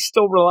stuff we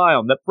still rely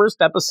on. That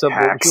first episode,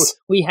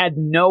 we had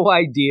no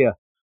idea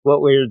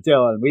what we were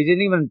doing. We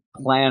didn't even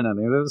plan on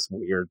it. It was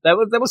weird. That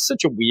was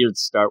such a weird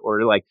start where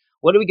we're like,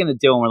 what are we going to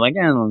do? And we're like,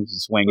 let's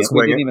just wing it.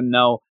 We didn't even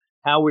know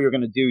how we were going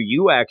to do.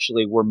 You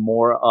actually were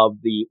more of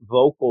the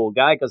vocal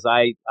guy because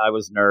I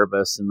was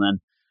nervous. And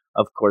then,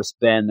 of course,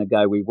 Ben, the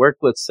guy we worked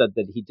with, said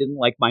that he didn't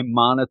like my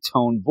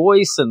monotone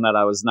voice and that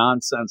I was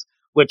nonsense,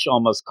 which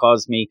almost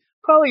caused me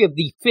probably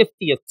the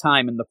 50th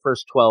time in the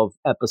first 12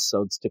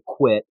 episodes to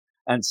quit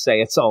and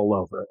say it's all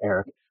over,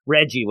 Eric.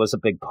 Reggie was a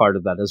big part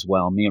of that as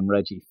well, me and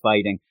Reggie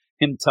fighting.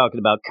 him talking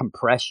about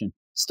compression.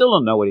 Still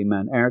don't know what he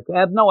meant, Eric. I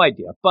have no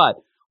idea. But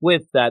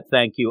with that,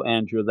 thank you,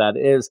 Andrew. That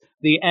is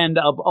the end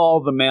of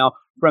all the mail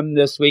from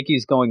this week.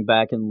 He's going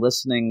back and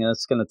listening.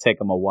 It's going to take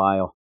him a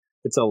while.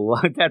 That's a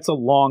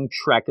long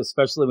trek,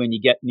 especially when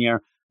you get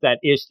near that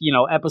is,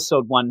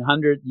 episode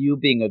 100, you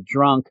being a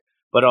drunk,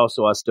 but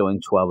also us doing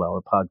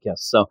 12-hour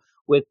podcasts. So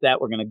with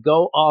that, we're going to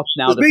go off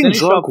now to being finish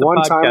drunk off the one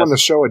podcast. time on the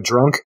show a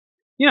drunk.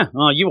 Yeah,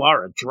 well, you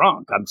are a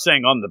drunk. I'm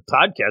saying on the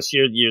podcast,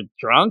 you're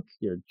drunk.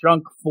 You're a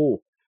drunk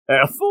fool.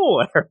 A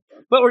fool.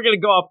 But we're going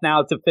to go off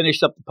now to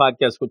finish up the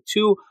podcast with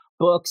 2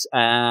 books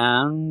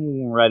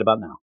and right about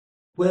now.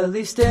 Well,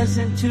 he stares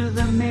into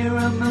the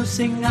mirror,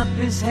 moosing up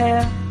his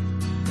hair,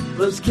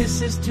 blows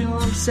kisses to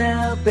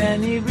himself,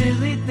 and he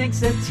really thinks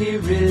that tear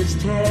is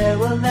tear.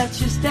 Well, that's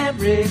just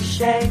Eric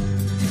Shea,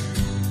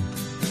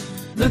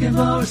 looking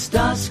for a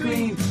star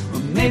screen or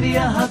maybe a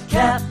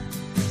hubcap.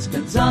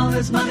 Spends all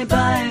his money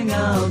buying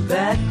all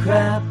that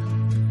crap.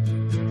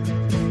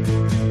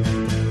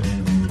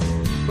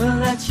 Well,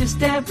 that's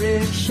just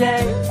Eric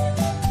Shea.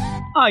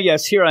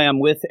 Yes, here I am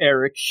with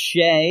Eric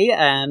Shea,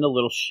 and a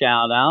little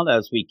shout out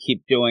as we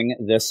keep doing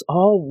this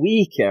all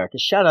week, Eric. A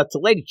shout out to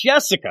Lady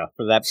Jessica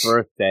for that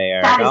birthday,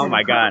 Eric. That is oh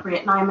my God,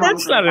 inappropriate, and I'm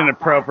that's angry not about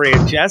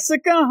inappropriate,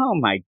 Jessica. Oh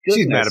my goodness,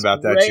 She's mad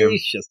about that, Jim.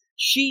 gracious.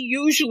 She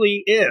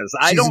usually is.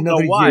 I She's don't know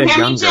another why. year Hear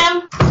me, younger.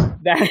 Jim?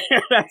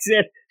 That's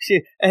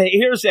it.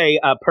 Here's a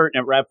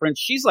pertinent reference.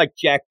 She's like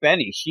Jack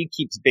Benny. She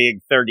keeps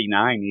being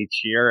 39 each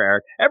year,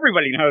 Eric.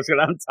 Everybody knows what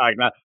I'm talking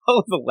about.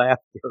 Oh, the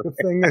laughter. The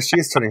thing is, she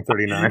is turning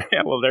 39.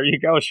 Yeah, well, there you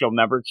go. She'll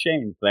never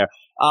change there.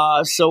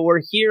 So we're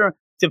here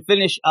to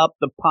finish up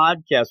the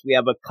podcast. We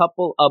have a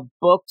couple of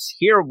books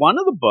here. One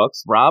of the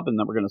books, Robin,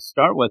 that we're going to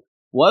start with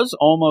was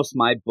almost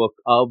my book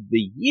of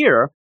the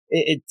year.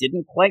 It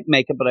didn't quite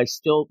make it, but I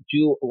still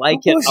do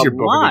like What it was a your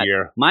book of lot. the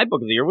year? My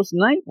book of the year was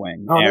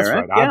Nightwing. Oh, that's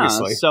Eric. right,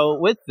 obviously. Yeah, so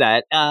with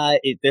that,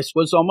 this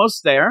was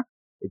almost there.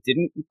 It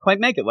didn't quite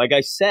make it, like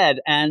I said.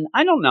 And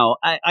I don't know.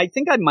 I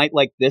think I might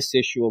like this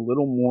issue a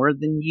little more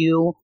than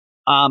you.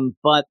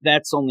 But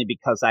that's only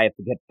because I have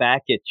to get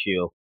back at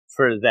you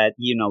for that,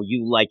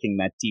 you liking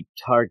that Deep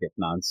Target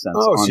nonsense.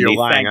 Oh, so on you're me.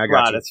 lying. Thank I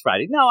got God you. it's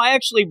Friday. No, I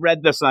actually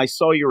read this and I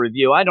saw your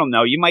review. I don't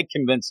know. You might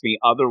convince me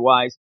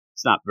otherwise.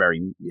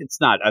 It's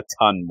not a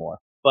ton more.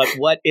 But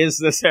what is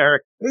this,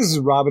 Eric? This is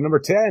Robin number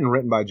 10,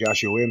 written by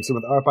Joshua Williamson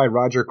with art by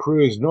Roger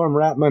Cruz, Norm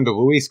Ratmund,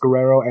 Luis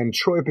Guerrero, and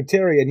Troy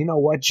Pateri. And you know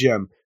what,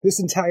 Jim? This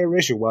entire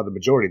issue, well, the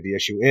majority of the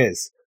issue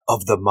is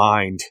of the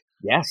mind.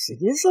 Yes,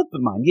 it is of the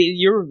mind.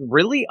 You're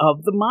really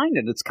of the mind,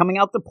 and it's coming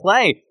out to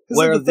play. This is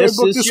where the third this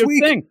book is this your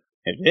week. thing.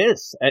 It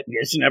is.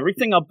 Isn't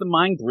everything of the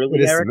mind really,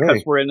 It is to Eric? me.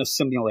 Because we're in a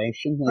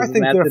simulation. I Isn't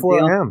think, that the therefore,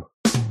 deal? I am.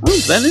 Oh,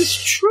 then it's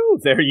true.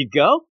 There you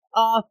go.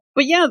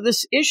 But yeah,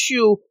 this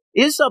issue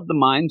is of the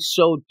mind.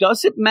 So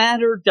does it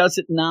matter? Does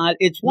it not?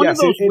 It's one Yes,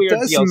 of those it weird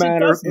does deals.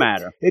 matter. It does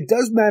matter. It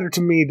does matter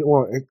to me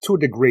to a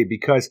degree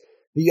because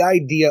the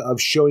idea of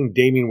showing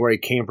Damien where he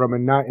came from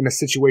and not in a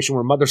situation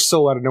where Mother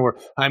Soul out of nowhere,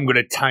 I'm going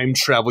to time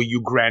travel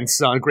you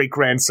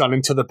great-grandson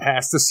into the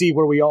past to see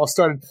where we all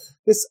started.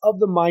 This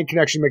of the mind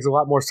connection makes a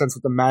lot more sense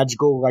with the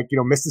magical,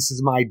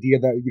 mysticism idea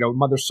that,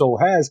 Mother Soul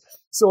has.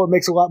 So it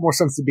makes a lot more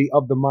sense to be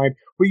of the mind,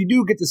 where you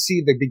do get to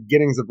see the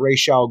beginnings of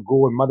Ra's al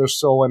Ghul and Mother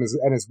Soul and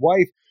his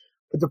wife.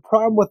 But the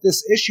problem with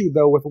this issue,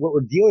 though, with what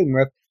we're dealing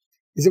with,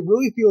 is it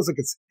really feels like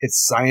it's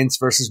science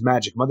versus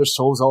magic. Mother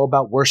Soul is all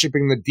about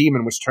worshiping the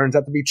demon, which turns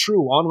out to be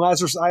true on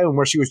Lazarus Island,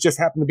 where she was just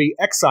happened to be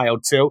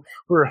exiled to,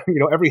 where,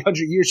 every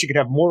 100 years she could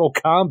have mortal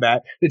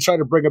combat to try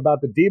to bring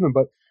about the demon.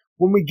 But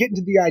when we get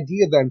into the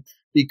idea then,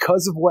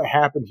 because of what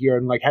happened here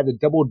and had to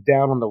double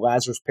down on the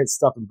Lazarus Pit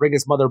stuff and bring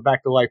his mother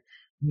back to life,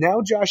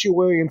 now Joshua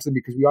Williamson,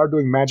 because we are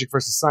doing magic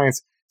versus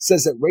science,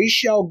 says that Ra's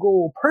al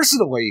Ghul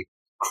personally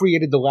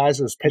created the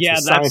Lazarus Pit Yeah,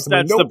 for science.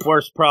 that's the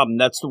worst problem.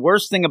 That's the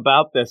worst thing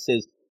about this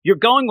is you're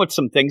going with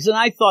some things, and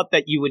I thought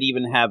that you would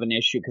even have an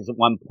issue because at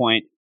one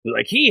point,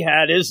 he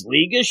had his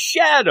League of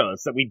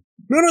Shadows that we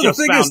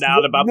just found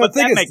out about, but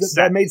that makes sense.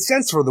 That made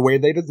sense for the way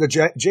they did.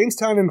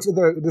 Jamestown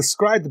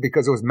described it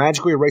because it was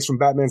magically erased from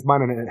Batman's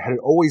mind, and it had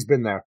always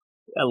been there.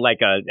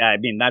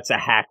 That's a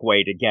hack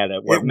way to get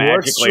it. We're It works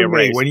magically for me.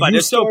 erased, When but you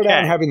it's start okay.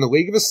 out having the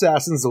League of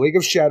Assassins, the League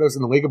of Shadows,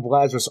 and the League of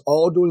Lazarus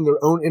all doing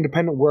their own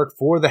independent work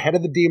for the head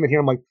of the demon here,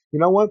 I'm like, you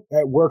know what?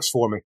 That works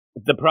for me.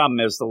 The problem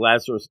is the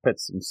Lazarus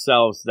Pits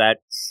themselves, that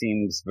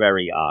seems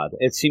very odd.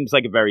 It seems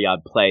like a very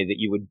odd play that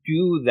you would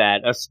do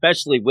that,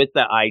 especially with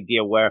the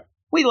idea where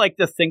we like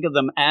to think of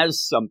them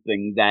as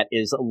something that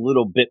is a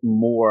little bit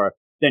more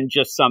than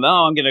just I'm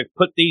going to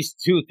put these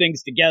two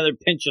things together,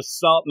 pinch of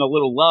salt and a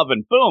little love,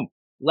 and boom,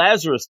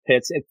 Lazarus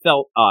Pits. It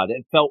felt odd.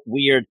 It felt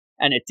weird,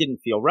 and it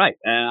didn't feel right.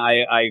 And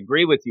I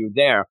agree with you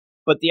there.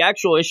 But the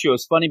actual issue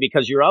is funny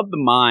because you're of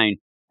the mind.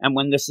 And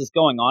when this is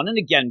going on, and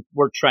again,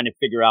 we're trying to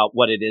figure out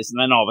what it is,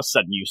 and then all of a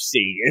sudden you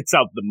see it's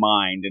of the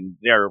mind, and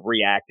they're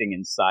reacting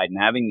inside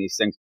and having these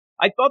things.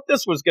 I thought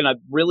this was going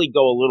to really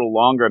go a little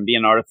longer and be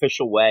an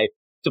artificial way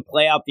to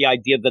play out the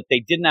idea that they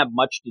didn't have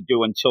much to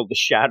do until the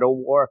Shadow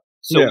War.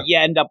 So you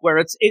end up where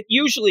it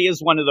usually is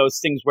one of those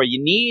things where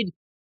you need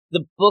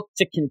the book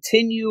to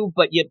continue,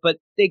 but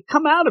they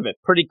come out of it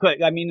pretty quick.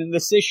 I mean, in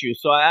this issue,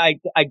 so I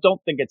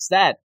don't think it's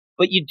that.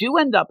 But you do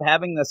end up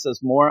having this as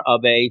more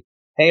of a,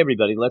 hey,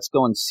 everybody, let's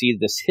go and see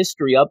this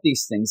history of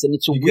these things. And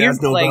it's a weird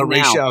play now.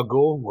 Ra's al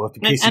Ghul? Well,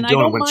 in case and you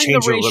don't, I I'm don't going to mind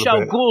change the it a Ra's little al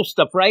bit. Ghul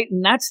stuff, right?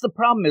 And that's the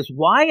problem is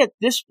why at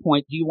this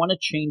point do you want to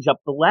change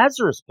up the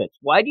Lazarus Pits?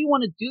 Why do you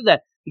want to do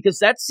that? Because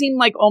that seemed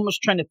like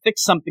almost trying to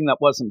fix something that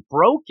wasn't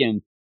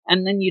broken.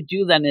 And then you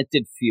do that and it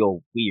did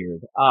feel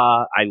weird.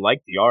 I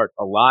like the art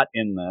a lot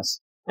in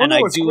this. Well, and no, I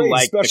it's do great,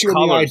 like especially the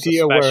in the colors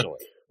idea especially.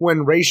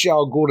 when Ra's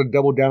al Ghul to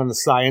double down on the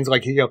science,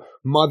 like,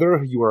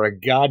 Mother, you are a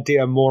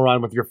goddamn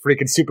moron with your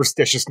freaking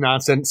superstitious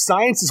nonsense.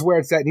 Science is where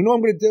it's at. And you know what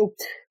I'm going to do?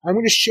 I'm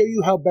going to show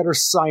you how better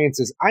science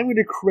is. I'm going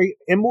to create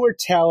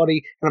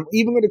immortality, and I'm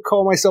even going to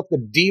call myself the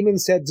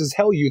demon's head to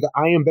tell you that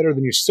I am better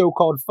than your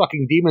so-called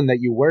fucking demon that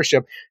you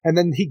worship. And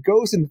then he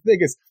goes and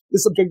this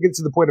subject gets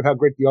to the point of how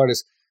great the art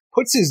is.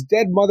 Puts his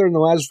dead mother in the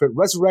Lazarus pit,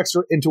 resurrects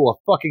her into a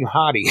fucking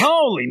hottie.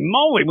 Holy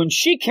moly. When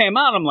she came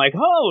out, I'm like,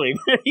 holy.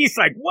 He's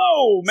like,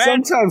 whoa,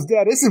 man. Sometimes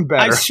that isn't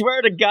better. I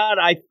swear to God,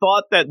 I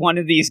thought that one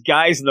of these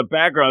guys in the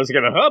background was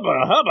going to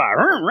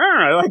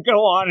hubba, like go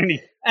on.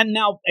 And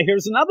now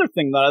here's another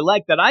thing that I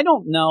like that I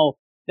don't know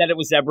that it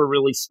was ever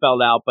really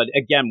spelled out. But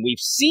again, we've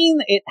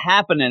seen it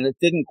happen and it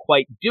didn't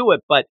quite do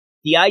it. But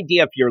the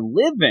idea if you're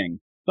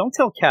living, don't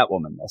tell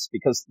Catwoman this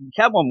because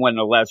Catwoman went in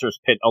a Lazarus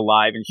pit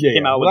alive and she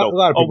came out with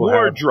a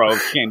wardrobe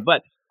game.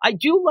 But I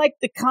do like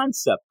the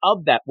concept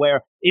of that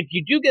where if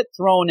you do get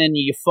thrown in,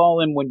 you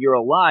fall in when you're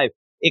alive,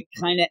 it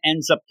kind of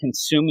ends up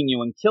consuming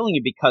you and killing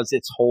you because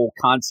its whole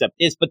concept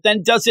is. But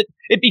then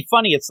it'd be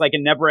funny. It's like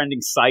a never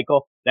ending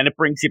cycle. Then it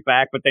brings you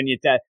back, but then you're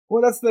dead.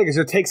 Well, that's the thing, is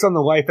it takes on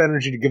the life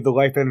energy to give the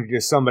life energy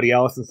to somebody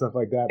else and stuff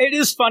like that. It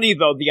is funny,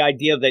 though, the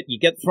idea that you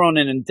get thrown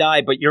in and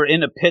die, but you're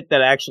in a pit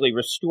that actually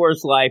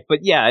restores life. But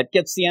yeah, it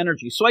gets the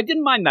energy. So I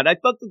didn't mind that. I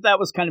thought that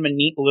was kind of a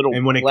neat little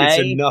And when it play. gets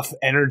enough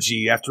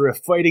energy after a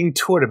fighting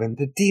tournament,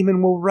 the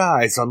demon will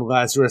rise on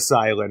Lazarus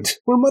Island,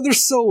 where Mother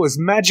Soul is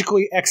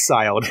magically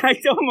exiled. I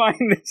don't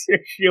mind this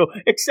issue,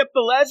 except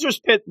the Lazarus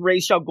Pit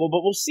Ra's al Ghul,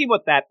 but we'll see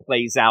what that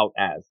plays out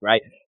as,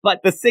 right?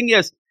 But the thing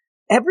is,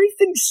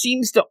 everything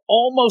seems to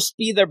almost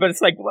be there, but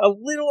it's like a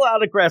little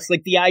out of grasp,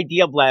 like the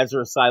idea of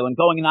Lazarus Island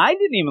going. And I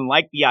didn't even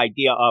like the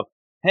idea of,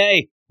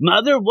 hey,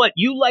 Mother, what,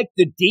 you like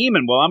the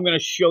demon? Well, I'm going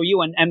to show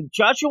you. And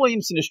Joshua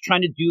Williamson is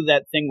trying to do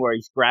that thing where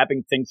he's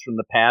grabbing things from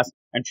the past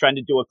and trying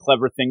to do a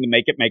clever thing to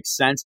make it make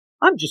sense.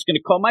 I'm just going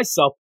to call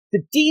myself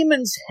the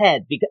demon's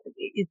head because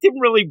it didn't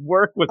really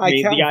work with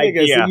me, the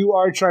idea. So you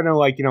are trying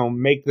to,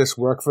 make this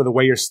work for the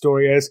way your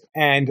story is.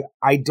 And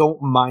I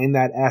don't mind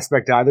that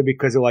aspect either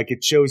because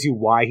it shows you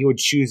why he would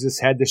choose this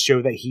head to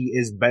show that he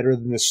is better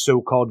than the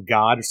so-called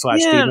god /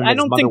 demon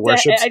his mother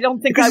worships. I don't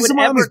think because I he's would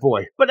a mommy's ever,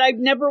 boy. but I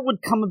never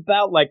would come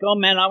about like, oh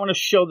man, I want to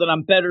show that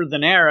I'm better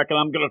than Eric and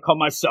I'm going to call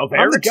myself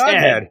Eric's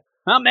head.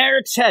 I'm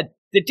Eric's head.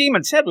 The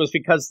demon's head was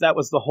because that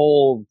was the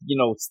whole,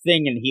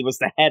 thing and he was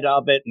the head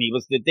of it and he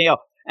was the deal.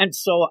 And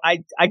so I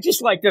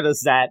just liked it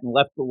as that and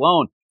left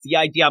alone. The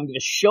idea I'm going to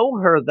show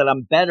her that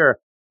I'm better.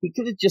 He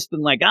could have just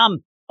been like,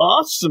 I'm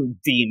awesome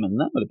demon.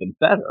 That would have been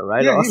better,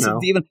 right? Yeah, awesome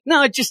demon.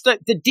 No, it's just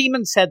the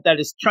demon's head that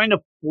is trying to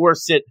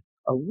force it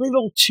a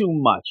little too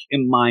much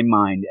in my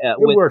mind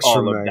with works all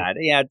for of me. that.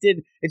 Yeah, it did.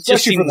 It Especially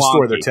just seemed for the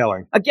story wonky. they're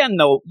telling. Again,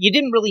 though, you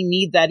didn't really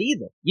need that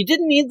either. You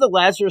didn't need the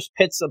Lazarus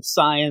Pits of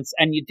science,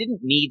 and you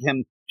didn't need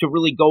him to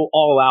really go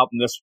all out in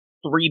this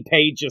 3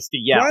 pages to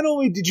yell. Not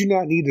only did you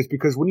not need this,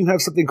 because when you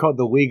have something called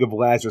the League of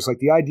Lazarus, like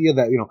the idea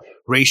that,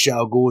 Ra's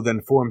al Ghul then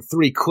formed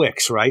 3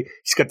 cliques, right?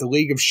 He's got the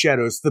League of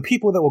Shadows, the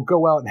people that will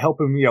go out and help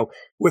him,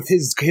 with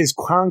his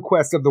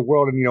conquest of the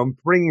world and,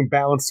 bringing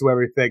balance to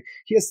everything.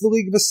 He has the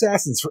League of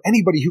Assassins for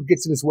anybody who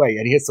gets in his way,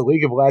 and he has the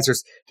League of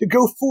Lazarus to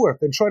go forth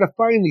and try to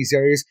find these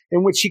areas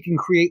in which he can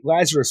create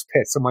Lazarus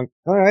pits. I'm like,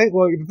 all right,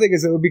 well, the thing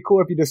is, it would be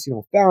cool if you just,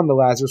 found the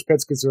Lazarus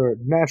pits because they're a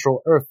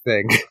natural earth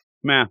thing.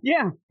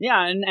 Yeah,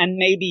 and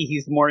maybe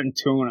he's more in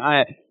tune.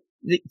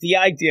 The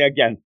idea,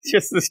 again,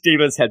 just the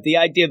demon's head, the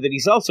idea that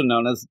he's also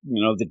known as,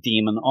 the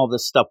demon, all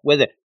this stuff with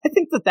it. I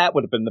think that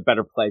would have been the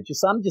better play.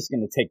 I'm just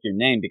going to take your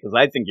name because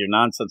I think you're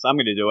nonsense. I'm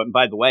going to do it. And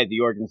by the way, the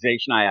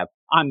organization I have,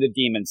 I'm the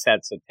demon's head,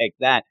 so take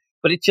that.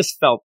 But it just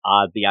felt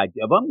odd, the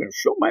idea of, I'm going to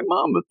show my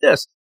mom with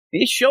this.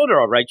 He showed her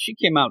all right. She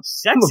came out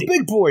sexy. I'm a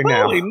big boy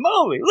now. Holy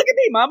moly. Look at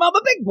me, Mom. I'm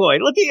a big boy.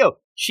 Look at you.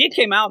 She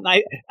came out,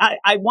 and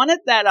I wanted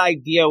that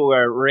idea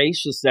where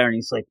Ra's was there, and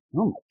he's like,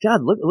 oh, my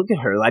God, look at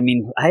her. I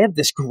mean, I have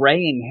this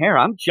graying hair.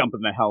 I'm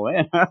jumping the hell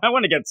in. I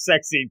want to get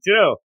sexy,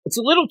 too. It's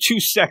a little too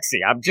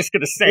sexy. I'm just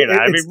going to say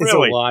that. It's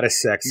really. a lot of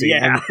sexy.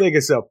 Yeah. And the thing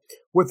is,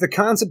 with the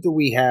concept that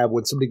we have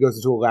when somebody goes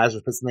into a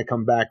Lazarus pit and they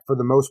come back, for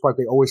the most part,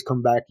 they always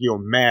come back,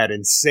 mad,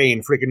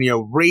 insane,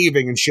 freaking,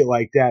 raving and shit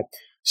like that.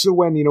 So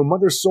when,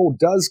 Mother Soul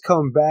does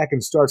come back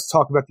and starts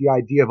talking about the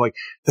idea of,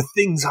 the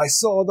things I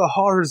saw, the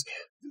horrors,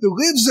 there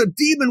lives a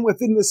demon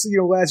within this,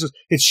 Lazarus.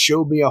 It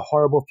showed me a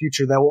horrible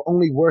future that will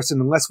only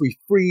worsen unless we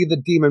free the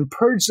demon,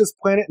 purge this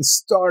planet, and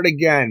start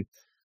again.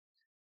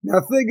 Now,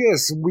 the thing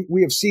is,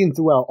 we have seen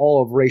throughout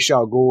all of Ra's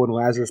al Ghul and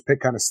Lazarus Pit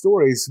kind of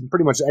stories,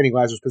 pretty much any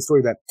Lazarus Pit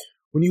story, that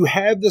when you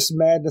have this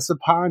madness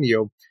upon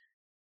you,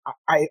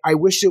 I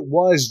wish it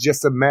was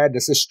just a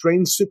madness, a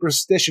strange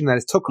superstition that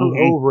it took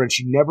her over and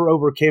she never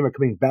overcame it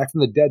coming back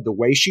from the dead the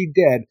way she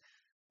did.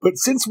 But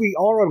since we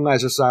are on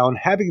Lazarus Island,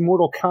 having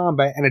Mortal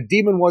Kombat and a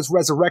demon was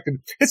resurrected,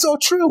 it's all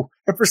true.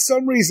 And for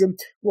some reason,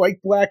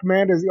 like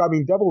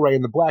Devil Ray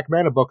in the Black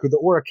Mana book, who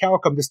the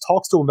Orichalcum just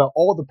talks to him about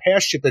all the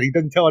past shit that he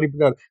didn't tell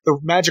anybody, the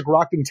magic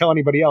rock didn't tell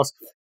anybody else.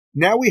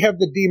 Now we have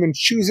the demon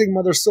choosing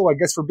Mother Soul, I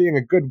guess, for being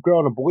a good girl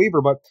and a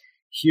believer, but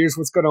here's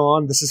what's going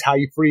on. This is how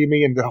you free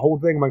me, and the whole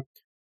thing. I'm like,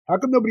 how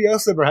come nobody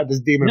else ever had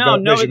this demon?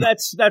 No, vision?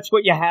 that's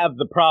what you have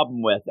the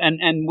problem with,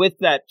 and with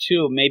that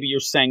too. Maybe you're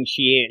saying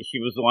she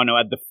was the one who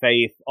had the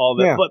faith, all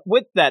that. Yeah. But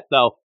with that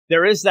though,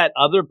 there is that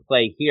other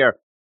play here,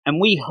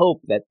 and we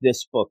hope that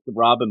this book, the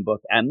Robin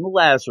book, and the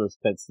Lazarus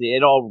Pits,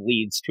 it all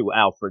leads to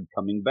Alfred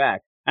coming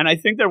back. And I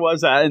think there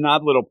was an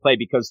odd little play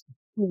because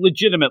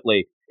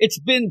legitimately, it's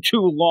been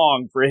too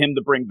long for him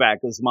to bring back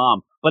his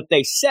mom. But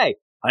they say,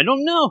 I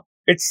don't know.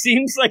 It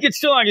seems like it's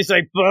too long. He's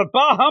like,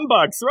 bah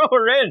humbug, throw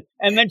her in.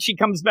 And then she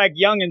comes back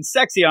young and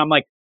sexy. And I'm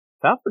like,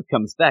 if Alfred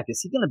comes back, is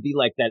he going to be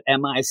like that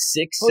MI6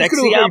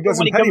 sexy Alfred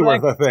when he comes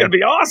back? It's going to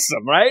be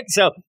awesome, right?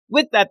 So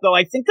with that, though,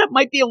 I think that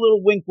might be a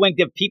little wink-wink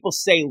if people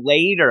say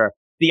later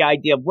the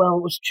idea of, well,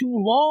 it was too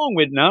long.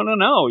 With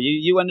no.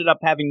 You ended up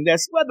having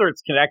this, whether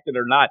it's connected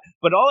or not.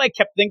 But all I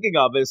kept thinking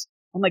of is,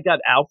 oh, my God,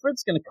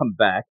 Alfred's going to come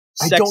back.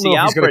 Sexy I don't know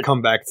if he's going to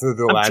come back to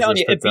the Lazarus Pit. I'm telling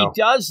you, if he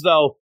does,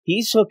 though,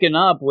 he's hooking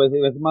up with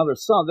Mother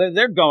Soul.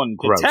 They're going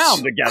to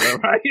town together,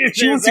 right?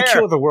 She wants to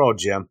kill the world,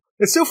 Jim.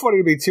 It's so funny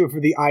to me, too, for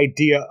the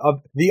idea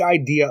of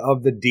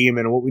the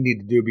demon and what we need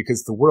to do,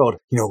 because the world,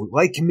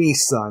 like me,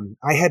 son,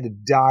 I had to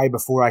die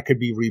before I could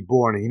be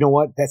reborn. And you know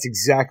what? That's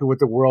exactly what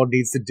the world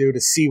needs to do to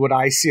see what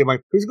I see. I'm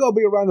like, who's going to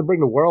be around to bring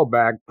the world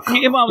back?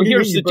 Yeah, well,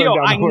 here's the deal.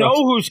 I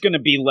know who's going to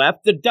be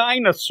left. The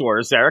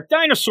dinosaurs, Eric.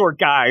 Dinosaur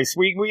guys.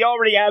 We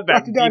already have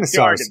that. The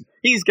dinosaurs.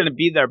 He's going to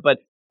be there. But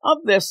of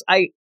this,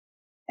 I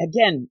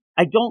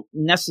don't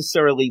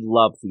necessarily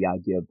love the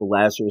idea of the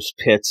Lazarus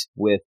Pits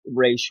with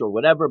Ra's or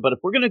whatever, but if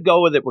we're going to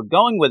go with it, we're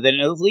going with it,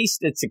 and at least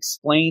it's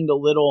explained a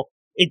little.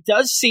 It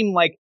does seem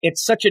like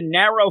it's such a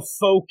narrow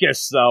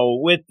focus, though,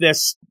 with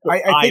this I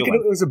think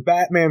it was a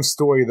Batman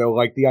story, though,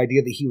 like the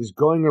idea that he was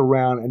going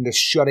around and just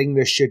shutting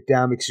this shit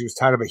down because he was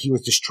tired of it. He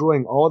was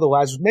destroying all the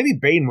Lazarus. Maybe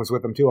Bane was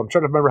with him, too. I'm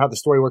trying to remember how the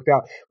story worked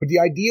out. But the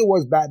idea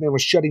was Batman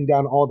was shutting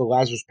down all the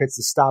Lazarus Pits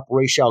to stop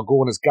Ra's al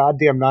Ghul and his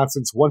goddamn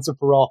nonsense once and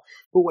for all.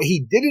 But what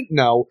he didn't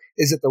know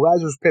is that the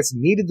Lazarus Pits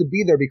needed to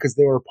be there because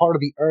they were a part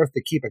of the Earth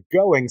to keep it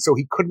going. So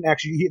he couldn't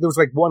actually. There was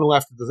like one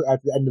left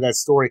at the end of that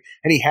story,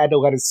 and he had to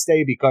let it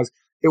stay because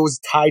it was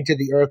tied to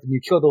the Earth, and you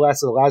killed the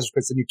last of the Lazarus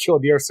Pits, and you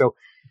killed the Earth. So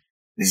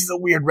this is a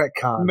weird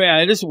retcon.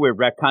 Man, it is a weird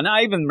retcon.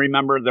 I even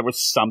remember there was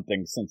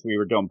something since we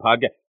were doing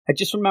podcast. I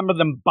just remember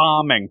them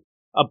bombing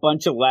a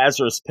bunch of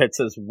Lazarus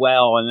Pits as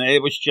well, and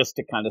it was just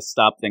to kind of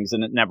stop things,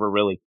 and it never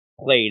really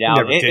played out.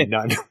 Never did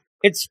none.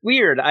 It's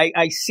weird.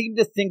 I seem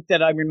to think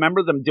that I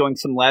remember them doing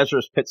some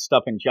Lazarus Pit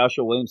stuff in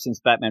Joshua Williamson's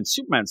Batman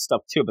Superman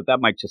stuff too, but that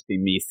might just be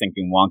me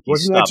thinking wonky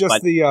Wasn't stuff. Wasn't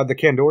that just the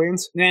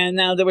Kandorians?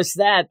 No, there was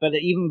that, but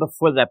even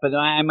before that, but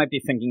I might be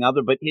thinking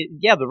other. But the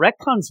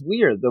retcon's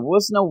weird. There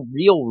was no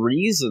real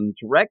reason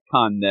to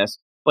retcon this,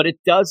 but it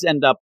does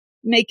end up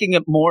making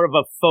it more of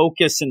a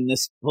focus in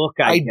this book,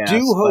 I guess. I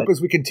do hope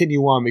as we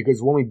continue on,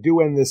 because when we do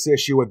end this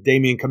issue with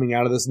Damian coming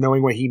out of this,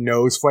 knowing what he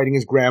knows, fighting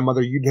his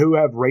grandmother, you do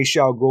have Ra's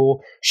al Ghul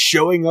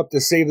showing up to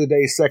save the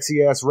day,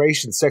 sexy-ass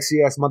Ra's and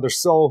sexy-ass Mother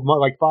Soul,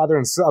 like father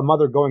and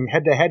mother going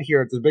head-to-head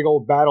here at this big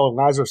old battle on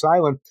Lazarus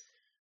Island.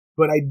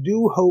 But I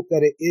do hope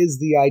that it is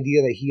the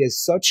idea that he is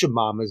such a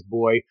mama's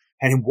boy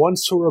and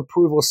wants her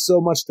approval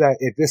so much that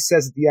if this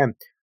says at the end,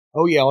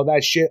 oh, yeah, all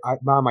that shit.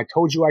 Mom, I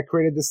told you I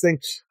created this thing.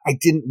 I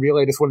didn't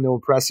really. I just wanted to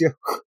impress you.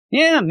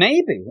 Yeah,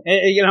 maybe.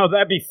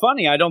 That'd be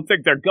funny. I don't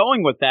think they're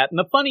going with that. And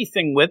the funny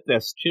thing with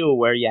this, too,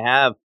 where you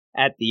have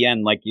at the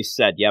end, like you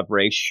said, you have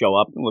Ra's show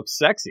up and looks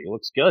sexy.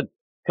 Looks good.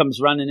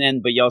 Comes running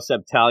in, but you also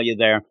have Talia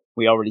there.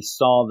 We already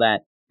saw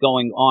that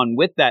going on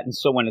with that. And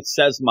so when it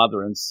says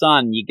mother and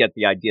son, you get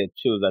the idea,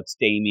 too, that's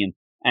Damian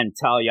and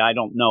Talia. I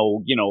don't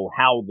know,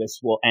 how this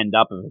will end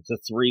up, if it's a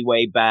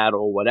three-way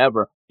battle or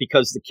whatever,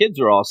 because the kids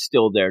are all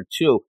still there,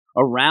 too,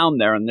 around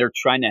there, and they're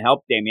trying to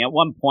help Damian. At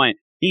one point,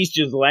 he's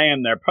just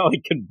laying there,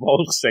 probably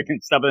convulsing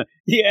and stuff. And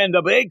you end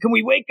up, hey, can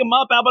we wake him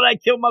up? How about I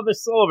kill Mother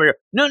Soul over here?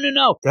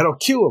 No. That'll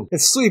kill him.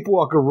 It's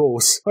Sleepwalker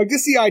rules. Like,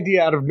 just the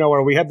idea out of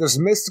nowhere. We have this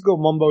mystical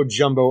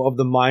mumbo-jumbo of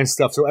the mind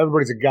stuff, so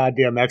everybody's a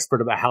goddamn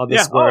expert about how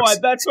this works.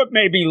 That's what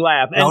made me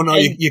laugh.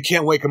 You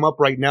can't wake him up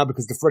right now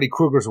because the Freddy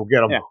Kruegers will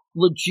get him. Yeah,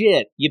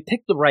 legit. You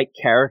picked the right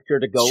character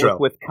to go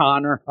with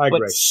Connor, I agree.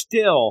 But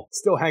still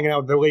hanging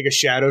out with the League of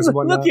Shadows and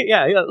whatnot. Look at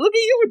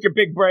you with your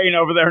big brain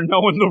over there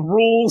knowing the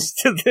rules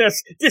to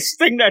this. This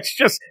thing thing that's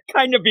just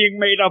kind of being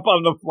made up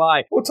on the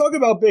fly. We'll talk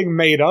about being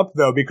made up,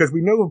 though, because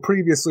we know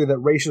previously that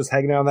Ra's was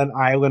hanging out on that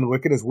island,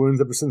 licking his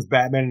wounds ever since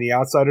Batman and the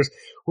Outsiders,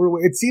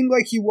 where it seemed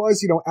like he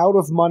was, out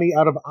of money,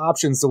 out of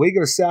options. The League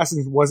of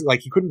Assassins wasn't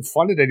like he couldn't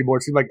fund it anymore.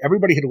 It seemed like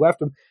everybody had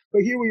left him.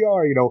 But here we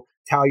are,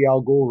 Talia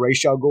al Ghul,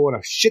 Ra's al Ghul, and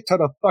a shit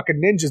ton of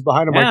fucking ninjas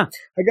behind him. Yeah. Like,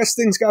 I guess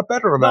things got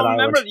better on that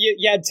island.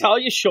 Remember,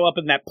 Talia show up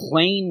in that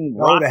plane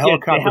Oh, rocket, the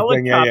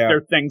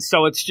helicopter thing.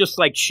 So it's just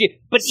like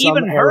shit. But Some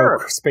even her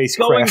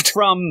spacecraft. going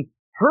from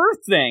her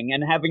thing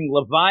and having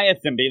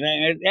Leviathan be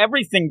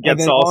everything gets and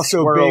then all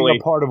also swirly. being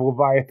a part of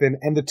Leviathan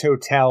and the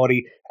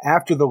totality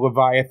after the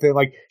Leviathan.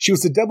 Like, she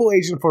was the double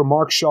agent for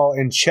Mark Shaw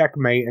in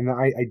Checkmate, and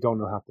I don't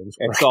know how things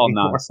work. It's all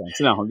anymore. nonsense.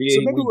 No, So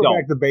maybe we're don't.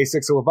 back to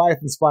basics. So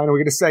Leviathan's fine. We're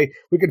going to say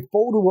we could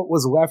fold what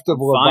was left of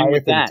Fine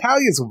with Leviathan, that.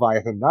 Talia's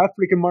Leviathan, not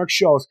freaking Mark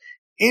Shaw's,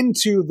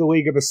 into the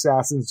League of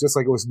Assassins, just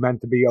like it was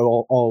meant to be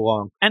all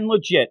along. And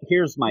legit,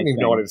 here's my I don't even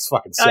thing. know what it's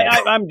fucking said.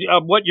 I'm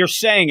what you're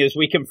saying is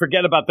we can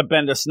forget about the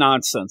Bendis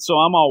nonsense, so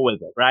I'm all with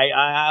it, right?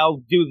 I'll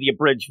do the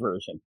abridged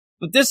version.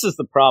 But this is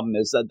the problem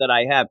is that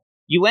I have.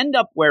 You end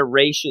up where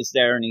Ra's is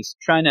there, and he's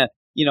trying to,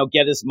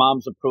 get his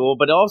mom's approval,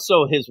 but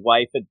also his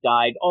wife had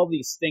died, all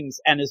these things,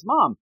 and his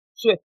mom.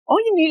 So all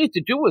you needed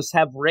to do was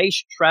have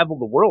Ra's travel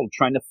the world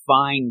trying to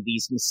find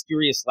these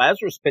mysterious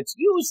Lazarus pits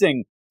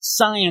using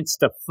science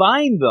to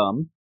find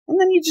them, and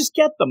then you just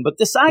get them. But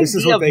this idea This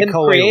is what of they him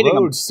call a creating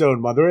them,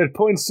 lodestone, Mother. It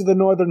points to the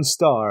Northern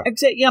Star.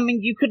 exactly. I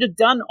mean, you could have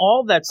done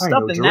all that I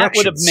stuff, know and that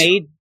would have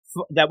directions.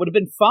 that would have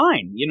been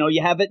fine.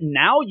 You have it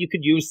now. You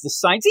could use the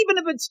science, even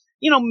if it's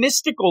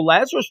mystical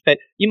Lazarus pit.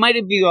 You might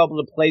be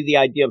able to play the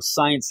idea of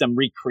science and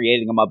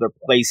recreating them other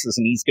places,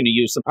 and he's going to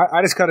use them.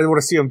 I just kind of want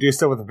to see him do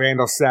stuff with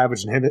Vandal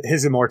Savage and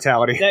his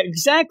immortality.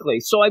 Exactly.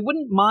 So I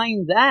wouldn't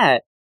mind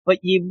that. But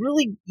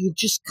you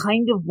just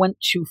kind of went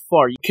too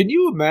far. Can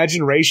you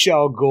imagine Ra's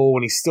al Ghul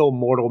when he's still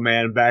Mortal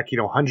Man back,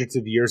 hundreds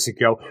of years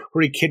ago,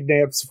 where he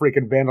kidnaps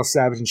freaking Vandal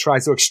Savage and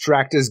tries to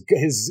extract his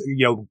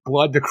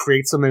blood to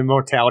create some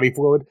immortality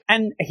fluid?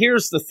 And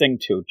here's the thing,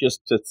 too,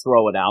 just to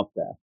throw it out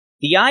there.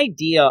 The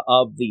idea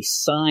of the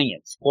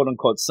science, quote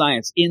unquote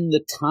science, in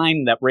the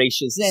time that Ra's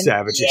is in,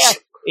 Savages. yeah,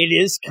 it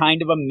is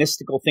kind of a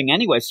mystical thing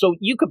anyway. So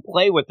you could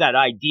play with that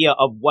idea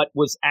of what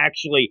was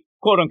actually,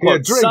 quote Yeah,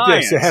 unquote, drink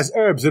science. this. It has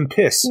herbs and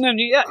piss. And then,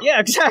 yeah,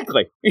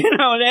 exactly.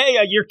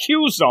 Your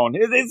Q zone.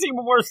 It's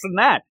even worse than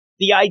that.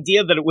 The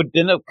idea that it would have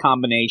been a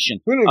combination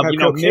We don't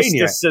even of, have cocaine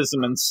yet.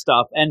 mysticism and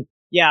stuff. And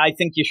yeah, I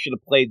think you should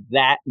have played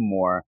that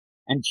more.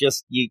 And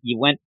just, you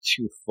went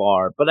too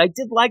far. But I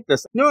did like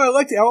this. No, I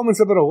liked the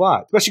elements of it a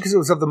lot, especially because it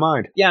was of the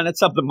mind. Yeah, and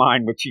it's of the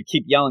mind, which you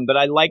keep yelling. But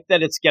I like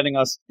that it's getting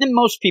us. And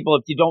most people,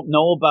 if you don't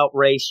know about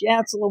Ra's, yeah,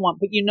 it's a little one,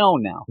 but you know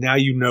now. Now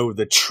you know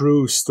the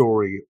true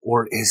story,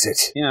 or is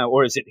it? Yeah,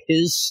 or is it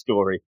his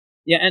story?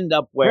 You end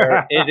up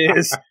where it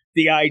is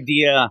the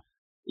idea,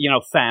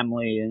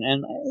 family,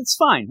 and it's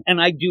fine.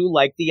 And I do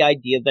like the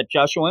idea that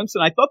Joshua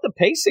Williamson, I thought the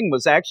pacing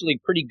was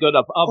actually pretty good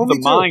of me the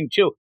too. mind,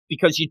 too.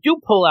 Because you do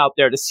pull out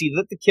there to see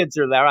that the kids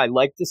are there. I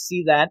like to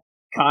see that.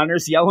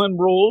 Connor's yelling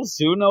rules.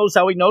 Who knows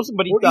how he knows them,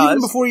 but he does. Even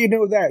before you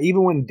know that,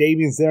 even when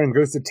Damien's there and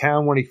goes to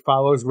town when he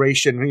follows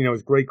Ra's and,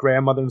 his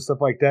great-grandmother and stuff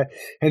like that,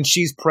 and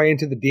she's praying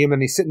to the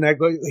demon, he's sitting there,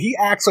 he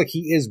acts like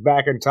he is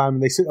back in time,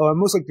 and they sit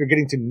almost like they're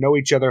getting to know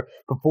each other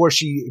before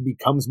she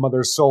becomes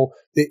Mother's Soul,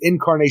 the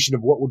incarnation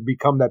of what would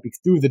become that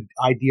through the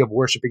idea of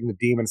worshiping the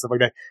demon and stuff like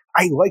that.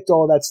 I liked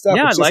all that stuff.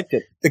 Yeah, It's I just liked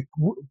it. the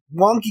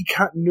wonky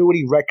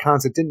continuity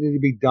retcons that didn't need to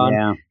be done.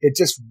 Yeah. It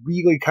just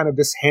really kind of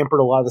just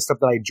hampered a lot of the stuff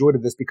that I enjoyed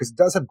of this, because it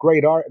does have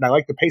great art, and I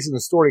like the pace of the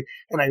story,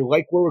 and I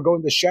like where we're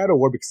going to Shadow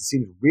War because it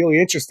seems really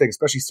interesting,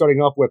 especially starting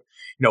off with,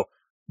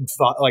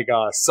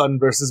 son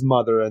versus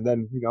mother, and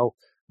then,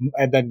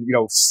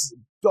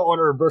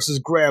 daughter versus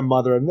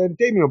grandmother, and then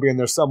Damien will be in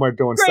there somewhere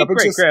doing stuff.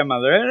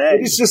 Great-great-grandmother.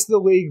 It's just the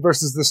League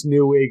versus this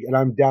new League, and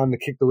I'm down to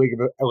kick the League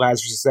of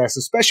Lazarus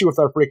Assassins, especially with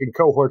our freaking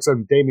cohorts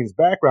and Damien's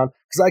background,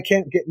 because I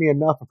can't get me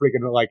enough of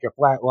freaking like a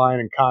Flatline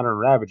and Connor and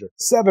Ravager.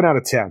 7 out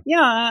of 10. Yeah,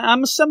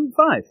 I'm a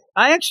 7.5.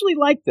 I actually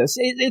like this.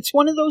 It's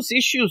one of those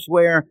issues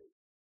where,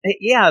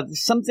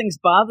 some things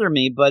bother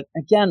me, but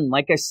again,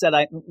 like I said,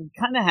 I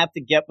kind of have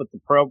to get with the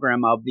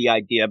program of the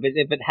idea. But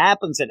if it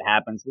happens, it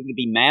happens. We can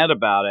be mad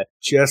about it.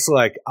 Just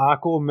like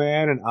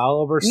Aquaman and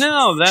Oliver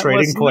No, that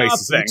trading was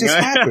places. nothing. It just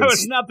happens. That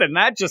was nothing.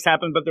 That just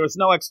happened, but there was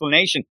no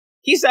explanation.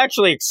 He's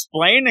actually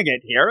explaining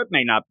it here. It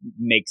may not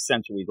make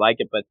sense or we like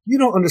it, but You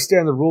don't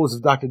understand the rules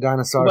of Dr.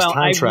 Dinosaur's time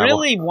I travel.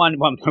 really want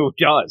one who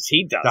does.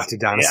 He does. Dr.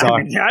 Yeah, Dinosaur.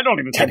 I don't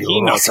even think he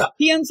Tabula knows. rasa.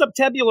 He ends up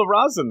tabula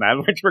rasa in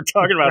that, which we're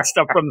talking about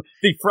stuff from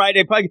the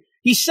Friday podcast.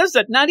 He says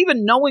that not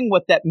even knowing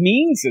what that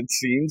means, it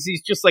seems.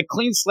 He's just like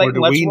clean slate. Or do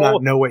let's we roll.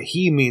 not know what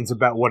he means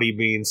about what he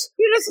means?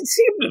 He doesn't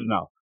seem to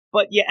know.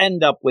 But you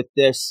end up with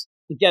this.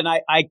 Again,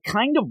 I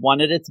kind of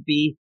wanted it to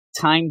be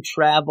time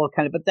travel,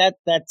 kind of, but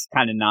that's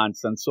kind of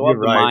nonsense. So You're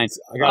of the right. mind,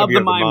 I gotta of be the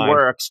of mind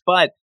works,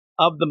 but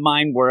of the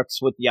mind works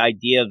with the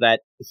idea that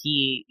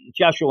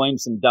Joshua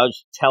Williamson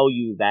does tell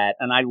you that,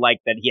 and I like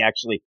that he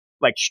actually,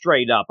 like,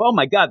 straight up, oh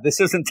my God,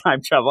 this isn't time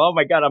travel. Oh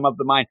my God, I'm of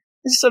the mind.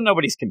 so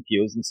nobody's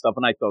confused and stuff,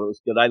 and I thought it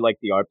was good. I like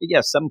the art. But yeah,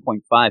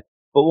 7.5. But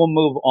we'll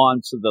move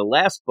on to the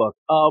last book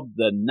of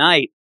the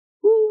night.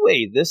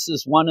 Ooh-wee, this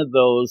is one of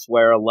those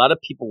where a lot of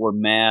people were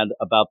mad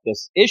about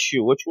this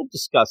issue, which we'll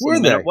discuss in a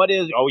minute. They? What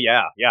is? Oh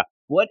yeah.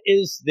 What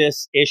is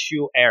this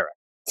issue, Eric?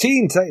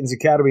 Teen Titans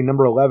Academy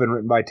number 11,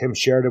 written by Tim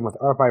Sheridan, with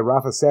art by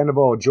Rafa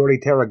Sandoval,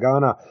 Jordi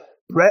Tarragona,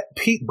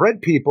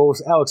 Brett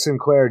Peoples, Alex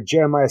Sinclair,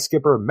 Jeremiah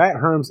Skipper, Matt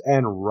Herms,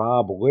 and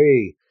Rob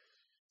Lee.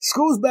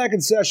 School's back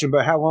in session,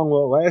 but how long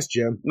will it last,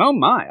 Jim? Oh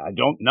my, I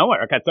don't know,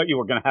 Eric. I thought you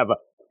were going to have a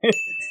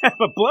have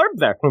a blurb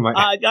there.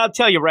 I'll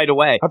tell you right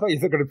away. I thought you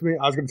were going to.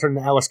 I was going to turn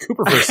to Alice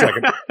Cooper for a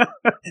second.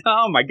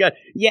 Oh my God!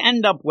 You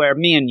end up where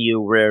me and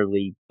you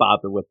rarely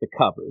bother with the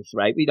covers,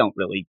 right? We don't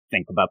really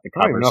think about the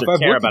covers I don't know or if I've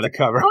care looked about at the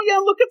cover. Oh yeah,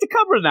 look at the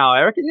cover now,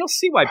 Eric, and you'll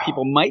see why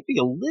people might be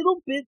a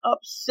little bit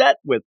upset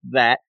with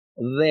that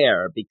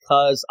there,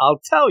 because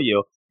I'll tell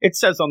you, it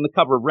says on the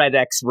cover "Red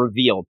X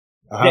revealed."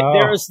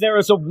 There's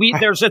a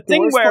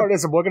thing worst where part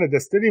is I'm looking at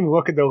this. Didn't even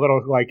look at the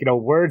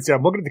little words.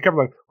 I'm looking at the cover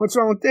like, what's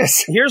wrong with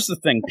this? Here's the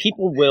thing: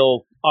 people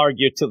will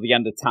argue till the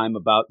end of time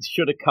about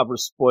should a cover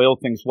spoil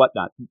things,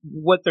 whatnot.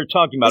 What they're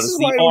talking about is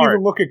the why I don't art.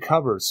 even look at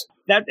covers.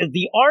 That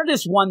the art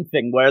is one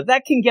thing where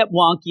that can get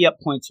wonky at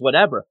points,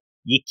 whatever.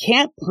 You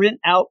can't print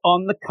out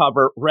on the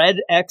cover "Red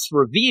X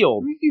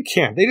revealed." You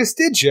can't. They just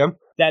did, Jim.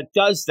 That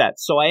does that.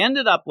 So I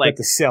ended up like, but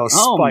the sales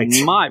oh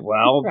spiked. my!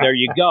 Well, there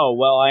you go.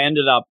 Well, I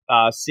ended up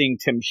seeing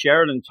Tim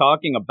Sheridan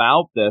talking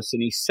about this,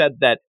 and he said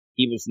that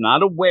he was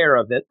not aware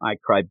of it. I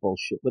cried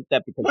bullshit with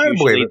that because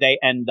usually they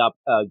end up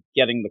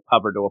getting the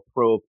cover to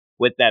approve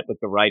with that with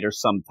the writer.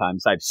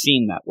 Sometimes I've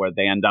seen that where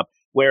they end up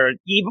where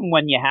even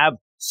when you have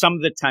some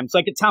of the times,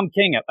 like at Tom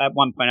King at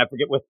one point, I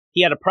forget what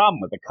he had a problem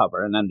with the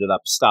cover and ended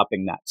up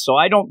stopping that. So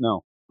I don't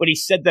know. But he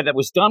said that it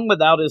was done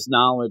without his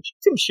knowledge.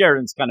 Tim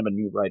Sheridan's kind of a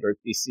new writer at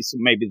DC, so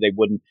maybe they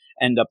wouldn't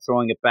end up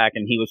throwing it back.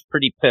 And he was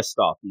pretty pissed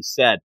off, he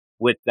said,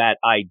 with that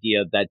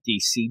idea that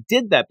DC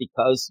did that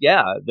because,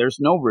 yeah, there's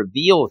no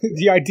reveal.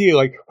 The idea,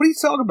 like, what are you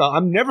talking about?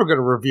 I'm never going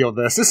to reveal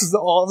this. This is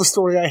all the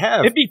story I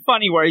have. It'd be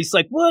funny where he's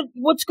like,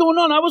 what's going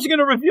on? I wasn't going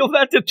to reveal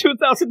that to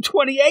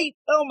 2028.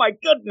 Oh, my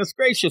goodness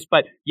gracious.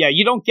 But, yeah,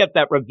 you don't get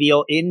that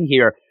reveal in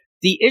here.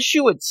 The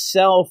issue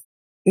itself,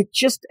 it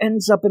just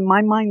ends up, in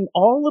my mind,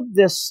 all of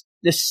this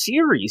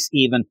series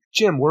even.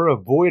 Jim, we're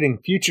avoiding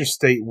Future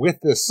State with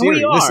this series.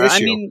 We are. This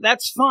issue. I mean,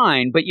 that's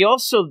fine. But you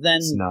also then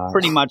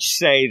pretty much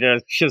say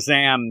to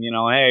Shazam,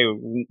 hey,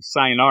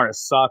 sayonara,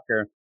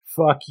 sucker.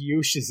 Fuck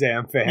you,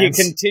 Shazam fans.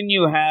 You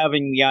continue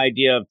having the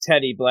idea of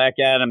Teddy, Black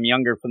Adam,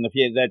 younger from the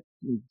future, that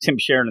Tim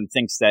Sheridan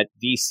thinks that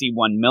DC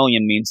 1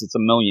 million means it's a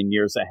million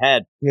years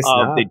ahead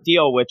of the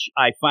deal, which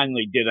I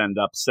finally did end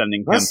up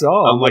sending him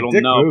a little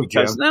note.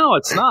 Because no,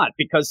 it's not,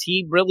 because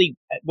he really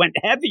went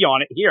heavy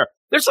on it here.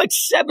 There's like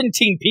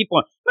 17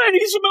 people. Man,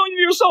 he's a million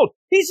years old.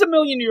 He's a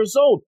million years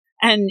old.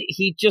 And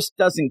he just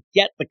doesn't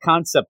get the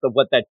concept of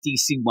what that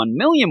DC 1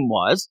 million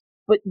was.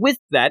 But with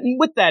that,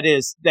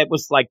 that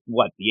was like,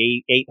 what,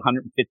 the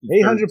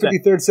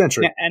 853rd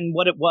century. And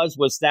what it was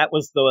that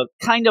was the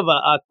kind of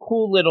a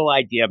cool little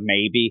idea,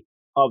 maybe,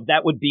 of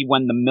that would be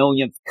when the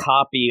millionth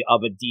copy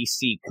of a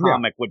DC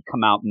comic would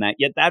come out in that.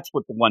 Yet that's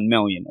what the 1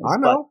 million is. I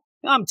know.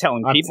 But I'm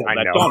telling people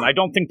that don't. I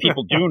don't think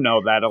people do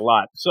know that a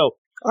lot. So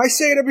I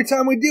say it every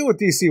time we deal with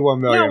DC 1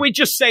 million. No, we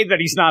just say that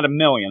he's not a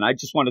million. I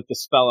just wanted to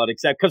spell out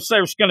exactly, because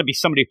there's going to be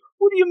somebody,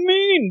 what do you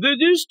mean?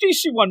 There's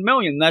DC 1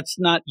 million. That's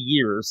not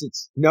years.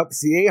 Nope,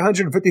 it's the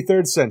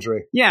 853rd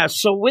century. Yeah,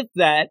 so with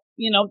that,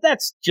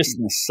 that's just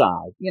an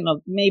aside.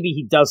 Maybe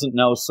he doesn't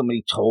know,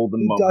 somebody told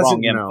him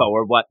wrong info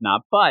or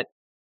whatnot, but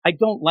I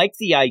don't like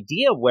the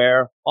idea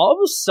where all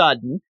of a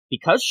sudden,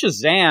 because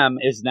Shazam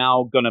is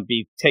now going to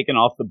be taken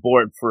off the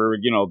board for,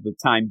 the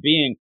time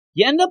being,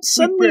 you end up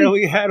suddenly... We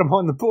barely had him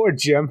on the board,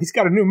 Jim. He's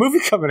got a new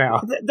movie coming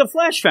out. The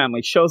Flash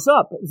family shows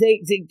up.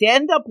 They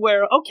end up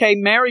where, okay,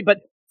 Mary, but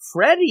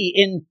Freddy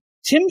in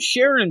Tim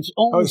Sheridan's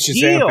own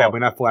Shazam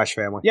family, not Flash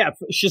family. Yeah,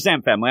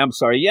 Shazam family, I'm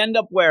sorry. You end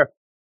up where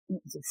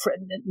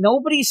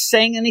nobody's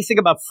saying anything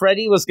about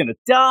Freddy was going to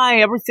die.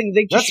 Everything,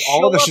 they just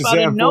show up out of nowhere. That's all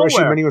the Shazam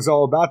portion when he was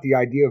all about, the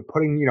idea of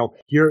putting,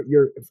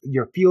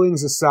 your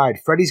feelings aside.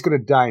 Freddy's going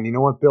to die, and you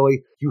know what,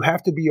 Billy? You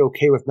have to be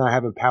okay with not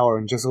having power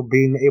and just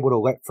being able to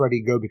let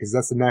Freddy go because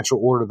that's the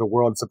natural order of the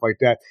world and stuff like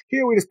that.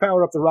 Here we just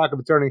power up the Rock of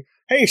Eternity.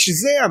 Hey,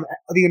 Shazam!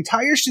 The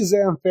entire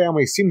Shazam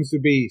family seems to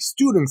be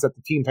students at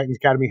the Teen Titans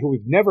Academy who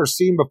we've never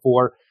seen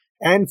before.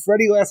 And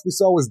Freddy, last we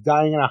saw, was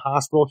dying in a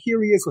hospital.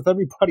 Here he is with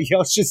everybody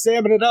else just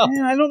jamming it up.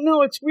 Yeah, I don't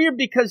know. It's weird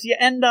because you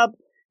end up,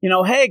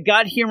 hey,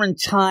 got here in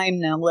time.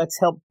 Now let's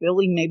help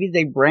Billy. Maybe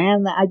they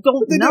ran that. I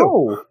don't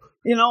know.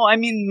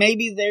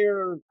 Maybe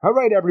they're... All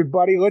right,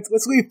 everybody.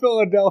 Let's leave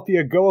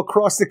Philadelphia, go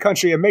across the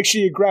country, and make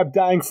sure you grab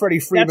dying Freddie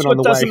Freeman on the way. That's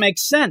what doesn't make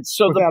sense.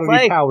 So without the play,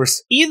 any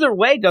powers. Either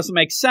way, doesn't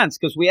make sense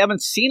because we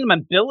haven't seen him,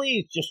 and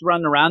Billy's just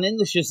running around in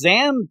the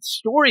Shazam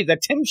story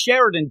that Tim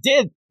Sheridan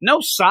did. No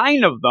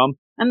sign of them.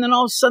 And then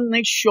all of a sudden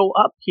they show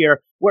up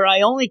here. where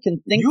I only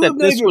can think You that have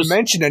not this even was...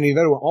 mentioned any of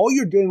that. All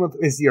you're dealing with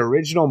is the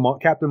original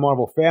Captain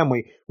Marvel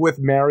family with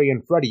Mary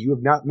and Freddie. You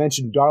have not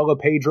mentioned Darla,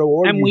 Pedro,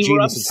 or and we Eugene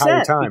were this entire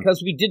upset time.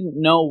 because we didn't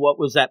know what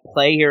was at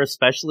play here,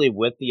 especially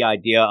with the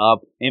idea of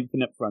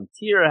Infinite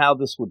Frontier, how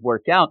this would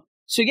work out.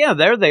 So yeah,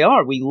 there they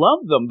are. We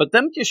love them, but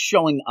them just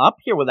showing up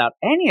here without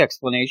any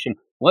explanation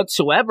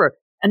whatsoever.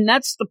 And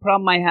that's the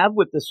problem I have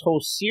with this whole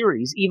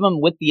series,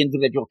 even with the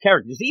individual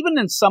characters, even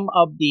in some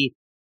of the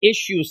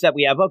issues that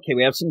we have. Okay,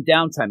 we have some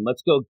downtime.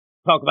 Let's go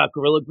talk about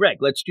Gorilla Greg.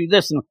 Let's do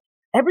this. And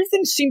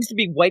everything seems to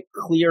be white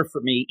clear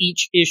for me,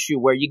 each issue,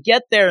 where you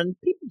get there and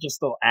people just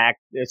don't act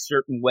a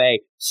certain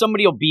way.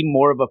 Somebody will be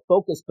more of a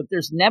focus, but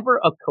there's never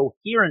a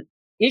coherent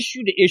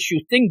issue-to-issue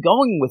thing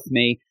going with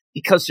me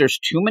because there's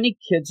too many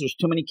kids, there's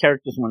too many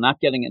characters, and we're not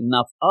getting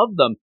enough of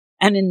them.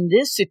 And in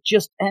this, it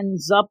just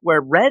ends up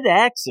where Red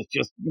X is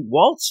just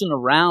waltzing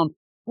around.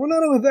 Well,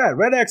 not only that,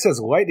 Red X has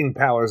lightning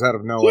powers out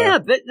of nowhere. Yeah,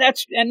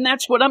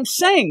 that's what I'm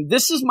saying.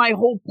 This is my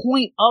whole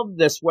point of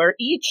this, where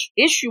each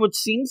issue, it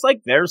seems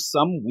like there's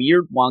some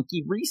weird,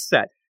 wonky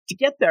reset to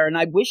get there. And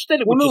I wish that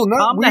it would just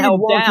calm the hell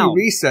wonky down.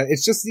 Reset.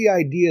 It's just the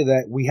idea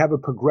that we have a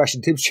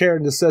progression. Tim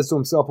Sheridan just says to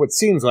himself what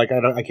seems like,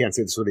 I can't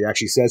say this what he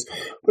actually says,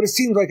 but it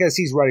seems like as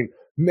he's writing,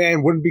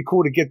 man, wouldn't it be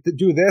cool to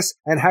do this?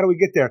 And how do we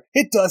get there?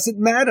 It doesn't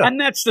matter. And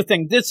that's the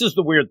thing. This is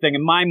the weird thing.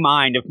 In my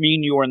mind, if me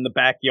and you were in the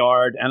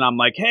backyard and I'm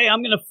like, hey,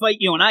 I'm going to fight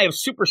you and I have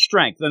super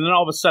strength. And then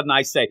all of a sudden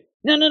I say,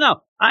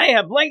 no, I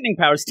have lightning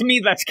powers. To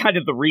me, that's kind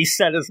of the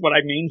reset is what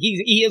I mean.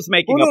 He is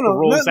making up the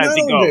rules as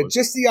he goes.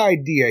 Just the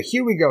idea.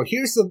 Here we go.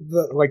 Here's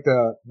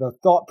the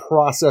thought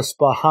process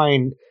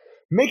behind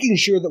making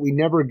sure that we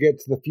never get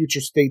to the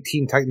Future State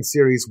Teen Titans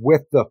series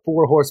with the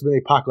Four Horsemen of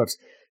the Apocalypse.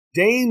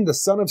 Dane, the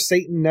son of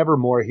Satan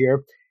Nevermore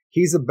here,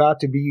 he's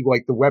about to be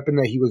like the weapon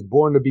that he was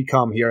born to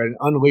become here and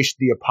unleash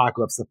the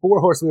apocalypse, the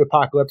Four Horsemen of the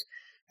Apocalypse.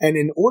 And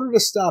in order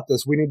to stop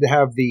this, we need to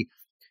have the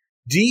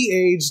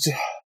de-aged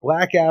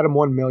Black Adam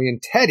 1 million,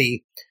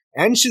 Teddy,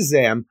 and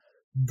Shazam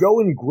go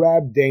and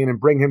grab Dane and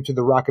bring him to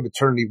the Rock of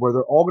Eternity, where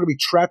they're all going to be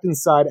trapped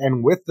inside.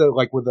 And with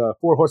the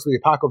Four Horsemen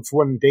of the Apocalypse,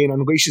 when Dane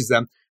unleashes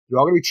them, they're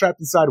all going to be trapped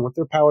inside. And with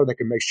their power, they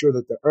can make sure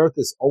that the Earth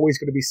is always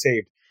going to be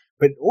saved.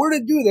 But in order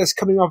to do this,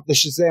 coming off the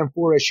Shazam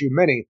 4-issue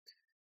mini,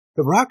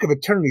 the Rock of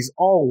Eternity is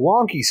all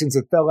wonky since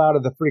it fell out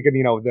of the freaking,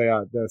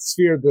 the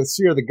sphere of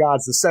the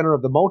gods, the center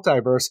of the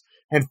multiverse,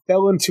 and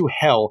fell into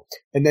hell.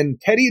 And then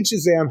Teddy and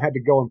Shazam had to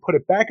go and put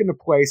it back into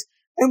place.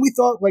 And we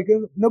thought,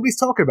 nobody's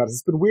talking about it.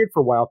 It's been weird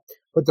for a while.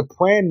 But the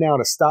plan now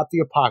to stop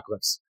the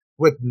apocalypse,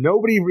 with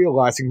nobody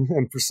realizing,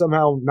 and for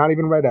somehow not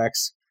even Red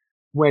X,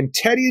 when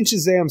Teddy and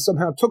Shazam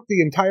somehow took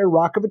the entire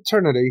Rock of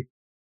Eternity,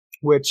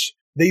 which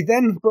they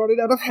then brought it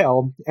out of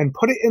hell and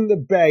put it in the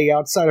bay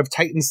outside of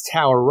Titan's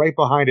Tower right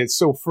behind it.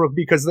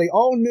 Because they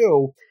all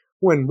knew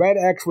when Red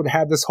X would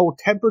have this whole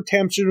temper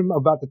tantrum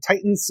about the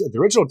Titans, the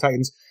original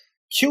Titans,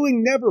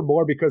 killing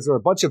Nevermore because they're a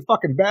bunch of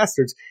fucking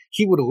bastards,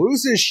 he would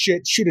lose his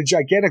shit, shoot a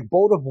gigantic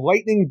bolt of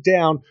lightning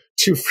down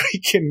to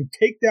freaking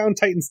take down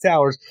Titan's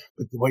towers.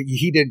 But what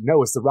he didn't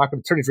know is the Rock of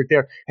Eternity's right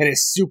there, and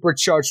it's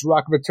supercharged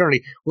Rock of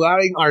Eternity,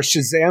 allowing our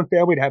Shazam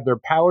family to have their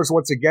powers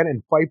once again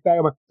and fight back.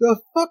 I'm like, the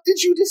fuck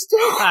did you just do?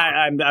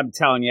 I'm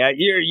telling you,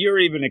 you're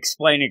even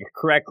explaining it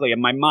correctly,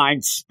 and my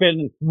mind's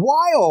spinning.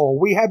 While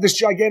we have this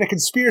gigantic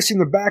conspiracy in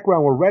the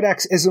background where Red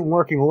X isn't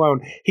working alone,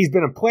 he's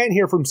been a plant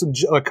here from some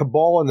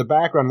cabal in the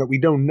background that we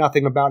know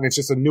nothing about, and it's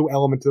just a new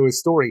element to his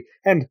story.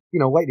 And,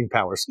 lightning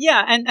powers.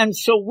 Yeah, and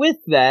so with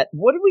that,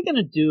 what are we going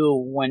to do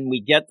when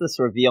we get this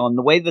reveal? And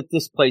the way that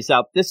this plays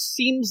out, this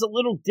seems a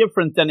little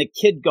different than a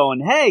kid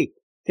going, hey,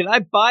 can I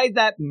buy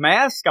that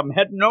mask? I'm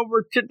heading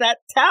over to that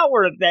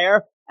tower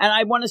there, and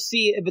I want to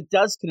see if it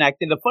does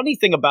connect. And the funny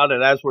thing about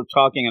it, as we're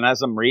talking and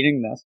as I'm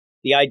reading this,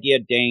 the idea,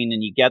 Dane,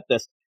 and you get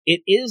this,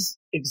 it is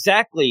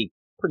exactly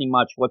pretty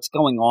much what's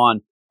going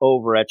on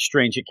over at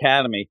Strange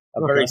Academy,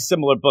 a very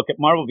similar book at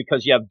Marvel,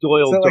 because you have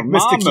Doyle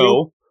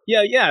Dormammu.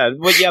 Yeah.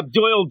 Well, you have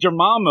Doyle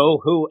Dormammu,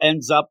 who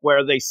ends up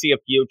where they see a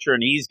future,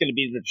 and he's going to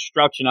be the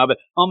destruction of it.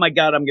 Oh my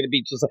God, I'm going to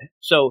be just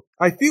so.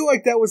 I feel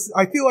like that was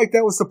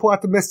the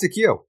plot to Mystic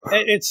U.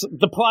 It's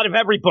the plot of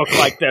every book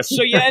like this.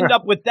 So you end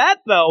up with that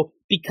though,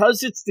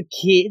 because it's the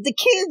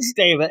kids,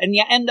 David, and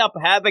you end up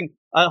having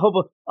a hope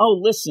of, oh,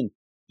 listen,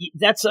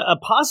 that's a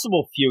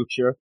possible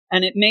future,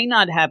 and it may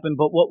not happen,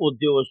 but what we'll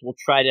do is we'll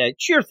try to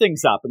cheer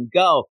things up and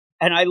go.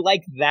 And I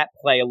like that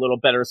play a little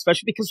better,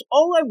 especially because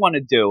all I want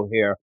to do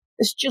here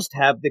is just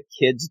have the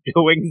kids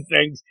doing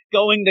things,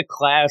 going to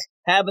class,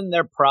 having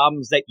their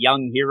problems that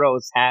young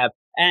heroes have,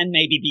 and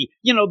maybe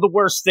the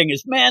worst thing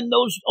is, man,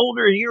 those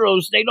older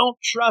heroes, they don't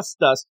trust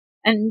us.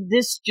 And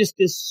this just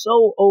is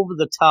so over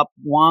the top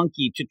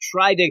wonky to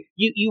try to,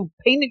 you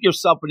painted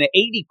yourself into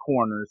 80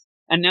 corners,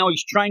 and now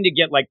he's trying to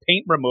get like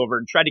paint remover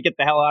and try to get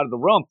the hell out of the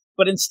room.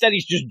 But instead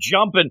he's just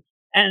jumping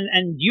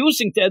and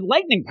using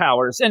lightning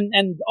powers.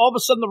 And all of a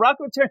sudden the Rock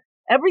of Eternity,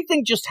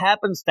 everything just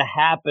happens to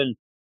happen.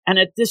 And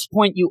at this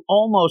point, you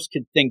almost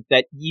could think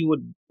that you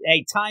would,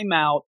 hey, time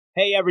out.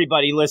 Hey,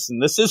 everybody, listen,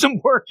 this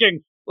isn't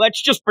working.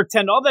 Let's just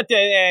pretend all that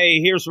day, hey,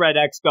 here's Red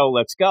X, go,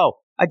 let's go.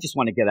 I just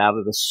want to get out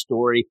of the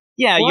story.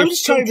 Yeah, Well, you're I'm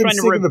just still trying trying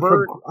to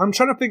revert. I'm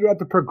trying to figure out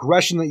the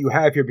progression that you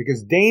have here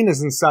because Dane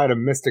is inside a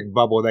mystic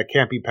bubble that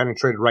can't be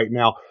penetrated right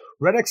now.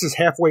 Red X is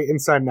halfway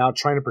inside now,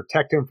 trying to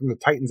protect him from the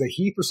Titans that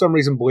he, for some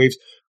reason, believes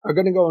are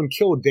going to go and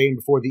kill Dane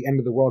before the end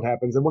of the world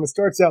happens. And when it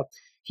starts out,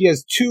 he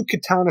has 2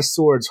 katana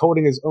swords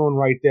holding his own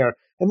right there.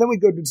 And then we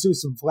go to do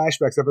some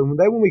flashbacks of him. And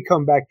then when we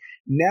come back,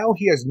 now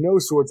he has no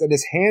swords, and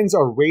his hands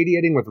are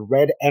radiating with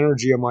red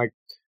energy. I'm like,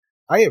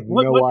 I have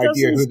no What does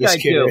idea who this guy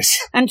kid do? is.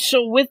 And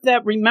so with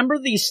that, remember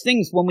these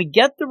things. When we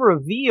get the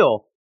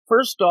reveal,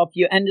 first off,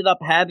 you ended up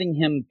having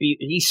him be,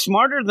 he's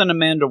smarter than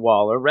Amanda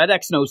Waller. Red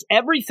X knows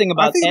everything I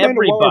about think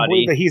Amanda Waller everybody.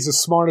 believed that he's as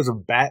smart as a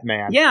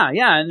Batman. Yeah,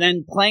 and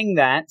then playing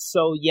that,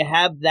 so you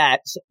have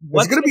that. So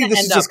what's This is end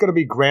just up? going to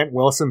be Grant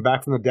Wilson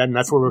back from the dead, and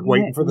that's what we're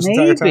waiting for this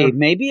Maybe, entire time.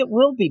 maybe it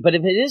will be. But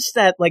if it is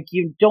that, like,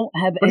 you don't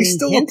have But any he's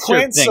still a hints or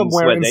plant things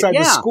somewhere with inside it.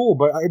 the Yeah. school.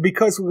 But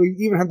because we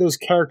even had those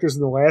characters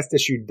in the last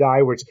issue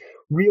die, which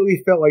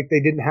really felt like they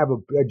didn't have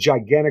a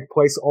gigantic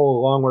place all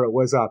along, where it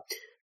was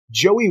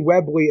Joey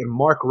Webley and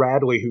Mark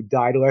Radley who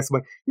died last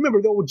month. Remember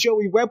the old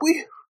Joey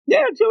Webley?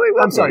 Yeah, Joey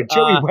Webley. I'm sorry,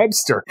 Joey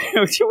Webster.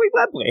 Joey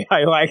Webley.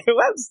 I like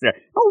Webster.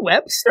 Oh,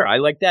 Webster. I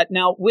like that.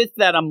 Now, with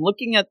that, I'm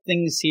looking at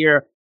things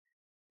here.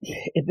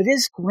 If it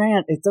is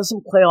Grant, it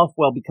doesn't play off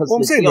well because Well,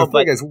 I'm the saying deal, the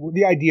thing is,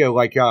 the idea,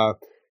 like,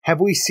 have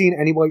we seen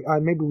anybody?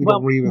 Maybe we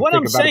don't even what think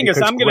I'm about saying it is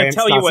because I'm going to Grant's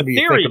tell you not a somebody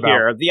theory think about.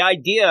 here. The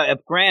idea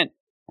of Grant,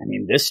 I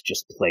mean, this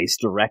just plays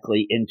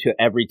directly into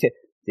every...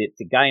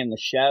 the guy in the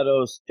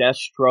shadows,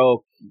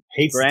 Deathstroke,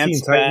 Hates the Teen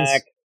Grant's Titans.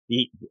 back.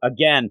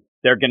 Again,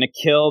 they're going to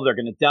kill, they're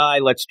going to die.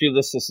 Let's do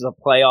this. This is a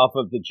playoff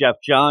of the Jeff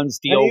Johns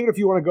deal. And even if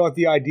you want to go with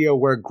the idea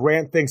where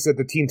Grant thinks that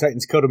the Teen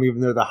Titans killed him,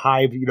 even though the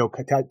Hive,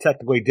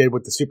 technically did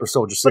with the Super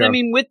Soldier But Serum. I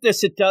mean, with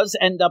this, it does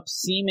end up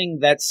seeming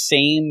that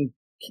same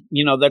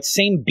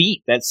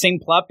beat, that same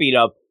plot beat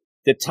of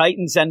the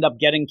Titans end up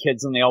getting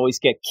kids and they always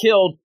get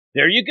killed.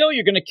 There you go.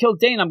 You're going to kill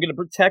Dane. I'm going to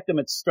protect him.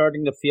 It's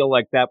starting to feel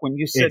like that when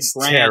you said It's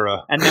Grant,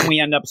 Terra. and then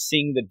we end up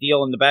seeing the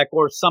deal in the back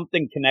or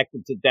something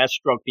connected to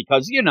Deathstroke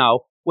because,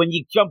 when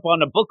you jump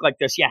on a book like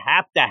this, you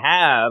have to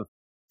have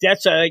the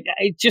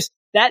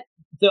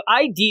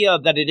idea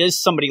that it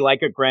is somebody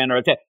like a Grant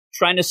or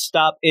trying to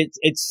stop it.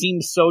 It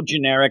seems so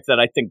generic that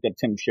I think that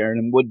Tim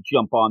Sheridan would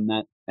jump on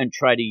that and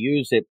try to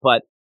use it.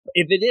 But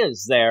if it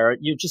is there,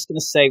 you're just going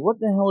to say, what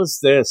the hell is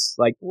this?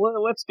 Like,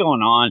 what's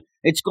going on?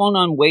 It's gone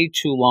on way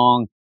too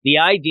long. The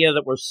idea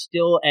that we're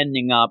still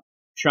ending up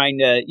trying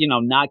to,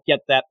 not get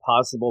that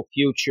possible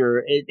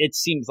future, it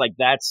seems like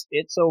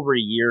it's over a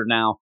year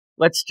now.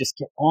 Let's just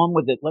get on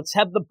with it. Let's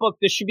have the book.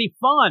 This should be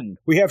fun.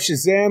 We have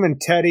Shazam and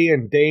Teddy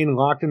and Dane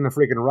locked in the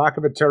freaking Rock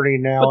of Eternity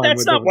now. But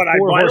that's not what I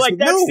want. Like,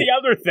 that's the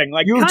other thing.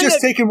 Like, You've just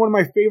taken one of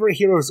my favorite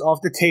heroes off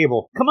the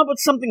table. Come up with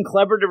something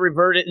clever to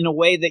revert it in a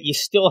way that you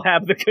still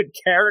have the good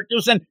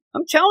characters. And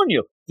I'm telling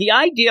you, the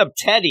idea of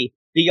Teddy,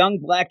 the young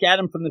Black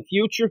Adam from the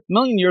future, a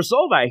million years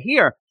old, I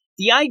hear.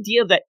 The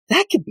idea that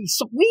could be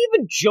some, we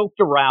even joked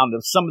around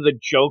of some of the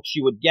jokes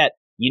you would get.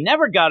 You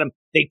never got him.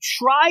 They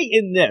try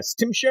in this.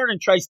 Tim Sheridan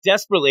tries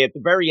desperately at the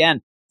very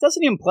end.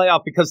 Doesn't even play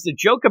off because the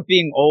joke of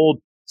being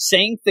old,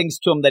 saying things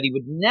to him that he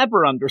would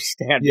never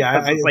understand.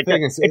 Yeah, It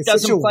it's doesn't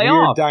such a play weird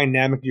off.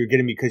 dynamic you're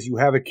getting because you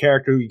have a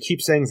character who you keep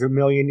saying is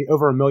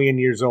over a million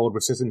years old,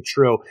 which isn't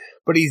true.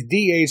 But he's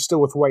de-aged still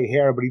with white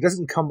hair, but he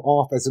doesn't come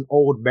off as an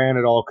old man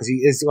at all because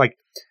he is like,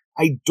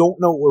 I don't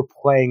know what we're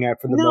playing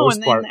at for the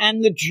most part.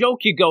 And the joke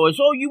you go is,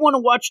 oh, you want to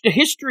watch the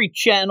History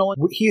Channel?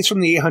 He's from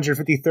the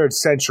 853rd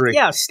century.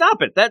 Yeah,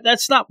 stop it.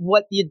 That's not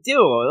what you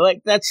do.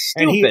 Like, that's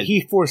stupid. And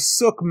he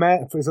forsook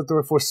is that the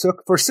word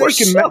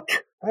forsaken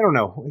I don't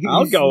know.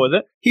 I'll go with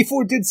it. He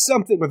did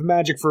something with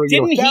magic for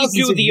Didn't he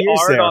thousands do of the years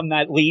art there. on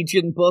that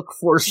Legion book,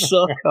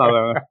 Forsook?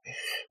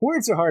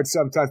 Words are hard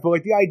sometimes, but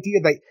like the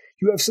idea that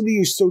you have somebody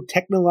who's so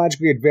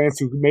technologically advanced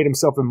who made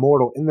himself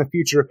immortal in the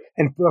future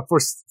and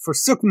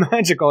forsook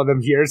magic all them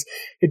years,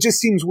 it just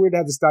seems weird to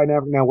have this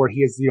dynamic now where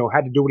he has,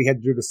 had to do what he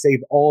had to do to save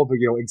all of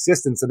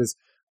existence and his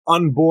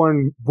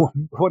unborn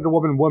Wonder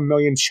Woman 1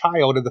 million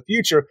child in the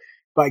future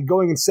by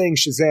going and saying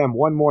Shazam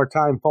one more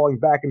time, falling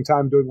back in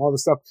time, doing all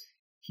this stuff.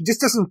 He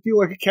just doesn't feel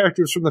like a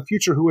character who's from the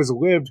future who has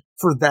lived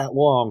for that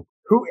long.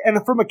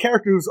 And from a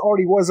character who's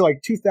already was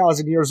like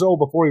 2,000 years old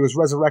before he was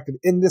resurrected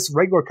in this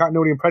regular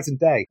continuity in present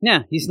day. Yeah,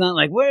 he's not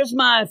like, where's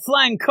my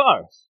flying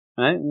cars?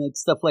 Right? Like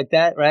stuff like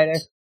that, right?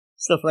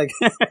 Stuff like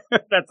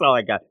that's all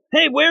I got.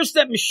 Hey, where's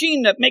that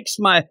machine that makes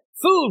my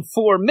food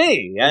for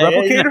me?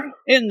 Replicator?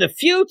 In the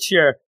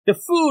future, the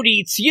food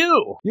eats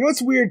you. You know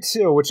what's weird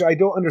too, which I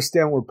don't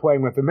understand what we're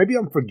playing with, and maybe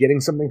I'm forgetting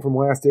something from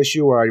last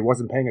issue or I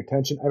wasn't paying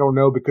attention. I don't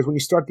know, because when you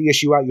start the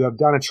issue out, you have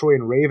Donna Troy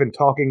and Raven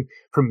talking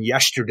from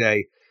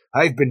yesterday.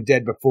 I've been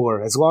dead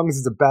before. As long as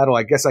it's a battle,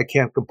 I guess I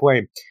can't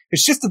complain.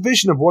 It's just a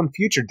vision of one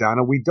future,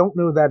 Donna. We don't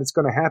know that it's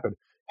going to happen.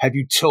 Have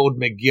you told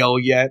Miguel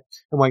yet?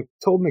 I'm like,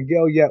 told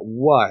Miguel yet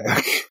what?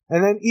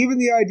 And then even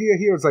the idea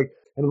here is like,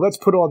 and let's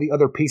put all the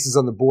other pieces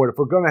on the board. If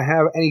we're going to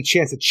have any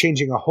chance of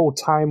changing a whole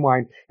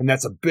timeline, and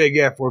that's a big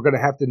if, we're going to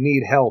have to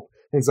need help.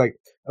 And it's like,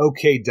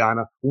 okay,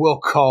 Donna, we'll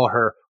call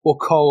her. We'll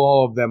call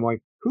all of them.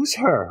 Like, Who's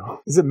her?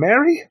 Is it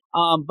Mary?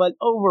 But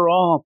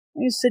overall,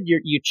 like I said,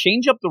 you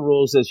change up the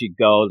rules as you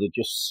go to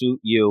just suit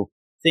you.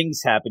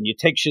 Things happen. You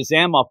take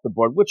Shazam off the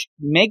board, which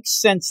makes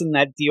sense in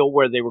that deal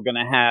where they were going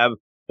to have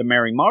the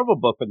Mary Marvel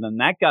book, but then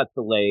that got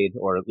delayed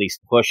or at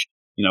least pushed,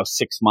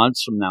 6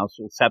 months from now.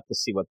 So we'll have to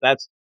see what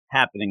that's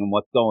happening and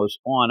what goes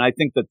on. I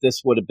think that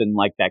this would have been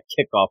like that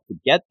kickoff to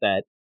get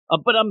that.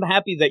 But I'm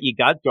happy that you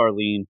got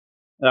Darlene,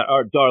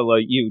 or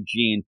Darla,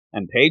 Eugene,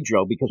 and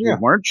Pedro because we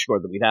weren't sure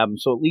that we'd have them.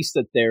 So at least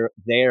that they're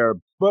there.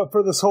 But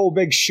for this whole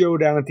big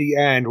showdown at the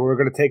end, where we're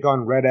going to take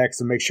on Red X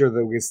and make sure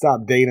that we can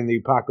stop Dane and the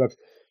Apocalypse,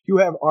 you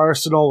have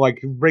Arsenal,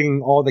 like,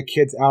 bringing all the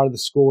kids out of the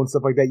school and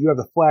stuff like that. You have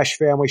the Flash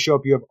family show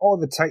up. You have all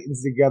the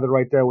Titans together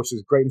right there, which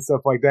is great and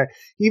stuff like that.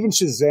 Even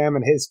Shazam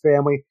and his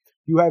family.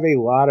 You have a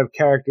lot of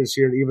characters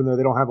here, even though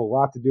they don't have a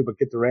lot to do but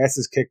get their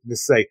asses kicked and to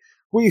say,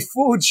 we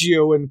fooled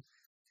you. And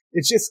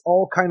it's just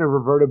all kind of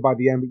reverted by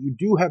the end. But you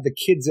do have the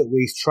kids at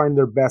least trying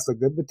their best. Like,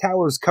 the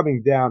tower is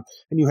coming down,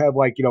 and you have,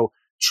 like,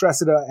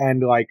 Tressida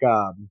and, like,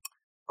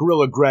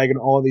 Gorilla Greg and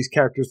all of these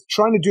characters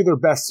trying to do their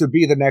best to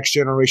be the next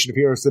generation of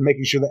heroes and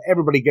making sure that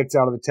everybody gets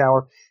out of the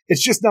tower.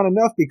 It's just not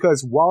enough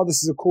because while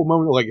this is a cool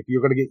moment, like if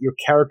you're going to get your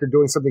character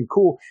doing something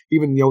cool,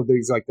 even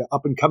there's like the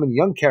up and coming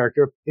young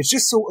character, it's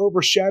just so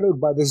overshadowed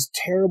by this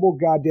terrible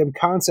goddamn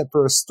concept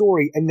for a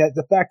story. And that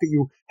the fact that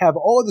you have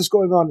all of this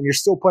going on and you're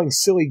still playing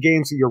silly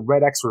games at your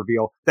Red X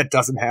reveal, that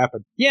doesn't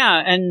happen.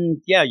 Yeah.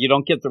 And you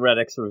don't get the Red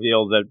X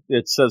reveal that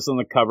it says on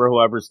the cover,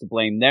 whoever's to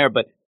blame there.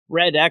 But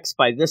Red X,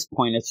 by this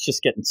point, it's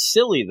just getting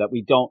silly that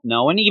we don't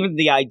know. And even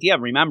the idea,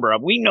 remember,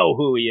 we know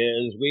who he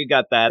is. We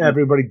got that.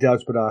 Everybody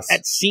does but us.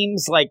 It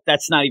seems like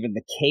that's not even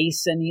the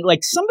case. And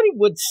somebody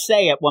would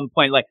say at one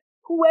point, like,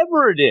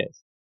 whoever it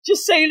is,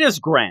 just say it is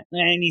Grant.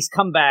 And he's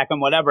come back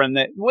and whatever. And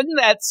wouldn't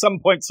that at some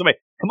point somebody,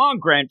 come on,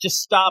 Grant,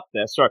 just stop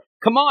this. Or,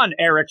 come on,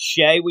 Eric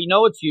Shea, we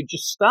know it's you,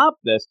 just stop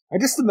this. I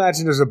just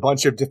imagine there's a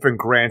bunch of different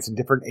Grants and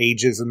different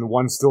ages, and the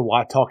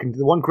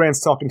one Grant's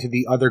talking to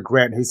the other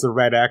Grant who's the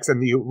Red X,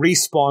 and he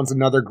respawns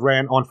another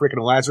Grant on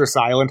freaking Lazarus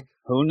Island.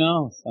 Who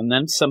knows? And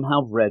then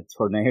somehow Red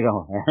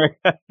Tornado.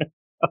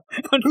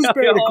 Who's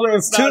buried at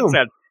Grant's tomb?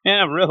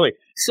 Yeah, really.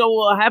 So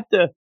we'll have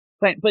to,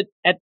 but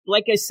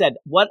like I said,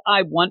 what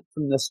I want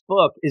from this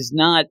book is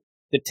not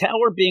the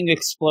tower being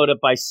exploded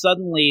by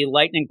suddenly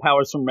lightning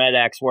powers from Red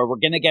X, where we're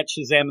going to get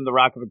Shazam and the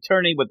Rock of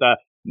Eternity with a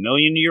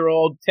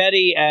million-year-old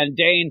Teddy and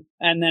Dane,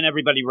 and then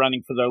everybody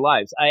running for their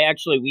lives.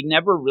 We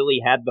never really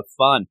had the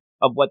fun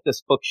of what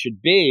this book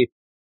should be,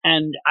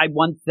 and I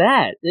want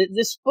that.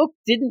 This book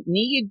didn't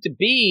need to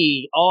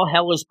be all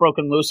hell is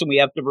broken loose and we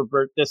have to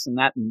revert this and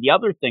that and the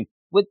other thing.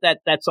 With that,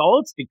 that's all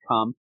it's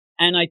become,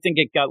 and I think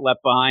it got left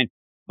behind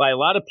by a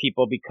lot of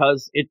people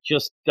because it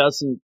just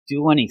doesn't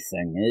do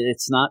anything.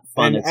 It's not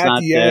fun. And it's at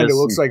not the end, this. it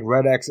looks like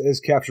Red X is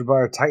captured by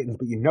our Titans,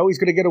 but he's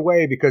going to get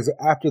away because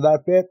after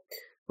that bit,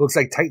 it looks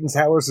like Titan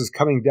Towers is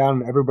coming down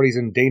and everybody's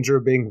in danger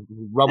of being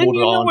rubbled on. And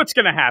you know what's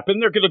going to happen.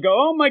 They're going to go,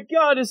 oh my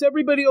God, is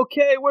everybody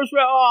okay? Where's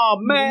Red? Oh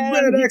man,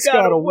 Red X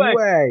got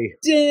away.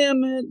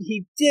 Damn it,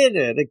 he did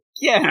it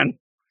again.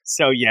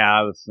 So yeah,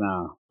 I was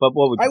but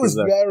what would you I was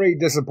very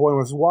disappointed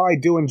with while I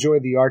do enjoy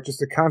the art, just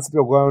the concept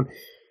alone.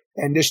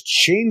 And just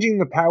changing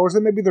the powers,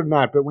 and maybe they're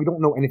not, but we don't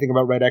know anything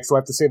about Red X, so I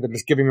have to say that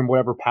just giving him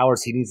whatever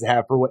powers he needs to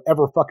have for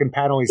whatever fucking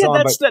panel he's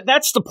on.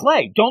 That's the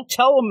play. Don't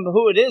tell him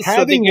who it is.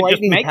 Having so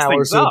lightning just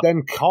powers, so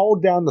then call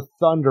down the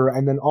thunder,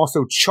 and then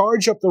also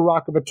charge up the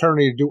Rock of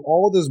Eternity to do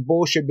all of this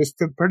bullshit, just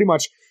to pretty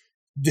much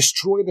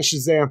destroy the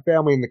Shazam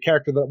family and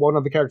one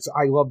of the characters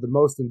I love the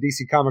most in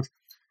DC Comics.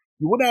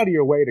 You went out of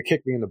your way to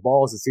kick me in the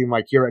balls, it seemed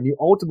like here, and you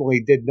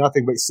ultimately did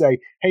nothing but say,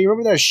 hey, you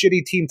remember that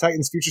shitty Teen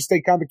Titans Future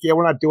State comic? Yeah,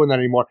 we're not doing that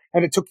anymore.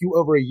 And it took you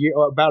over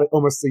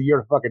almost a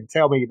year to fucking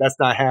tell me that's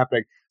not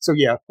happening. So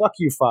yeah, fuck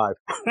you, 5.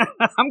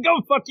 I'm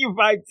going fuck you,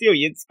 5 too.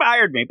 You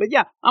inspired me. But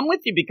yeah, I'm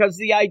with you because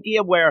the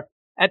idea where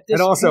at this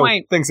point... And also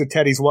point, thinks that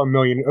Teddy's over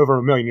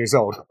 1 million years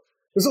old.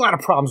 There's a lot of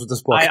problems with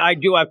this book. I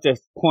do have to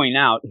point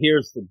out,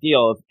 here's the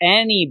deal. If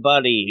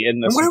anybody in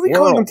this world... Why are we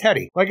calling him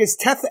Teddy? Like, it's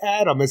Teth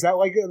Adam. Is that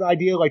like the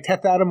idea, like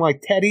Teth Adam, like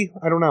Teddy?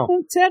 I don't know.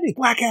 Teddy.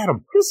 Black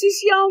Adam. Because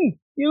he's young.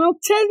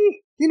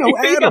 Teddy.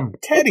 Adam.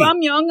 Teddy. If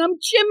I'm young, I'm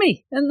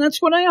Jimmy. And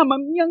that's what I am.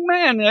 I'm a young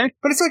man, eh?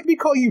 But it's like me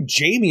calling you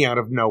Jamie out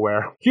of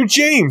nowhere. You're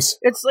James.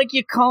 It's like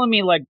you calling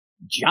me, like,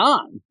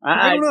 John.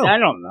 I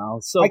don't know.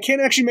 So I can't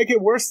actually make it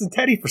worse than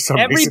Teddy for some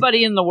reason.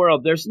 Everybody in the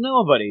world, there's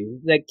nobody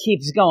that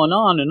keeps going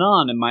on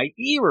in my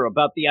ear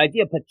about the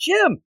idea. But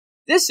Jim,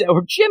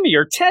 or Jimmy,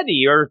 or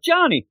Teddy, or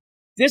Johnny,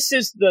 this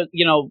is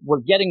we're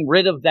getting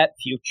rid of that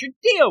future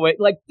deal.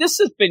 This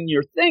has been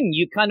your thing.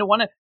 You kind of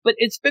want to, but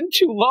it's been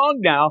too long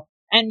now.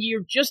 And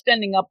you're just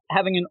ending up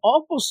having an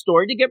awful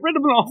story to get rid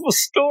of an awful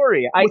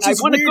story. I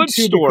want a good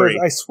story.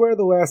 I swear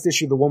the last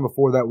issue, the one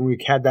before that, when we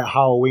had that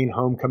Halloween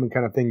homecoming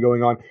kind of thing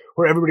going on,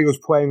 where everybody was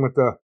playing with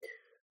the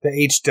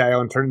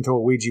H-dial and turned into a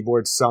Ouija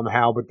board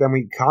somehow, but then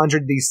we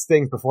conjured these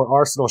things before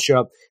Arsenal showed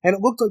up, and it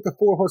looked like the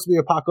 4 Horsemen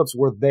of the Apocalypse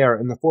were there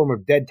in the form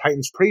of dead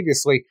Titans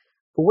previously.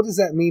 But what does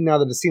that mean now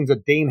that it seems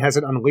that Dane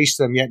hasn't unleashed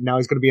them yet? Now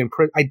he's going to be in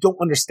prison. I don't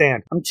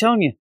understand. I'm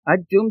telling you,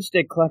 I'd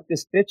doomsday clock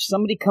this bitch.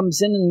 Somebody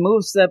comes in and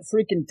moves that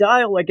freaking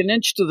dial like an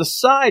inch to the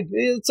side.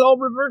 It's all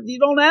reversed. You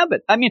don't have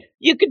it. I mean,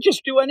 you could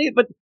just do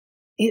but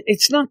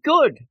it's not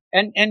good.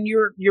 And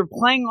you're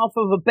playing off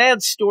of a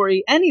bad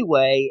story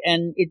anyway,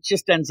 and it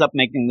just ends up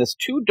making this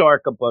too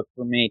dark a book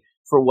for me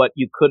for what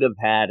you could have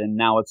had, and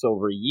now it's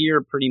over a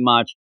year pretty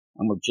much,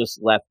 and we're just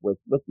left with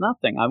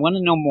nothing. I want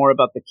to know more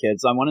about the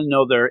kids. I want to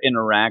know their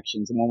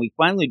interactions, and when we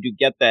finally do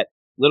get that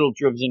little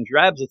dribs and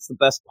drabs, it's the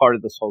best part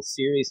of this whole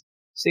series.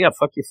 So yeah,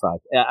 fuck you, 5.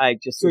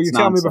 So you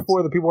tell me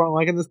before the people aren't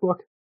liking this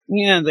book?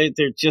 Yeah,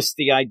 they're just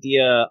the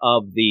idea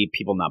of the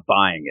people not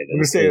buying it.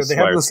 You say they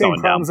have the same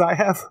problems I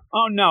have?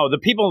 Oh, no. The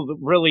people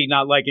really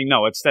not liking,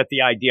 no, it's that the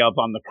idea of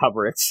on the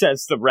cover, it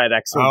says the Red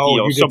X deal. Oh,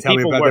 you did tell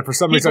me about that. For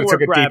some reason, I took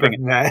it deeper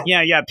than that.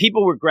 Yeah,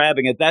 people were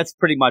grabbing it. That's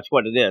pretty much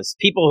what it is.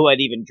 People who had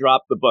even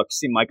dropped the book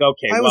seem like,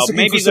 okay, well,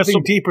 maybe this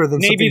will deeper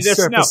than something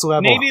surface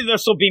level. Maybe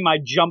this will be my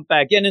jump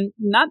back in. And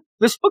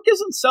this book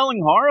isn't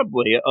selling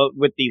horribly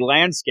with the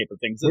landscape of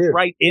things. It's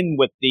right in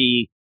with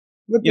the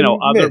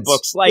other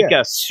books like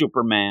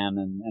Superman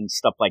and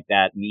stuff like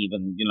that, and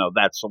even,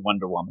 that's a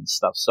Wonder Woman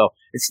stuff. So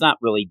it's not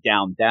really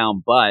down,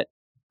 but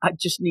I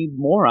just need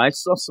more. I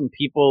saw some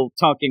people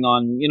talking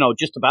on,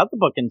 just about the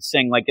book and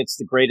saying like it's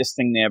the greatest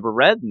thing they ever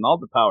read, and all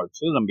the power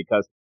to them,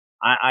 because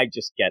I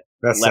just get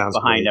left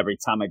behind every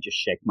time I just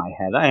shake my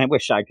head. I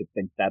wish I could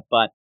think that,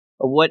 but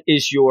what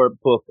is your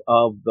book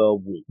of the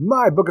week?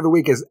 My book of the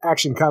week is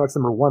Action Comics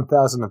number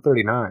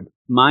 1039.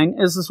 Mine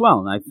is as well.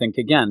 And I think,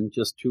 again,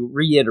 just to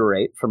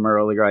reiterate from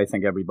earlier, I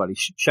think everybody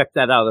should check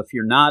that out. If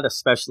you're not,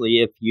 especially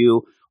if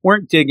you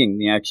weren't digging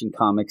the Action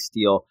Comics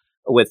deal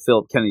with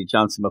Philip Kennedy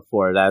Johnson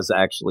before, it has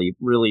actually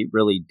really,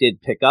 really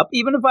did pick up.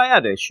 Even if I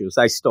had issues,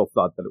 I still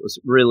thought that it was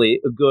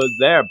really good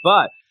there.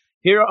 But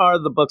here are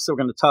the books that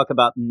we're going to talk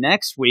about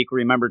next week.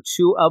 Remember,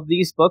 2 of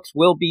these books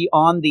will be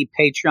on the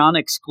Patreon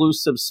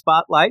exclusive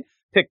spotlight,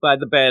 picked by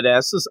the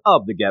badasses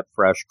of the Get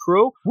Fresh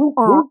crew.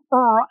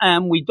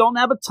 And we don't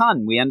have a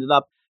ton. We ended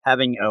up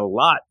having a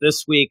lot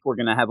this week. We're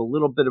going to have a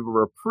little bit of a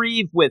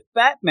reprieve with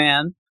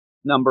Batman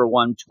number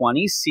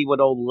 120. See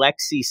what old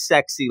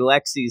Sexy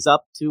Lexi's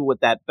up to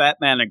with that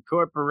Batman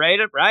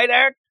Incorporated. Right,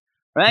 Eric?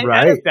 Right?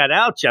 Edit that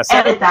out, Jess.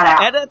 Edit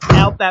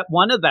out that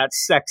one of that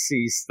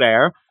sexies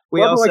there.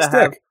 We also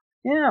have...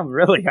 Yeah,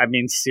 really. I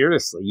mean,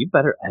 seriously, you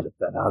better edit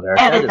that out, Eric.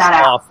 That is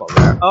awful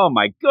there. Oh,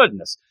 my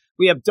goodness.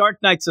 We have Dark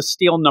Knights of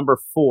Steel number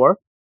 4,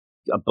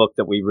 a book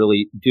that we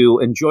really do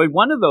enjoy.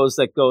 One of those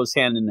that goes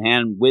hand in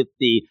hand with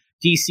the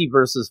DC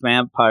versus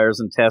Vampires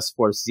and Task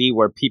Force Z,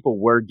 where people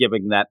were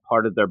giving that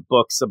part of their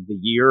books of the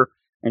year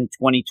in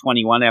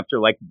 2021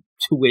 after like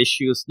 2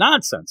 issues.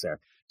 Nonsense there.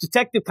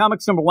 Detective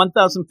Comics number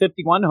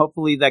 1051.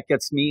 Hopefully that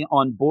gets me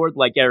on board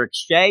like Eric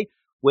Shea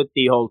with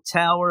the whole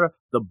Tower,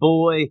 The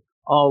Boy,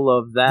 all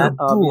of that,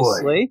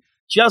 obviously.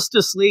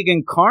 Justice League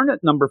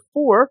Incarnate number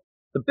 4.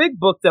 The big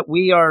book that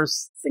we are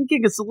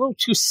thinking is a little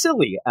too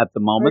silly at the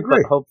moment,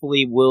 but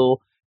hopefully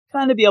we'll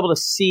kind of be able to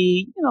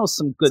see,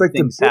 some good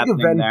things happening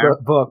there. It's like the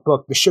big event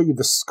book to show you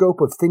the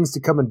scope of things to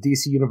come in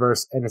DC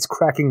Universe, and it's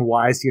cracking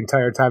wise the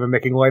entire time and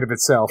making light of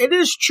itself. It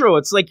is true.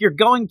 It's like you're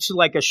going to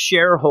like a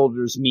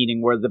shareholders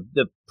meeting where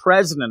the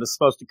president is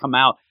supposed to come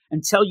out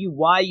and tell you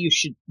why you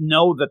should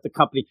know that the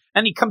company,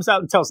 and he comes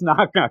out and tells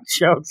knock-knock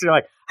jokes. You're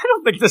like, I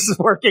don't think this is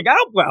working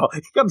out well.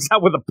 He comes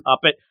out with a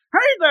puppet. Hey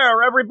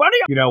there, everybody.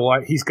 You know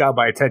what? He's got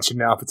my attention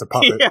now if it's a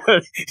puppet. Yeah,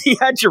 he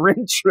had your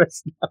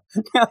interest.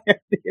 Now I have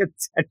the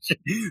attention.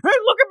 Hey,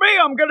 look at me.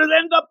 I'm going to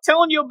end up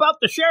telling you about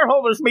the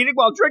shareholders meeting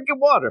while drinking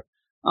water.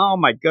 Oh,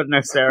 my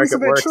goodness, Eric. He's a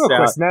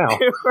ventriloquist now.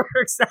 It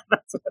works out.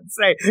 That's what I'm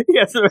saying. He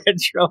has a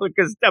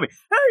ventriloquist dummy.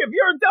 Hey, if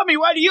you're a dummy,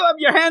 why do you have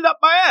your hand up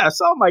my ass?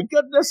 Oh, my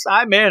goodness.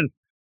 I'm in.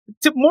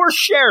 To more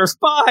shares.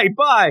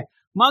 Bye.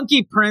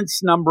 Monkey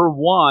Prince number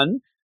 1.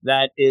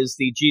 That is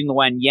the Jean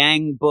Luen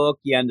Yang book.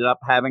 You ended up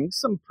having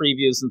some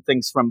previews and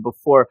things from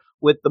before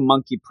with the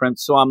Monkey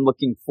Prince, so I'm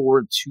looking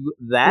forward to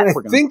that.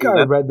 I think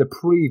I read the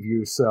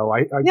preview, so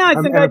I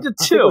think I did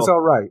too. It was all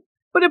right.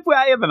 But if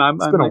I haven't, I'm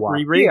going to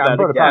reread that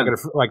again. I'm going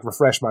to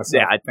refresh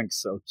myself. Yeah, I think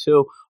so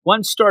too.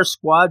 One Star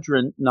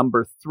Squadron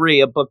number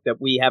 3, a book that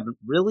we haven't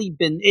really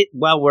been.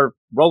 We're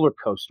roller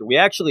coaster. We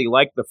actually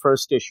liked the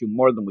first issue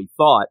more than we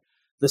thought.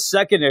 The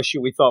second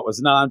issue we thought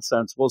was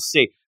nonsense. We'll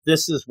see.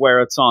 This is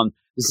where it's on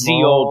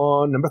the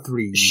old number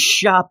 3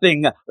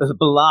 shopping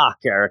block,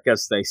 Eric,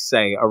 as they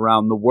say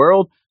around the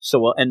world. So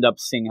we'll end up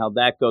seeing how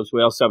that goes.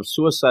 We also have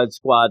Suicide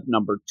Squad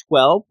number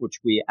 12, which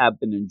we have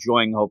been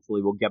enjoying.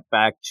 Hopefully we'll get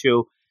back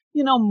to,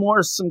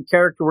 more some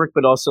character work,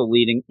 but also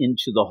leading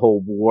into the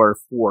whole war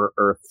for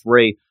Earth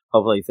 3.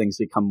 Hopefully things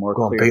become more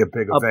clear. Going to be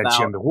a big event,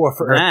 Jim. The War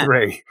for Earth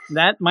 3.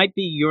 That might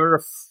be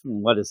your,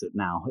 what is it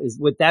now?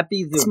 Would that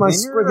be the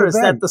winter, or is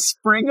that the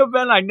spring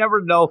event? I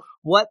never know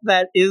what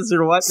that is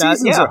or what not.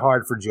 Seasons are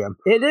hard for Jim.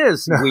 It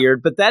is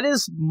weird, but that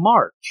is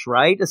March,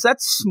 right? Is that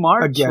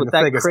March? Again, with the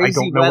that thing is, I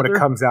don't know when it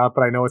comes out,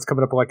 but I know it's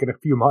coming up like in a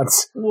few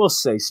months. We'll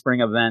say spring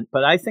event,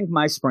 but I think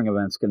my spring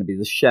event's going to be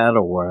the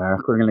Shadow War,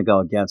 Eric. We're going to go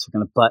against. We're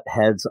going to butt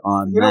heads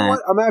on that. You know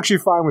what? I'm actually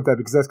fine with that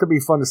because that's going to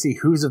be fun to see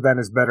whose event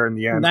is better in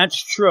the end.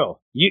 That's true.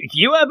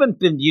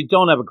 You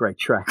don't have a great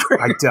track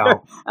record. I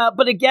don't.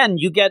 But again,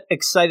 you get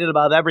excited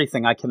about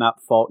everything. I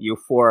cannot fault you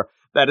for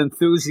that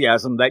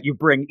enthusiasm that you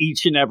bring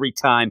each and every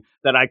time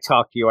that I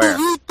talk to you, Eric.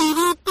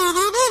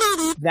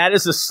 That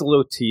is a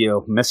salute to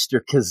you, Mr.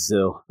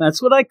 Kazoo.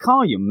 That's what I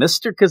call you,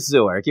 Mr.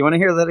 Kazoo, Eric. You want to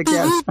hear that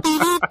again?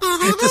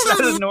 Does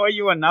that annoy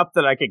you enough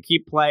that I can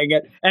keep playing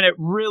it? And it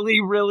really,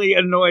 really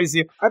annoys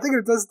you? I think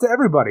it does to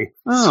everybody.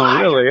 Oh,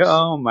 really?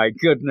 Oh, my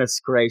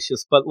goodness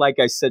gracious. But like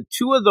I said,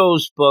 2 of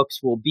those books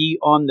will be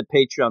on the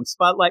Patreon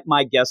Spotlight.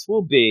 My guess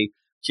will be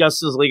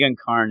Justice League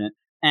Incarnate.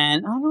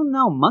 And I don't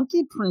know,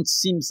 Monkey Prince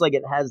seems like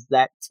it has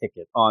that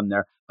ticket on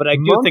there. But I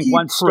do think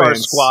One Star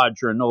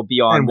Squadron will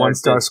be on and there. One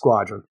Star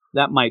Squadron.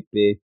 That might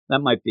be.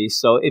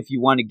 So if you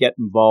want to get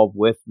involved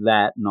with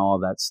that and all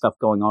that stuff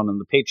going on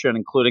the Patreon,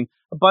 including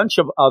a bunch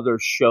of other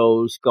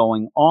shows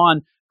going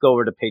on, go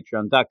over to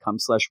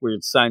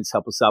patreon.com/weirdscience.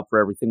 Help us out for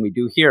everything we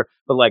do here.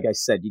 But like I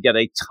said, you get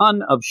a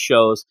ton of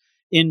shows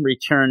in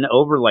return,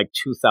 over like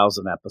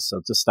 2,000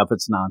 episodes of stuff.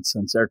 It's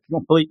nonsense. They're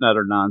complete and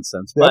utter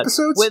nonsense. The but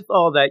episodes? With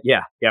all that,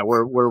 yeah,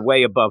 we're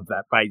way above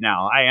that right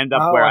now. I end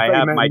up where I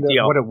have my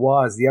deal. What it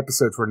was, the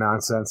episodes were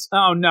nonsense.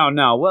 Oh,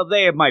 no. Well,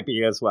 they might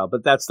be as well,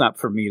 but that's not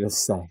for me to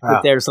say.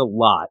 But there's a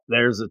lot.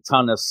 There's a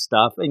ton of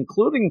stuff,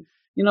 including,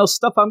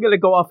 stuff I'm going to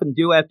go off and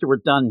do after we're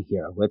done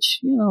here,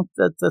 which,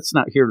 that's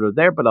not here or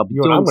there, but I'll be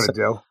doing. What I'm going to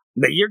do.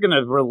 That you're going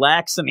to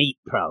relax and eat,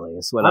 probably,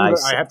 is what I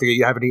say. I have to.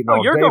 You haven't eaten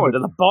all day. You're going to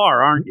the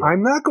bar, aren't you?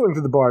 I'm not going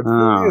to the bar. The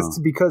thing is,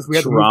 because we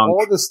had to move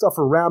all this stuff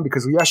around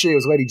because yesterday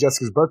was Lady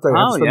Jessica's birthday. I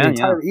had to spend the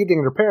entire evening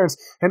at her parents.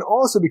 And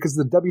also because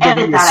the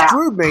WWE has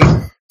screwed me.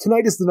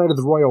 Tonight is the night of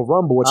the Royal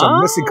Rumble, which I'm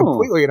missing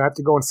completely, and I have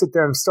to go and sit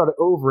there and start it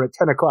over at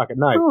 10 o'clock at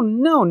night. Oh,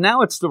 no.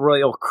 Now it's the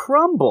Royal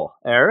Crumble,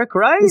 Eric,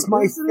 right? It's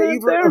my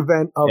favorite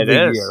event of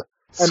the year.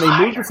 And they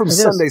moved it from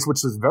Sundays,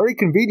 which was very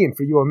convenient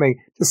for you and me,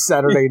 to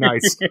Saturday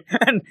nights.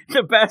 And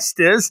the best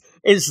is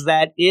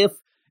that if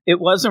it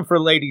wasn't for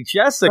Lady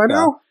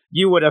Jessica,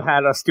 you would have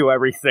had us do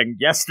everything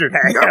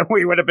yesterday, and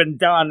we would have been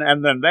done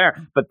and then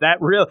there. But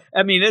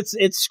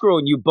it's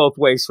screwing you both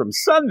ways from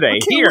Sunday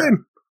here.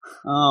 Win.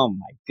 Oh,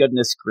 my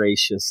goodness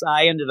gracious.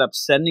 I ended up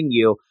sending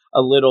you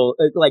a little,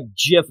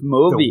 GIF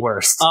movie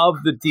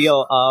of the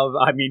deal of,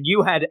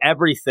 you had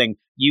everything.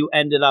 You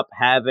ended up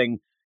having...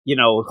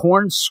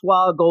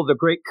 Hornswoggle, the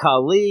Great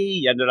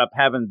Khali. You ended up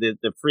having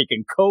the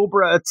freaking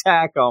Cobra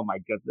attack. Oh, my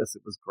goodness.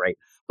 It was great.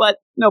 But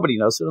nobody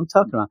knows what I'm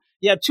talking about.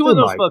 Yeah, 2 of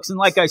those books. And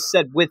like I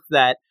said, with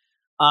that,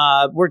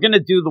 we're going to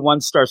do the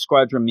One Star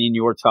Squadron me and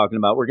you were talking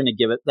about. We're going to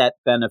give it that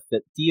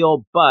benefit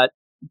deal. But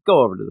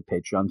go over to the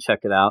Patreon,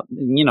 check it out,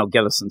 and,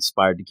 get us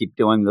inspired to keep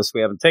doing this.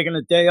 We haven't taken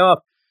a day off,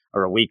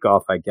 or a week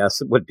off, I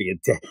guess. It would be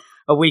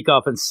a week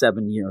off in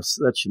 7 years.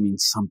 That should mean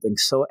something.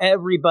 So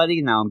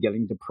everybody, now I'm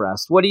getting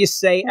depressed. What do you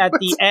say at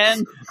the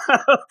end?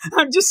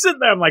 I'm just sitting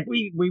there. I'm like,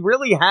 we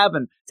really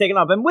haven't taken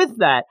off. And with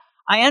that,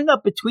 I end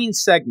up between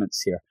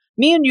segments here.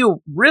 Me and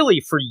you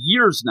really for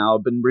years now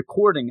have been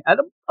recording at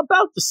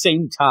about the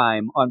same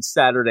time on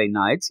Saturday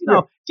nights,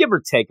 give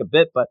or take a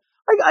bit. But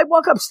I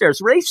walk upstairs,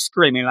 Rafe's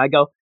screaming, and I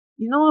go,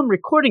 I'm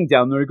recording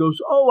down there. He goes,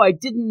 oh, I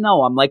didn't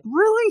know. I'm like,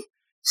 really?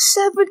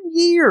 7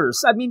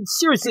 years.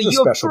 Seriously,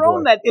 you have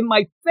thrown that in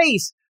my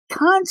face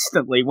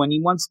constantly when he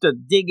wants to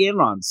dig in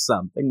on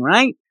something,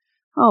 right?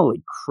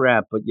 Holy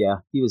crap. But yeah,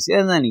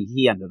 and then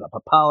he ended up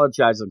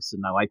apologizing. So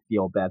now I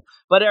feel bad.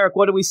 But Eric,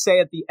 what do we say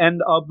at the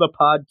end of the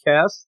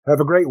podcast?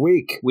 Have a great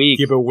week.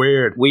 Keep it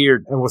weird.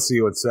 And we'll see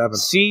you in 7.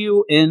 See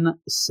you in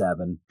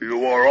 7.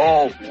 You are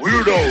all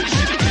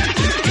weirdos.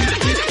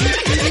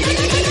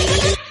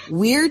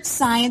 Weird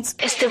science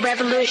is the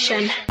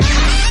revolution.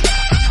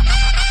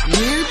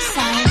 Weird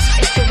science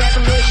is the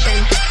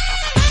revolution.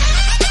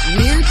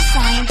 Weird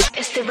science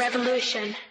is the revolution.